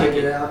Like slide kick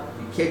it it. out,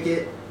 you kick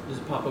it. Does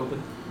it pop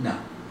open? No.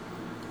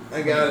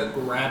 I got it.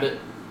 Grab it.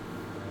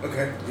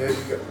 Okay. Yeah, you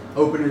go.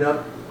 Open it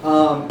up.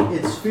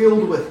 It's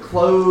filled with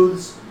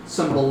clothes,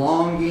 some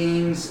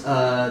belongings,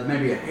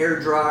 maybe a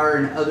hairdryer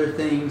and other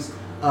things.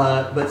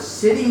 But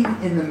sitting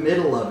in the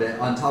middle of it,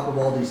 on top of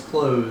all these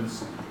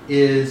clothes,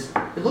 it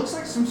looks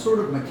like some sort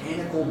of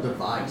mechanical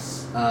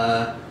device.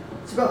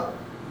 It's about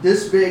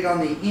this big on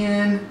the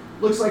end.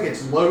 Looks like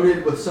it's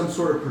loaded with some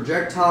sort of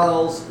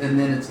projectiles, and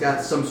then it's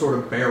got some sort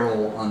of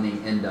barrel on the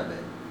end of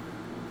it.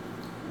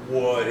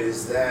 What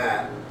is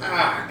that?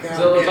 Ah, God. Does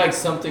it look like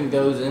something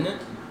goes in it?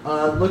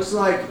 Looks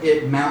like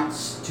it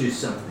mounts to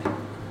something.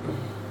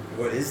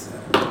 What is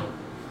that?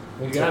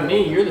 You got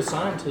me. You're the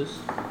scientist.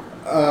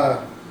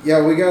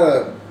 Yeah, we got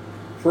a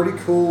pretty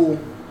cool.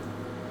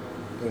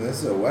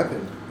 This is a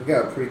weapon. We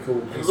got a pretty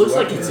cool. It looks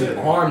like it's an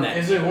arm that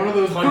Is it one of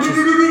those punches.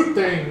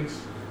 things?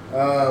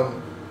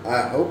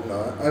 I hope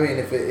not. I mean,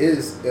 if it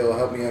is, it'll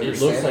help me It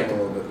understand looks like a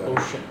little bit better.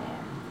 ocean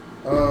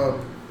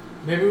arm.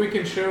 Maybe we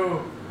can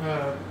show.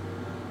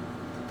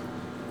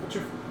 What's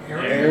your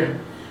Aaron? Aaron?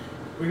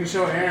 We can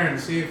show Aaron,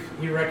 see if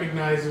he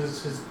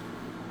recognizes his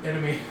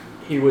enemy.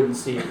 He wouldn't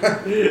see it.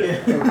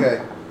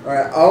 Okay. All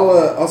right.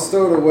 I'll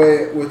stow it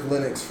away with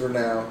Linux for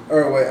now.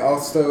 Or wait,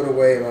 I'll stow it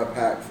away in my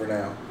pack for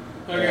now.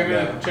 Okay, I'm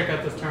And, gonna check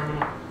out this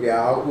terminal.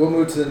 Yeah, we'll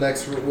move to the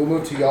next room. We'll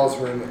move to y'all's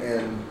room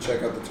and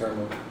check out the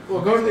terminal.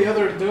 Well, go to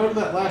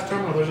that last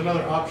terminal. There's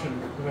another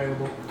option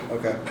available.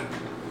 Okay.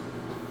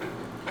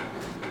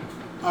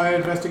 I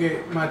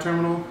investigate my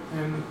terminal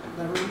in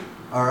that room.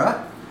 All right.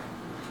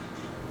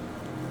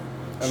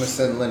 I'm gonna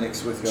send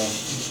Linux with y'all.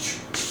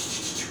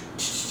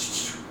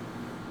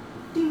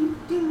 Ding,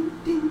 ding,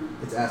 ding.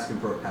 It's asking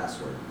for a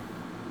password.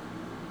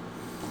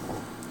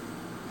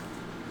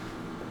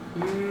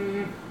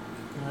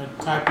 I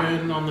type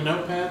in on the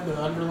notepad the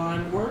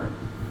underlined word.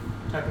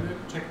 Type it in.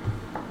 Check.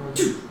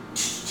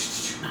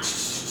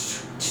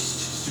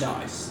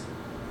 Nice.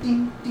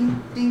 Ding,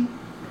 ding, ding.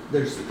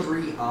 There's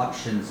 3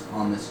 options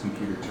on this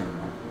computer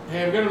terminal.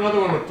 Hey, I've got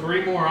another one with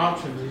 3 more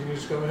options. You can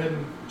just go ahead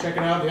and check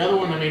it out. The other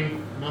one, I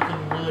mean,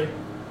 nothing really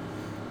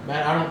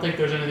bad. I don't think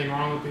there's anything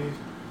wrong with these.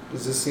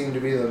 Does this seem to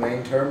be the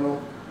main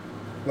terminal?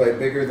 Like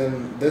bigger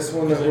than this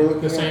one Is that we're it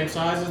looking the at? same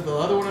size as the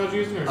other one I was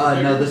using? Or is it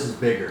bigger? No, this is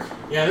bigger.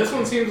 Yeah, this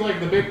one seems like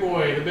the big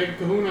boy, the big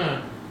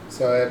kahuna.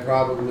 So it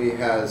probably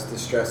has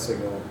distress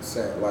signal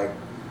set, like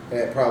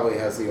it probably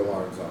has the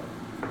alarms on.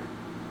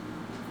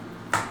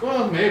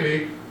 Well,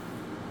 maybe.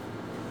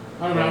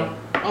 I don't know.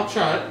 I'll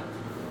try it.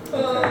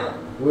 Okay.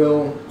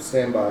 We'll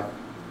stand by.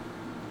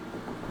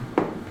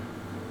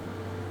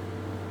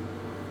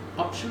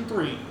 Option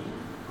 3.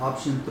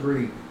 Option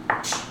 3.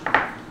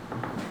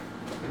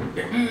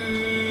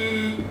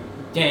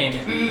 Damn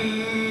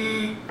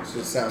it. Does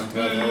it sound to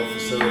the whole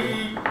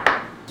facility?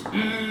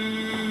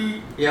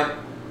 Yep.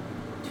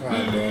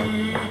 God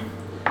damn.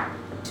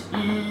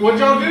 What'd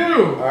y'all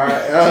do?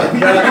 Alright,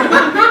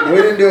 we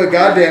didn't do a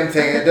goddamn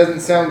thing. It doesn't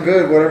sound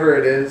good, whatever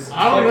it is.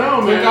 I don't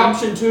know, Click man.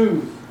 option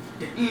 2.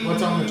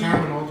 What's on the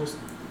terminal? Just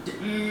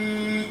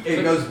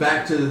It goes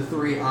back to the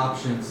 3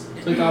 options.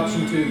 Click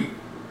option 2.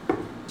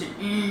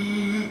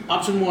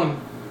 option 1.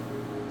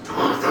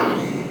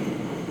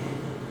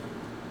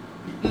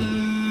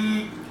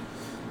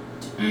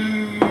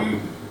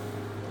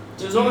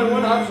 There's only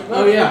one option.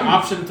 Oh yeah,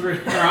 option 3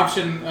 or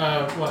option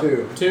what?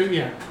 2. 2,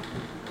 yeah.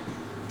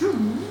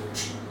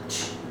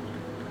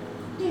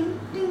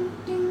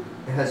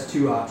 It has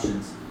 2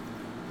 options.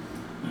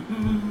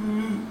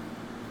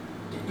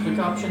 Click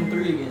option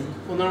 3 again.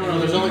 Well, no.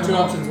 There's only 2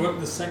 options. What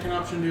did the second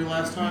option do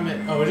last time?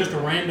 It was just a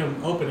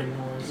random opening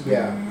noise.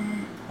 Yeah.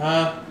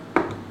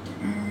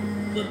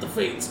 Let the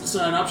fates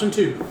decide. Option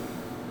 2.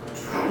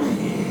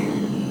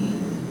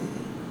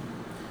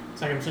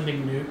 It's like I'm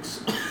sending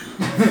nukes.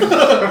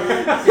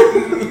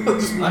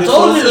 I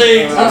told you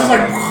they. I'm just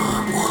like.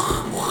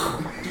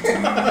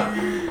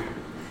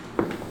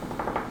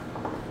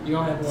 You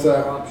don't have one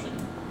So- more option.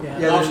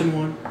 Yeah, option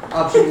 1.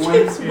 Option 1.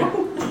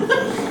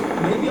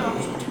 Maybe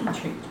option 2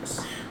 changes.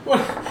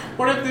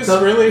 What if this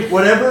So really?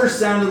 whatever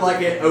sounded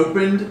like it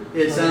opened,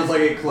 it sounds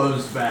like it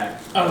closed back.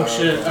 Oh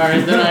shit! All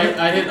right, then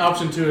I hit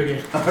option 2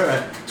 again. All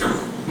right.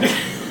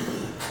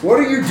 What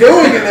are you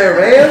doing in there,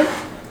 man?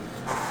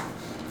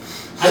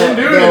 I didn't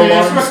do The anything.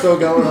 alarm's still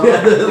going on.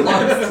 Yeah, the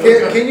alarm's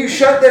Can you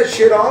shut that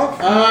shit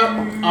off?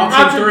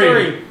 Option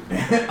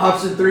 3.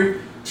 Option 3.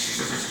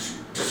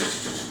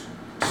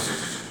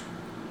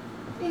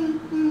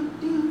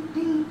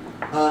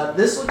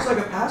 This looks like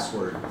a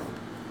password.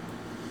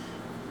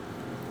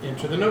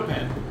 Enter the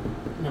notepad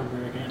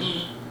number again.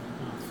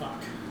 Oh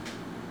fuck.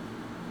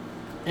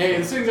 Hey,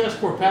 this thing's asking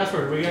for a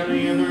password. We got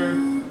any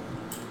other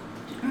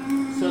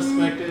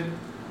suspected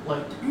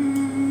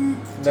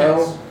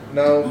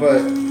No,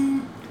 but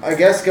I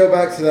guess go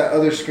back to that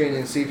other screen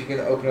and see if you can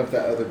open up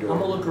that other I'm gonna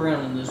door. look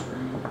around in this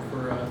room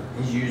for.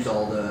 He's used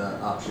all the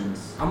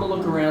options. I'm gonna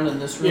look around in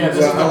this room. Yeah, this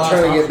Well, is the I'm last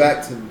trying to option. get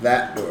back to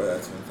that door.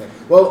 That's one thing.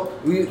 Well,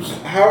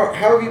 how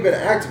have you been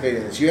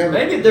activating this? You haven't.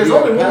 Maybe there's you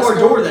have only a one more passcode?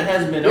 door that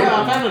hasn't been Yeah, I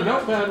opened. found a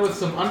notepad with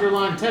some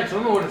underlined text. I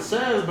don't know what it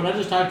says, but I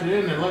just typed it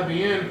in and it let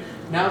me in.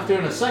 Now it's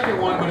doing a second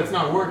one, but it's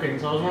not working.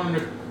 So I was wondering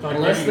if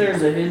Unless maybe-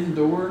 there's a hidden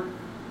door,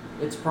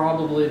 it's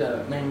probably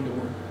the main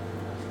door.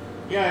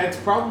 Yeah, it's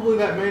probably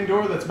that main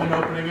door that's been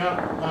opening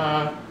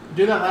up.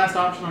 Do that last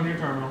option on your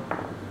terminal.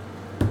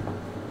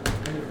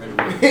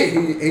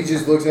 he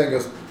just looks at it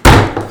and goes,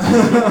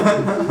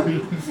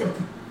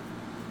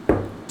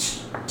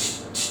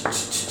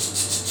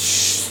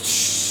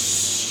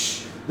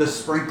 The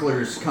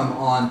sprinklers come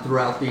on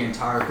throughout the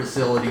entire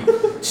facility.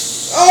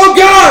 oh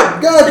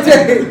God! God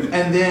dang!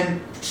 And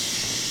then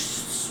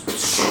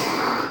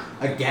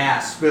a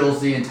gas fills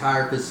the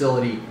entire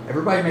facility.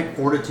 Everybody make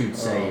fortitude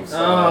saves.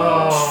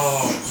 Oh.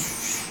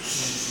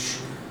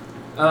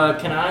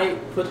 Can I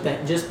put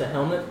just the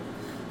helmet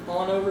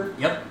on over?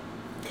 Yep.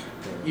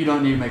 You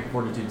don't need to make a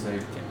fortitude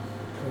save.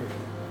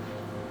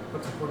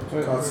 What's a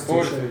fortitude?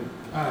 Constitution.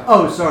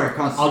 Oh, sorry,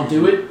 Constitution. I'll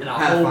do it and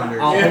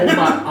Pathfinder.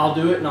 I'll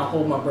do it and I'll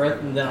hold my breath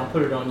and then I'll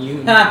put it on you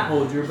and you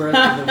hold your breath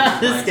and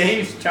then This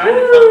game's trying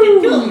to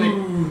fucking kill me.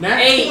 Nat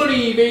 8.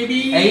 20,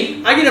 baby.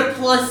 8. I get a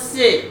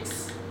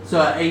 +6.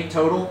 So 8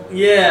 total.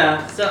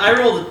 Yeah, so I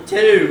rolled a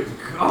 2.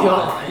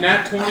 God.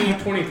 Nat 20,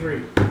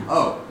 23.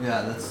 Oh,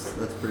 yeah, that's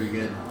pretty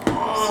good.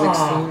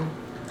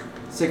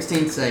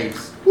 16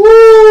 saves.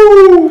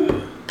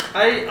 Woo!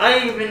 I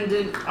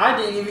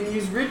didn't even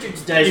use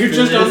Richard's dice. You're for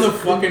just this. on the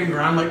fucking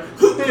ground like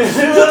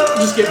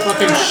just get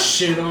fucking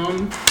shit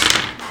on.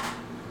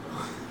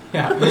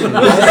 Yeah.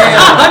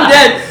 I'm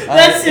dead.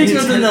 That 6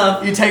 was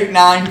enough. You take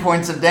 9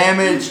 points of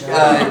damage.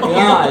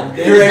 God.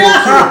 You're able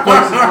to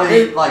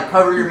flexibly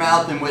cover your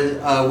mouth and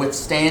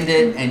withstand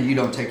it, and you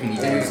don't take any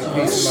damage.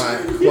 Use my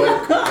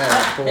cloak and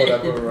I pull it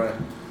up over my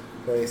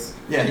face.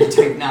 Yeah, you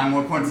take 9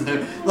 more points of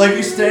damage. Like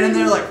you're standing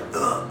there like,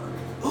 ugh.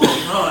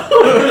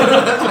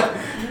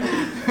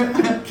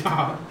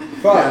 God.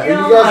 Fine. Are you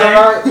guys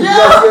alright? You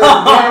guys good?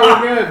 Yeah,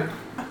 we're good.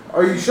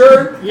 Are you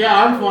sure?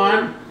 Yeah, I'm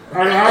fine.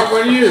 Alright, how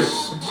about you?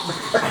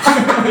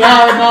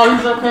 Yeah, no,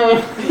 he's okay.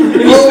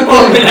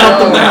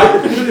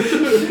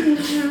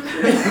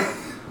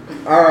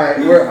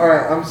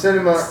 Alright, I'm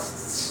sending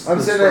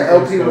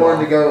LP1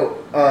 to go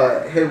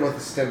hit him with a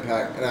stim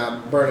pack, and I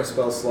burn a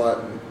spell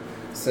slot and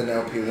send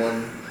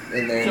LP1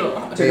 in there.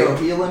 To go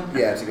heal him?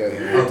 Yeah, to go heal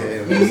him.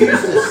 Okay. You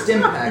used a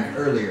stim pack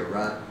earlier,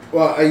 right?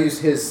 Well, I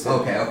used his stim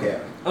Okay, pack, okay. yeah.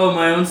 Oh,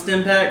 my own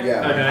stim pack?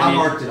 Yeah. Okay, I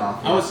marked it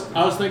off.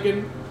 I was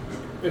thinking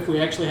if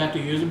we actually have to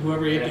use them,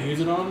 whoever you have to use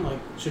it on, like,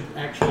 should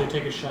actually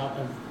take a shot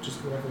of just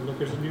whatever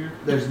liquor's in here.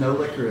 There's no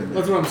liquor in there.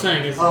 That's what I'm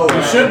saying. Is Oh, you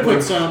right. should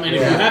put some, and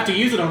if Yeah. you have to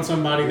use it on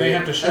somebody, they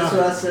have to shot That's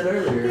what I it. said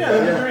earlier. Yeah,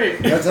 that'd be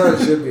great. That's how it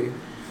should be.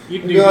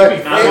 You'd Be be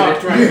like,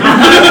 fucked right now.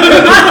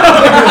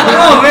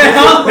 Oh man, I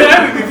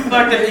would be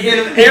fucked at the end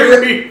of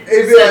every.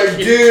 It'd be like,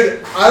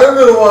 dude, I don't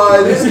know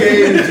why this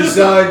game is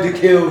designed to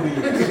kill me.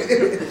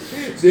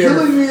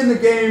 Killing me in the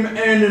game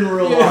and in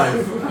real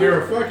life.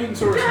 You're a fucking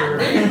sorcerer.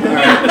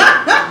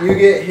 You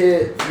get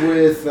hit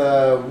with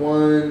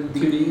 1d.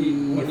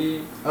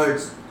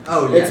 It's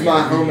yeah. It's my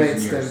you're homemade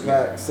using yours. stim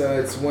pack, so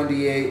it's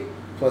 1d8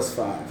 plus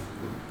 5.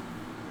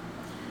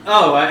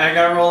 Oh, I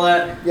gotta roll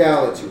that? Yeah,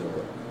 I'll let you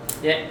roll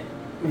Yeah.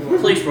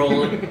 Please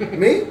roll it. it.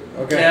 Me?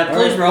 Okay. Yeah, all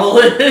please right. roll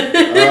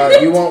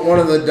it. You want one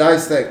of the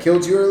dice that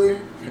killed you earlier?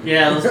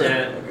 Yeah, let's do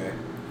it.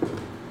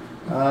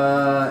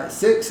 Okay.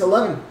 6,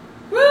 11.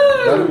 Woo!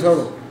 11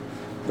 total.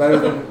 Better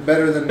than.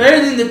 Better than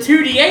the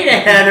 2d8 I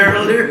had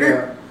earlier.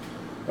 Yeah.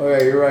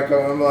 Okay, you're right.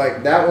 I'm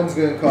like, that one's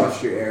gonna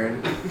cost you,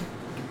 Aaron.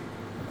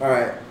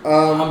 Alright.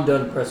 I'm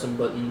done pressing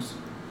buttons.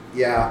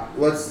 Yeah,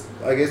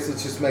 I guess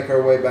let's just make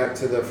our way back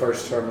to the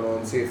first terminal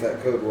and see if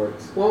that code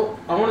works. Well,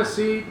 I want to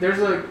see. There's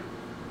a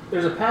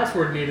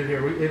password needed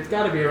here. It's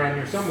got to be around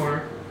here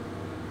somewhere.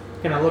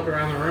 Can I look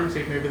around the room,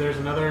 see if maybe there's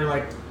another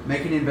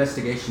Make an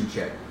investigation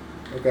check.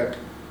 Okay,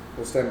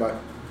 we'll stand by.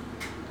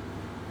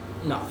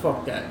 Nah,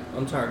 fuck that.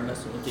 I'm tired of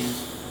messing with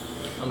these.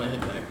 I'm gonna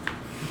head back.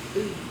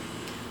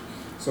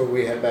 So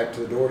we head back to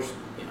the doors?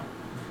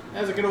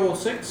 As a good old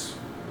 6.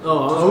 Oh,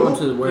 I was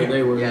going to where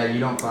they were. Yeah, you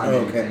don't find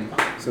Okay. anything.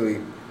 So we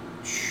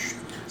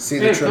see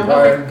the Hey, trip come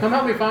wire.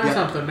 help me find Yep.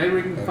 something. Maybe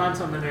we can find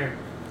something in here.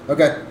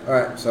 Okay,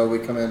 alright, so we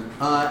come in.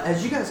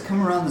 As you guys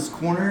come around this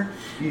corner,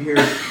 you hear.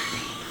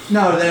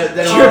 No, they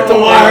don't. Trip the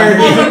wire.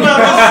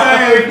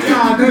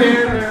 God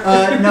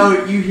damn.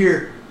 No, you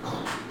hear.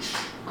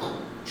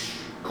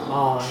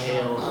 Oh,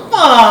 hell.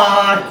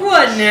 Fuck,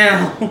 what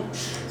now?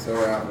 So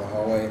we're out in the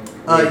hallway.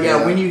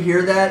 Yeah, when you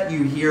hear that,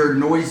 you hear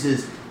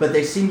noises, but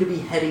they seem to be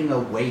heading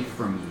away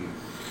from you.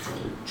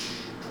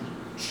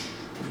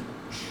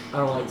 I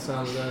don't like the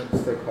sound of that.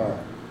 Stay quiet.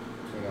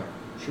 You know,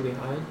 Should we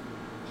hide?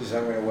 just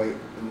I'm gonna wait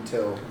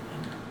until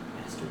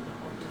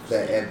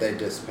they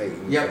dissipate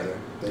each Yep. other.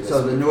 They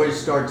So the dissipate. noise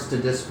starts to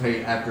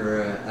dissipate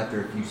after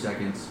a few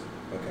seconds.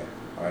 Okay,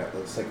 alright,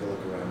 let's take a look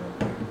around real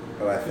quick.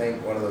 But I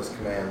think one of those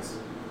commands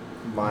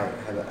might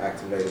have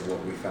activated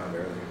what we found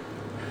earlier.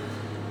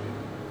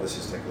 Let's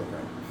just take a look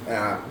around. And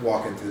I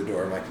walk in through the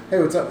door. I'm like, hey,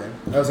 what's up, man?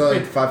 I was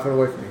only 5 foot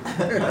away from you.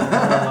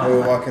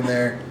 We walk in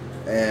there,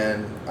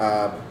 and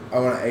I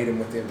want to aid him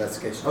with the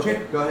investigation. Okay,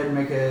 check. go ahead and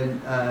make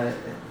an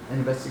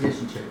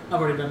investigation check. I've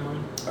already done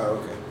mine. Oh,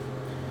 okay.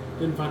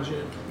 Didn't find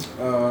shit.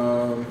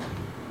 No,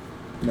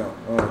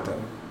 I want that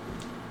one.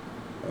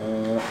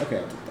 Okay,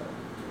 I'll take that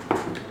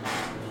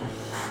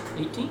one.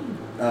 18.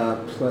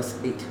 Plus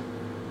 8.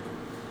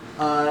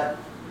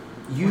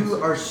 You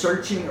are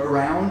searching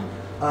around,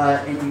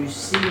 and you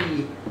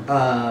see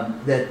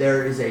that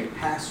there is a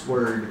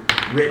password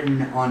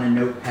written on a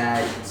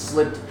notepad,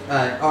 slipped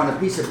on a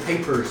piece of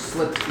paper,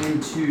 slipped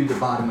into the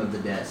bottom of the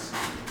desk.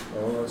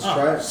 Well, let's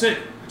try it. Sick.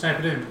 Type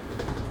it in.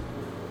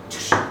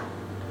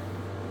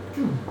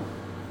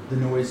 The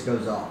noise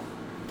goes off.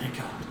 Thank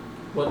God.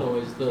 What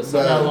noise? The The-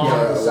 sound. Yeah,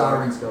 the alarm.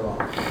 sirens go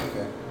off.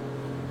 Okay.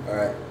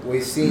 Alright.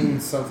 We seen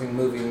something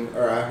moving,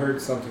 or I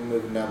heard something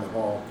moving down the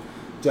hall.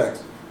 Jack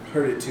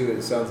heard it too.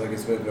 It sounds like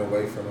it's moving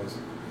away from us.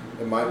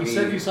 It might You be.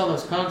 said you saw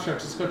those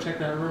constructs. Let's go check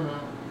that room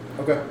out.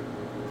 Okay.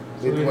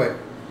 Lead the way.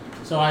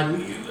 So I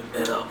leave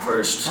it up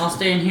first. I'll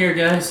stay in here,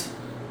 guys.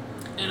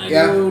 And I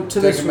Yeah, go to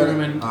take this a minute.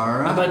 room and All How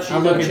right. about you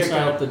I'll go look check inside.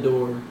 out the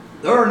door?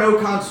 There are no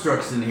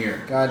constructs in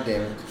here. God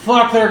damn it.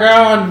 fuck, they're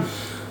gone.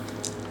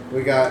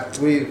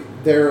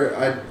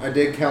 I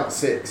did count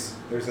 6.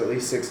 There's at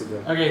least 6 of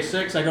them. Okay,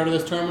 6. I go to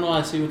this terminal.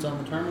 I see what's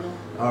on the terminal.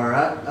 All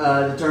right.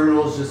 The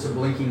terminal is just a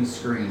blinking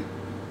screen.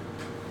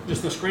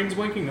 Just the screen's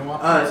blinking. No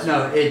options.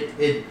 No,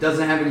 it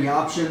doesn't have any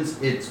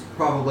options. It's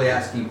probably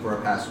asking for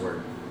a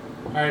password.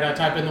 All right, I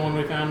type in the one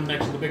we found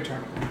next to the big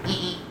terminal.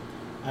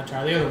 I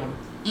try the other one.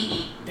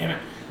 Damn it.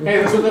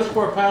 Hey, let's look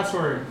for a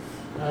password.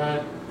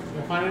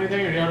 You find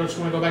anything, or do y'all just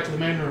want to go back to the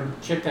main room?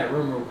 Check that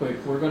room real quick.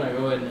 We're gonna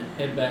go ahead and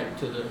head back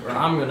to the. Or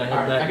I'm gonna head All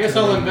right, back. I guess to the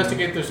I'll main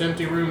investigate this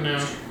empty room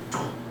now.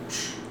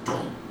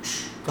 room.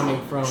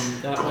 Coming from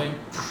that way.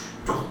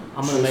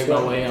 I'm gonna make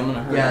my way. I'm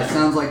gonna hurry. Yeah, it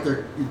sounds like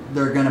they're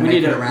gonna We make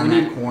need it to- around we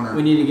that need- corner.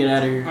 We need to get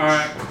out of here. All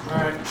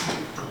right.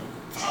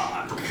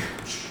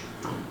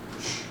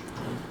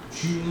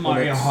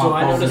 So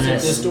I noticed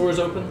that this door is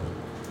open.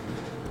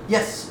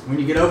 Yes, when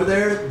you get over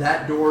there,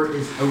 that door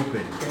is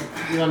open.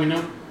 You let me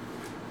know.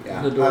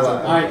 Yeah. The door's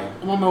open. All right,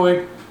 I'm on my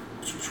way.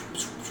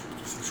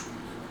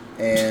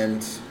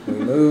 And we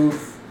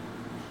move.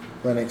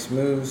 Lennox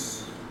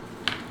moves.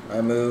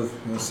 I move.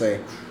 Let's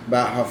say,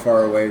 about how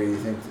far away do you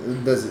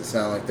think? Does it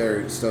sound like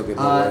they're still getting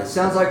away? It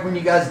sounds like when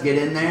you guys get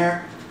in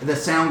there, the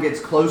sound gets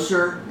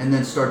closer and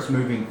then starts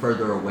moving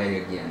further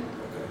away again.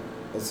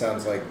 Okay. It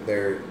sounds like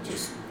they're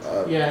just.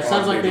 Yeah, it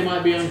sounds like they orbiting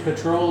might be on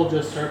patrol,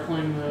 just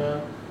circling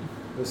the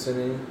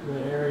vicinity.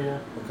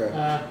 area. Okay.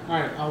 All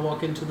right, I'll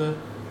walk into the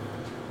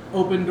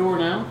open door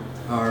now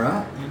All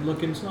right. and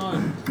look inside.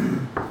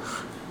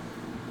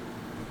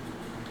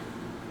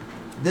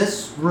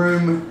 This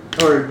room,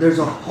 or there's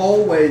a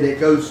hallway that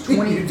goes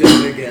 20. You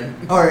did it again.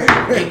 All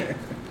right.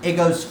 It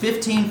goes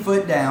 15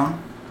 foot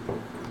down.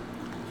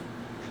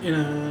 In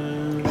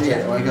a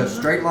Yeah, it goes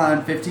straight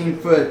line, 15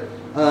 foot.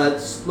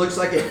 Looks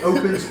like it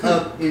opens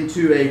up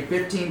into a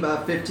 15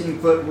 by 15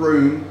 foot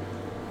room,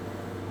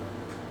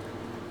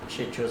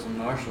 Shit chose a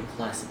martial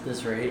class at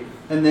this rate.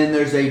 and then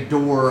there's a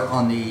door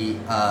on the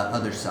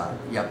other side.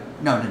 Yep.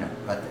 No,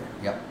 right there.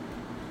 Yep.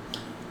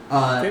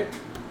 Okay.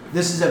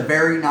 This is a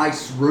very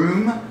nice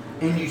room,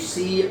 and you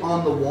see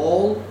on the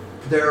wall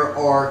there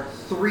are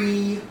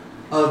 3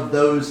 of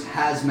those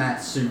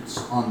hazmat suits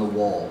on the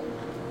wall.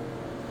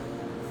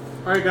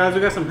 All right, guys, we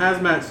got some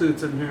hazmat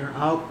suits in here.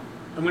 I'm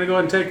gonna go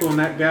ahead and take one.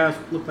 That gas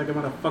looked like it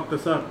might have fucked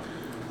us up.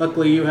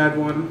 Luckily, you had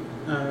one.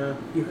 You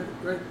had it,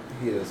 right?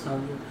 He is.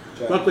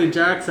 Jack. Luckily,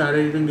 Jack's had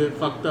it. He didn't get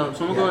fucked up.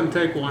 So I'm gonna go ahead and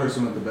take The one.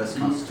 person with the best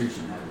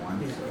constitution had one.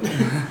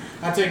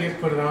 So. I take it,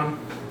 put it on.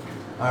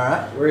 All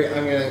right.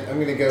 I'm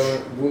gonna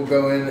go. We'll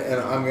go in,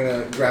 and I'm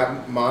gonna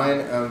grab mine,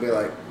 and I'll be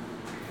like,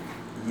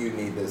 "You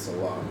need this a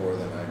lot more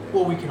than I do."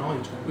 Well, we can all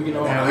each one. We can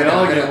all. Yeah, I we know,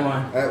 all I get know.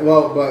 one.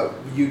 Well, but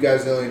you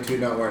guys are the only 2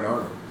 not wearing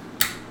armor.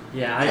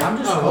 Yeah, I'm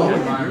just Oh,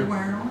 holding yeah, you're mine.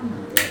 wearing armor.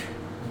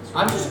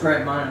 I'm just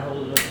grab mine and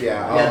hold it up.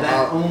 Yeah. Yeah, that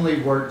I'll, only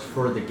worked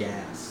for the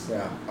gas.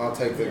 yeah. I'll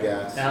take the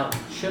gas. Now,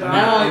 Should Now-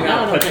 I? I'm now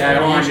gonna it'll put take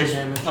that on. radiation Just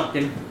damage.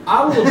 fucking.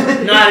 I will.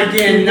 Not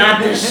again.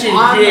 Not this shit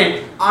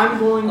again. I'm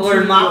going I to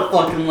learned my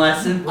fucking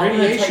lesson. I'm gonna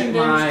Radiation take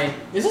my.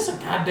 Is this a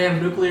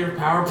goddamn nuclear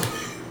power plant?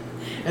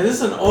 And this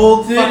is an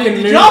old fucking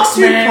did nuke, y'all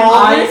see man,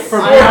 Promise?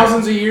 from I-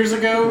 thousands of years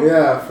ago.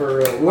 Yeah, for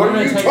real. What I'm are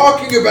gonna you take-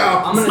 talking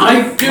about? I'm gonna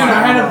I, take dude, my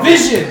I had a armor.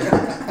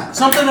 vision.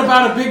 Something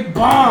about a big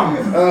bomb.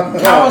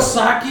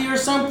 Kawasaki or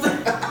something.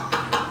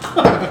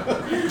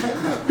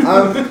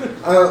 I'm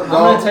well,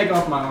 gonna take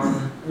off my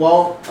armor.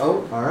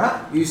 oh, All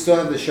right. you still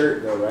have the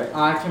shirt though, right?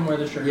 I can wear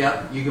the shirt.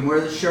 Yep. You can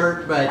wear the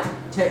shirt, but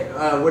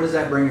what does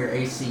that bring your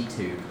AC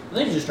to? I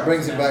think it just drops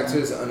Brings it down. back to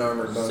his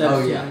unarmored bonus.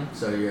 Seven. Oh yeah.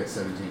 So you're at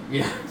 17.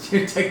 Yeah.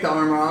 You take the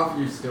armor off,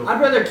 you're still.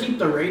 I'd rather keep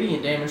the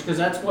radiant damage because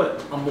that's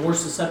what I'm more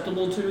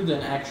susceptible to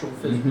than actual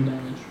physical Mhm.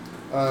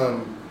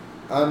 damage.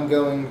 I'm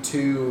going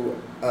to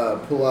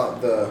pull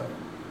out the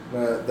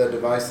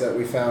device that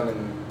we found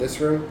in this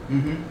room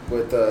Mm-hmm.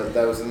 with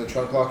that was in the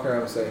trunk locker. I'm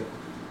gonna say,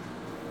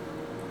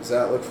 does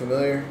that look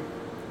familiar?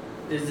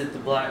 Is it the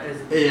black? Is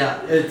it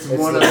Yeah, it's It's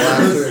one the of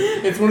those.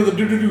 blaster. It's one of the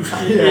doo-doo-doo.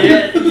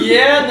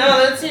 yeah,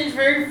 no, that seems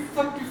very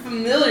fucking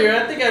familiar.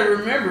 I think I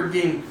remember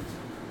getting.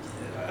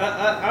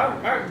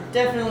 I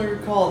definitely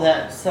recall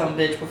that some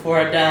bitch before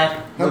I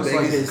died. How Looks big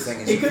like is his- this thing?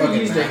 Is He it could have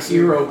fucking used a massive?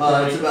 hero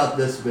It's point. about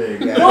this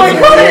big. Yeah, No, I it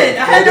doesn't couldn't! fit-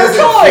 I had it no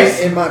doesn't choice!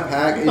 fit in my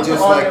pack. It just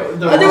Oh, like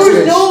there I'm was just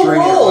gonna no string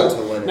roll. it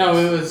onto Linux. No,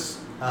 it was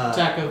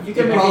attack of. You It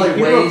can make probably a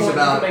hero weighs point,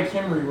 about you can make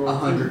him reroll.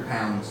 100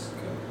 pounds.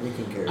 You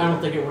can carry. I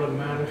don't think it would have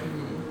mattered.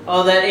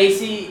 Oh, that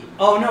AC.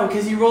 Oh no,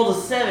 because he rolled a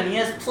 7. He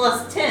has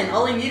plus 10.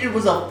 All he needed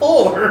was a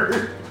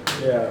 4.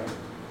 Yeah.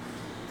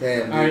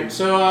 Damn. Dude. All right,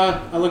 so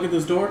I look at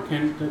this door.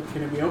 Can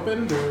it be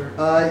opened or?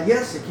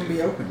 Yes, it can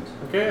be opened.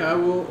 Okay, I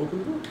will open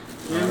the door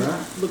and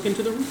Alright. look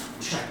into the room.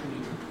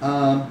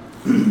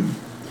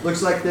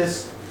 Looks like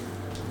this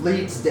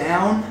leads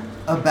down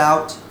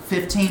about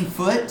 15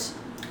 foot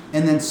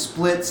and then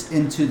splits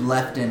into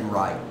left and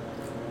right.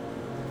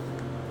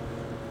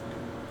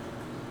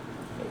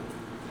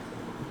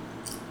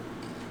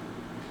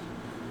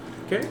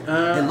 Okay.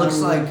 It looks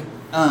like,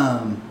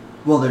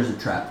 well, there's a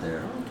trap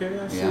there. Okay,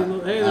 I see. Yeah. A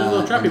little, hey, there's a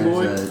little trappy and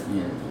boy. there's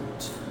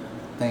a,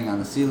 thing on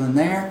the ceiling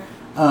there.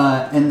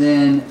 And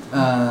then,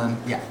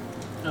 yeah.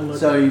 I look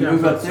So you down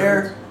move up both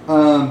there.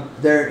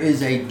 There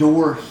is a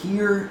door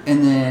here,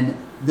 and then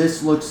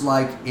this looks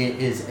like it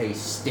is a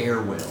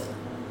stairwell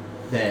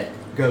that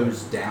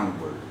goes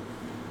downward.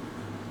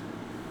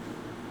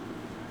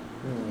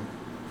 Hmm.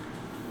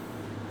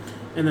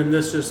 And then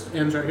this just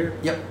ends right here.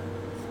 Yep.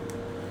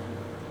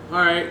 All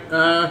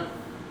right.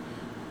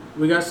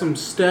 We got some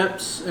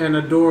steps and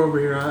a door over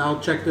here. I'll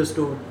check this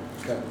door.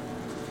 Okay.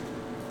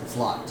 It's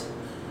locked.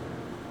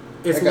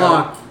 It's I got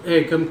locked.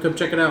 Hey, come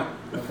check it out.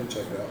 I can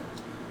check it out.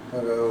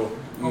 I'll go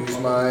use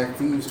my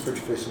thieves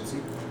proficiency.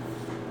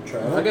 Try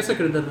it. I guess I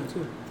could have done that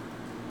too.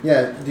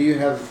 Yeah. Do you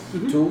have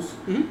Mhm. tools?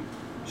 Mhm.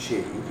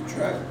 Shit, you can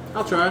try it.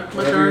 I'll try. My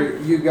Whenever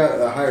turn. You got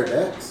a higher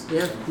dex.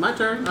 Yeah, my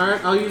turn. All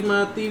right. I'll use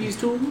my thieves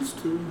tools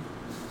to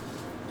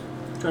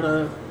try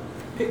to.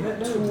 Pick that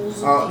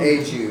nose. I'll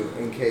aid you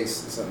in case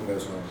something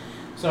goes wrong.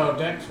 So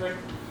Dex, right?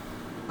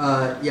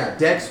 Yeah,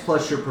 Dex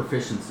plus your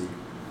proficiency.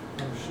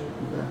 Oh shit.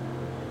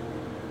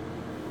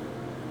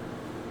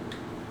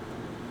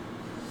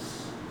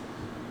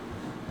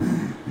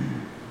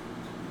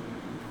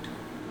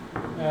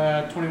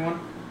 Uh, 21.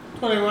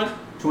 21.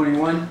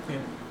 21. Yeah.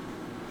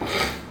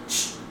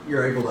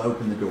 You're able to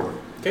open the door.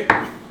 Okay.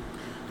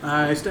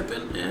 I step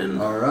in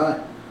and. All right.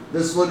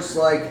 This looks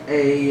like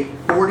a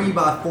 40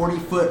 by 40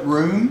 foot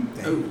room.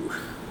 Oh.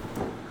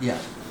 Yeah.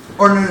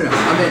 Or no.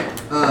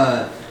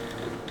 I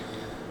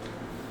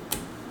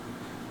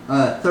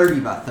meant 30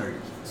 by 30.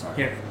 Sorry.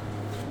 Here.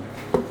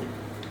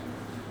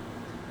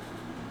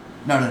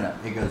 No.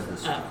 It goes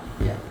this way. Oh.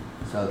 Yeah.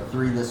 So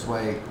 3 this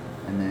way,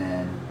 and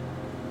then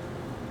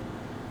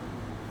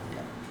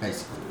yeah,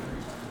 basically 3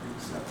 by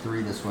 3. So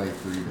 3 this way,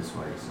 3 this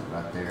way. So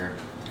right there.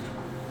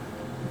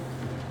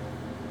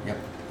 Yep.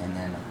 And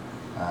then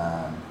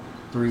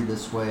 3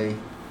 this way.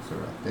 So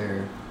right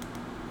there.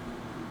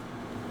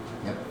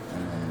 Yep.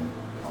 And then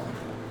all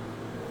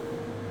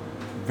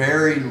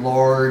very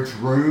large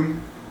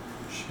room.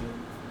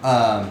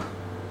 I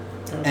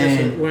guess And-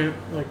 it went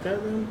like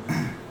that then.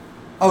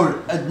 Oh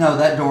no,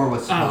 that door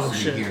was supposed Oh, to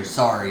shit. be here.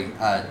 Sorry.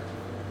 Yeah.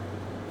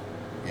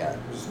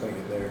 Just make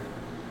it there.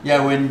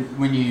 Yeah,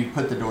 when you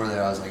put the door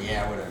there, I was like,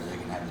 yeah, whatever, they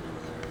can have the door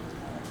there. It doesn't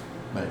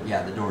matter. But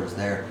yeah, the door is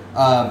there.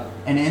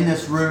 And in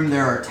this room,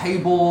 there are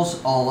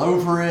tables all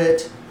over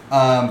it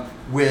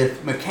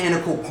with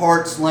mechanical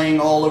parts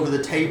laying all over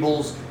the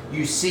tables.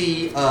 You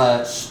see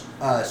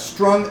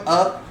strung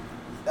up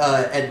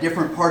at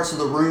different parts of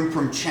the room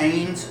from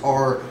chains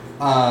are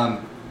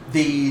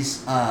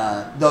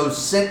those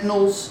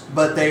sentinels,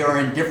 but they are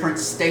in different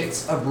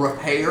states of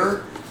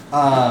repair.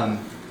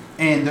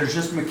 And there's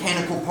just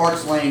mechanical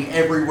parts laying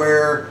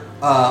everywhere,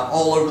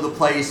 all over the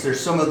place. There's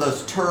some of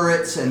those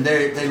turrets, and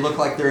they look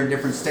like they're in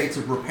different states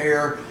of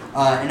repair.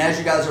 And as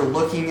you guys are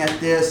looking at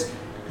this,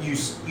 you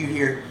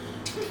hear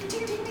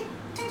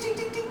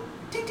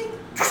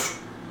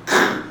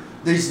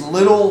these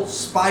little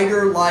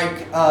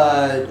spider-like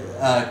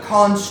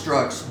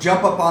constructs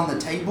jump up on the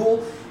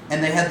table,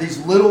 and they have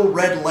these little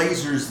red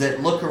lasers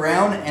that look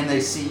around, and they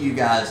see you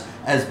guys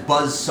as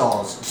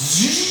buzzsaws.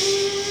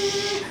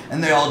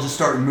 And they all just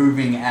start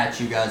moving at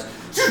you guys.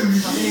 How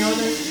many are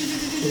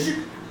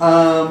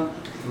there?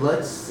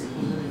 Let's see.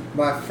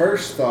 My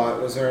first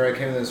thought was whenever I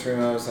came in this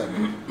room, I was like,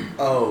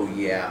 oh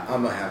yeah,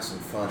 I'm gonna have some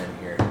fun in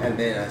here. And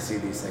then I see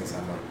these things,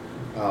 I'm like,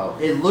 oh.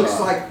 It looks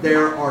fuck. like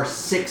there are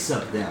 6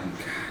 of them.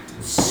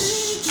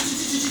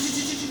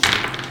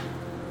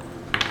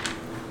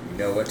 You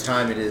know what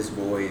time it is,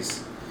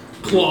 boys.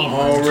 Clobbering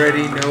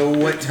Already know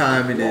what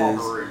time it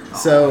is.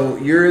 So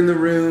you're in the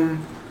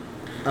room.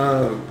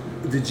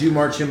 Did you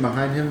march in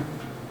behind him?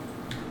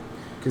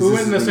 'Cause We this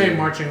went in the is same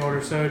marching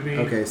order, so it'd be.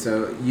 Okay,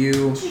 so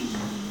you,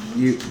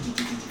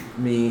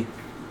 me,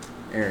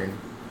 Aaron.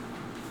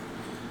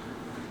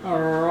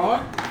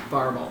 Alright.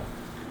 Fireball.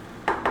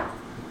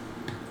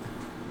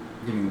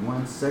 Give me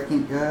 1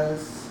 second,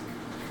 guys.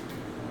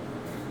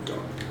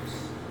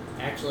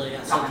 Actually, I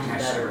got something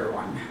better.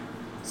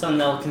 Something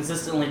that will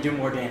consistently do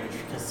more damage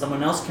because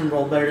someone else can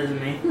roll better than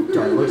me.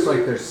 Okay, looks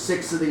like there's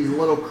 6 of these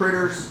little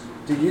critters.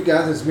 Dude, you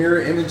got this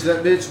mirror image of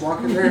that bitch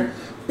walking there.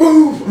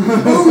 Boom,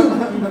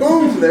 boom,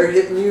 boom. They're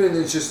hitting you, and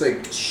it's just like,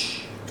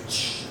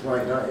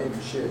 like not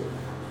hitting shit.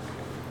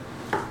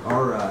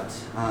 All right.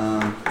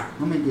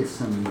 Let me get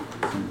some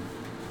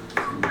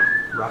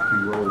rock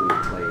and roll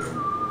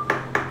playing.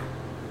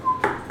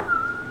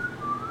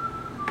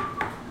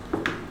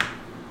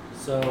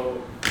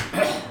 So.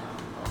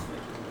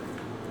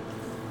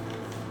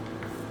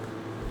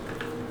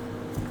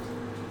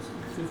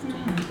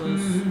 15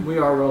 plus. We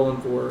are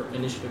rolling for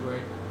initiative,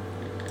 right?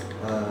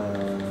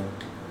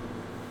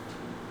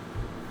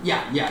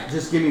 Yeah.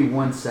 Just give me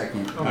 1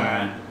 second.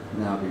 Alright.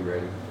 Then I'll be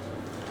ready.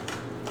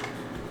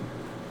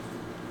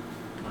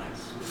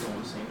 Nice. We're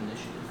going the same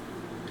initiative.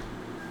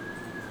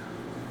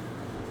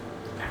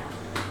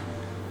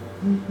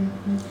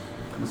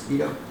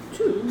 Mosquito.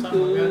 Something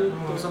like that.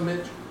 Oh, some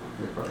bitch.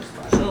 They're probably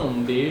spider.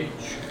 Some bitch.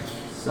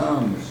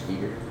 Some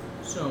mosquito.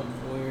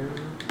 Somewhere.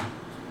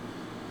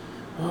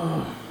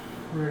 Oh,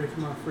 ready for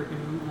my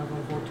freaking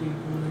iPhone 14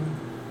 coming in.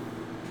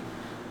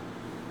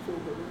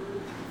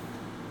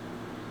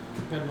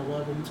 Got an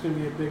 11. It's gonna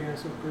be a big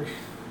ass upgrade.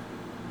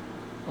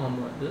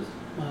 On what, this?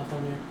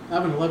 iPhone, yeah. I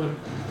have an 11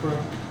 Pro.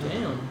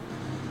 Damn.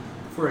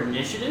 For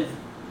initiative?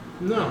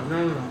 No.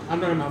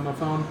 I'm talking about my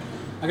phone.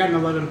 I got an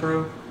 11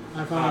 Pro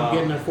iPhone. I'm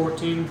getting a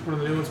 14, one of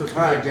the new ones. So it's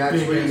Alright, gonna be a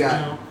Jax, what big you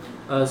ass got?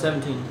 now.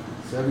 17.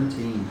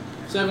 17.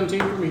 17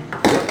 for me.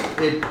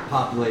 It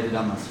populated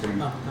on my screen.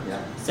 Oh, nice.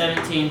 Yeah.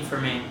 17 for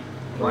me.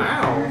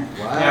 Wow.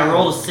 Yeah, I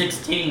rolled a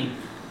 16.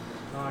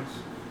 Nice.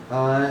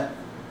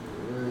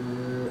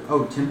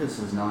 Tempest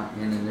is not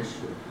in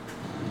initiative.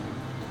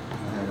 I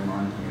had him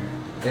on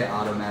here. It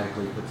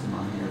automatically puts him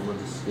on here. We'll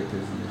just skip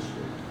his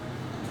initiative.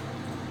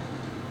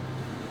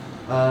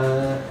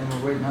 And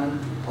we're waiting on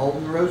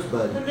Alden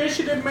Rosebud.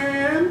 Initiative,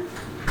 man.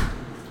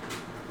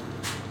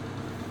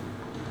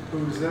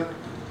 Who's that?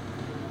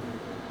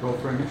 Roll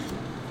for initiative.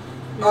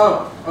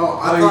 Oh, I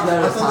you thought thought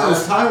it was that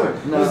was Tyler.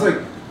 No. I was like,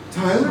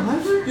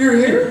 Tyler? You're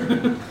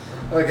here?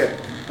 Okay,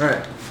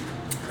 alright.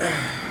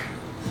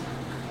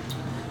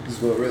 This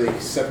is what really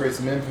separates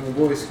the men from the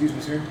boys. Excuse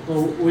me, sir.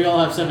 Well, we all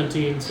have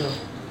 17, so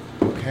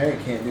Okay,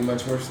 can't do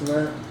much worse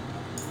than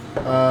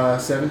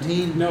that.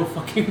 17? no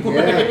fucking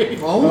way.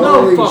 Oh,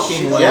 no Holy fucking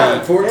shit. way.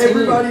 Yeah, 14.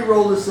 Everybody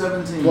rolled a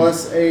 17.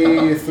 Plus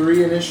a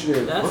 3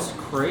 initiative. That's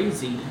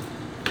crazy.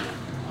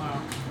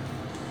 Wow.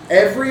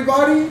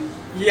 Everybody?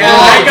 Yeah,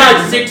 Oh, I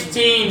got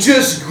 16.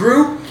 Just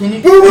group? Can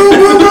you, Boom, boom,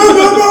 boom, boom,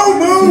 boom,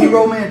 boom, can you boom.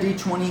 roll me a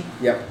d20?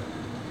 Yep.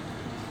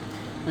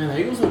 Man, the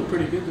Eagles look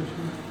pretty good this year.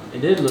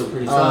 It did look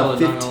pretty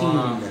solid. not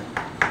gonna lie. 15.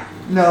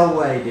 No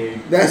way, dude.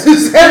 That's a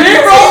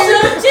 17.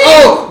 roll 17?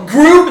 Oh,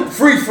 group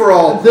free for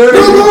all. Their,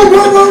 Boom, boom,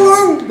 boom,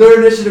 boom, boom. their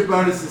initiative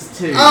bonus is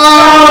 2. Oh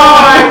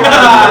my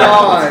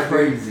That's god.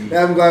 crazy.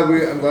 Yeah, I'm glad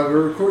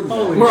we're recording that.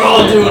 Holy We're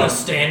all shit. doing a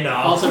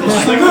standoff. Also,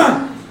 just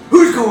like,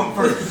 Who's going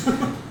first?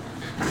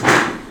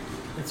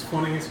 it's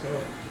funny as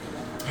hell.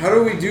 How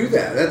do we do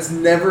that? That's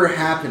never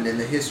happened in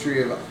the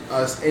history of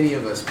any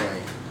of us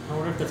playing. I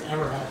wonder if that's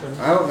ever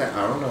happened. I don't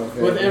know if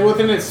it,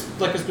 Within its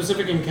like a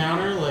specific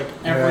encounter, like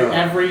everybody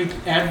rolls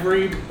a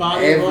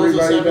everybody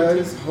 17.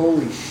 does.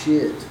 Holy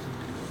shit!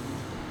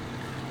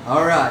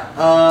 All right.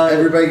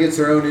 Everybody gets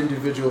their own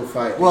individual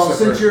fight. Well, except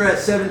since for- you're at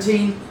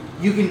 17,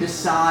 you can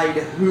decide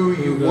who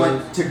you Who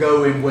want to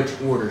go in which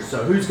order.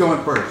 So who's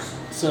going first?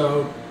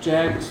 So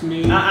Jax,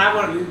 me. I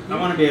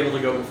want to be able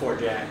to go before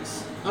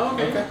Jax. Oh,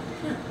 okay. Okay.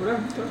 Yeah,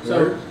 whatever.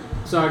 Whatever.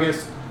 So I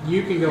guess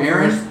you can go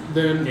Aaron? first,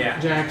 then Yeah.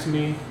 Jax,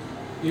 me.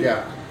 You-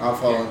 yeah, I'll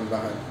follow in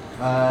behind.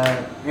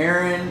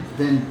 Aaron,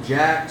 then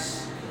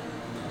Jax,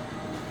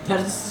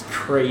 That is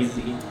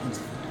crazy.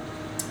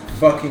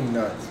 Fucking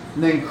nuts.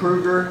 then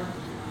Kruger.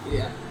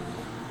 Yeah.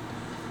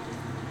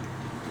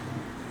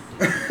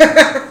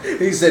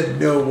 He said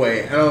no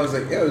way, and I was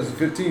like, yeah, it was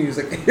 15. He was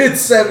like,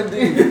 it's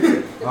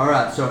 17. All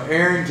right. So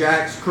Aaron,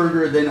 Jax,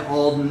 Kruger, then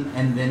Alden,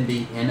 and then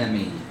the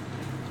enemy.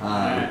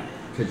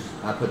 Because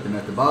I put them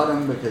at the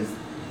bottom because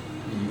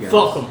you guys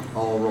Fuck 'em.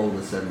 all rolled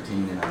a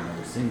 17, and I've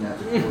never seen that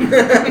before.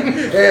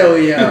 Hell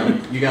yeah.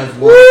 You guys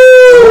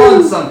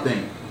won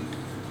something.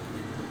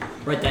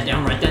 Write that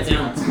down. Write that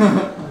down. That's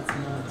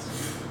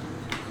nuts.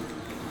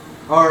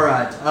 All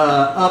right.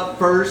 Up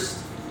first.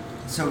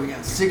 So we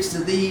got 6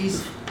 of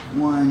these.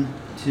 1,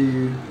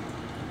 2,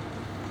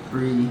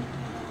 3,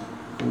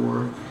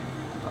 4,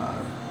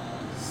 5,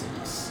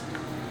 6.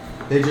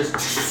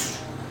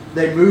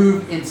 They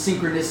move in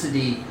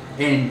synchronicity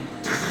and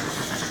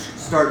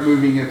start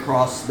moving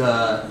across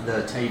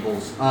the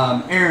tables.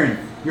 Aaron,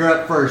 you're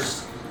up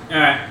first. All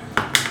right.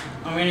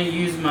 I'm gonna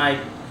use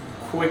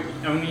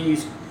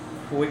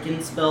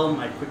Quicken Spell,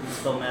 my Quicken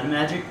Spell Meta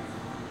Magic,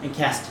 and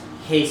cast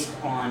Haste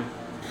on.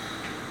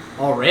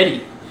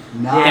 Already.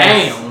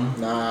 Nice.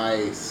 Damn.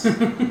 Nice.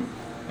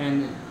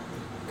 And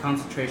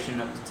concentration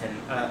up to 10,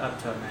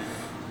 up to a minute.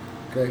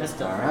 Okay. That's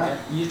done. All right.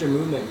 Use your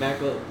movement back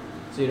up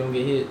so you don't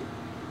get hit.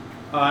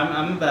 Oh,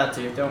 I'm about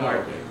to. Don't worry.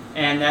 Okay.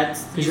 And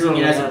that's 'Cause using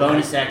you're it as a only at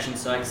bonus action,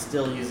 so I can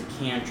still use a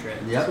cantrip.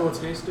 Yep. So what's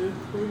haste do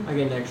for you? I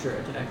get an extra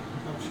attack.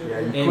 Oh shit. Yeah,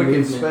 you And quicken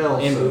movement. spell.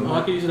 And So. movement. Oh,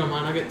 I can use it on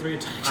mine. I get 3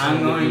 attacks. I'm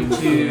going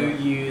to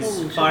use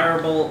Holy shit.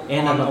 Firebolt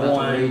And on I'm the about to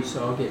one rage,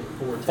 so I'll get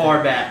 4 attacks.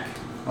 far back.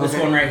 This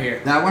Okay. one right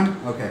here. That one?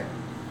 Okay.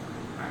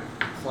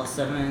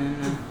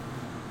 +7.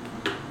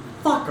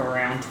 Fuck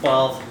around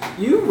 12.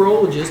 You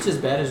roll just as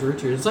bad as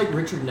Richard. It's like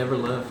Richard never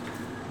left.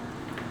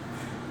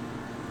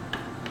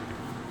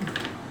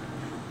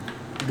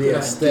 The Good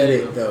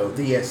aesthetic, idea. though.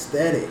 The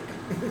aesthetic.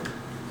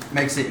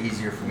 Makes it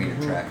easier for me to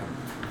track them.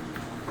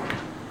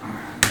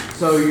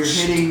 So you're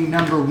hitting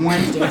number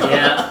 1.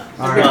 Yeah.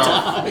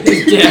 Alright.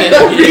 He's dead.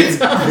 12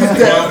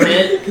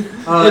 hit.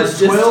 It's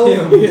just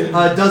 12 him.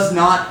 does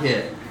not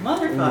hit.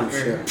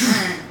 Motherfucker.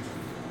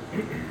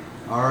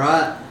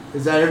 Alright.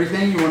 Is that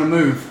everything? You want to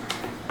move?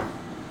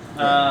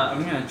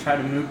 I'm gonna try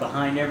to move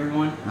behind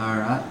everyone.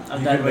 Alright.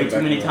 I've died way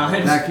too many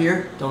times. Back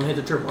here? Don't hit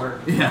the tripwire.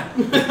 Yeah.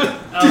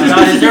 Oh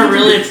god, is there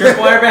really a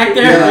tripwire back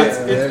there? Yeah. It's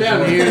there's down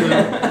one. here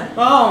though.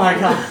 Oh my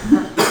god.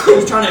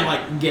 He's trying to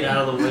like get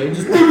out of the way.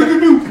 Just I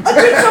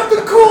did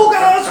something cool,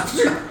 guys!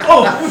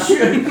 Oh,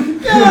 shit!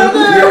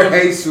 Your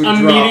haste would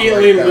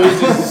Immediately drop like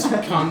that. loses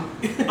con.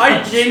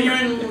 I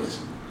genuinely,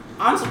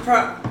 I'm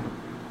surprised.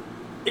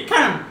 It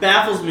kind of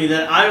baffles me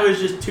that I was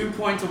just 2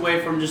 points away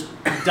from just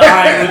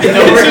dying with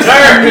no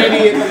return.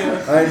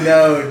 I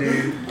know,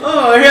 dude.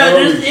 Oh yeah,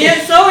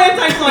 it's so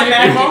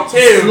anticlimactic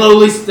too.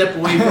 slowly step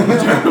away from the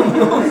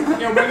terminal.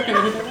 Yeah, where can I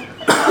hit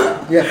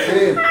that? Yeah,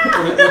 dude.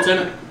 What's in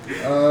it?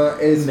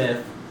 It's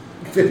Meth.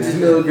 50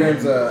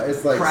 milligrams.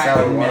 It's like Crack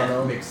sour and meth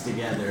watermelon. mixed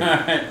together.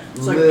 Alright.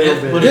 It's like Little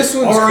meth, bit. but This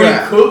it's one's already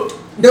crack. cooked.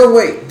 No,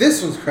 wait.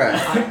 This one's crack.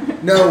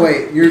 No,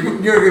 wait. You're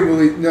not gonna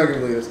believe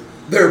this.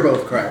 They're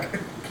both crack.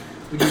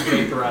 We just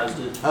vaporized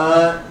it.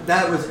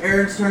 That was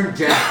Aaron's turn.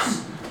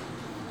 Jax.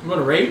 You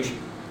want to rage?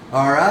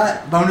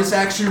 Alright. Bonus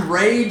action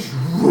rage.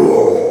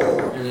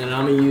 And then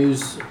I'm gonna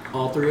use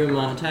all 3 of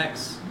my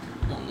attacks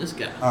on this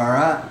guy.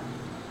 Alright.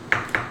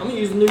 I'm gonna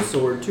use a new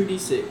sword,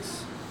 2d6.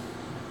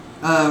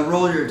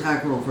 Roll your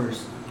attack roll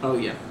first. Oh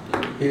yeah.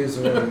 Here's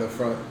the one in the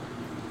front.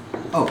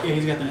 Oh. Yeah,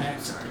 he's got the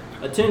axe.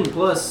 A 10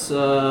 plus You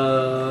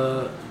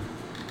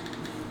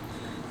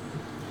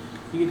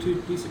get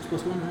 2d6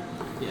 plus 1, right?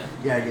 yeah.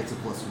 Yeah, he gets a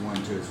 +1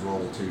 to his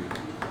roll too.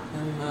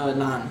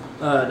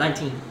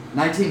 19.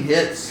 19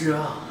 hits.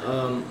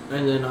 And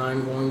then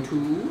I'm going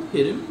to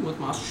hit him with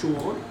my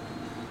sword.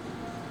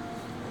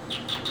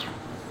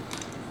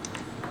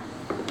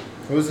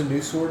 What was the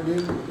new sword,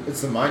 dude?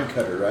 It's the mine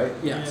cutter, right?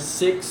 Yeah. Yeah.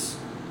 6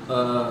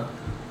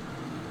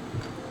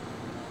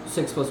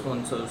 6 plus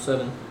 1, so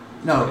 7.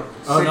 No.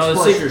 Oh 6 no,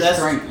 plus 6 your that's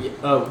strength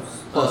oh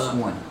plus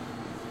 1.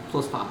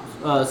 plus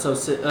 5. So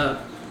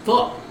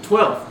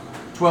 12.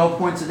 12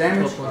 points of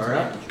damage. 12 points of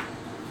Alright. damage.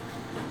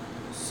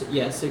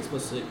 Yeah, 6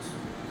 plus 6.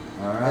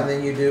 And Alright.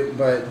 then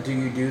do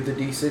you do the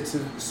D6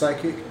 of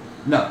psychic?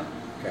 No,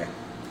 Okay.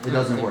 it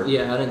doesn't work.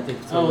 Yeah, I didn't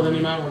think so. Oh, then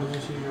you might want to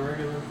just use your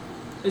regular.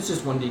 It's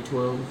just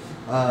 1d12.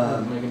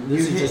 You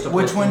This is hit, just a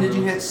which plus one one did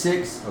you roll. hit?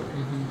 6? Okay.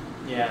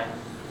 Mm-hmm. Yeah.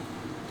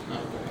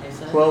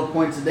 Okay. 12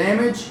 points of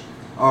damage.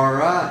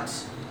 Alright.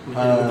 We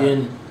hit him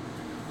again.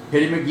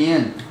 Hit him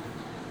again.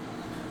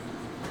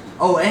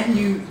 Oh, and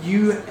you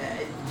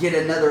get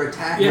another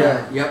attack.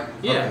 Yeah. Yep.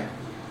 Yeah.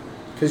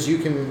 Because you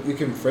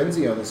can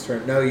frenzy on this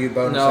turn. No, you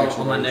bonus No,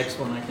 action. on my rage. next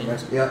one I can.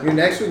 Yep. Your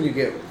next one, you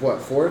get what?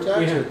 4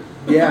 attacks? Yeah.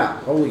 Yeah.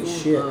 Holy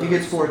shit. He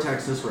gets 4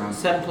 attacks this round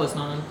 7 plus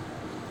 9.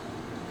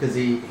 because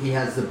he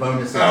has the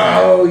bonus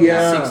attack. Oh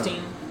yeah.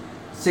 16.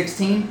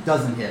 16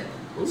 doesn't hit.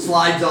 Ooh.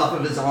 Slides off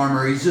of his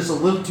armor. He's just a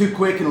little too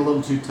quick and a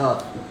little too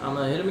tough. I'm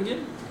gonna hit him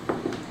again.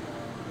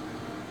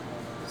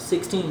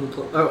 16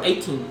 plus,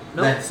 18.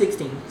 No, That-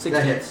 16. 16.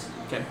 That hits.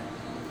 Okay.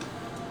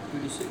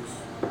 2d6.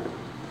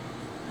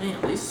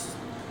 Damn, these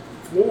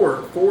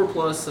 4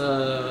 plus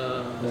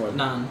One.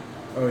 9.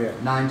 Oh yeah.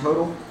 9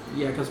 total.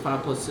 Yeah, because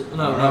 5 plus 6.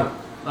 No, Alright.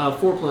 no.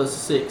 4 plus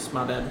 6.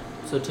 My bad.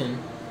 So 10.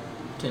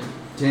 10.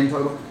 10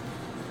 total.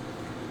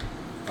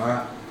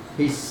 Alright.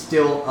 He's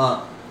still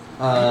up.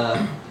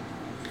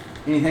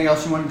 Anything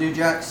else you want to do,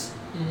 Jax?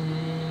 You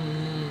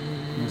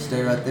gonna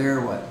stay right there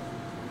or what?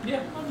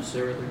 Yeah, I'll just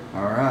stay right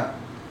there. Alright.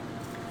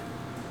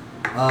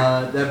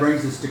 That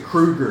brings us to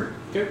Kruger.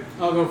 Okay,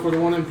 I'll go for the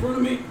one in front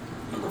of me,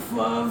 number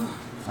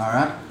 5.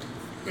 Alright.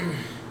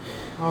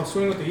 I'll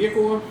swing with the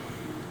Yikwa.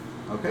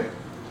 Okay.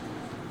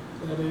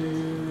 That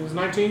is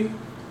 19.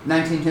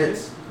 19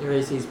 hits. Your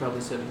AC is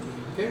probably 17.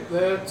 Okay,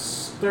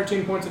 that's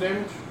 13 points of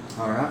damage.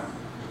 Alright.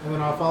 And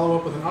then I'll follow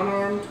up with an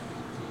unarmed.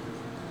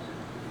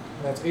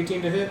 That's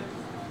 18 to hit.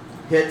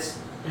 Hits.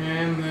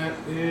 And that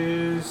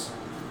is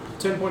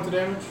 10 points of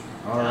damage.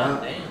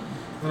 Alright. Damn.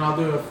 Then I'll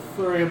do a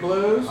flurry of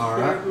blows. All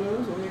Flurry right. of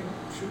blows. Let me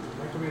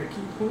activate a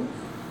key point.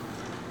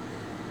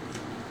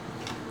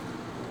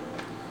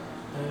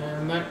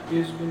 And that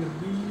is going to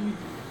be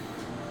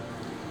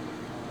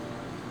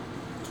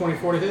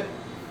 24 to hit.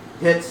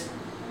 Hits.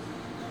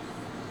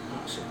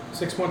 Oh, shit.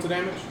 6 points of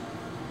damage.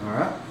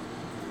 Alright.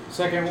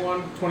 Second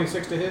one,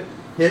 26 to hit.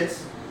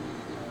 Hits.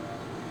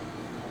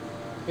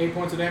 8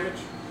 points of damage.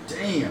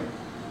 Damn.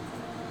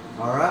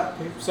 Alright.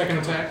 Okay. Second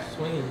attack,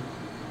 Swinging.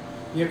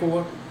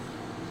 Yikwa.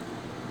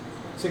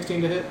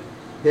 16 to hit.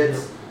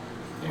 Hits.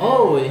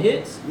 Oh, it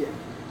hits.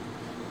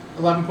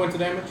 11 points of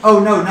damage. Oh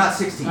no, not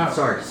 16. Oh,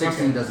 Sorry,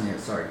 16 okay. doesn't hit.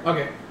 Sorry.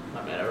 Okay.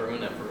 My bad, I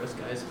ruined that for us,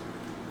 guys.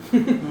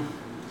 Then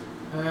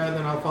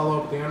I'll follow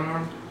up with the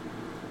unarmed.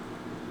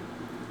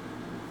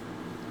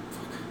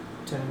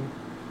 10.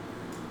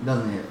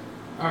 Doesn't hit.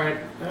 Alright.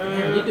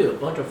 Man, you do a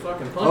bunch of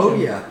fucking punching. Oh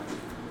yeah.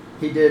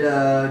 He did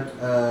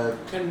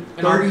and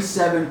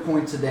 37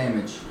 points of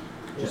damage.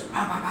 Yeah. Just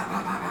pow, pow, pow,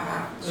 pow, pow, pow,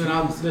 pow. And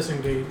I'll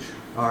disengage.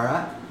 All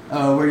right.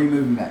 Where are you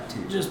moving back to?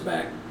 Just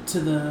back to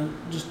the,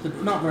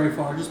 not very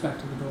far, just back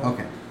to the door.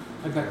 Okay.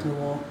 Like back to the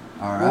wall.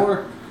 All right.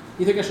 Or,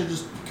 you think I should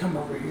just come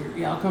over here?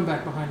 Yeah, I'll come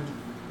back behind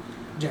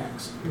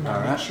Jax.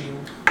 Alright.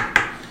 Shield.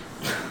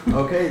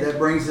 Okay, that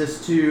brings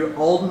us to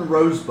Alden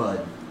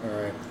Rosebud.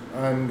 Alright.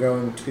 I'm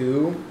going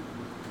to.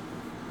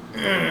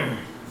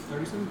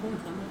 37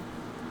 points,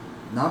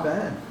 Not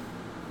bad.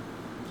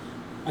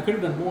 I could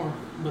have done more,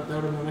 but that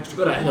would have been an extra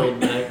But I held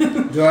back.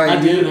 Do I?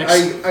 I did,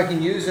 I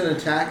can use an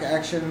attack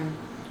action,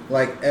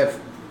 like if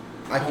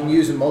I can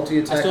use a multi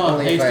I attack still have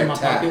only if haste I in my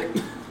attack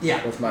pocket.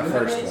 Yeah. with my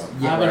first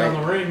one. I have it right?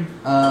 on the ring.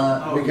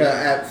 Because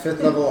at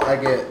 5th level I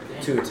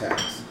get 2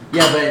 attacks.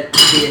 Yeah, but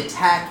the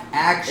attack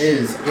action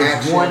Is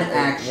action, one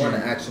action. one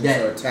action, that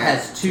so attack,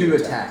 has 2 two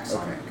attacks.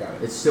 On Okay, it. got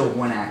it. It's still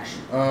one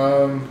action.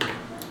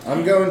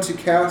 I'm going to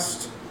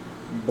cast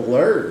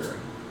Blur.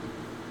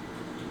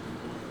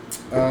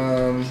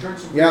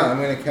 Yeah, I'm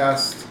going to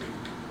cast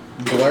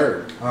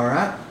Blur All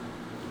right.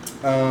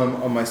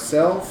 on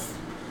myself,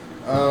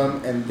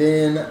 and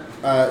then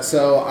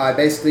so I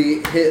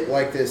basically hit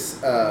like this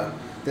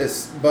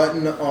this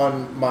button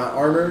on my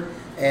armor,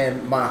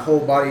 and my whole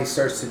body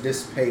starts to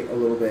dissipate a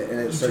little bit, and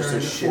it starts to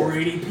shift.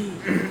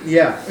 480p.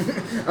 Yeah,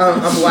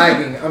 I'm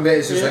lagging.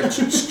 It's just like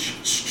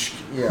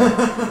yeah.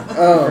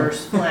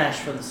 Reverse flash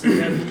for the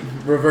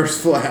CW. Reverse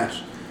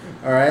flash.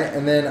 All right,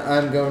 and then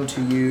I'm going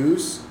to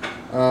use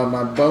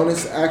my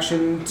bonus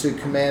action to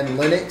command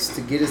Linux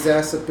to get his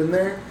ass up in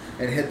there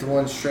and hit the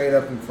one straight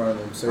up in front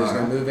of him. So he's All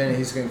going right. to move in and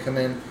he's going to come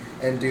in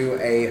and do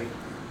a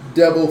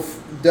double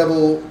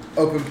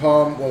open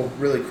palm. Well,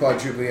 really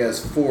quadruple. He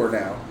has 4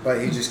 now, but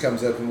he just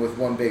comes up and with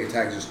one big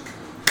attack, just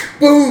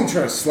boom,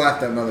 trying to slap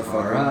that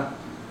motherfucker.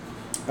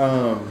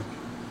 All right.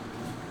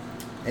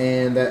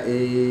 And that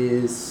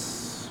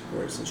is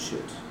where's this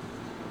shit?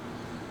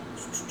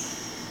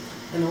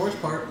 And the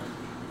worst part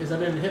is I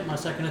didn't hit my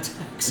second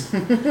attacks.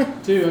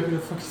 Dude, I could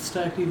have fucking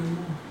stacked even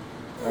more.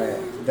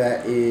 Alright,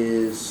 that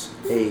is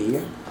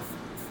a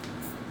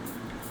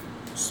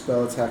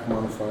spell attack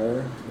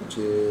modifier, which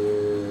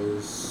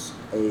is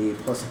a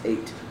 +8 to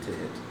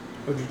hit.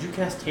 Oh, did you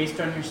cast haste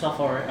on yourself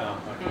already? Oh,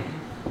 okay.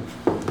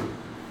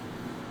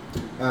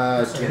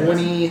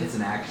 20, It's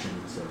an action,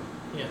 so.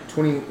 Yeah.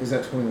 20, is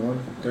that 21?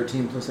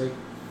 13 plus 8?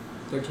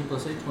 13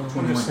 plus 8,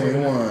 21.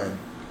 21.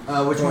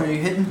 Which one are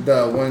you hitting?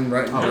 The one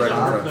right in Oh, the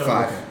front. the-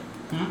 5.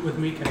 With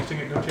me casting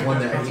it, don't you One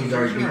have that he's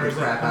already concentration, beat or the is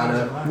that crap how out does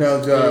of? it last?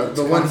 No,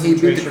 the one he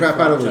beat the crap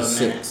out of was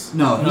 6.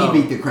 No, he No.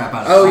 beat the crap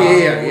out of. Oh, Saul.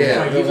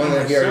 yeah. so The he's one on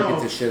that he already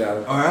myself. beat the shit out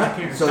of. All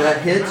right. So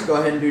that hits. Go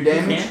ahead and do You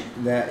damage.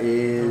 can't? That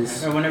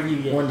is Or whenever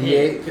you get 1d8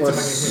 hit. It's if I plus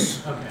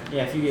get hit. Okay.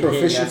 Yeah, if you get hit, you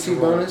have proficiency to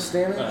roll. bonus I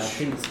damage.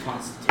 think it's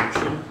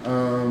Constitution.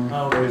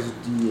 Oh. There's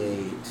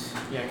D8.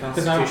 Yeah,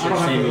 Because I Constitution. don't have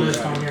the saving list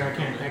throw. on here, I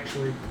can't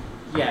actually.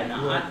 Yeah,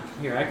 no,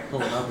 here, I can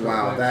pull it up. real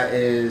Wow, quick. that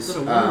is Is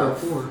it a 1 or a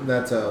 4?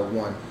 that's a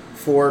 1.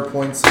 4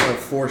 points of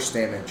force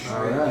damage.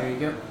 All right. There you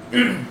go.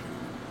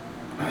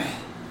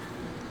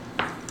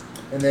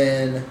 And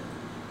then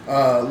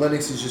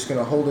Linux is just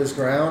gonna hold his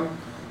ground.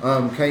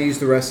 Can I use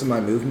the rest of my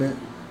movement?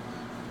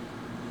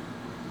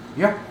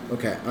 Yeah.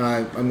 Okay,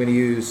 I'm gonna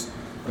use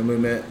my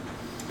movement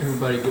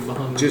Everybody get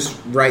behind me. just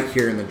right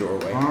here in the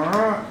doorway. All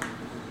right.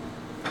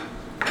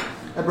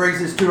 That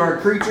brings us to our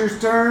creatures'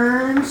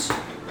 turns.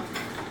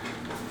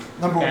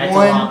 Number Yeah, it's a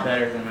one. lot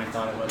better than I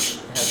thought it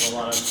was. It has a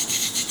lot of.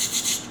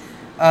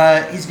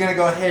 He's gonna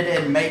go ahead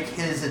and make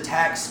his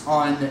attacks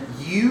on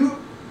you,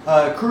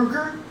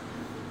 Kruger.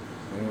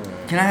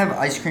 Can I have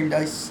ice cream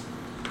dice?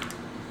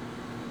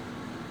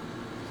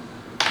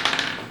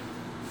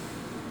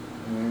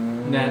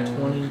 Nat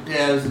 20.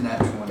 Yeah, it was a nat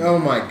 20. Oh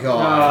my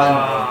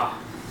god.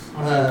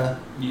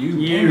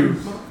 You.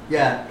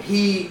 Yeah,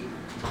 he.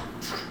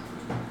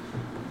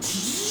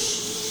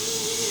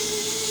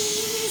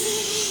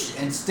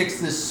 And sticks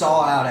this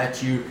saw out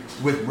at you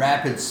with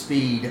rapid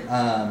speed.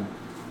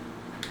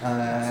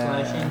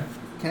 Slashing.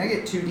 Can I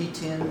get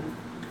 2d10?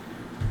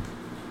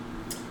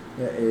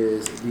 That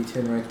is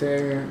D10 right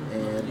there,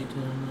 and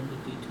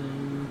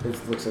D10.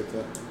 it looks like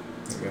that.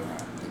 There you go.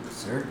 Thank you,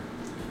 sir.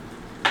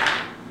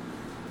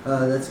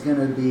 That's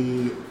gonna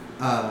be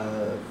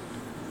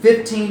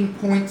 15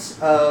 points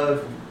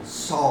of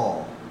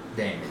saw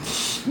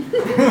damage.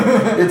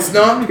 It's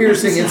not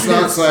piercing, it's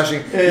not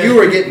slashing. You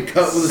are getting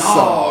cut with a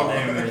saw.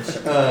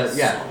 damage.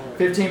 Yeah,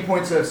 15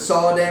 points of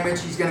saw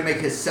damage. He's gonna make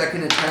his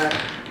second attack.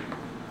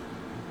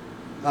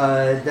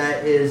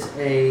 That is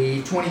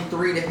a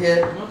 23 to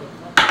hit.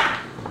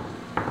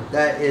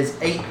 That is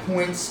 8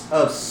 points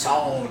of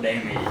saw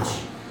damage.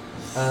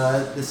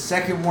 The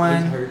second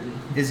one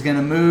is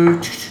gonna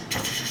move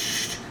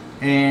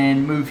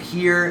and move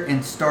here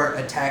and start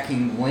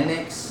attacking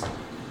Linux.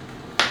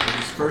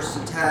 His first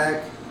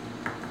attack,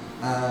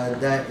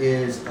 that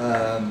is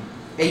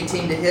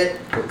 18 to hit.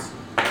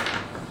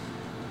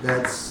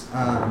 That's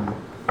 9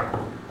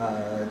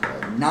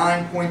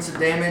 points of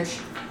damage.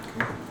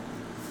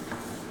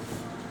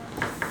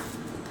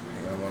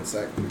 Hang on 1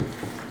 sec.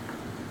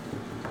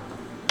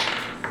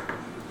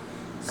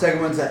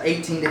 Second one's at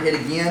 18 to hit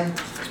again.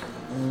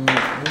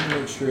 Let me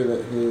make sure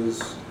that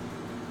his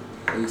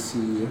AC.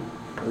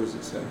 Where does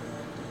it say?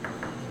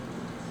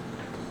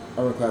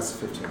 Armor class is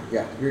 15.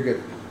 Yeah, you're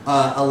good.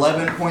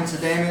 11 points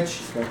of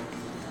damage Okay.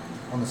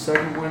 on the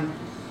second one.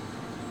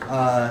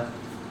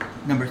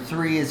 Number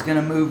 3 is going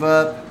to move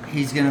up.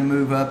 He's going to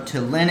move up to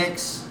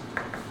Linux.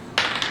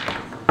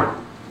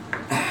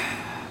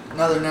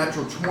 Another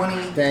natural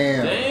 20.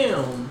 Damn.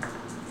 Damn.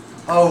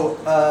 Oh,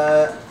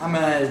 I'm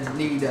going to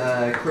need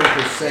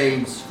critical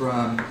saves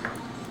from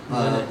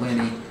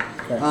Lenny.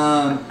 Okay.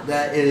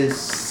 That is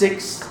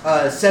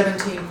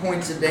 17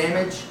 points of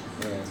damage.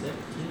 Yeah.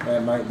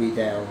 That might be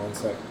down 1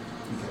 sec. Okay.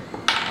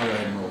 I'll go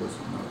ahead and roll this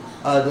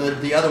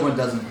one. The other one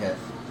doesn't hit.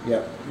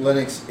 Yep.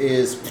 Linux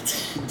is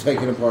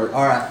taken apart.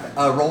 All right.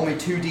 Roll me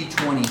 2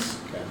 d20s.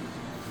 Okay.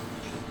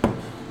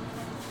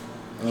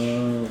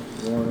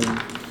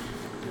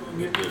 1.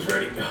 Get this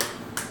ready.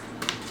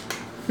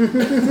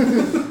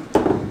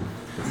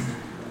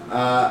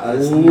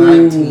 It's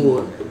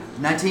 19.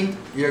 19.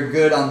 You're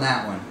good on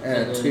that one.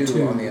 And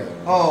 2 on the other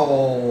one.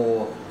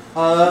 Oh.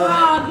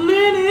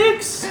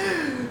 Linux.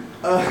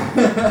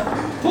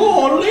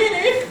 Poor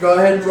Linux. Go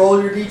ahead and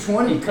roll your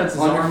d20. He cuts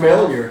his on your arm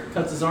failure. off.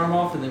 Cuts his arm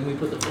off, and then we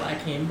put the black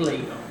hand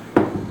blade on.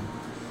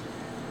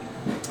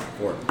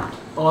 4.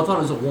 Oh, I thought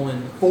it was a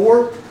 1.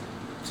 4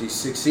 So you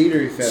succeed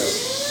or you fail?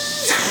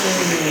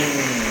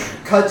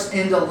 cuts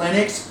into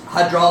Linux.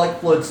 Hydraulic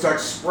fluid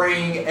starts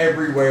spraying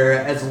everywhere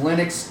as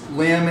Linux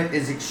limb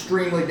is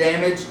extremely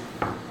damaged.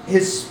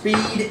 His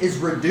speed is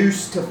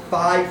reduced to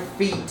 5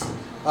 feet.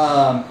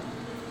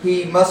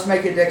 He must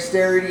make a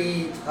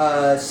dexterity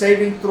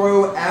saving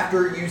throw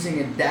after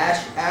using a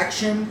dash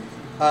action.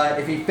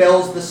 If he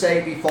fails the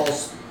save, he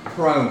falls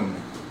prone.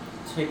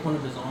 Take one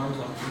of his arms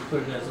off and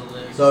put it as a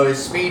leg. So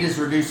his speed is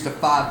reduced to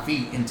 5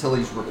 feet until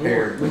he's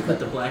repaired. We put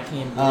the black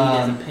hand blade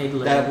as a peg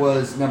leg. That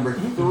was number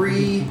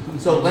 3.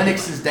 So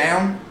Linux is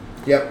down.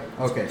 Yep.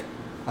 Okay.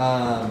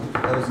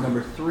 That was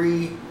number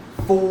 3.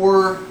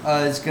 4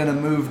 is going to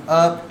move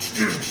up.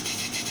 He's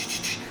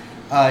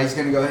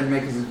going to go ahead and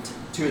make his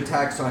 2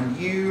 attacks on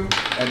you.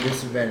 At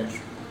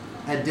disadvantage.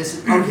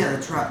 Oh yeah,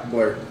 that's right.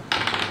 Blur.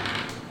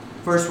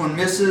 First one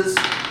misses.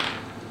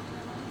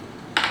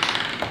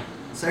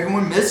 Second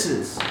one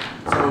misses.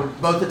 So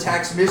both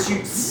attacks miss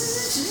you.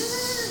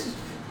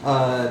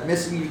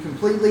 Missing you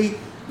completely.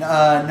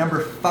 Number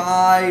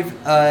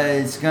 5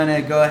 is going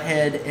to go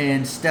ahead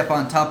and step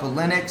on top of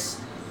Linux.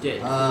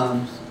 Dead.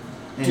 And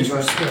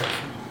Disrespect.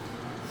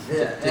 he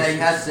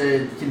has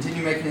to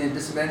continue making a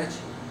disadvantage?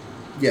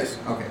 Yes.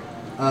 Okay.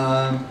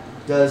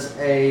 Does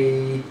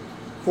a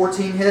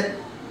 14 hit?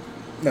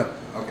 No.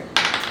 Okay.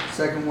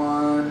 Second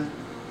one,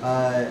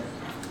 doesn't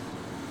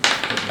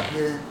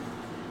hit.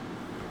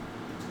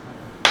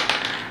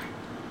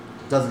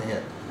 Doesn't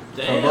hit.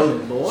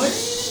 Damn, boy.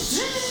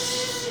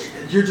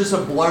 You're just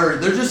a blur.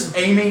 They're just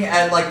aiming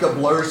at like the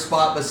blur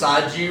spot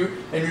beside you,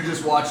 and you're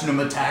just watching them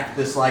attack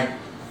this like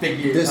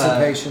figure.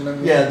 Dissipation. I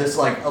mean. Yeah, this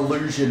like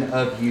illusion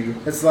of you.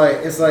 It's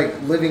like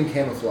living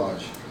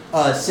camouflage.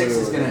 6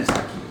 is gonna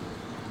attack you.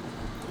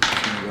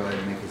 He's gonna go ahead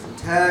and make his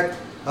attack.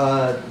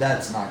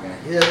 That's not gonna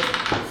hit.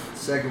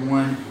 Second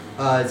one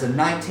is a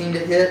 19 to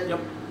hit. Yep.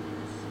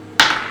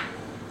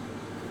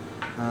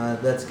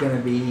 That's gonna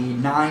be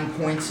 9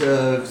 points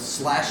of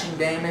slashing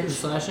damage.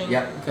 Slashing?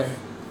 Yep. Okay.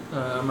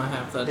 I'm gonna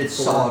have that. It's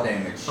 4. saw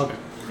damage. Okay.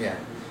 Yeah.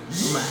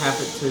 I'm gonna have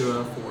it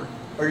to 4.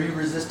 Are you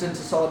resistant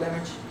to saw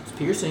damage? It's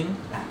piercing.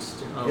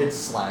 Oh. It's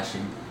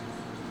slashing.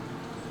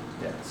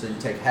 Yeah. So you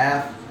take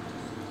half.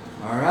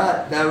 All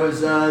right. That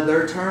was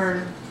their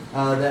turn.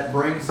 That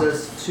brings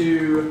us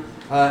to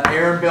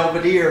Aaron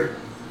Belvedere.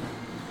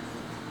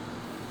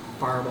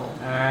 Fireball.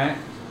 Alright.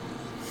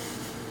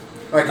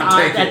 I can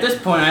take At it.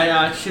 this point,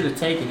 I should have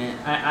taken it.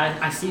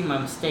 I see my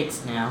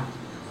mistakes now.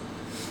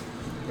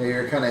 Yeah,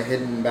 you're kind of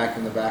hidden back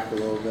in the back a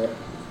little bit.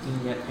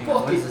 Yep, hang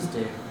on. What does this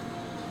do?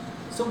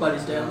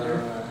 Somebody's down there.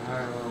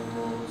 Higher level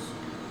rolls.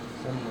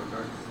 1 more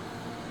card.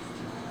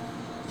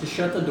 Just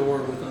shut the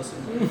door with us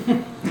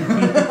in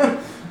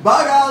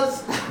Bye,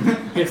 guys.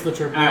 Hits the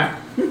triple. Alright.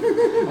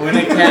 I'm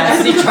gonna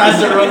cast. He tries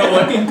to run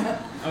away.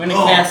 I'm gonna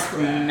cast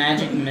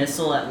Magic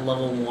Missile at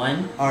level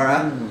 1. All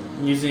right.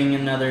 Using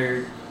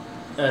another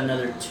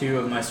 2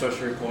 of my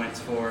sorcery points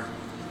for.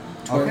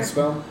 Twin Okay.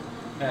 spell?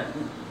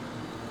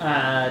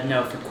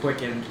 No, for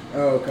Quickened.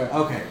 Oh, okay.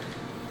 Okay.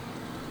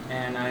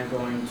 And I'm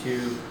going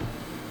to.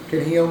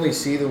 Can he only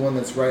see the one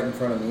that's right in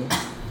front of me?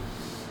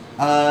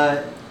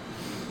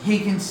 He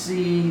can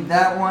see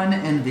that one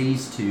and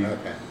these 2.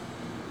 Okay.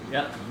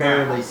 Yep.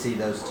 Barely see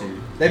those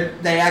 2.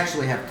 They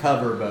actually have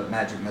cover, but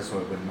magic missile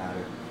it wouldn't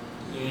matter.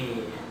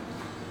 Yeah.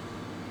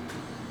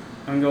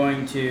 I'm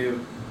going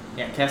to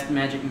cast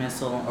magic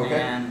missile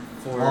Okay. and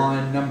for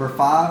On number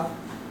 5.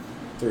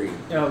 3.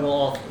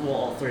 all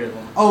three of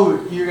them.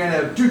 Oh, you're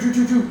gonna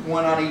do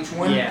one on each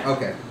one. Yeah.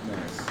 Okay.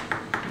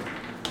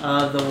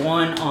 Nice. The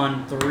one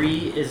on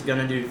 3 is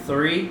gonna do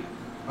 3.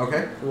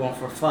 Okay. The one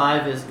for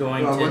 5 is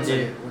going to One do.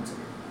 second.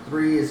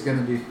 3 is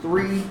gonna do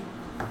 3.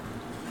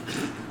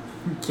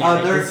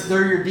 Can't make this.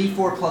 They're your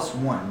D4 plus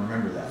 1.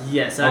 Remember that.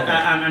 Yes, Okay.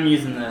 I'm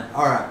using the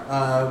All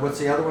right. What's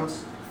the other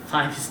ones?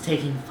 5 is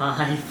taking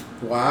 5.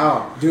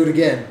 Wow. Do it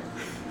again.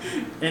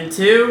 And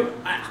 2,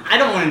 I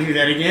don't want to do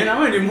that again. I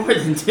want to do more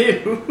than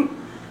 2.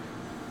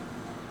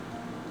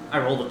 I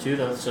rolled a 2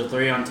 though, so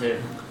 3 on 2.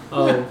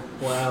 Oh,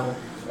 wow.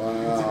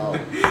 Wow.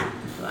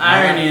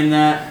 Irony in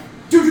that.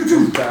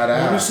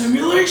 Badass.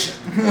 simulation.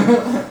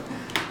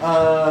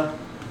 All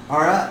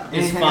right. Is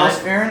Anything 5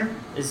 else, Aaron?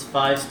 Is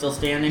 5 still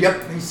standing?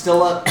 Yep. He's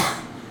still up.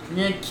 I'm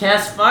gonna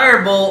cast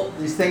Firebolt.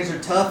 These things are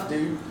tough,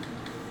 dude.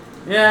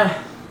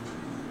 Yeah.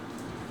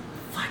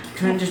 Fuck, you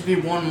couldn't just be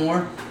one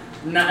more.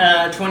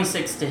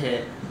 26 to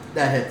hit.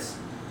 That hits.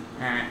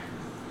 Alright.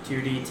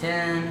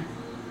 2d10.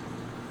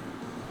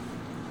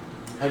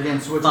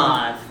 Against which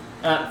 5.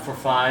 For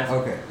 5. one?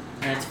 Okay.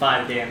 And it's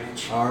 5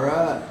 damage. All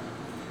right.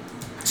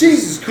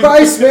 Jesus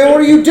Christ, man! What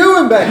are you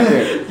doing back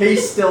there?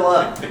 He's still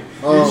up.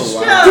 Oh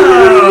wow.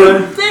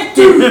 Oh,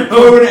 damn.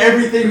 Throwing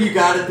everything you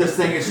got at this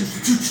thing is.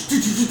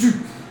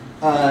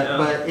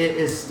 But it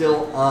is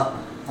still up.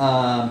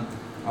 All right.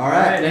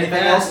 Alright, Anything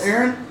I else, pass.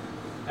 Aaron?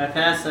 I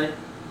pass.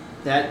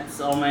 That's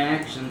all my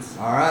actions.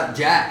 All right,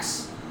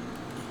 Jax.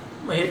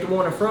 I'm gonna hit the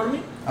one in front of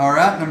me. All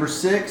right, number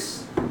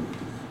 6.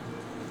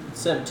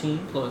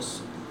 17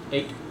 plus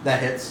 8 That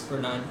hits. or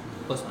 9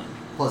 plus 9.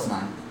 Plus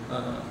 9.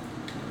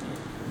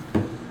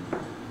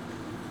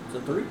 It's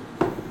a 3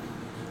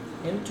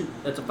 and a 2.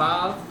 That's a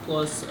 5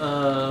 plus 6.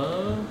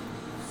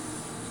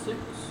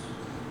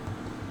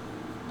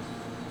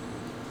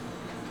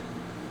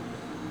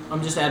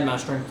 I'm just adding my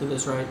strength to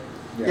this, right?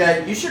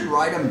 Yeah, you should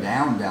write them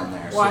down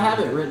there. Well, I have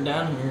it written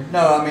down here.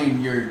 No, I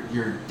mean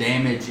your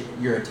damage,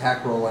 your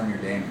attack roll on your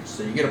damage.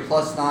 So you get a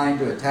plus 9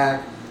 to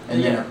attack,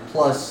 and then Yeah. a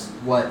plus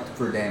what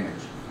for damage?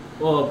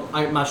 Well,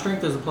 my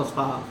strength is a plus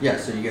 5. Yeah,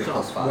 so you get a So-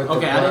 plus 5. With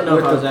Okay, the I didn't know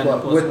with if I was the adding a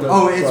plu- plus with one. the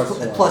Oh, it's plus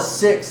one. plus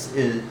 6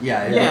 is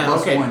Yeah,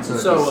 plus okay. 1, so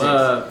it'd So be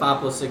 6. 5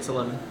 plus 6,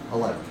 11.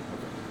 11.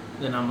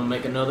 Then I'm gonna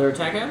make another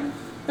attack at him.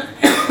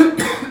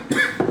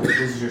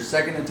 This is your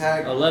second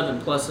attack. 11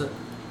 plus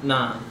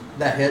 9.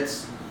 That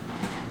hits.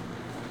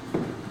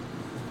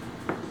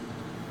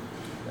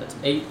 That's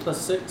 8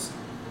 plus 6.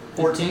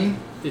 14.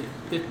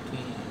 15.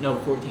 No,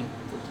 14.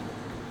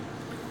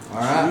 All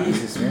right.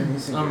 Jesus, man,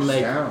 these things I'm are gonna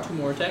make sound. 2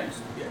 more attacks.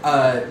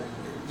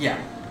 Yeah.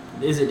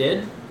 Is it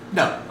dead?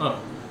 No. Oh.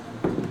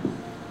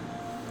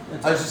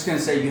 I was just gonna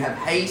say you have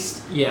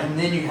haste. Yeah. And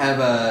then you have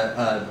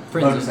a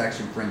Frenzy. bonus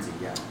action frenzy.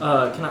 Yeah.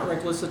 Can I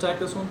reckless attack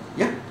this one?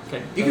 Yeah.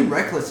 Okay. You can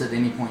reckless at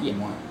any point you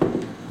Yeah. want,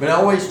 but I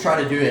always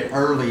try to do it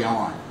early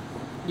on.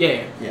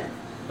 Yeah. Yeah.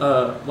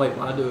 Wait,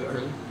 why do it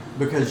early?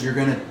 Because you're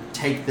gonna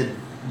take the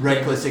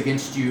reckless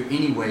against you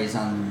anyways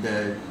on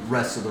the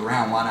rest of the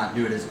round. Why not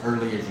do it as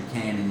early as you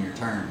can in your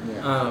turn?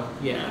 Yeah.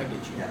 Yeah, I get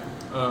you. Yeah.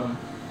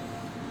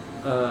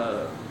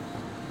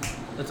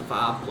 That's a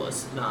 5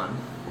 plus 9.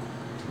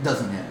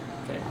 Doesn't hit.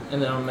 Okay.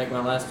 And then I'm gonna make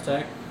my last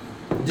attack.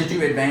 Did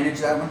you advantage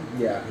that one?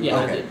 Yeah. Yeah,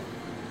 I Okay. did.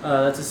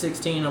 That's a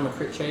 16. I'm a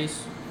crit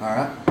chase. All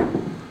right.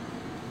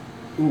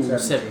 Ooh,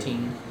 17.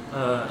 17.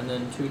 And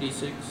then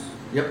 2d6.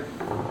 Yep.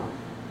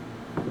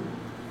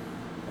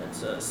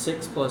 That's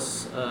 6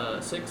 plus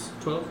 6,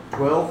 12.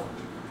 12.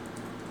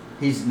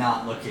 He's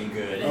not looking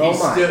good. Oh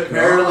He's my still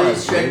barely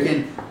gosh,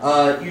 shaking.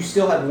 You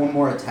still have one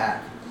more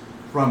attack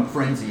from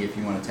frenzy if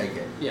you want to take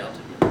it. Yeah, I'll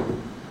take it.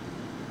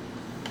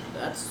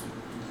 That's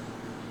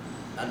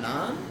a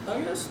 9,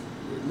 I guess.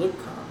 It looked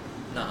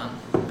 9.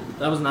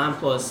 That was 9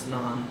 plus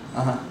 9.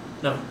 Uh huh.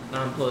 No,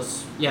 9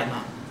 plus 9.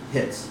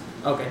 Hits.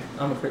 Okay,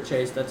 I'm a crit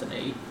chase. That's an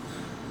 8.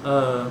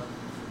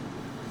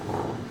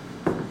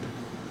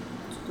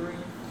 It's 3.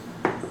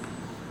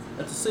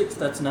 That's a 6.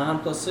 That's 9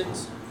 plus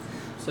 6.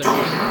 17.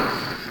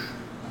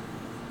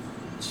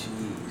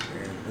 Jeez,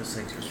 man, those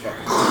things are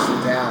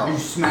fucking down. You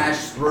smash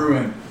through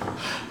him.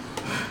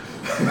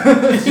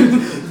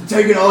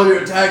 Taking all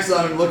your attacks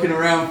on him, looking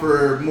around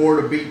for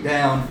more to beat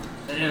down.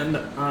 And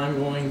I'm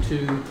going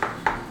to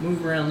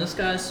move around this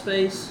guy's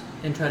space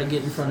and try to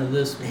get in front of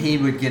this one. He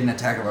would get an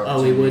attack of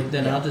opportunity. Oh, he would?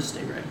 Then Yeah. I'll just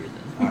stay right here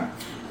then. All right.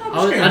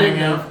 I didn't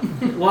know.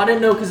 Well, I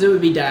didn't know because it would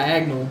be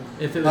diagonal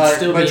if it would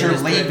still be but in you're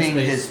his threatened leaving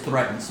space. his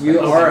threatened space. You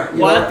Okay. are.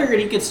 You Well, I are, figured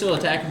he could still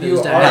attack if it you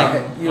was are.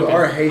 diagonal. You Okay.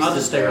 are hasted. I'll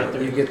just stay right though.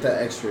 there. You get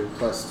that extra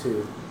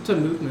 +2. To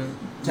movement.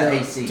 to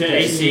AC. To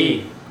AC.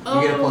 You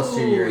get a +2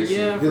 to your AC.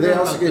 Yeah, I Do they forgot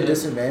also about get that.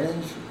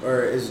 disadvantage,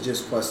 or is it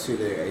just +2 to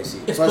their AC?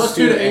 It's +2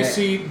 to and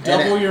AC, and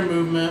double a- your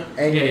movement.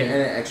 and, Yeah, yeah.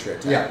 and an extra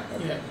attack. Yeah.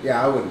 Okay.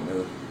 Yeah, I wouldn't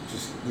move.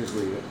 Just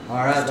leave it. All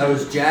right, that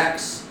was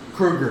Jax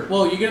Kruger.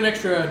 Well, you get an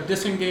extra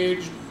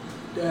disengage.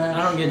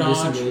 I don't get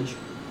dodge. disengage.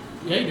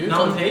 Yeah, you do.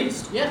 Not with So-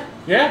 haste. Yeah.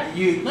 Yeah.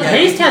 Yeah,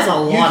 Haste has a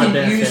lot you of can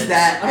benefits. use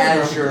that I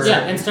don't as know. your.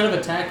 Yeah, instead of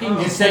attacking, you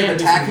Instead stay of and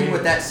attacking disengage.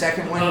 with that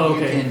second one, Oh,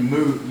 you okay. can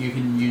move. You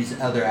can use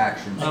other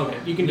actions. Okay,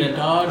 you can do Yeah,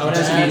 dodge, I would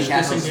Just have dash,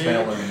 can't cast a disengage.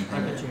 spell or I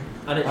anything. got you.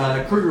 I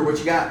didn't. Kruger, what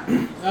you got?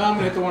 I'm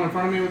gonna hit the one in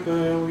front of me with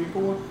the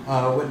equal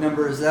one. What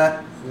number is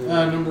that?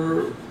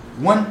 Number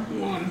 1.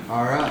 1.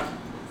 All right.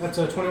 That's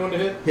a 21 to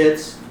hit.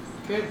 Hits.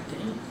 Okay.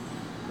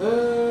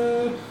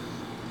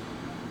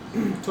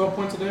 12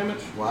 points of damage.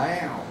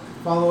 Wow.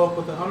 Follow up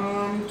with the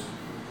unarmed.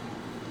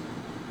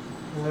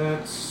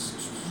 That's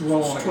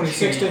Roll like a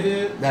 26 to champ.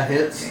 hit. That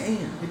hits.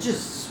 Damn. It's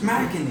just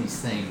smacking these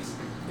things.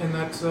 And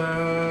that's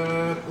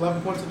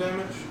 11 points of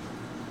damage.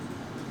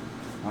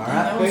 All That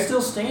right. one's Okay.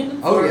 still standing.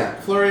 Oh yeah.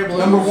 Flurry of blows.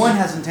 Number 1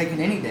 hasn't taken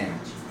any damage.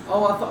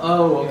 Oh, I thought.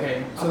 Oh,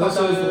 okay. So I thought this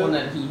that was is- the one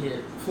that he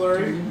hit.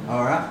 Flurry.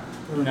 All right.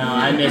 No,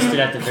 I missed it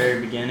at the very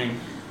beginning.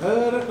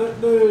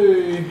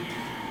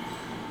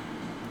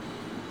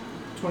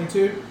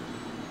 22.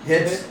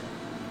 Hits.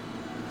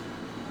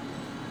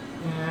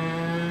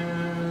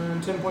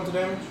 And 10 points of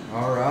damage.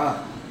 All right.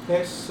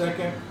 Okay,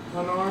 second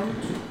unarmed.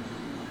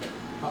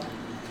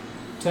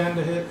 10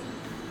 to hit.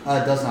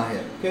 Does not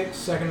hit. Okay,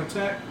 second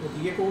attack with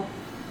the equal.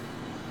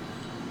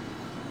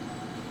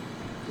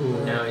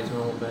 Ooh, now he's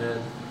rolling bad.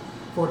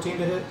 14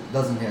 to hit.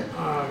 Doesn't hit.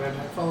 I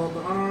gotta follow up the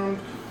unarmed.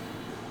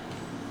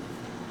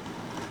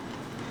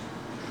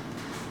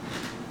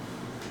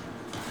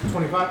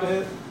 $25 to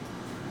hit.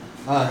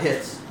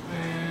 Hits.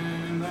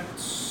 And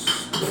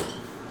that's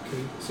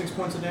okay, 6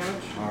 points of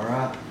damage. All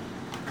right.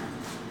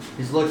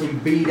 He's looking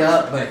beat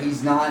up, but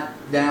he's not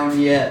down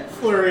yet.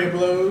 Flurry of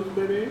blows,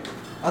 baby.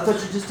 I thought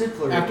you just did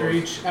flurry. After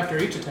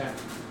blows. each attack.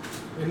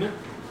 Isn't it?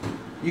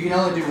 You can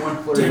only do one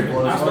flurry Damn it,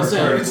 blows. I was per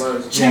gonna turn. say,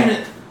 blows. chain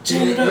it!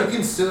 Chain it You up!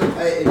 can still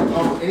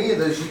on any of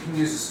those. You can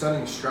use a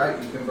stunning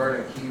strike. You can burn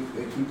a key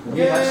point.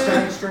 You have Yeah.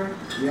 stunning strike?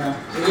 Yeah.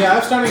 Yeah, I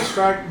have stunning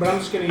strike, but I'm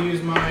just gonna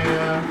use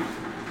my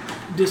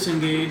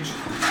disengage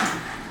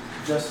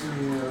Justin,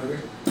 you over there?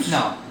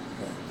 No.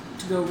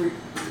 to go re-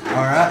 All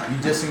right. You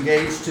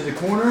disengage to the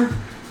corner.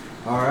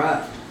 All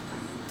right.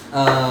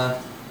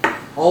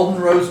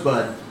 Alden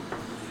Rosebud.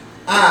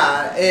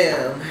 I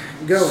am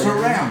going.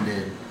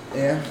 Surrounded.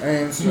 Yeah, I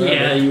am surrounded.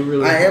 Yeah, you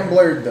really. I am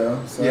blurred though,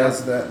 so Yeah.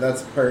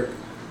 that's a perk.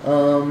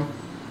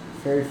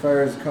 Fairy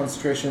fire is a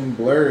concentration.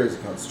 Blur is a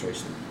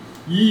concentration.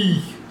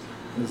 Yee.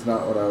 It's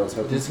not what I was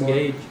hoping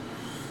Disengage.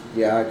 for.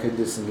 Yeah, I could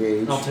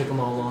disengage. I'll take them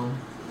all on.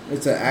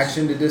 It's an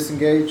action to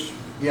disengage.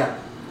 Yeah.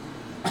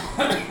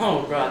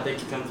 Oh god, they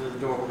can come through the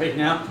doorway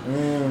now.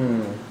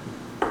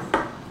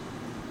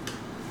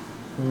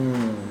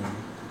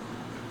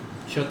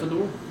 Shut the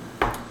door.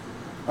 I'm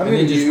and gonna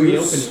then just reopen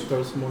use it.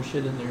 Throw some more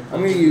shit in there.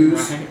 I'm gonna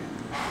use Right.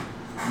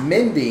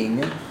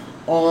 mending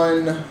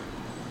on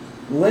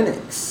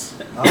Linux.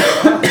 All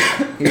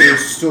right. He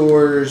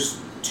restores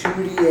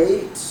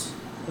 2d8,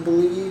 I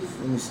believe.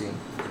 Let me see.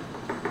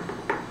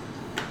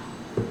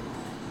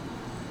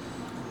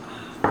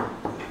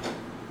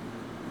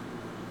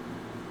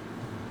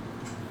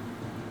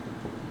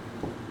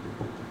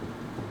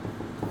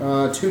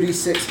 Uh,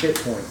 2d6 hit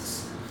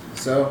points.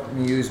 So I'm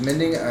gonna use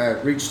mending. I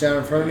reach down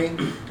in front of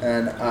me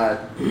and I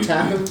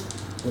tap him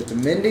with the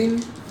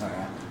mending. All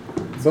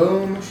right.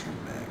 Boom.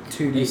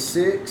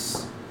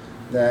 2d6.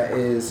 That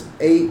is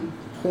 8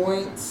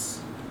 points.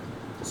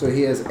 So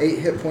he has 8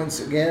 hit points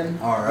again.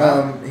 All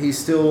right. He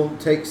still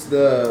takes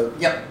the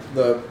Yep.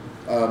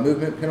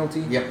 movement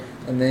penalty. Yep.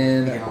 And You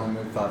then can only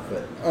move 5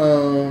 foot.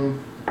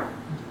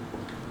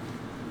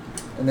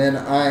 and then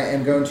I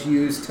am going to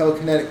use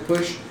telekinetic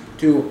push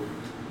to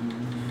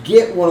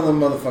get one of the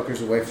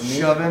motherfuckers away from me.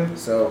 Shove him.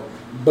 So,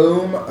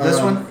 boom. This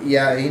one?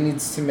 Yeah, he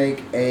needs to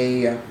make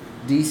a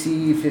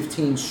DC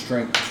 15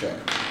 strength check.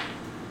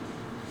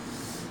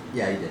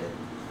 Yeah, he did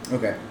it.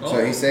 Okay, so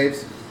Oh. he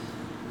saves.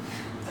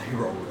 He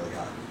rolled really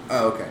high.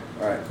 Oh, okay.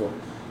 All right, cool.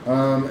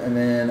 And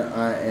then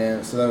I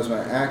am. So that was my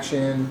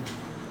action.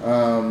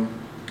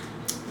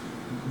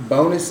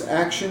 Bonus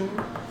action.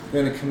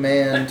 I'm gonna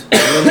command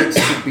Linux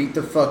to beat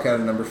the fuck out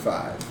of number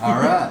 5. All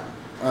right.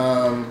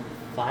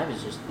 5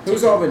 is just.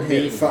 Who's all been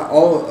hit? beating.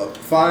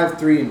 5,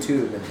 3, and 2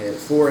 have been hit.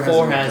 4 hasn't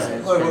 4 been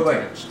hasn't. touched, Wait, wait,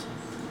 wait. touched.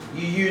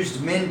 You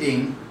used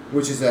mending.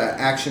 which is a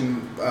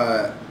action.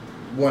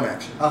 One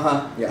action. Uh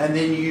huh. Yeah. And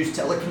then you used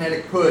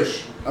telekinetic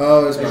push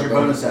Oh, that's as my your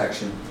bonus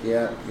action.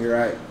 Yeah, you're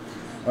right.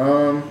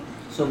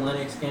 So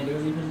Lennox can't do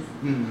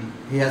anything?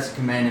 He has to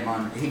command him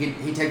on.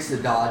 He takes the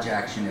dodge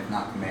action if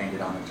not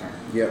commanded on a turn.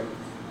 Yep.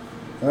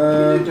 You do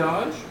Uh,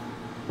 dodge.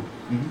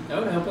 Mm-hmm. That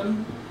would help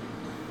him.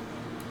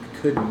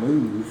 could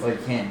move. Well, you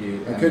can't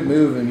do. I could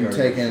move and you you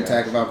already take an did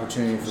attack that. of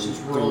opportunity It's from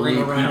just 3 rolling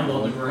around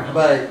people. on the ground.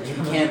 But he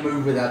can't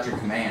move without your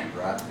command,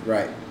 right?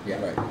 Right.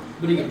 Yeah. Right.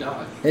 But he can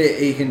dodge.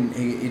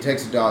 He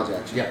takes a dodge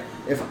action. Yep.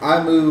 If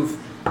I move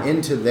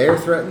into their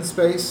threatened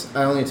space,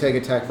 I only take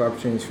attack of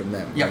opportunities from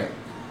them. Yep. Right?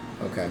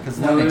 Okay. Because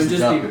No, it Linux would is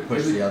just up be- to push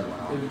it would- the other one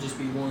It off. would just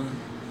be one.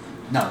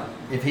 No,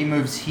 if he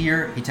moves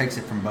here, he takes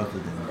it from both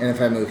of them. And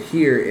if I move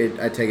here,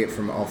 I take it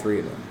from all 3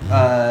 of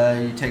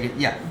them. You take it.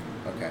 Yeah.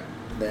 Okay.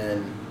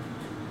 Then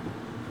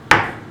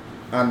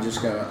I'm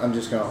just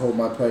gonna hold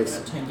my place.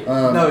 Yeah, tank it.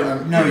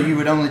 No, you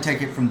would only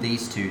take it from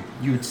these two.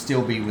 You would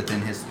still be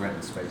within his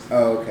threatened space.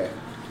 Oh, okay.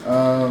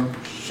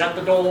 Shut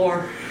the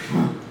door.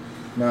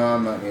 No,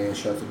 I'm not going to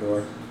shut the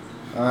door.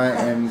 I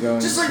am going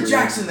Just to... like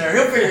Jackson there,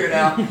 he'll figure it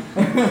out.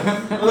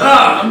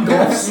 I'm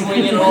going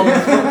swinging all the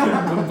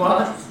fucking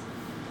robots.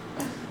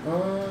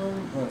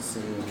 Let's see.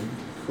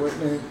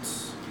 Equipment.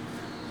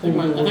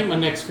 I think my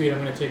next feat I'm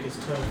gonna take is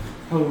tough.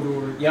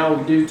 Hodor.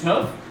 Yo, dude,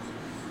 tough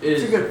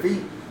It's a is good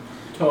feat.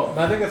 But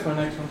I think that's my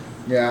next one.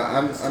 Yeah,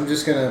 I'm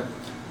just gonna...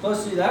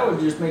 Plus, see, that would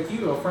just make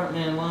you a front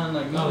man line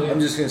like me. Oh, yeah. I'm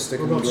just gonna stick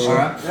We're with the both door.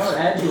 Alright. That would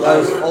add you. That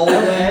was That all would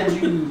in. add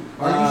you.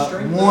 Are you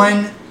strength?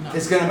 One No.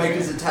 is going to make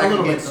his A attack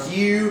little bit, against though.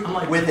 you I'm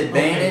like, with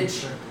advantage.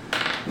 sure.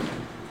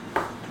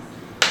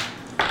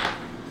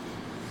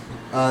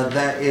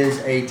 That is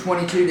a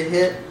 22 to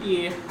hit.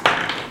 Yeah.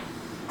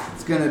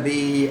 It's going to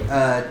be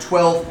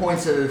 12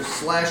 points of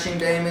slashing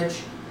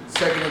damage.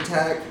 Second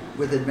attack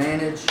with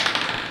advantage.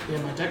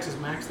 Yeah, my dex is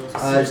max though.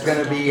 So It's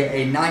going to be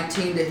a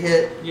 19 to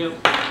hit. Yep.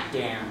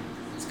 Damn.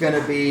 It's going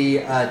to be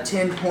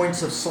 10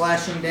 points of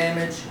slashing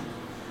damage.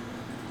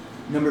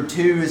 Number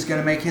 2 is going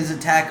to make his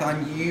attack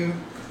on you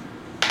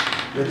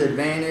with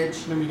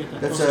advantage. Remember you get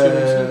that That's plus 2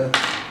 AC.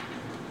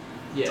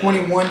 Yeah.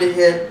 21 to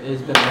hit.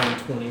 It's been around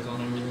 20s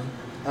on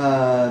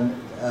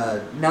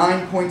everything.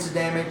 9 points of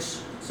damage,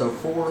 so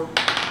 4.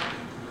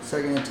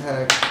 Second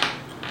attack.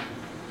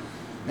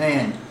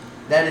 Man,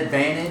 that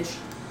advantage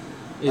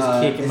Is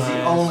kicking is my the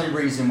ass. only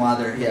reason why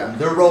they're hitting. Yeah.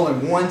 They're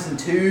rolling 1s and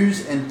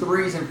 2s and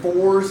 3s and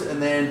 4s,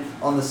 and then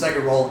on the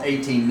second roll,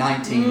 18,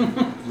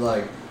 19.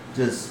 Like,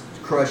 just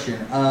crushing.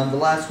 The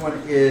last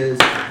one is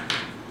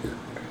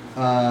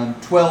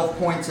 12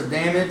 points of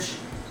damage.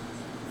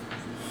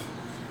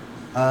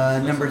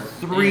 Number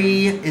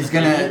 3 is I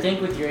gonna.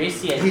 think with your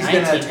AC at He's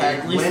 19, gonna attack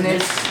at least Linux.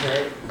 this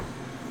hit.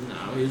 No,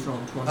 he's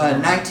rolling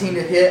 20. 19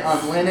 to hit on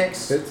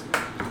Linux. Hits.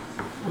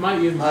 I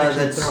might use my action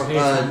to That's throw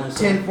haste on myself.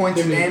 10 points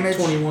Give of me damage.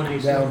 21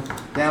 AC. Down.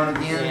 Down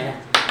again.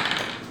 Yeah.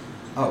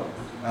 Oh,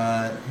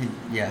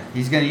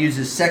 he's gonna use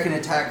his second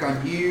attack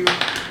on you.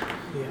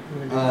 Yeah,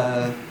 I'm gonna do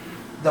that.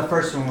 The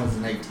first one was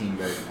an 18,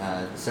 but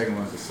the second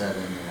one was a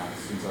 7. And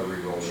since I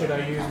rerolled Should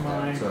it, I use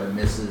my so it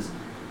misses.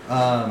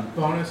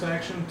 bonus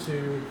action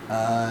to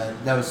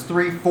That was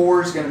 3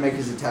 4s. Gonna make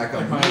his attack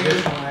like on my you.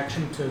 additional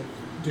action to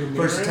do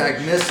mirror First attack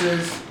image?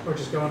 misses. Or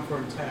just going for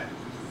an attack.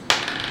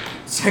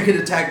 Second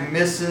attack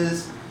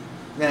misses.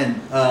 Man,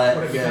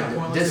 What if you yeah, count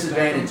pointless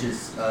disadvantage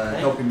is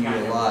helping you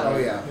a lot. Oh,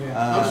 yeah. Yeah,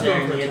 Uh, I'm just going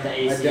There for you get the attack.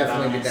 AC I'd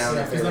definitely be bonus. down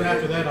Yeah, if because then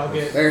after that I'll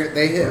get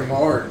They hit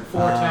hard.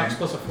 4 attacks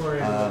plus a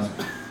flurry of Um,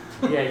 blows.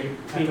 Yeah, you'd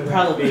After that.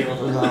 probably be able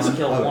to just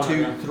kill one 2, of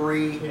them.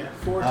 3. Yeah,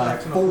 4 Uh,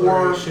 attacks and a 4.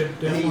 flurry should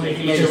He definitely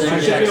he made should his be two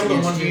able to attacks able to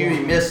against you. He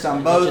 1v1. missed on Each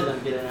of both. them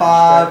get an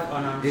 5 extra-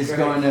 oh, no, is straight.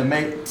 going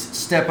to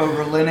step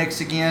over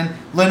Linux again.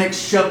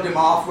 Linux shoved him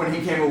off when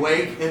he came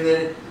awake, and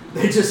then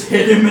they just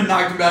hit him and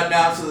knocked him back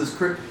down. So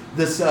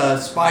this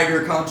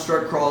spider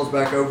construct crawls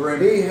back over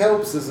him. He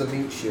helps as a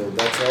meat shield.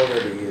 That's all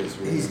that he is.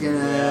 Really. He's gonna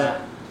Yeah.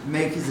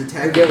 make his You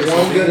attack. get with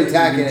one good disadvantage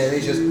attack in it, and against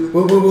he's just you.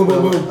 boom, boom, boom,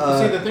 boom, boom.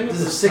 See, the thing with this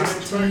the is science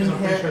 16 strike is I'm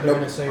pretty hit. sure they're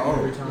going to save Oh, it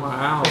every time.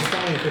 wow. It's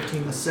only a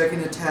 15, A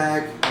second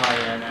attack, Oh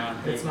yeah,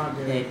 no. It's not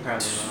good. They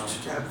probably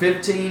will.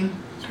 15.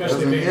 especially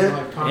doesn't being hit.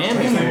 like Damn,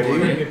 constitution.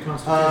 dude. Pretty good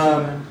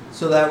constitution. then.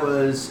 So that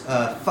was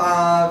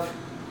 5,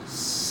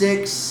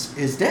 6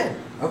 is dead.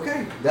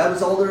 Okay, that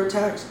was all their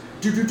attacks.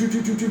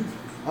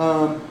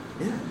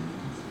 Yeah,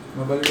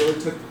 nobody really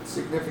took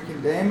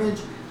significant damage.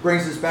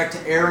 Brings us back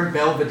to Aaron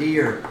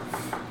Belvedere.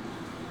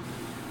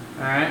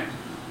 Alright.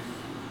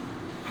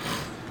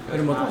 Hit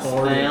him with the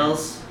hard.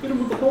 Spells. Hit him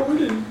with the hard. I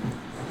don't know.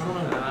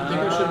 You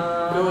think I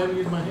should go ahead and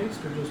use my haste,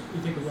 or just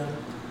you think about it?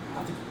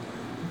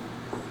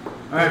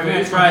 Alright, I'm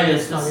gonna try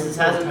this. This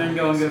hasn't been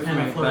going good for And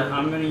a me, flurry. but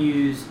I'm gonna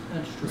use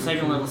That's true.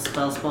 second level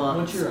spell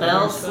What's your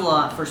spell other spell?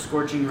 slot for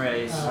Scorching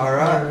Rays.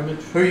 Alright. Mirror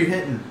image, Who are you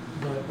hitting?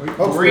 but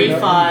Hopefully 3,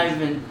 not.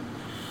 5, and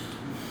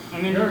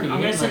I'm You're gonna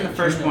already send in, the like,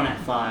 first two one now. at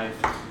 5.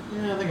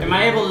 yeah, I think Am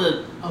I able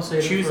to? I'll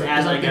save choose it for,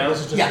 as 'cause I think go? This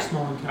is just Yeah. a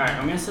small encounter. Alright,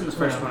 I'm gonna send the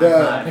first one at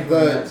The 5. think we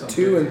got the something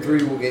 2 and good.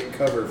 3 will get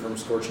cover from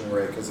Scorching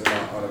Ray because they're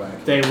not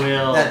automatic. They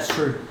will. That's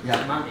true. Yeah.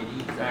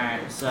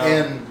 Alright, so.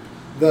 And I think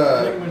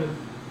the I'm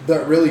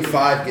gonna, really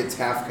 5 gets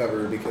half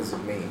cover because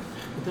of me.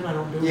 but then I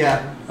don't do Yeah.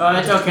 anything. Oh,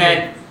 that's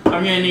okay. I'm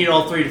gonna need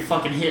all 3 to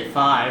fucking hit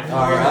 5.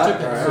 Alright. I took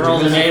that. Alright. I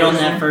rolled an 8 on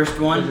that first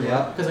one.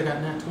 Yeah. Because I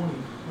got nat 20.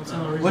 That's the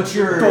only reason. What's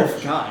your Oh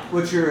god.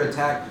 what's your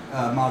attack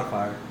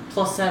modifier?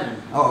 Plus 7.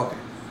 Oh, okay.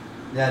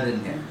 That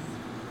didn't hit.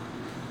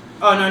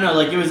 Oh no,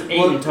 like it was 8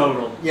 Well, in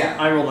total. Yeah.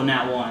 I rolled a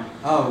nat 1.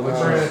 Oh, what's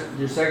Alright.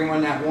 your second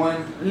one? That one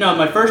No,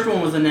 my first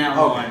one was a nat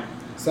Okay. 1.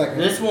 Second.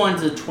 This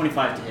one's a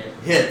 25 to hit.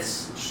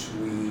 hits.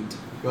 Sweet.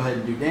 Go ahead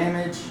and do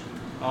damage.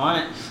 On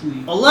it.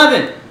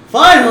 11!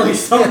 Finally,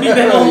 somebody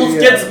that almost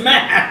Yeah. gets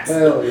max!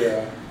 Hell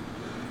yeah.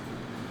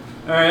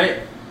 Alright.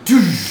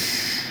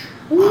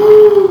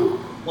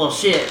 Well,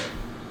 shit.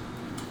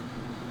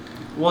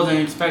 Wasn't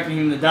expecting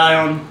him to die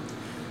on.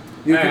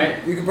 You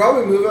Alright. can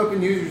probably move up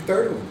and use your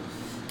third one.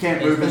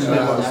 Can't move in the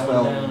middle of the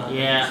spell.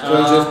 Yeah.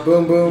 So it's just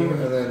boom, boom,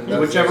 and then that's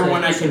Whichever it.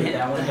 one I can Shoot hit,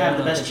 that one have the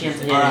down, best I think chance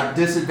of you hitting. Alright,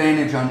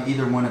 disadvantage on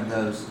either one of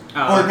those.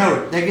 Oh, Or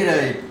no, they get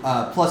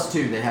a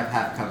 +2. They have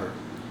half cover,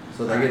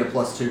 so they get a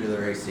 +2 to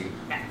their AC.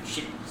 Ah,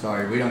 shit.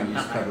 Sorry, we don't use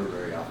Okay. cover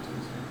very often.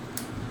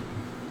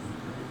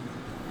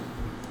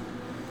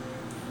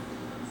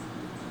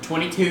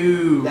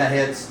 22. That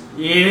hits.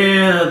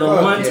 Yeah, the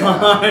Fuck one yeah.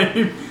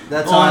 time.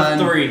 That's On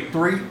on 3.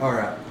 3. All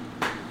right.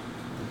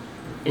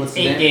 It's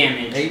the 8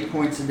 damage. 8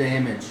 points of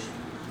damage.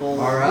 Well,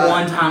 All right.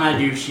 One time I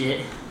do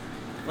shit.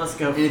 Let's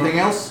go. Anything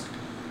else?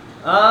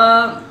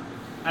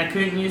 I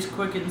couldn't use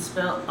quicken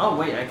spell. Oh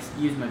wait, I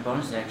could use my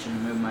bonus action to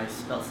move my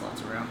spell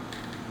slots around.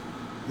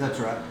 That's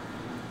right.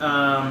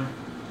 I'm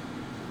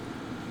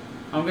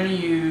gonna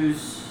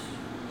use.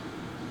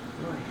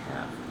 What do I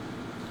have?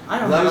 I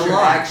don't That have was a your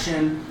lot.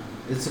 action.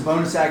 It's a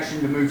bonus action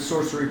to move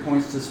sorcery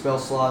points to spell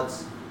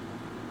slots.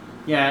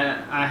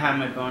 Yeah, I have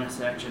my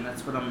bonus action.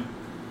 That's what I'm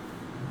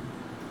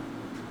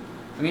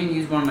gonna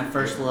use one of my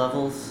first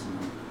levels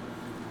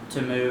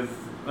to move,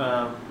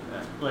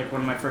 like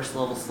one of my first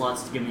level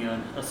slots to give me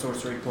a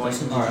sorcery point.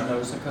 Listen, did Alright. you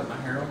notice I cut my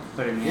hair off?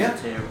 Put it in Yeah.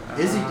 too.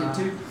 Izzy did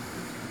too.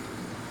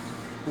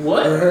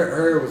 What? Her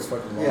hair was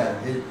fucking long. Yeah,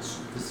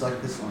 it's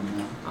like this one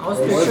now. I was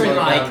It was picturing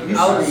like like, that. Used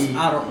I to was, be-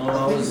 I don't know, I I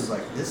think it was was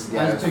like this.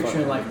 Yeah, I was it's picturing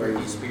fucking like Britney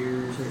crazy.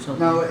 Spears or something.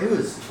 No, it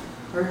was.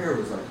 Her hair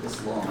was like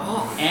this long.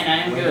 Oh, And I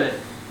am good.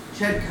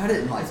 She had cut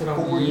it in like That's what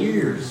I'm 4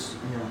 years.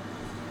 Yeah.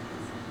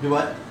 Do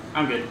what?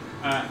 I'm good.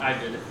 I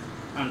did it.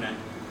 I'm done.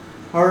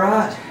 All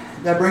right.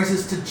 That brings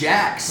us to where'd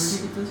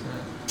Jax. you get this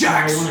at?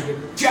 Jax. I wanna get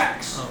it.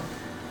 Jax. Oh.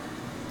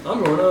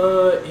 I'm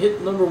gonna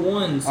hit number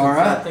 1 since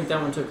Alright. I think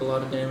that one took a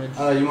lot of damage.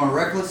 You want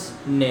reckless?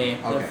 Nah, okay.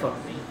 that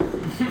fucked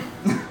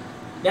me.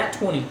 That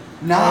 20.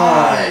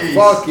 Nice.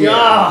 Fuck yeah.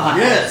 God.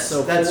 Yes.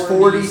 So that's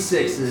 4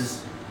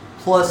 46s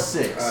plus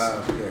 6.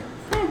 Okay.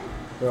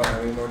 We don't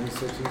have any more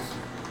D6s.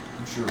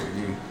 I'm sure we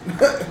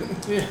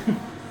do.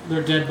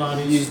 They're dead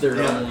bodies. Use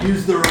their own.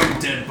 Use their own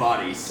dead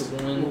bodies. To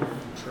 1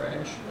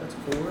 trash.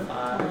 That's 4.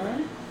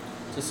 Alright.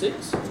 To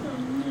 6.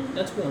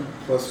 That's 1.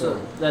 Plus So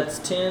 1. that's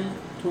 10.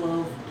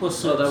 12 plus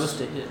 6. Oh, that was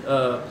to hit.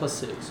 Plus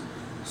 6.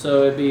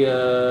 So it'd be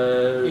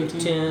 18.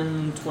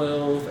 10,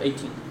 12,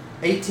 18.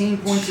 18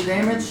 points of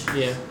damage.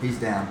 Yeah. He's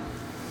down.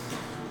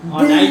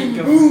 Oh, now you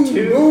go for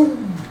 2.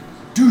 Boom.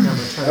 And I'm gonna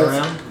turn That's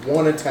around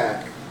one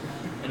attack.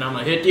 and I'm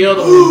gonna hit the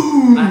other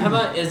one.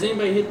 Has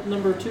anybody hit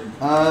number 2?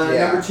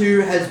 Yeah. Number 2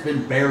 has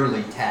been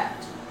barely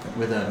tapped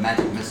with a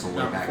magic missile way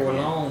Not back for then.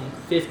 long.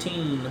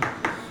 15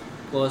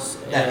 plus.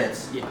 That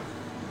hits. Yeah.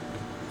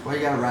 Why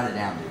you gotta write it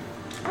down, dude?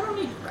 I don't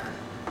need to write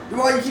it.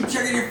 Why you keep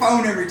checking your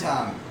phone every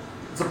time?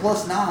 It's a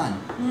 +9.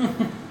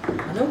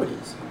 I know it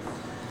is.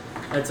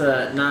 That's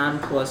a 9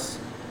 plus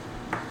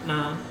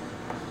 9.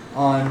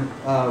 On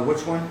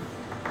which one?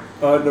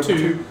 Number 2.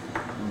 Let me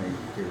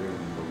get rid of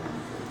number 1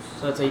 first.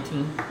 So that's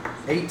 18.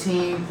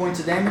 18 points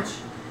of damage?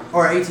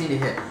 Or 18 to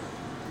hit?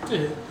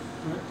 Yeah.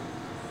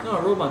 No,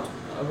 I rolled my.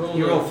 I rolled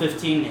You a rolled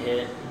 15 to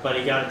hit, but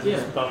he got his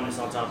Yeah. bonus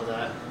on top of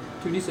that.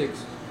 2d6.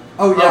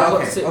 Oh, yeah,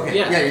 plus okay. six, Okay.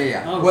 yeah.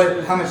 Yeah. Oh, What?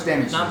 shit. How much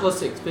damage? 9 plus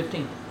 6,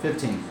 15.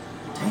 15.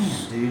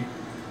 Damn, dude.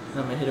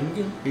 I'm gonna hit him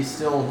again. He's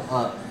still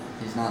up.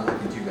 He's not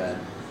looking too bad.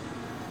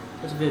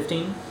 That's a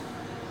 15.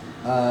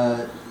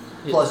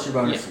 Plus your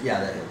bonus. Yeah,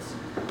 that hits.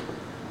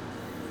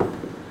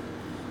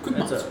 Good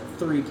That's a monster.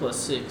 3 plus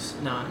 6,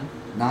 9.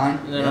 9.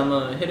 And then I'm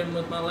gonna hit him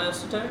with my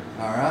last attack.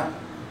 Alright.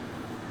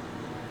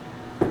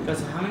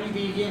 Because how many do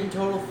you get in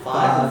total? 5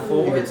 Five. or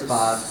 4? He gets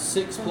 5.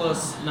 6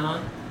 plus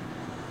 9.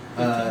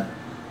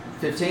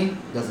 15?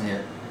 Doesn't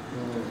hit.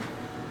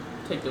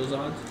 Take those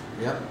odds.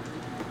 Yep.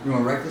 You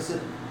want to reckless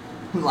it?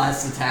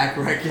 Last attack,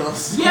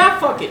 reckless. Yeah,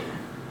 fuck it.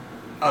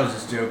 I was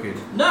just joking.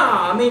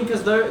 Nah, I mean,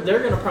 because they're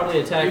gonna probably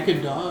You attack.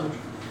 could dodge.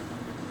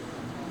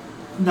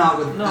 Not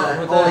with, No,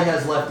 with all that- he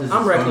has left is I'm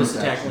his reckless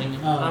bonus action. tackling.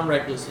 Oh. I'm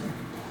reckless.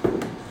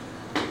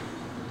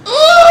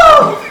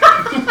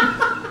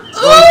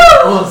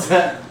 What was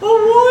that?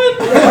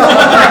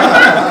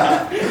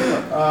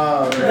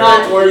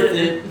 Not worth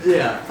it.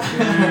 Yeah.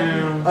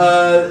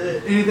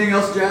 Anything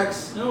else,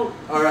 Jax? Nope.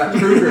 Alright,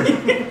 Kruger.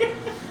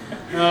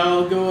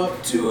 I'll go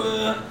up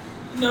to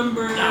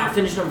number. Nah,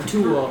 finish number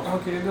 2 off.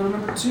 Okay, I'll go to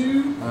number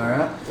 2.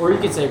 Alright. Or you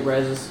could say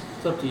Brazos.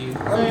 It's up to you.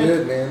 I'm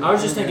good, man. I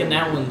was just thinking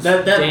that one's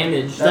That-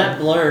 damaged. That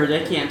blur,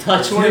 they can't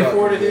touch it.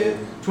 24 to hit.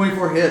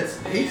 24 hits.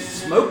 He's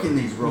smoking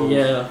these rolls.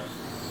 Yeah.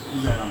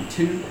 He's at on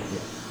 2.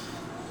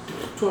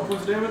 12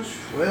 points of damage.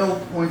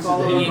 12 points of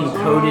Follow He damage. up.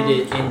 encoded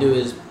it into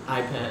his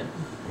iPad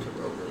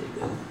to roll really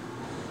good.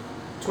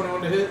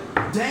 21 to hit.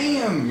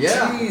 Damn,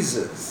 yeah.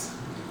 Jesus.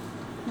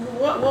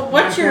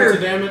 What's 9 your points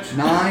of damage.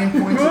 9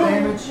 points of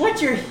damage.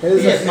 What's your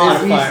His hit is-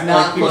 modifier? He's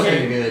not Like, you looking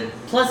can- good.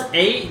 Plus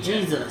 8?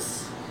 Jesus.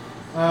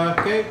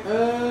 Okay,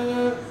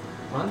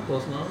 Mine's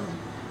plus 9.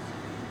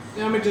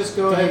 let me just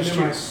go ahead and do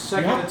my Shoot.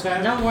 second No-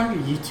 attack. No wonder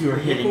you two are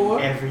hitting Equal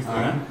up. everything.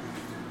 Alright.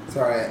 It's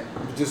alright.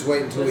 Just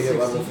wait until we hit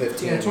level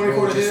 15. Yeah,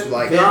 24 We'll to just hit.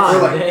 like, God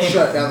we're like damn.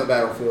 shut down the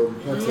battlefield.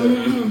 That's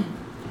it.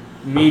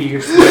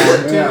 Meteor stab.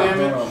 10 Yeah,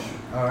 damage.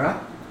 Alright.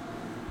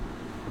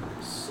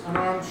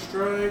 Unarmed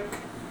strike.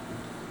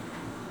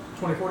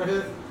 24 to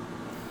hit.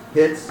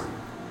 Hits.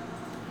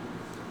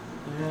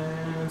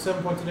 And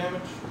 7 points of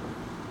damage.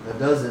 That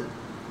does it.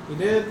 He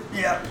did.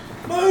 Yep.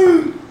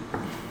 Boom.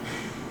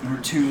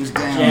 Number 2 is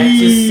down.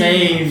 Jax is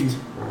saved.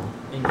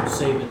 And you're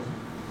saving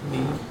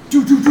me.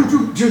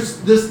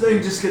 Just this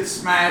thing just gets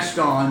smashed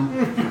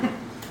on.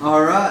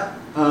 All right.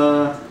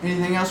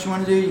 Anything else you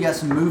want to do? You got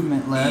some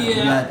movement left. You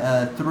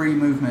Yeah. got 3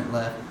 movement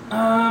left.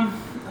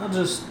 I'll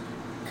just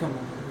come over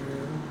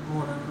here.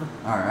 Whatever.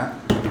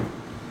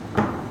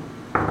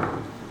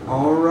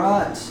 All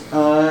right.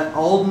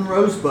 Alden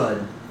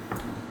Rosebud.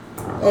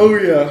 Oh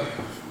yeah,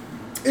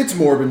 it's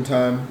Morbin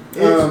time.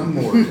 It's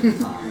more than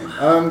time.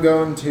 I'm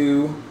going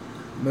to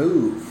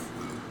move.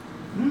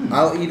 Hmm.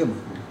 I'll eat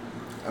them.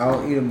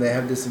 They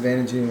have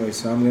disadvantage anyway,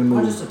 so I'm gonna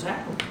I'll move. just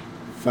attack him.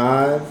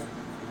 5,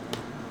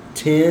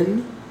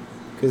 10,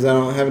 because I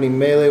don't have any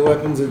melee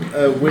weapons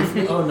with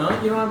me. Oh, no?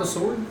 You don't have a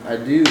sword? I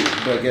do,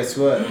 but guess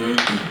what?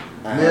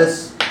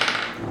 Miss.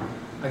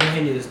 I can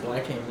hand you this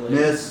black hand blade.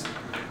 Miss.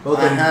 Both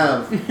I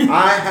of them.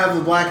 have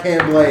the black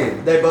hand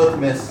blade. They both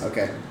miss.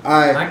 Okay.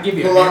 I give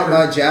you pull a out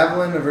hammer. my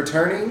javelin of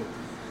returning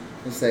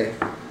and say,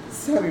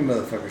 "Some you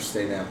motherfuckers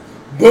stay down."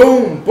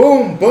 Boom,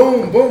 boom,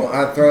 boom, boom.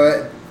 I throw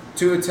it.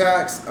 2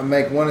 attacks. I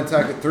make 1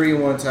 attack at 3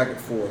 and 1 attack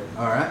at 4.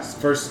 All right.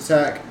 First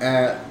attack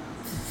at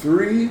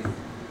 3.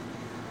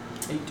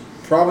 8.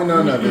 Probably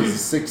none of it.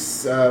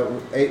 6,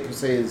 8 per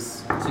se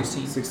is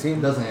 16. 16.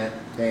 Doesn't hit.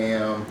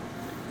 Damn.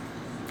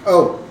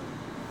 Oh.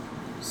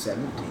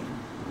 17.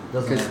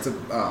 Doesn't Because hit. it's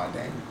a. Oh,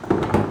 dang.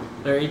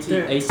 Their AC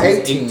is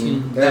 18.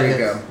 18. There That you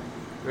hits. go.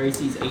 Their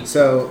AC is 18.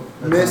 So,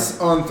 That's miss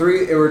on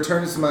 3. It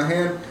returns to my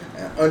hand.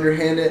 I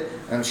underhand it.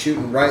 I'm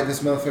shooting right at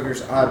this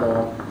motherfucker's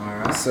eyeball. All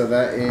right. So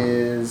that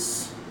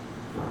is.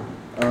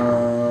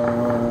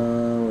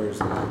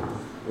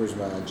 Where's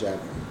my javelin?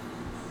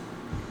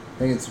 I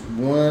think it's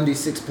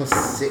 1d6 plus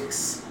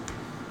 6.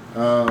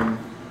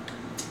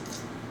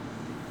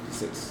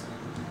 6.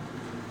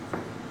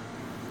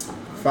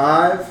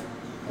 5,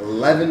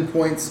 11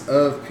 points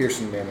of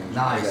piercing damage.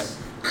 Nice.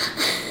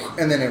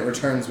 And then it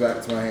returns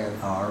back to my hand.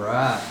 All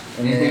right.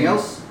 And Anything then-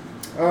 else?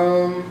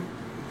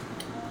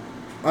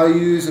 I'll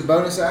use a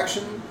bonus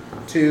action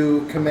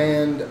to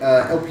command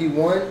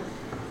LP1,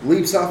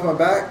 leaps off my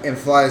back and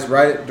flies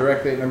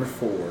directly at number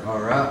 4. All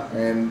right.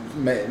 And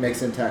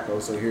makes an tackle.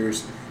 So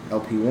here's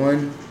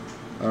LP1.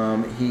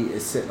 He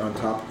is sitting on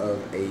top of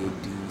a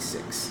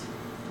D6.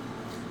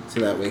 So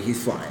that way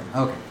he's flying.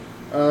 Okay.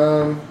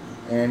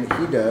 And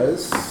he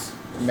does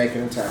make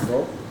an attack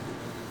roll.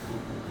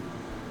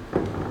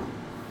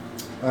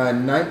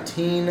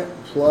 19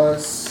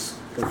 plus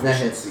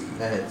proficiency.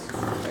 That hits.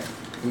 Okay.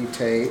 He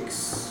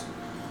takes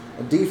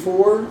a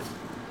D4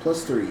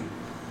 plus 3.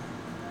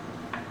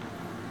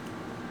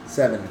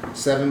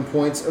 7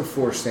 points of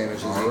force damage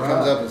as he Alright.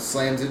 comes up and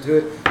slams into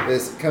it.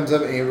 This comes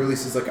up and he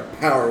releases like a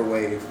power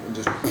wave and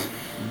just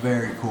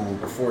Very cool.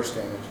 force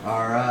damage.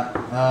 All right.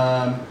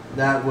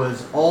 That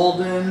was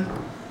Alden.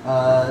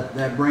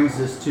 That brings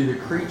us to the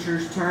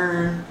creature's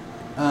turn.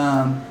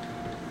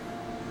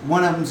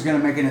 One of them's going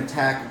to make an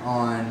attack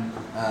on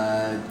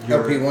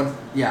your LP1.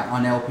 Yeah,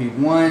 on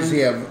LP1. Does he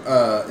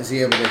have? Is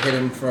he able to hit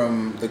him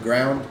from the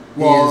ground?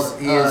 Well,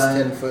 he is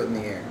 10 foot in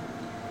the air.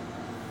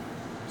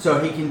 So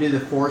he can do the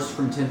force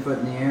from 10 foot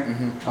in the air?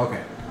 Mm-hmm.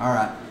 Okay. All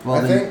right. Well,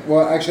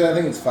 I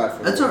think it's 5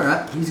 foot. that's all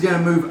right. He's going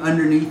to move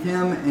underneath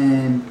him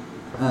and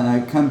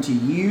come to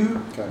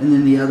you. Okay. And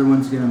then the other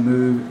one's going to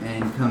move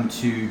and come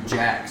to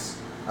Jax.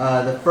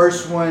 The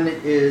first one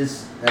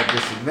is at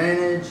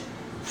disadvantage.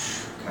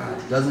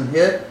 God, doesn't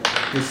hit.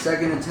 His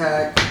second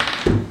attack,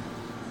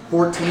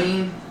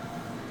 14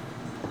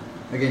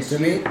 against To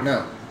you. me?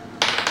 No.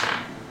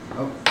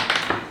 Oh,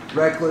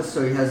 reckless,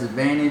 so he has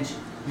advantage.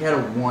 He had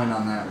a 1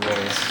 on that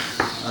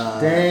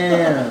roll.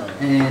 Damn.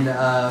 And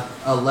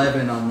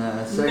 11 on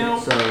the second.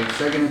 Nope. So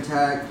second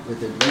attack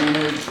with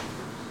advantage.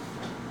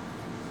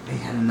 He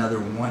had another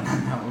 1 on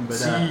that one,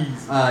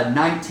 but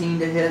 19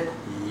 to hit.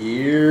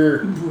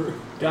 Yeah.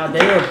 God, they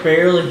are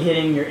barely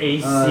hitting your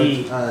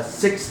AC.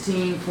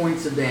 16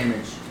 points of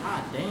damage.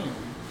 God damn.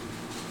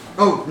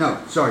 Oh no,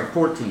 sorry,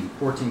 14.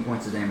 14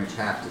 points of damage,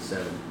 half to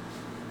 7.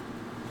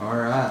 All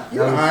right.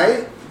 You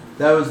alright?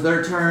 That was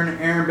their turn.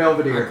 Aaron I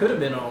Belvedere. could have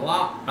been a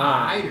lot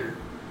higher.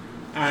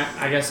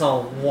 I guess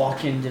I'll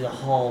walk into the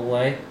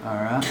hallway. All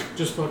right.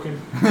 Just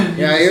fucking.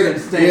 Yeah,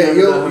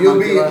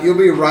 you'll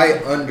be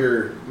right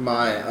under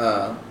my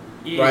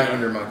right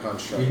under my You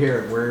construct. hear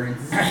it whirring.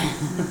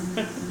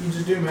 You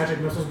just do magic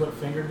missiles, but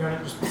finger gun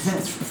it.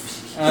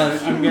 Just.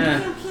 I'm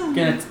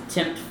gonna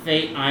tempt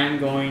fate. I am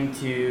going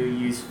to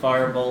use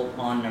firebolt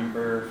on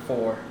number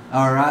 4.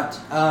 All right.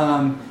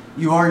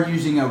 You are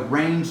using a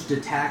ranged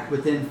attack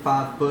within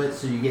 5 foot,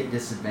 so you get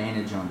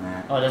disadvantage on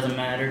that. Oh, it doesn't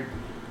matter.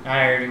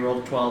 I already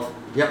rolled a 12.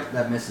 Yep,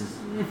 that misses.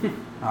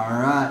 All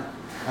right.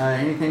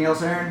 Anything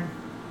else, Aaron?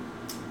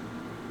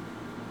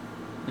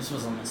 This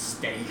was a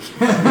mistake.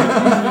 You're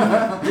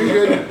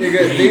good. You're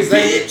good. These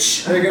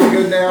things, they're gonna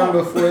go down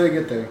before they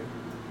get there.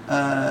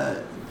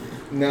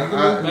 No,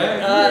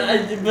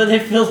 But I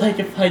feel like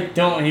if I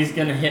don't, he's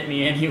gonna hit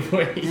me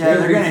anyway. Yeah,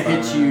 they're gonna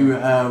Fine. hit you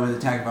with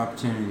attack of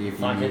opportunity if you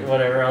Fuck need. it,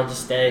 whatever. I'll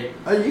just stay.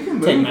 Oh, you can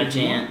move. Take my if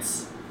you want.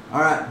 chance. All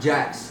right,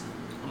 Jax.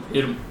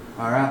 Hit him.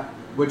 All right.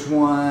 Which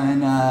one?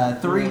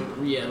 3.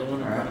 Yeah, the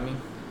one in Alright. front of me.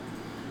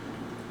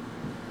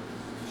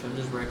 Should I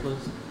just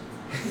reckless?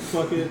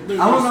 Fuck it. I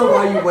don't know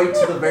why you wait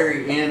to the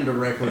very end to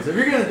reckless. If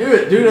you're gonna do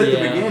it at the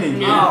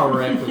beginning. I'll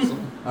reckless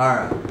him. All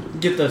right.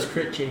 Get those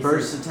crit chases.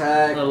 First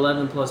attack.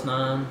 11 plus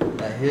 9.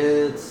 That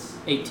hits.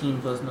 18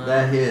 plus 9.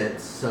 That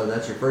hits. So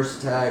that's your first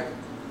attack.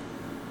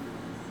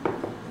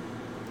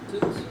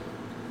 6.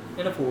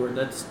 And a 4.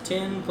 That's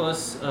 10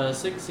 plus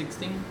 6,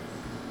 16.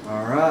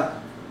 All right.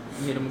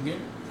 Hit him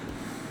again.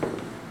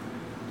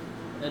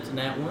 That's a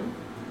nat 1.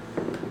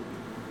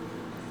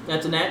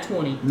 That's a nat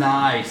 20.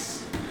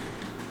 Nice.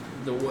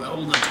 The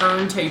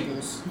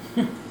turntables.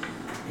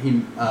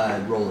 He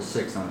rolled a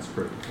 6 on his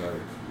crit. Sorry.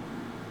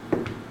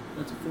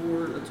 That's a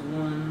 4. That's a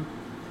 1.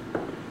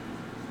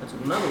 That's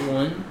another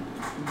 1.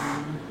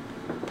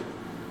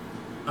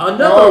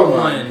 Another Oh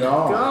my 1.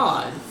 gosh.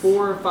 God.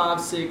 4,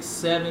 5, 6,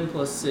 7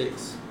 plus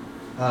 6.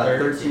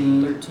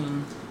 13.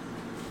 13.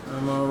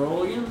 I'm gonna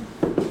roll again.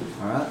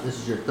 All right. This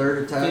is your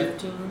third attack.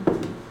 15.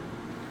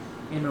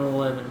 And an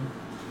 11.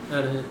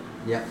 That'll hit.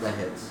 Yep, that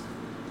hits.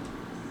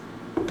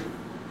 4.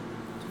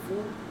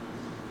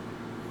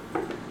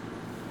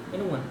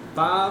 And a 1.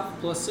 5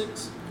 plus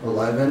 6.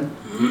 11.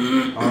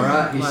 All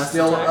right. He's Last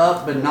still attack.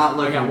 up, but not I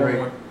looking got one great.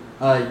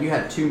 more. You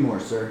had 2 more,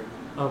 sir.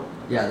 Oh.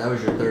 Yeah, that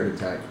was your third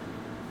attack.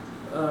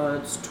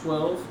 It's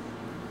 12.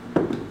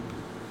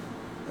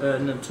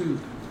 No, 2.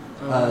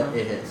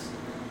 It hits.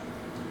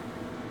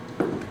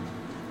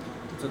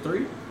 It's a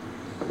 3.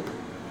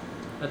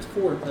 That's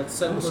 4. That's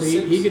 7 Oh, so plus he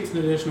 6. gets an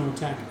additional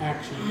attack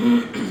action.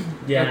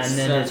 Yeah, That's and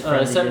then his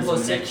 7 friendly plus gives him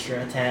an 6.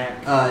 extra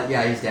attack.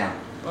 Yeah, he's down.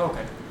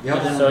 Okay.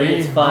 Yep. So he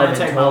gets 5 I'm and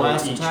gonna take my 12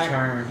 last each attack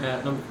turn.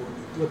 at number 4.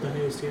 With the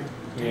haste, yeah.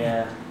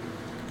 Yeah.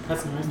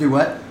 That's nice. Do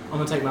what? I'm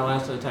gonna take my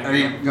last attack. Oh,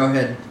 yeah, go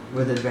ahead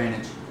with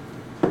advantage.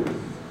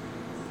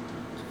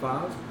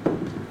 5.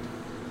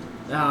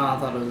 Ah, I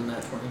thought it was a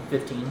nat 20.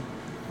 15.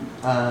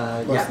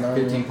 Yeah, 9.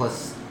 15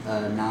 plus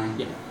 9.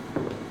 Yeah.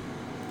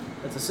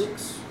 That's a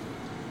 6.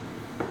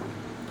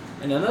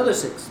 And another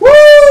 6. Woo!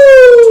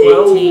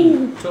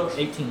 18.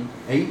 18.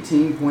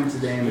 18 points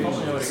of damage.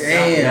 Oh, no, it's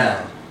Damn.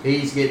 Yeah,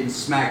 he's getting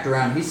smacked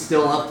around. He's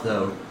still up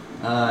though.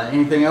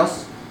 Anything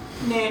else?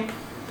 Nah.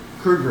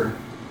 Kruger.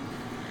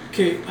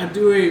 Okay, I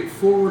do a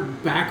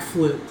forward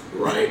backflip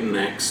right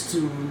next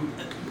to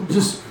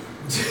just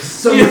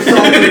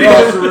Somersault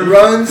across the room.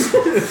 Runs.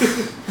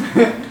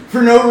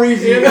 For no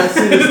reason, you guys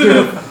see this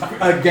do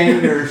a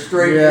gainer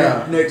straight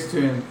Yeah. next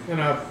to him.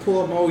 and I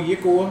pull up my old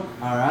Yikoa.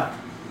 All right.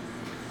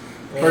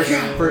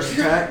 First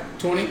attack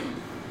 20.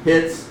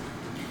 hits.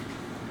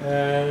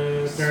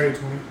 Dirty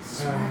 20.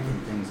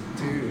 Smacking things.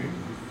 Dude.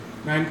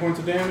 9 points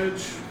of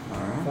damage. All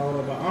right. Followed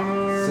up by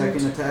unarmed.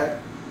 Second attack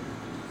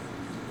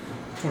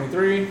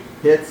 23.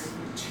 hits.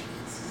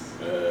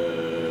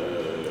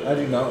 I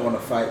do not want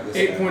to fight this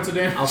 8 guy. points of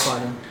damage. I'll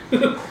fight him.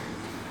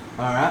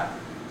 All right.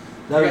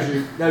 That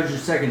was your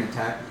second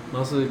attack.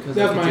 Mostly because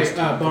That was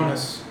my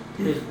bonus.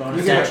 His bonus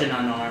You get action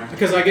unarmed.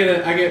 Because I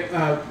get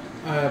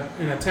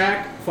an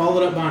attack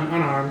followed up by an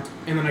unarmed,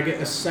 and then I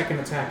get a second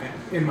attack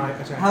in my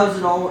attack. How's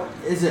it all?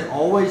 Is it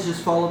always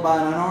just followed by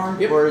an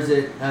unarmed, Yep. or is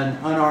it an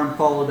unarmed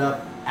followed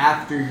up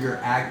after your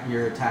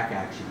attack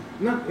action?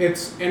 No,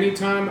 it's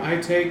anytime I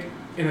take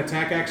an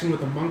attack action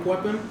with a monk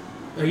weapon,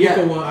 a Yeah.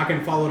 Yikoa, I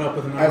can follow it up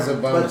with an As a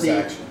unarmed. bonus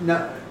action.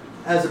 No,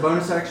 as a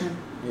bonus action.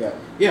 Yeah.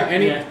 Yeah,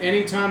 Yeah.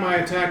 anytime I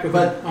attack with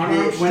But an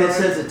unarmed when it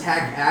strike, says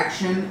attack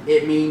action,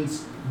 it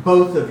means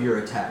both of your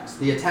attacks.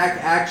 The attack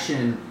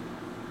action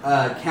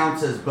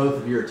counts as both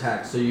of your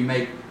attacks. So you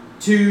make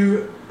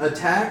 2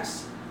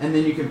 attacks, and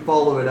then you can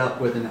follow it up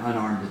with an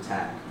unarmed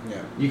attack. Yeah.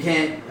 You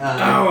can't.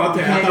 Oh, okay.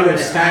 You I can't thought do it an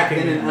was attack,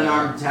 stacking then an it.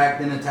 unarmed attack,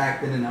 then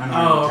attack, then an unarmed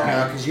Oh, okay.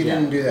 attack. Because you Yeah.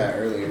 didn't do that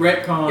earlier.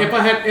 Retcon. if I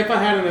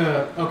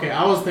had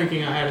I was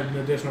thinking I had an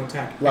additional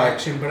attack Like-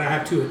 action, but I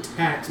have 2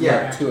 attacks. per Yeah,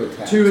 action. 2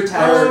 attacks. 2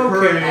 attacks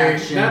per Okay,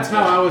 action. that's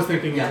how I was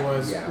thinking Yeah. it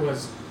was. Yeah.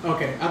 Was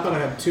okay. I thought I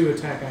had 2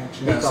 attack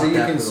actions. No, I so thought you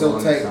that can for the still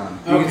longest take time.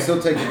 you Okay. can still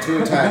take the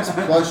 2 attacks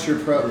plus your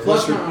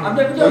Plus your my I've unarmed.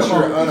 never done plus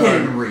them your all. You can't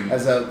unarmed read.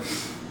 as a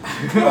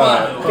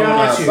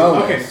Got you.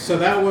 bonus. Okay, so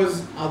that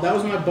was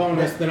my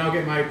bonus. Then I'll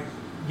get my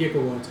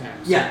Yikoa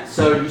attacks. Yeah,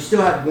 so you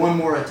still have 1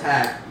 more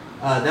attack.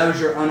 That was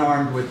your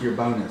unarmed with your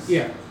bonus.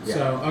 Yeah. Yeah.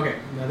 So okay,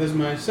 now this is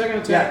my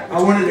second Yeah, attack. I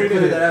wanted to 23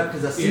 clear hit. that up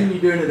because I seen Yeah. you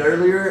doing it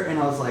earlier, and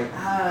I was like,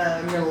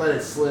 I'm gonna let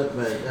it slip,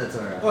 but that's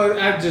alright. Well,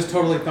 I just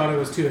totally thought it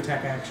was 2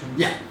 attack actions.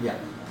 Yeah, yeah.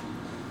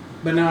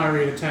 But now I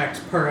read attacks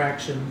per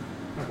action.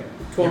 Okay.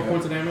 12 Okay.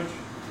 points of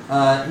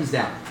damage. He's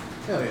down.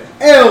 Hell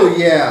yeah. Hell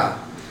yeah!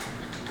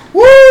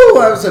 Woo!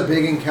 That was a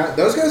big encounter.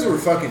 Those guys were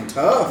fucking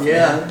tough.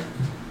 Yeah.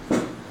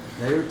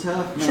 They were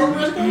tough, man. Short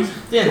rest guys?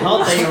 Didn't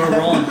help that you were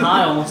rolling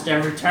high almost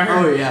every turn.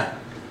 Oh yeah.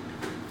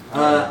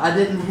 I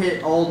didn't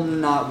hit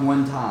Alden not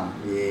one time.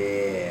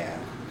 Yeah.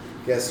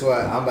 Guess what?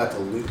 I'm about to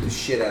loot the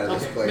shit out of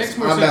this Okay, place. makes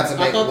more I'm about sense.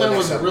 to I make thought that Linux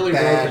was a really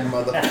bad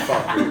broken.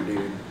 motherfucker,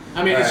 dude.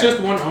 I mean, it's Alright. just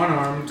one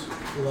unarmed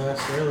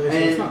less, really, so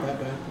it's And- not that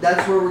bad.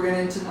 That's where we're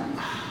going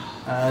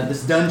tonight.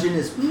 This dungeon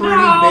is pretty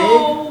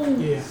Yeah.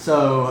 big,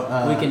 so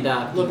We can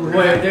die. Look, Wait,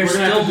 we're there's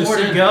gonna have still to more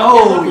to descend. go.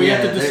 Oh, we yeah,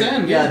 have to there-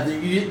 descend. Yeah,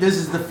 this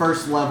is the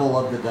first level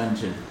of the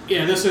dungeon.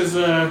 Yeah, this is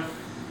Oh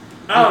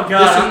god,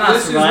 I'm not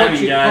this surviving, is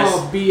what you guys.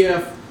 call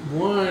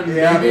BF1,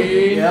 Yep,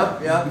 baby.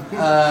 yep.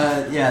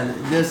 Yeah,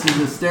 this is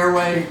the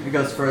stairway. It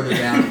goes further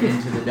down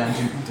into the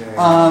dungeon.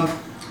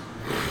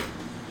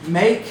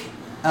 Make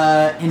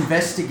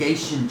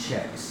investigation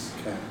checks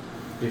Okay.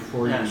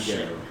 before Ah, you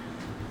shit. go.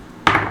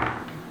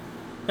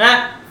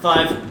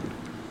 5.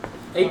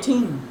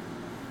 18.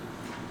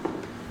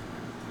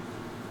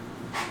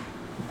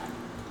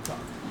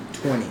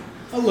 20.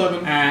 11.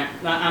 Alright,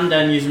 I'm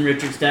done using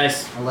Richard's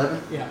dice.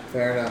 11. Yeah.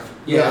 Fair enough.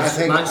 Yeah, I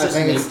think mine's just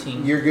an it's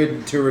 18. you're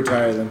good to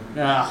retire them.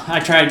 I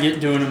tried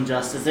doing them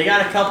justice. They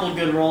got a couple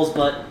good rolls,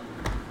 but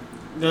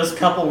those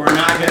couple were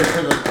not good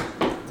for the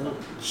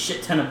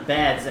shit ton of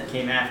bads that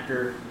came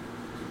after.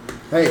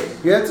 Hey,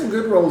 you had some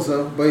good rolls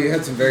though, but you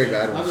had some very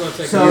bad I was ones. going to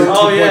say, So- You were 2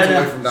 Oh, yeah, points yeah.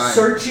 away from dying.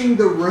 Searching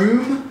the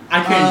room.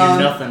 I couldn't Um,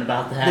 do nothing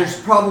about that. There's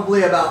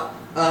probably about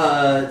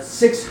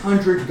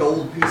 600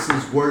 gold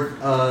pieces worth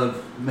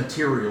of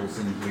materials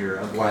in here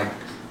of like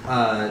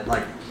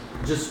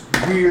just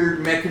weird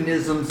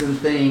mechanisms and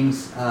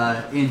things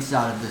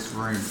inside of this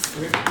room.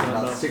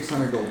 About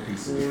 600 gold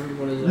pieces.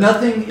 What is that?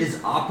 Nothing is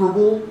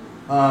operable.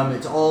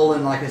 It's all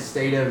in like a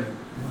state of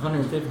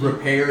 150.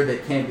 repair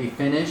that can't be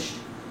finished.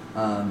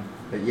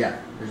 But yeah,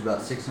 there's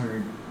about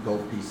 600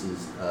 gold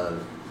pieces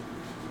of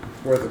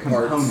Worth of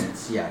parts.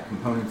 components. Yeah,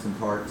 components and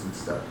parts and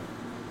stuff.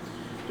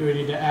 do we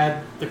need to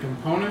add the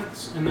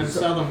components and then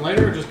So- sell them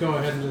later, or just go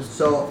ahead and just...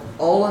 So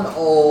all in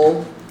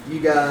all, you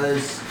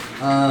guys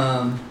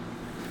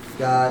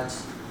got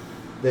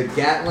the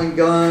Gatling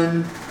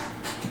gun.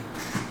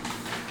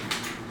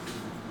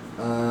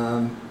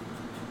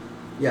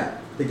 Yeah,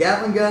 the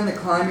Gatling gun, the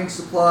climbing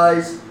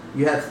supplies.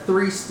 You have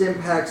 3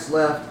 stim packs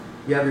left.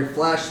 You have your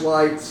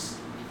flashlights.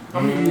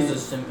 I'm gonna and use a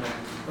stim pack.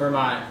 Or am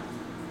I?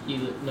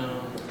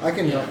 No. I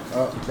can. Yeah.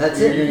 That's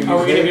You're it. gonna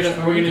Are we use going to theirs? get?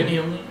 Are we You going can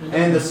to? heal me.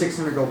 And the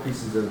 600 gold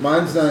pieces of.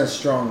 Mine's not as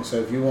strong, so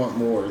if you want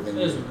more, then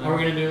you Doesn't Are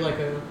we matter. going to do like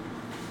a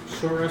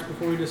short rest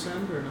before we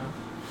descend, or no?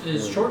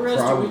 Is short rest?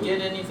 Do Probably. we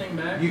get anything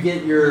back? You get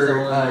Is your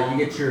all in all?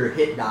 you get your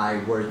hit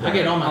die worth. I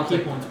get all my I'll key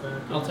take- points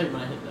back. I'll take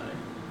my hit die.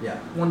 Yeah.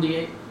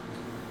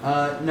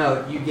 1d8.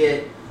 No, you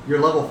get your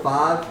level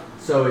 5,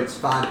 so it's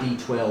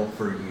 5d12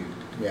 for you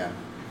yeah.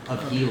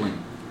 of healing,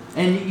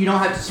 and you don't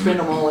have to spend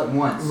them all at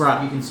once.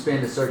 Right. You can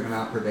spend a certain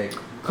amount per day.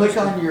 Click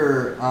on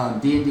your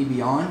D&D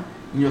Beyond,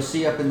 and you'll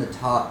see up in the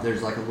top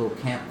there's like a little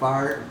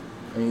campfire.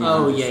 And you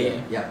Oh can yeah,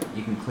 just, yeah. Yep,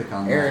 you can click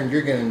on Aaron,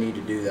 you're gonna need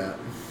to do that.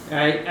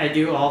 I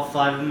do all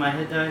 5 of my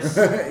hit dice.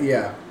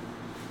 Yeah.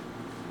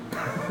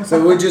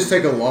 So we'll just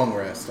take a long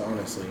rest,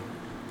 honestly.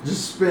 that.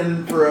 Just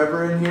spend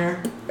forever in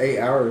here. 8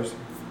 hours.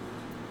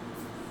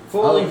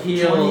 Fully Oh,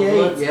 healed.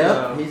 28. Let's Yep,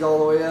 go. he's all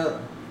the way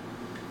up.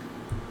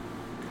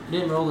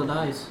 Didn't roll the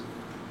dice.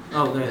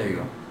 Oh, there you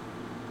go.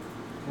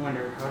 I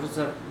wonder, how does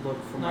that look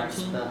for my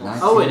 19. spells?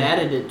 19. Oh, it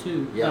added it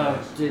too. Yeah.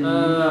 Oh, did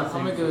I'm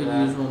nothing gonna for go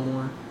that. use one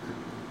more.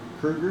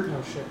 Kruger.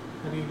 Oh shit!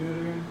 How do you do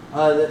it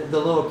again? The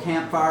little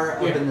campfire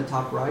up Yeah. in the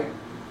top right,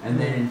 and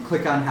then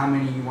click on how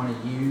many you want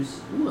to use.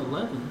 Ooh,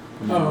 11.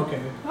 Oh,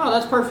 okay. Oh,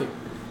 that's perfect.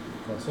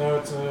 So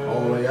it's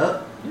All the way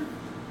up.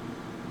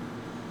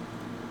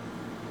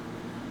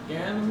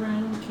 Gather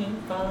around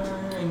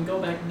campfire and go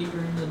back deeper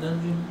in the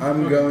dungeon.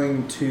 I'm Okay.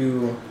 going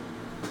to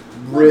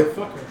rip.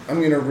 Motherfucker.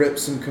 I'm gonna rip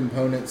some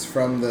components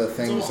from the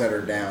things So- that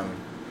are down.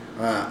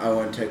 I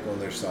want to take one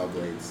of their saw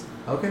blades.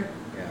 Okay.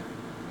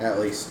 Yeah. At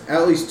least 2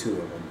 of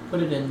them.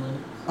 Put it in,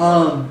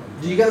 Lynn.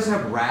 Do you guys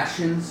have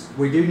rations?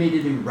 We do need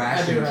to do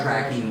ration have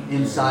tracking rations.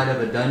 inside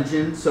of a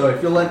dungeon. So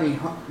if you'll let me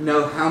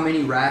know how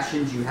many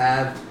rations you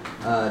have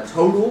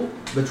total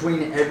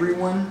between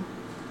everyone.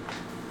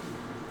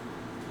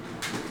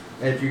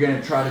 If you're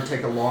gonna try to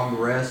take a long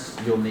rest,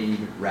 you'll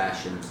need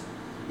rations.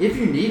 If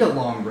you need a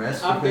long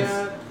rest, I've because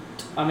got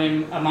I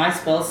mean, my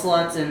spell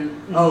slots and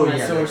Oh, my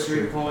yeah, that's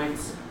sorcery true.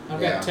 points.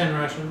 I've Yeah. got 10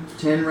 rations.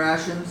 10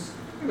 rations,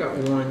 I got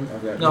one.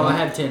 I've got No, I one.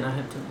 have 10. I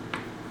have 10.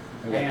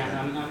 I've got Hang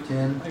on, 10. I'm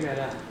 10. I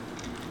gotta.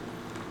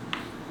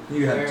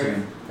 You have Where-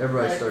 10.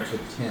 Everybody starts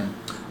with 10.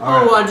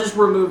 Oh, I just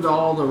removed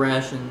all the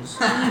rations.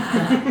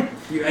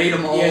 You ate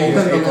them all. Yeah, you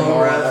in Take the them long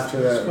all rest.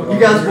 after that. You You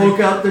guys woke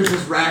up. There's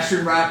just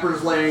ration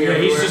wrappers laying Yeah,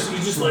 everywhere.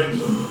 he's just like.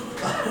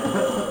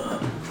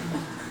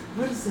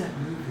 What is that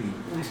movie?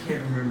 I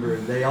can't remember.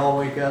 They all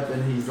wake up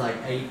and he's like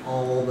ate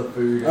all the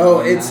food. Oh,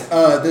 one it's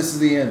night. this is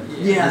the end.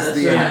 Yeah, This is that's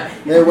the right. end.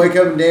 They wake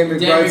up and Dan Dan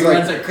McBride's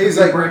McBride's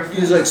like like cooking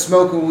he's like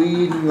smoking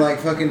weed and like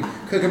fucking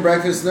cooking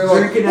breakfast. And they're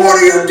like, Drinking "What out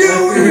are you of-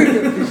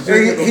 doing?" He's And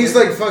drinking he's the-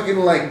 like fucking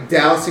like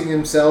dousing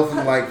himself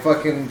and like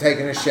fucking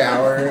taking a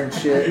shower and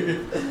shit.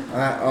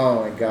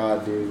 Oh my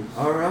god, dude.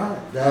 All right,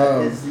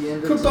 that is the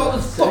end of Cooked all the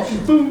this fucking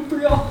session. food for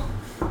y'all.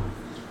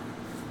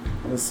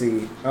 Let's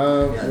see.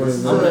 Yeah, What this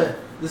is is that?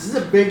 This is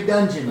a big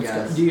dungeon, Let's go.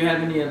 guys. Do you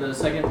have any of the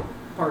second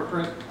part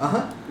prep?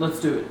 Uh-huh. Let's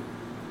do it.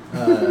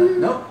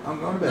 Nope, I'm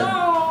going to bed.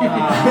 No!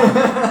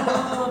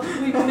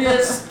 We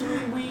missed 3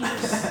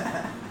 weeks.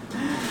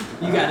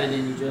 You got it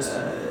in you, just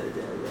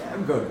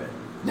I'm going to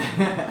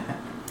bed.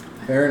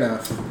 Fair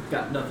enough.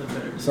 got nothing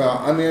better to do. So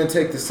I'm gonna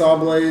take the saw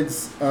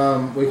blades. We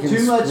can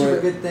Too much of a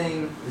split- good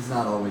thing is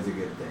not always a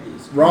good thing.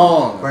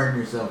 Wrong. Burn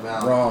yourself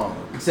out. Wrong.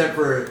 Except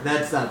for,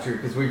 that's not true,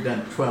 because we've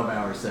done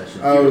 12-hour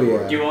sessions. Oh Do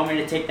yeah. you want me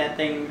to take that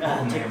thing,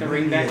 take the we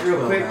ring need back a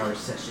real quick? 12-hour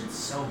session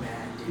so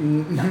bad,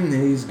 dude.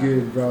 He's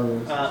good, brother.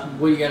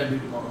 What you gotta do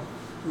tomorrow?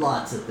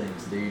 Lots of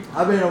things, dude.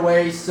 I've been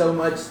away so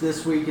much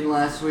this week and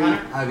last week.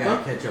 Hunter? I've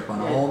got to catch up on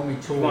all my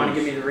chores. You want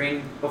to give me the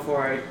ring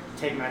before I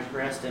take my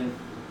rest and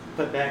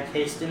put back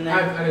haste in there?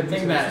 I didn't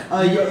think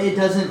about it. Yeah, it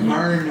doesn't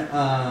burn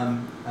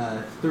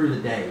through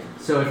the day.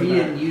 So if he Right.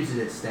 didn't use it,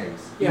 it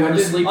stays. You went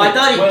to sleep Oh, I at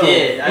thought 12, he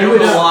did. I It don't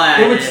would, know why.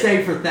 I it would did.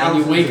 stay for And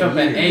thousands you wake of up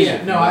at years. 8.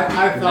 Yeah, no, I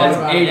thought That's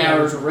about 8 it.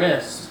 hours of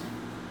rest.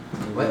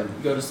 What? You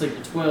go to sleep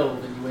at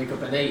 12 and you wake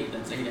up at 8.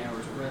 That's 8 hours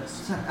of rest.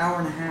 It's an hour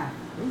and a half.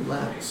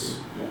 Relax. Nice.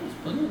 Yeah, there's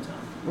plenty of time.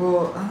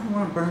 Well, I don't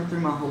want to burn through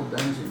my whole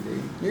dungeon,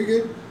 dude. You're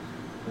good.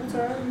 That's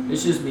alright.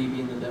 It's just me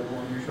being the devil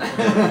on your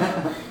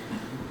shoulder.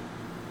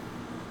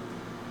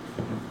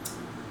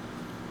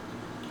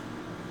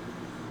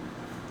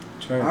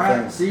 Trying to All right,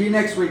 think. see you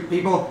next week,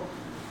 people.